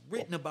 That's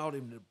written about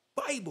in the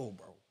Bible,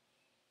 bro.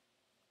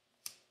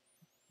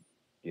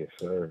 Yes,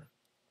 sir.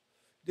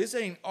 This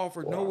ain't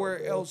offered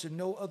nowhere else in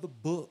no other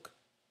book.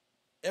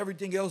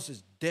 Everything else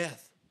is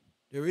death.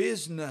 There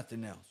is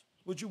nothing else.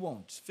 What you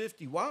want?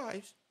 50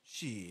 wives?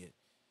 Shit.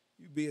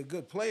 You be a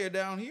good player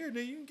down here,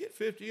 then you can get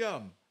 50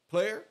 of them.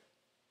 Player,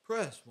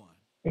 press 1.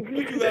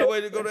 What you got a way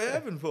to go to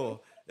heaven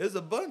for? There's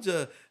a bunch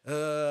of,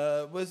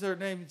 what's her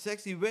name,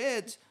 sexy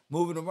reds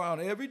moving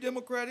around every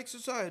democratic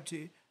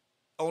society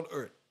on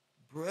earth.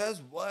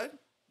 Press 1.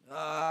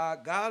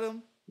 Got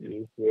him.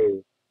 Yes,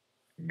 sir.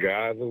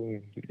 Got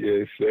him.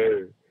 Yes,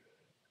 sir.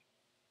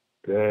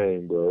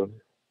 Dang, bro.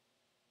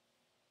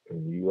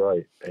 You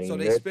right. Ain't So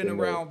they spin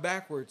around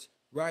backwards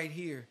right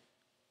here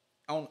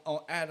on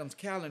Adam's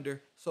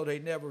calendar so they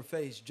never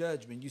face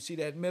judgment. You see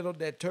that middle,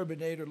 that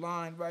Terminator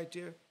line right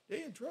there?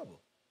 They in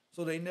trouble.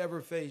 So they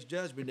never face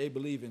judgment. They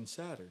believe in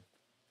Saturn.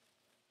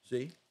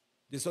 See?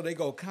 So they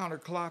go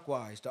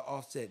counterclockwise to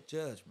offset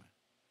judgment.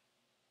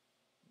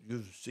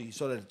 You see,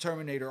 so that the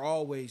Terminator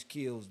always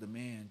kills the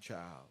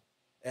man-child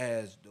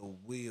as the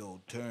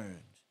wheel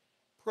turns.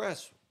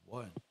 Press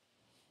 1.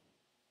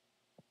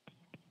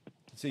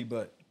 See,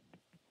 but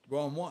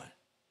wrong one.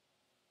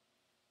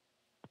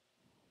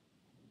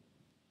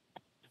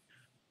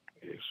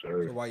 Yes,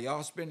 sir. So while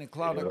y'all spinning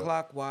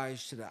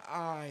counterclockwise to the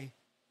eye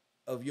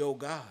of your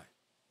God,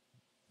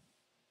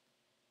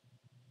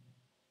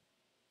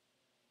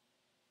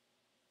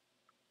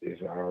 yes,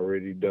 It's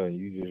already done.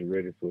 You just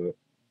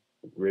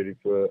ready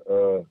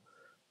for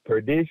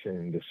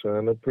perdition, the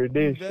son of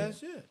perdition.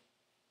 That's it.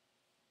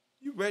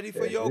 You ready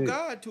for That's your it.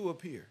 God to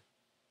appear?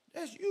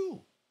 That's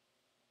you.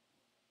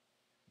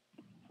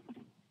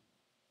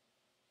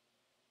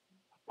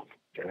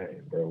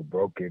 Dang, bro,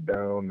 broke it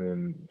down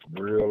in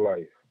real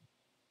life.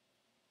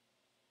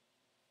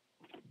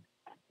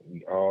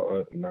 We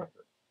all not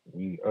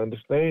we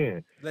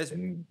understand, Let's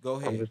and go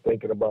I'm ahead. just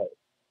thinking about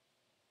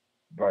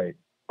like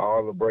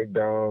all the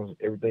breakdowns,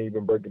 everything you've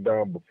been breaking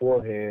down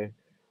beforehand.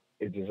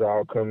 It just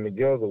all come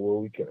together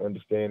where we can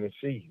understand and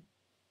see.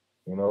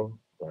 You know,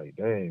 like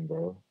dang,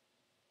 bro.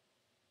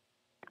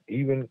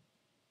 Even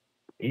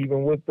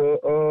even with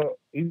the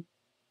even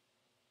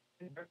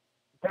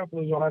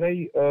rappers, are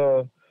they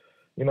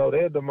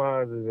their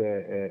demises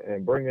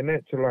and bringing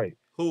that to light.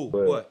 Who?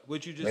 But What?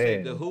 What you just say?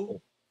 The man,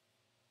 who?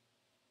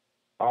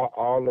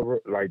 all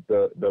the like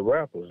the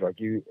rappers like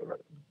you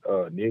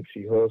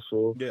Nipsey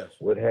Hussle, Yes.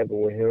 what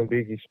happened with him,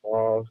 Biggie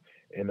Smalls,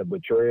 and the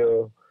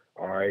betrayal.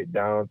 All right,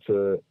 down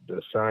to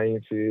the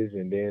sciences,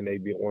 and then they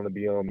want to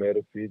be on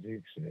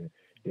metaphysics, and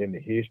then the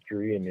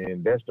history, and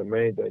then that's the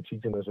main thing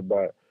teaching us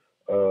about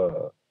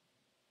uh,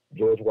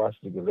 George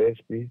Washington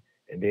Gillespie,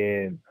 and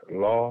then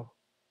law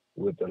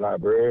with the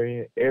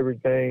librarian.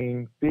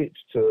 Everything fits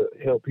to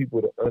help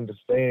people to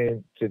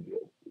understand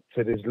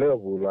to this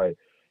level. Like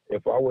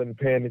if I wasn't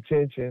paying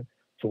attention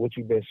to what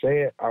you've been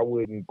saying, I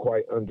wouldn't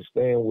quite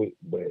understand what.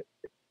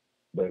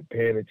 But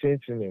paying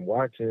attention and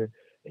watching,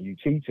 and you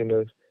teaching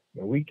us,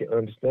 and we can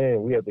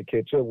understand. We have to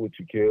catch up with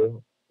you,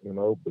 Kel.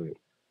 But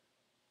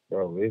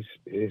bro,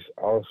 it's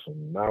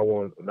awesome.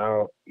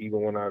 Now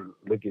even when I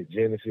look at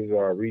Genesis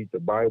or I read the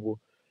Bible,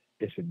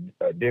 it's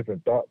a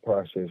different thought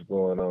process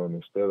going on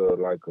instead of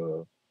like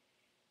um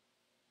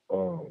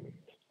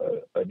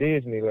a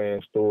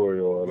Disneyland story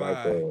or like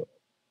Right.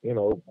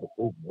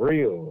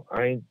 real.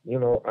 I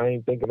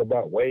ain't thinking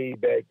about way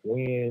back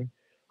when.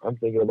 I'm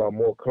thinking about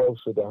more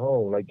closer to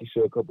home, like you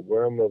said a couple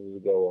grandmothers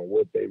ago, on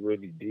what they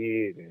really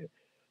did and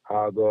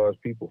how God's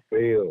people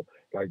feel.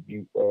 Like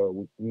we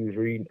was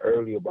reading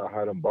earlier about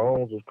how them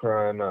bones was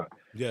crying out.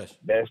 Yes.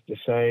 That's the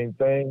same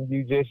thing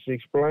you just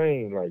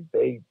explained. Like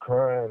they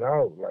crying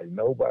out, like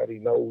nobody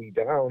know we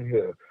down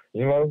here.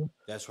 You know,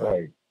 That's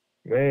right. like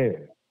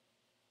man.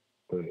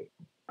 But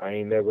I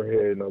ain't never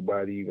heard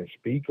nobody even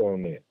speak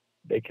on that.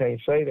 They can't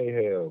say they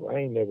have. I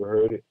ain't never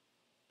heard it.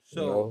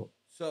 You So know,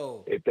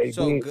 so if they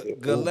so did, G- it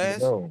would be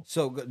Gillespie. known.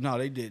 No,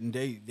 they didn't.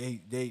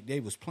 They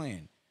was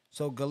playing.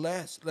 So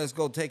Gillespie. Let's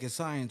go take a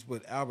science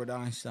with Albert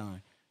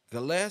Einstein.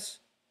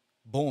 Gillespie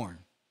born.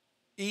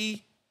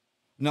 E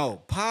no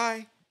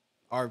pi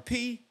or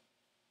P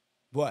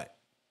what?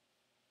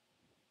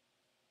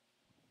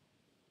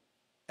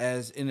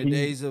 As in the He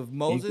days of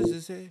Moses, equal,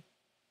 it said.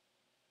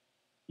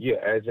 yeah.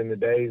 As in the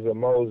days of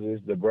Moses,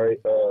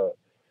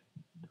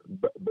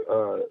 b- b-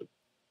 uh,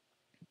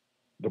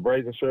 the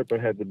brazen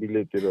serpent had to be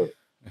lifted up.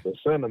 The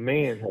Son of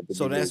Man had to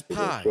So be that's lifted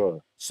up. pi. Sorry,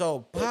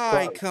 So that's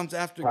pi Christ. comes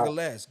after Pi,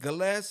 Gillespie.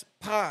 Gillespie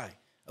pi.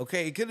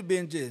 Okay, it could have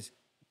been just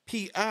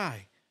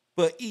pi,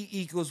 but E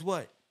equals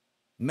what?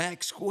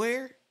 Max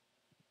squared.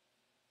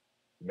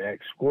 Max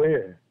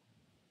Square.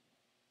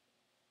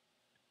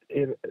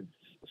 It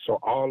so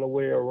all the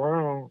way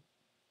around.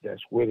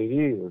 That's what it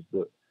is.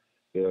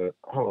 The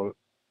hold on,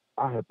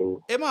 I have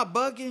to. Am I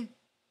bugging?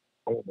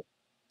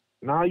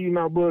 Now you're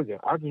not bugging.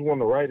 I just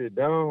want to write it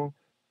down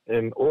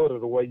in order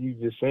the way you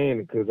just saying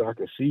it because I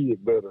can see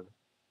it better.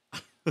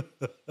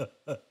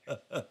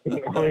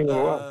 I ain't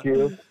gonna lie,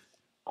 kid.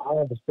 I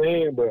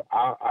understand, but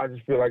I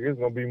just feel like it's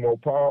gonna be more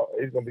power.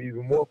 It's gonna be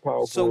even more So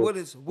powerful what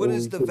when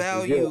is we the put it together.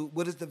 value?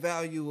 What is the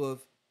value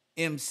of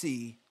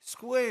MC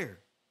squared?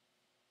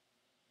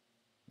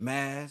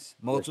 Mass Let's see.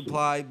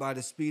 multiplied by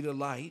the speed of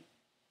light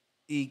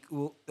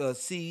equal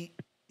c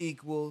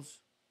equals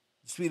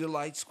speed of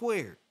light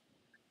squared.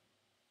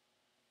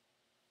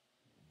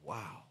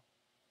 Wow.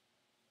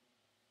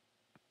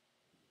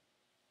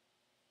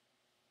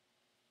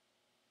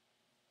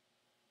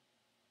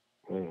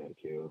 Man,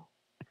 Kill.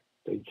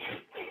 They,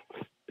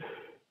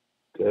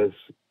 that's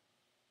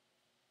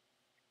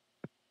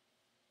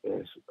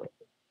that's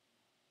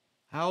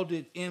How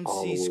did all the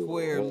MC way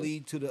squared around.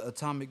 lead to the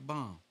atomic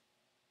bomb?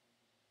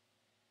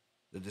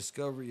 The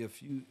discovery of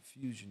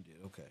fusion did.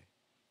 Okay.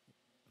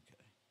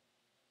 Okay.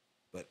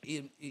 But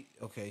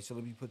okay, so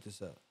let me put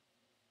this up.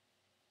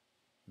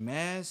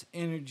 Mass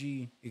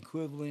energy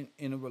equivalent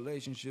in a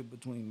relationship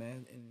between mass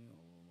and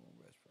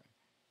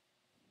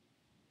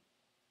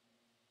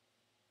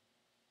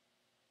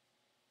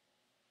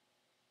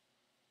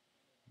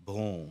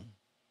boom.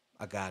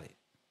 I got it.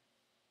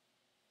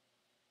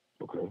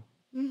 Okay.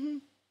 Mm-hmm.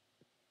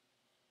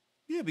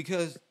 Yeah,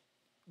 because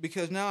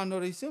now I know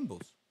they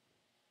symbols.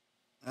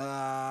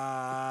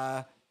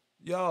 Uh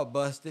y'all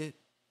busted.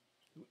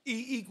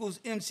 E equals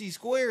MC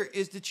squared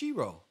is the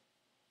Chiro.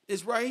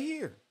 It's right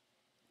here.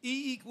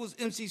 E equals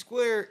MC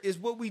squared is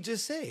what we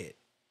just said.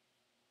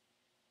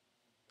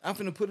 I'm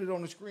finna put it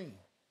on the screen.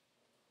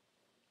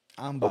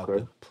 I'm about Okay.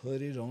 to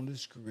put it on the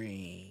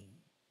screen.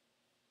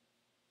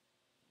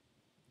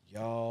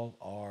 Y'all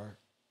are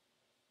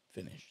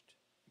finished.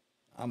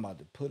 I'm about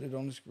to put it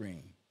on the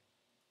screen.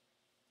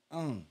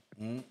 Mm,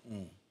 mm,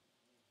 mm.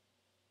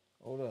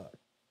 Hold up.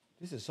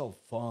 This is so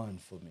fun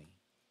for me.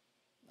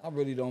 I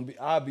really don't be.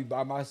 I'll be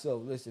by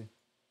myself. Listen,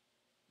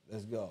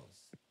 let's go.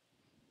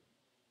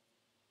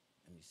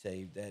 Let me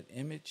save that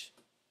image.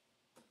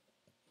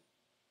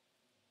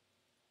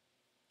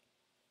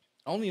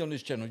 Only on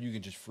this channel you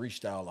can just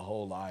freestyle the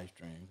whole live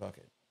stream. Fuck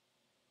it.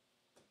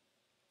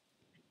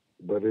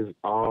 But it's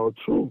all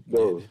truth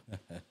though.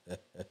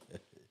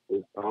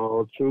 It's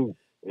all truth.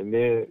 And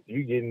then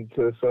you get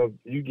into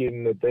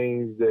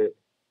things that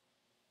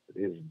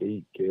is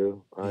deep,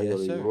 Kill. I ain't Yes,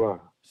 gonna even sir. lie.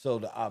 So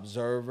the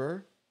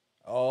observer.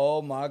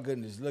 Oh my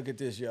goodness. Look at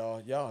this,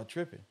 y'all. Y'all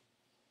tripping.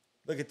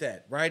 Look at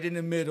that. Right in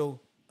the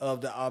middle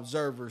of the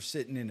observer,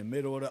 sitting in the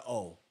middle of the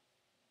O.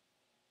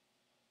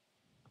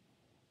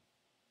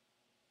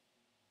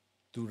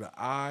 Through the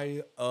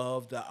eye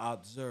of the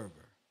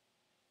observer.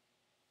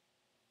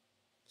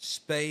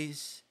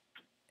 Space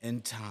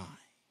and time.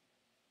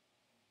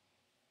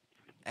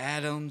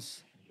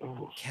 Adam's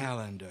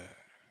calendar.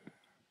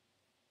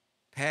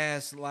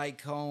 Past light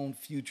cone,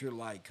 future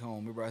light cone.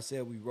 Remember I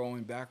said we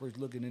rolling backwards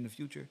looking in the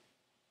future?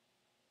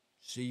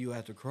 See you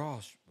at the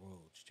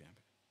crossroads, champion.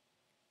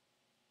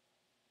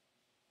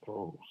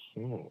 Oh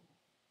shit.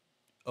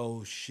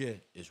 Oh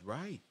shit is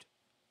right,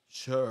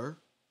 sir.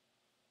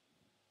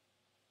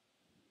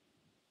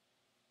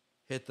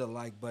 Hit the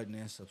like button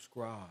and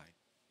subscribe.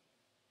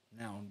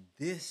 Now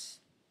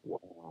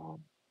Wow.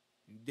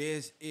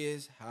 this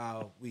is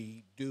how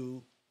we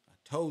do. I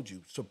told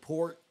you,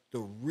 support the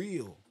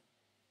real.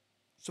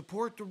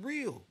 Support the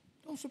real.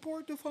 Don't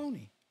support the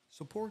phony.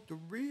 Support the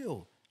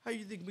real. How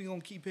you think we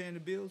gonna keep paying the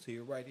bills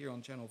here, right here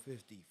on channel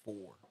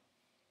 54?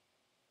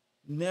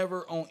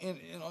 Never on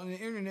the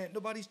internet,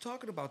 nobody's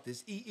talking about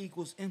this. E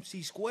equals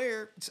MC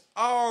squared. It's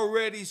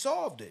already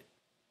solved it.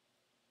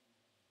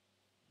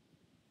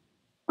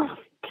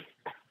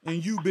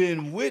 And you've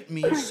been with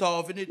me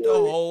solving it the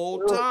whole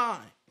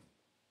time.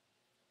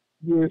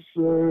 Yes,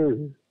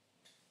 sir.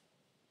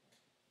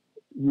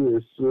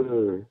 Yes,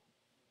 sir.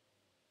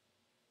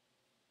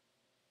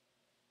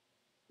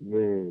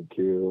 Man,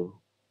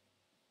 Kill.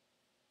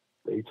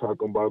 They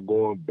talking about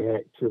going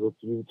back to the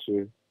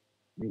future.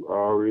 You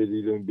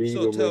already done beat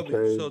So them tell and me,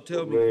 came, so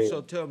tell me, man.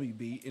 so tell me,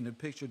 B, in the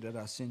picture that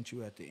I sent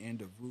you at the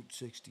end of Route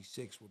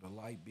 66 where the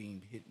light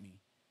beam hit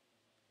me,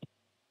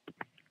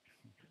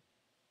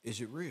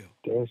 is it real?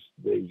 That's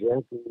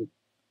exactly it.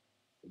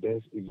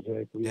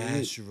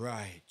 That's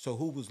right. So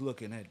who was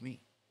looking at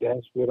me?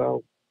 That's what I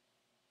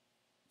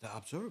The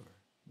observer.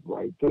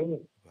 right there.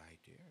 Right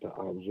there. The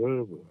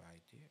observer.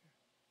 Right there.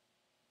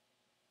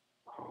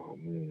 Oh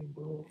man,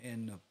 bro.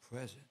 In the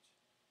present,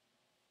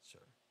 sir.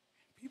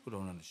 People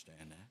don't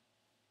understand that.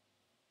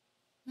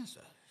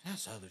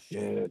 That's other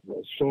shit. Man,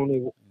 as soon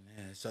as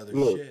Man, that's other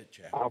look, shit,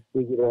 Jack. I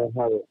figured out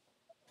how to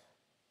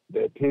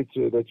that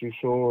picture that you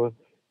showing.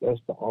 That's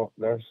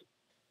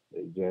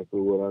exactly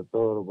what I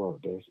thought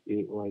about. That's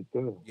it right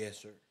there. Yes,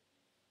 sir.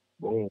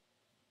 Boom,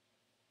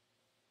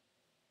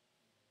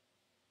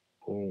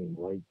 boom,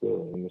 right there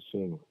in the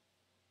center.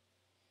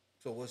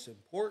 So what's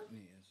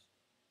important is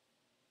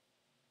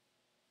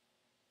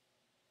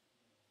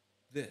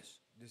this.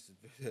 This is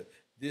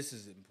this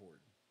is important.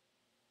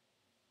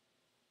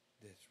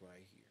 This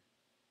right here.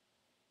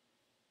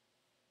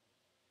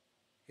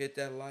 Hit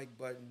that like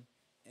button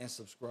and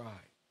subscribe.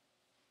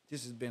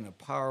 This has been a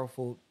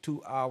powerful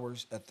 2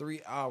 hours,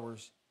 3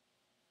 hours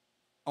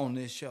on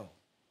this show.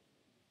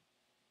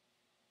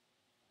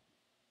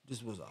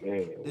 This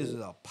is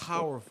a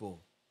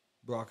powerful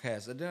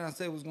broadcast. And then I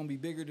said it was gonna be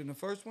bigger than the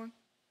first one.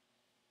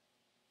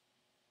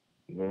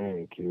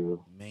 Man,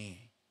 Kill. Man.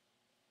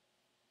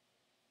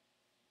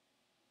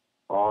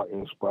 All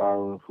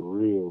inspiring for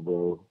real,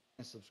 bro.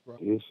 And subscribe.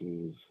 This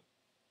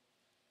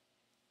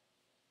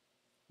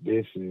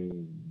is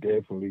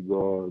definitely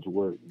God's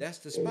work. That's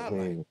the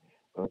spotlight.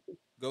 Uh,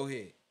 Go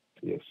ahead.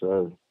 yes,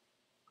 sir.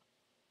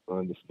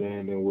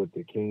 Understanding what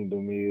the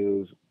kingdom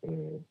is,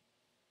 and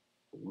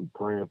we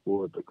praying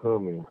for it to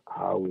come, and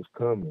how it's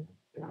coming,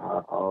 and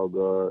how all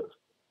God's,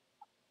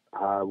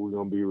 how we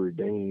gonna be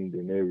redeemed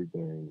and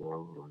everything,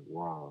 bro. Like,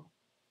 wow.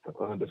 And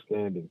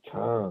understanding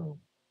time,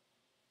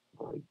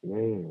 like,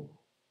 man,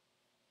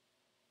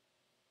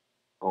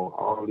 on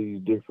all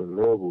these different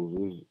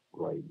levels is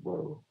like,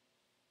 bro,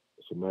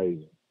 it's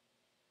amazing.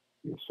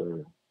 Yes,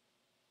 sir.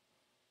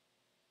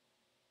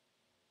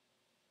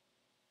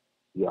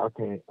 Yeah, I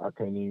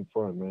can't even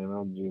front, man.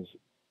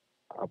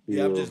 I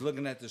Yeah, I'm feel, just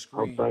looking at the I'm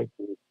screen.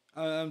 thankful.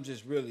 I'm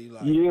just really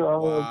like, Yeah, I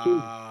am too.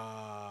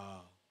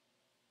 wow.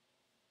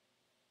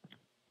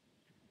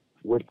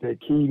 What that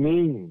key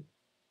means.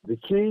 The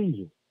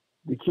key.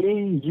 The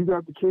keys. You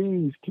got the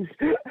keys.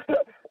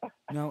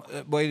 Now,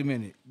 wait a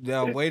minute.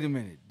 Now, wait a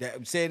minute.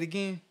 Say it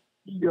again.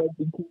 You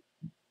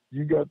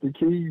got the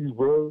keys,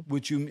 bro.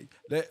 What you mean?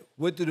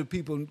 What do the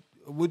people?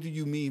 What do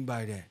you mean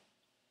by that?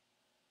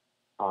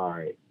 All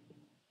right.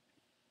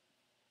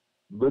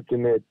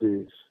 Looking at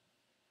this,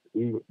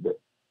 even the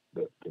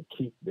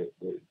key,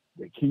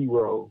 The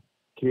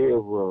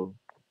KevRow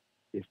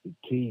is the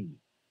key.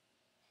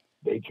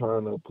 They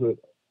trying to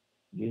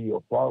give you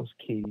a false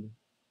key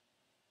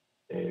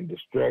and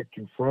distract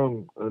you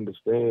from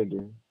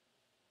understanding.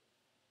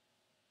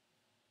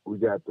 We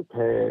got the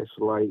past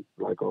light,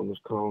 like on this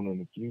cone,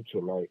 and the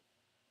future light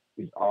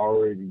is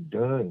already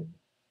done.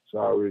 It's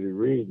already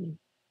written.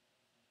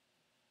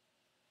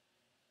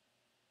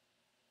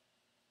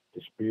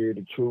 The spirit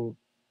of truth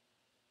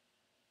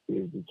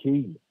is the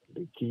key.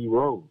 The key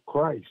role,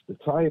 Christ, the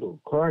title,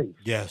 Christ.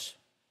 Yes.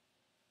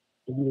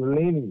 Through the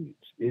lineage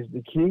is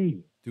the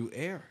key. Through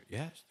air,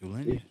 yes, through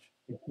lineage.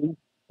 Through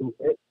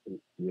air.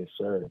 Yes,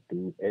 sir.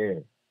 Through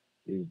air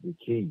is the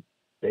key.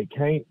 They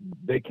can't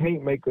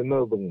make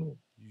another one.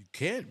 You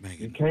can't make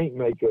it. You can't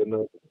make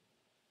another.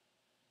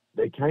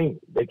 They can't.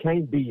 They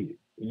can't be it.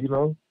 You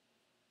know.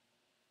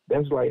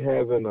 That's like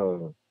having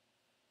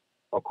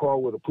a car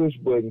with a push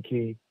button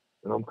key,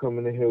 and I'm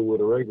coming in here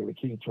with a regular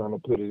key trying to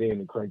put it in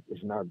and crank.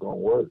 It's not gonna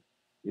work.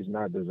 It's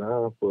not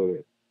designed for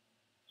it.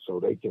 So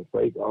they can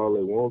fake all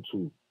they want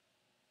to.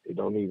 It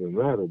don't even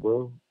matter,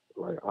 bro.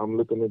 Like, I'm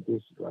looking at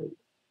this like,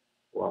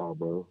 wow,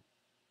 bro.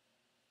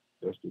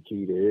 That's the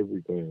key to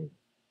everything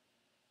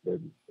that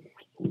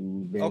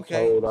we've been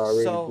told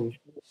already.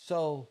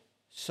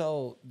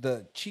 So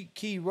the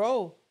key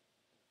row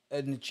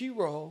and the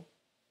KevRow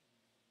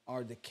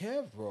are the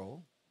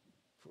KevRow.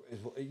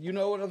 You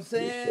know what I'm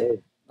saying?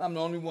 Yes, I'm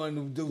the only one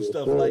who do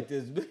stuff sir. like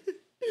this.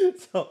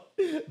 So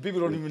people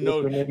don't even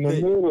know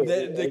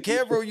the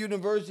KevRow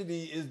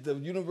University is the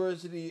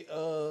University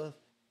of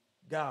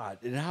God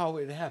and how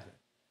it happened.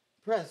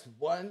 Press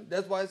 1.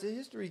 That's why it's a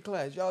history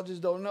class. Y'all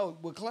just don't know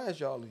what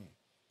class y'all in.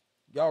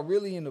 Y'all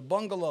really in the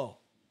bungalow.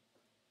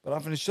 But I'm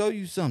going to show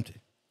you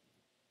something.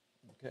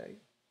 Okay?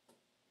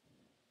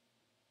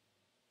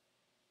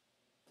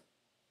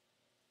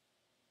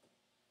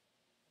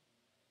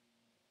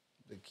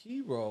 The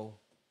KevRow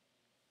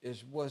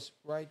is what's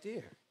right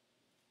there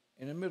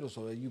in the middle.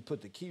 So you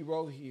put the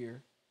KevRow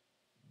here,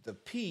 the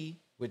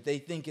P, what they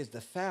think is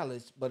the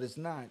phallus, but it's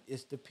not.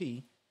 It's the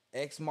P.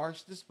 X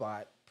marks the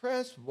spot.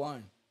 Press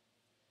 1.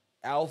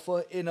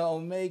 Alpha and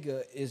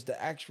Omega is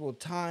the actual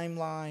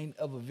timeline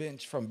of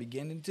events from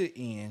beginning to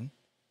end.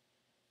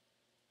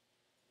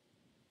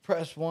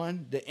 Press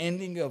 1. The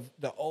ending of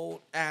the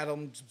old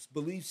Adam's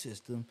belief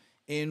system,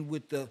 and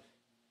with the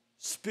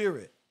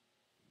spirit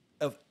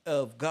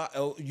of God,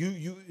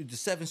 the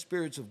 7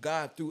 spirits of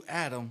God through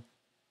Adam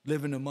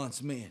living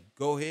amongst men.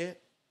 Go ahead.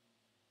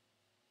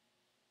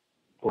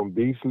 From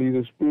beastly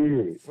to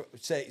spirit.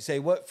 Say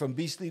what? From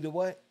beastly to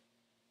what?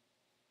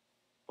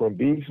 From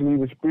beastly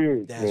to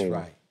spirit. That's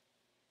right.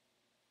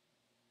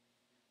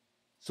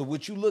 So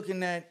what you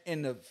looking at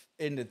in the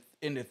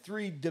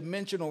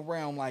 3-dimensional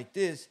realm like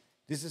this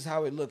is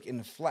how it look in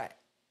the flat,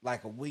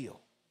 like a wheel.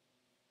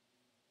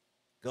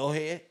 Go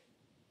ahead.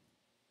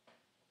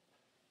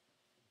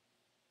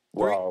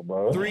 Wow,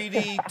 bro.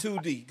 3D,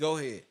 2D. Go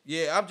ahead.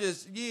 Yeah,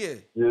 Yes,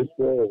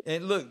 sir.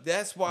 And look,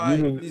 that's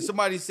why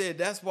somebody said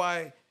that's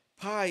why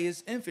pi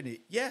is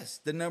infinite. Yes,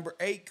 the number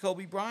 8,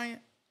 Kobe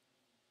Bryant,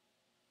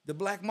 the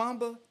Black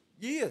Mamba.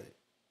 Yeah.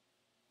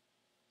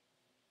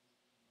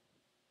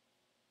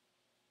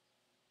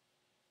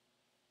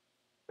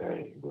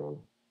 Dang,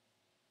 bro.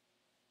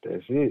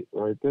 That's it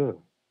right there.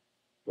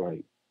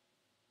 Like,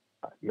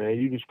 man,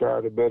 you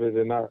described it better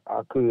than I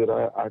could.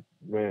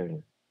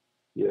 Man,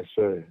 yes,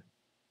 sir.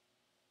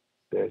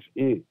 That's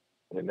it.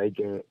 And they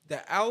can.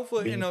 The Alpha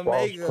and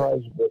Omega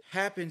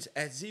happens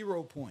at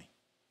 0 point.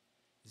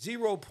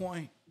 0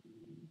 point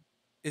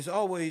is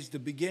always the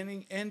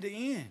beginning and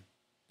the end.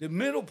 The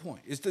middle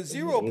point is the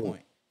 0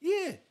 point.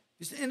 Yeah,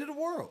 it's the end of the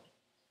world.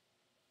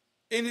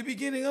 And the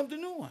beginning of the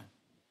new one.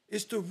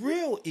 It's the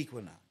real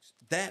equinox.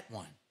 That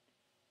one.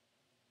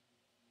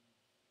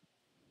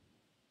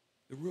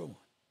 The real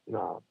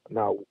one.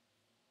 Nah,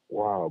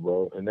 wow,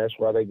 bro. And that's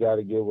why they got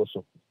to give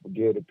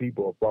the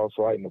people a false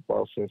light and a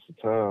false sense of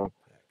time,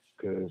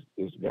 because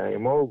it's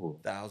game over.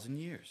 1,000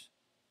 years.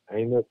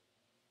 Ain't it?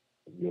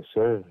 Yes,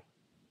 sir.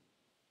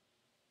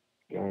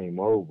 Game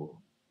over.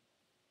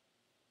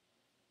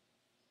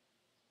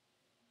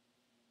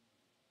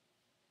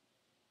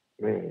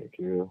 Man,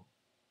 Kill.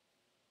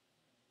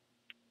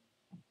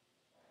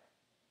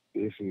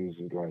 This is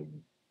like,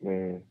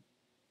 man,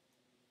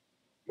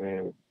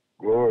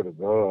 glory to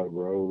God,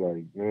 bro.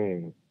 Like,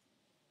 man,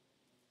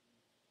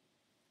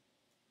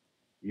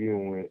 you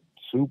went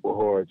super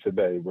hard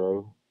today,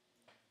 bro.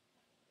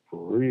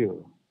 For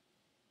real.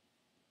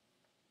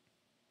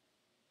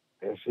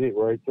 That's it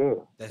right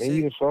there. That's and it.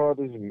 You done saw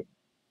this.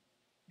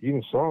 You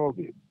done solved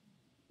it.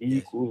 E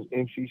equals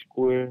MC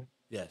squared.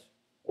 Yes.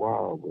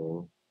 Wow,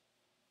 bro.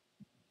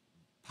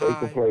 Pi, they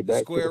can play the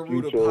Back square to the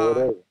root of Future pi, or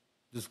whatever.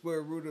 the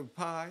square root of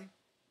pi,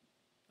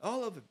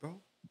 all of it,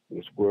 bro.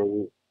 The square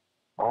root,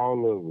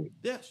 all of it.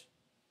 Yes.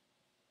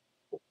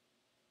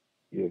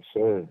 Yes,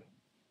 sir.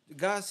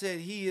 God said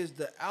he is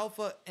the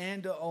Alpha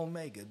and the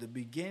Omega, the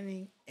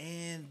beginning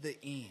and the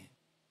end.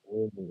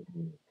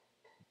 Mm-hmm.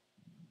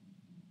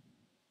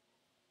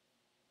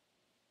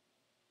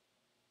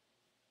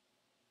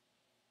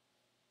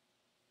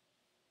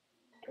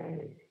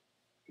 Dang.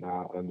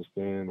 Now I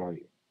understand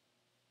like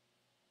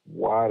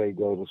why they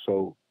go to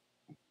so,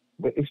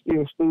 but it's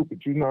still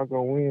stupid. You're not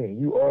gonna win.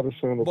 You are the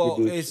center Well,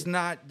 it's prediction.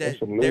 not That's that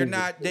some they're loser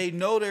not. stuff. They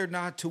know they're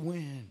not to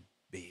win.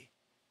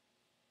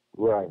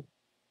 Right.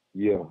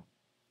 Yeah.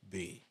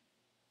 B.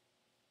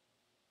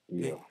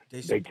 Yeah.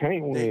 They They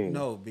can't they win.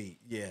 no B.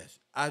 Yes,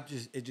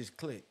 it just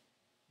clicked.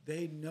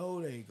 They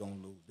know they gonna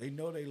lose. They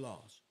know they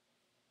lost.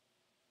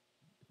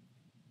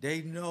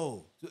 They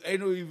know. So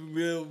ain't no even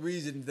real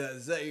reason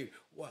to say,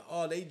 well,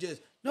 oh, they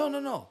just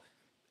no.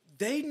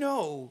 They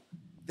know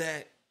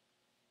that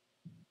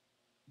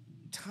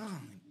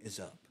time is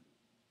up.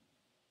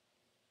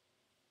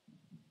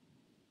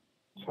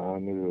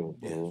 Time is up,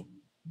 Yes. bro.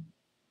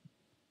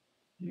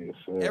 Yes,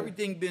 sir.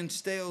 Everything been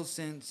stale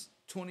since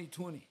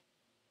 2020.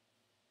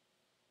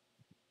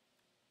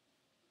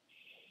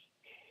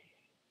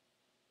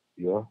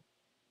 Yeah.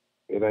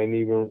 It ain't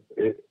even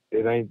it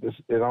ain't this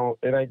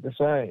it ain't the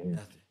same.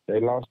 Nothing. They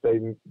lost they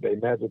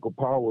magical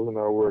powers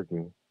not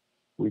working.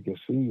 We can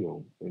see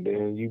them, and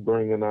then you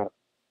bringing out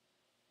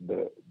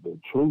the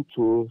truth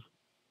to us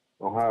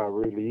on how it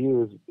really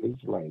is.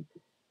 It's like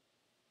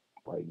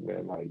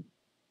man,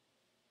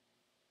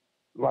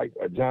 like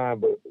a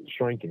giant but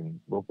shrinking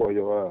before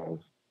your eyes.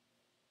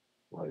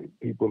 Like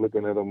people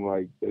looking at them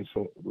like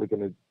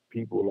looking at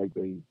people like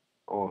they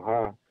on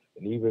high,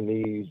 and even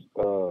these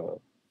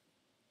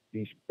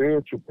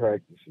spiritual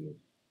practices,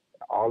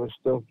 all this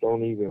stuff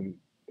don't even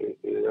it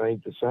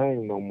ain't the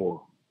same no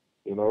more.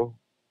 You know,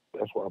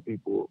 that's why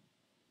people,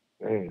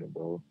 man,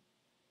 bro,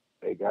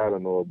 they gotta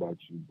know about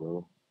you,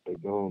 bro. They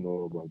gonna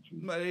know about you.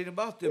 But it ain't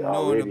about They them knowing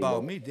already about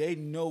know. me. They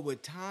know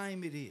what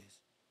time it is.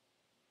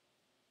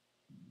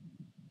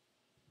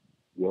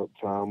 Yup,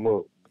 time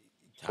up.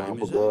 It's time Time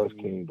for is up. God's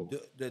kingdom.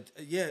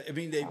 Yeah, I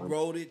mean they Time.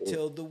 rode it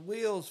till the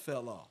wheels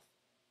fell off.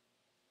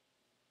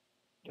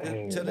 Till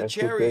Dang, the that's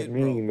what that chariot broke.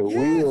 mean.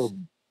 Yes.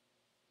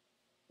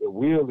 The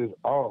wheel is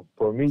off.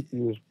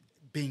 Prometheus,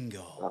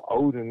 Bingo.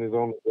 Odin is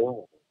on the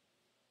ground.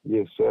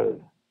 Yes, sir.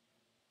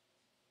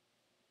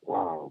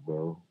 Wow,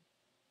 bro.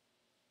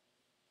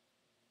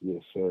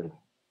 Yes, sir.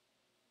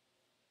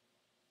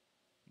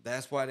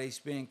 That's why they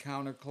spin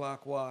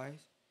counterclockwise.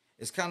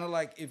 It's kind of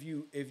like if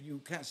you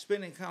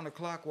spinning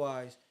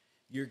counterclockwise,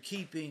 you're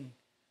keeping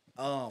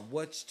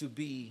what's to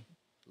be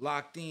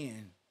locked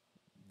in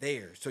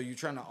there. So you're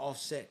trying to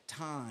offset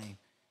time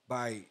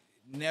by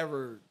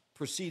never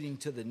proceeding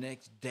to the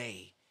next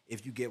day.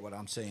 If you get what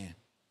I'm saying.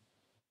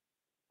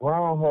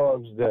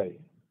 Groundhog's Day.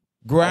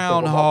 I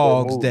think about that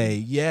Groundhog's Day, movie.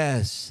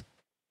 yes.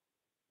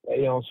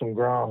 They on some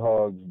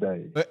Groundhog's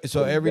Day.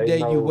 So every They day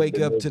you know wake the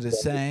up next to the day.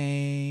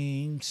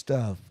 same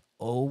stuff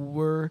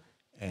over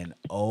and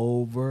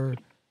over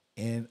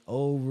and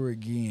over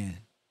again,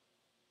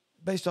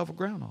 based off of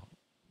groundhog.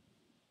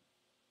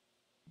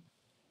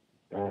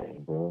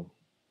 Dang, bro.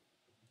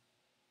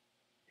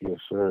 Yes,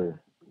 sir.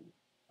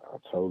 I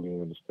totally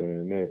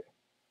understand that.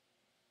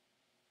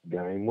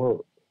 Game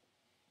up.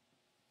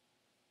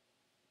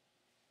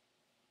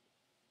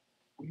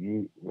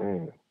 You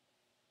man.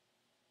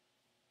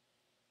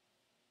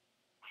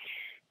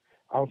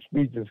 I'm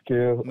speechless,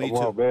 Kev. Me I'm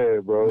my too.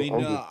 bad, bro. Me I'm no,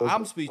 just I'm thinking.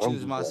 I'm speechless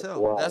just like,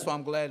 myself. That's wow. why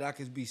I'm glad I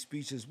could be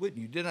speechless with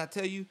you. Didn't I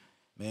tell you,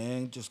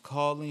 man? Just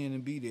call in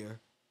and be there.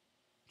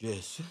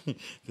 Just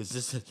because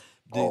this is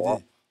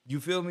Oh, you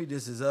feel me?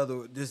 This is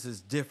other. This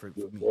is different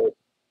for me. I,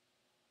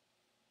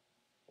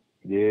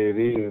 yeah, it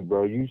is,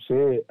 bro. You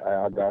said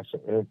I got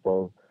some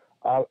info.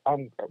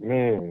 I'm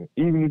man.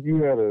 Even if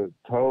you had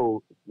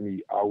told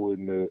me, I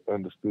wouldn't have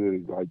understood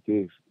it like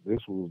this. This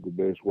was the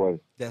best way.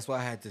 That's why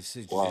I had to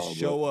just Wow, bro.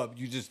 show up.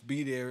 You just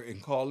be there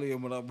and call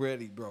in when I'm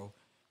ready, bro.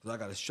 Because I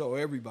got to show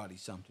everybody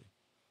something.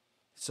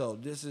 So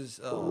this is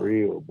For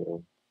real,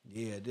 bro.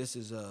 yeah, this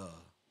is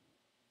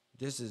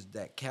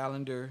that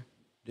calendar.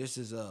 This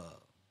is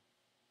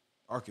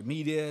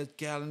Archimedes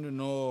calendar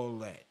and all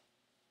that.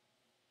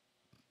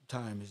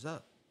 Time is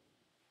up.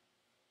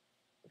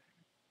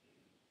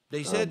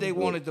 They said Time they is up.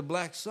 wanted the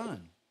black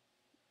sun.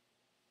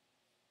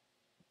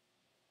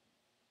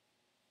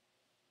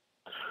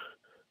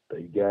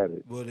 They got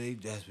it. Well,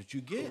 that's what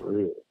you For get.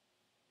 real.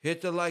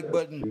 Hit the like That's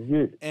what button you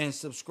get. and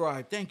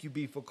subscribe. Thank you,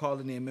 B, for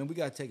calling in, man. We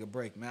gotta take a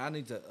break, man. I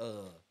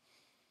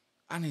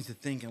need to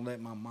think and let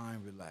my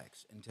mind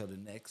relax until the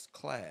next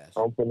class.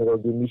 I'm finna go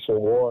get me some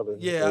water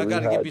Yeah, I and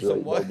gotta get me some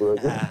rehydrate, my water.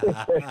 brother.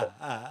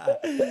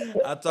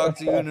 I'll talk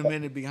to you in a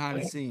minute behind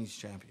the scenes,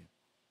 champion.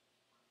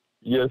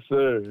 Yes,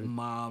 sir.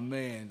 My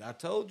man, I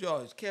told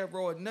y'all it's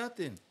KevRow at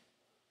nothing.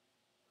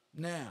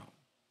 Now,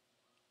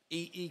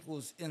 E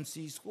equals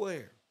MC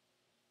squared.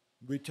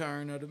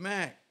 Return of the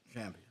Mac,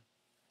 champion.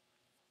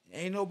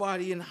 Ain't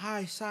nobody in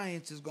high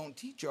science is gonna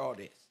teach y'all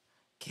this.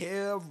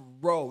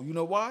 KevRow. You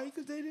know why?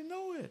 Because they didn't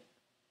know it.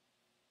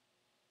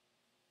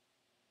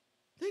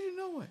 They didn't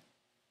know it.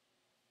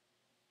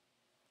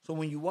 So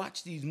when you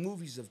watch these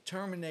movies of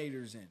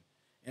Terminators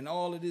and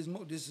all of this,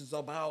 this is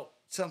about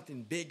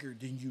something bigger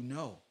than you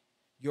know.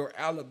 Your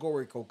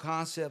allegorical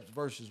concepts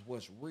versus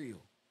what's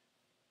real.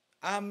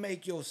 I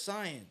make your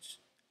science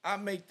I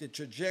make the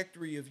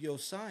trajectory of your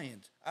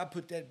science, I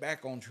put that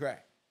back on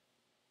track.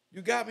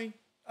 You got me?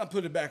 I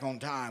put it back on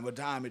time, what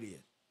time it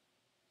is.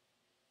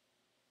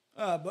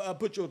 But I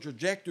put your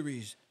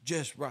trajectories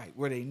just right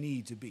where they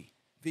need to be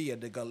via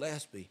the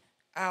Gillespie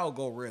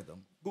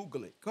algorithm.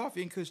 Google it.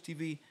 Coffee and Kush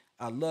TV.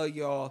 I love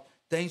y'all.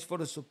 Thanks for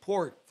the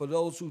support. For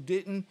those who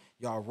didn't,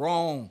 y'all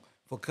wrong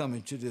for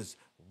coming to this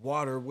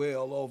water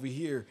well over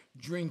here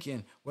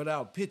drinking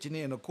without pitching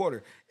in a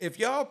quarter. If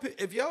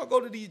y'all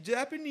go to these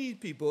Japanese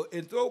people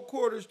and throw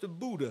quarters to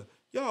Buddha,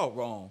 y'all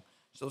wrong.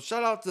 So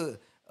shout out to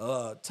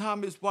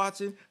Thomas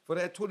Watson for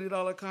that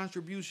 $20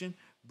 contribution.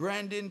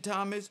 Brandon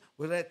Thomas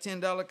with that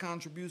 $10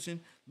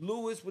 contribution.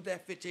 Lewis with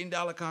that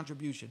 $15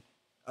 contribution.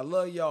 I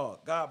love y'all.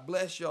 God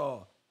bless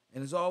y'all.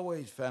 And as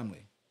always,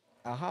 family,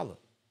 I holla.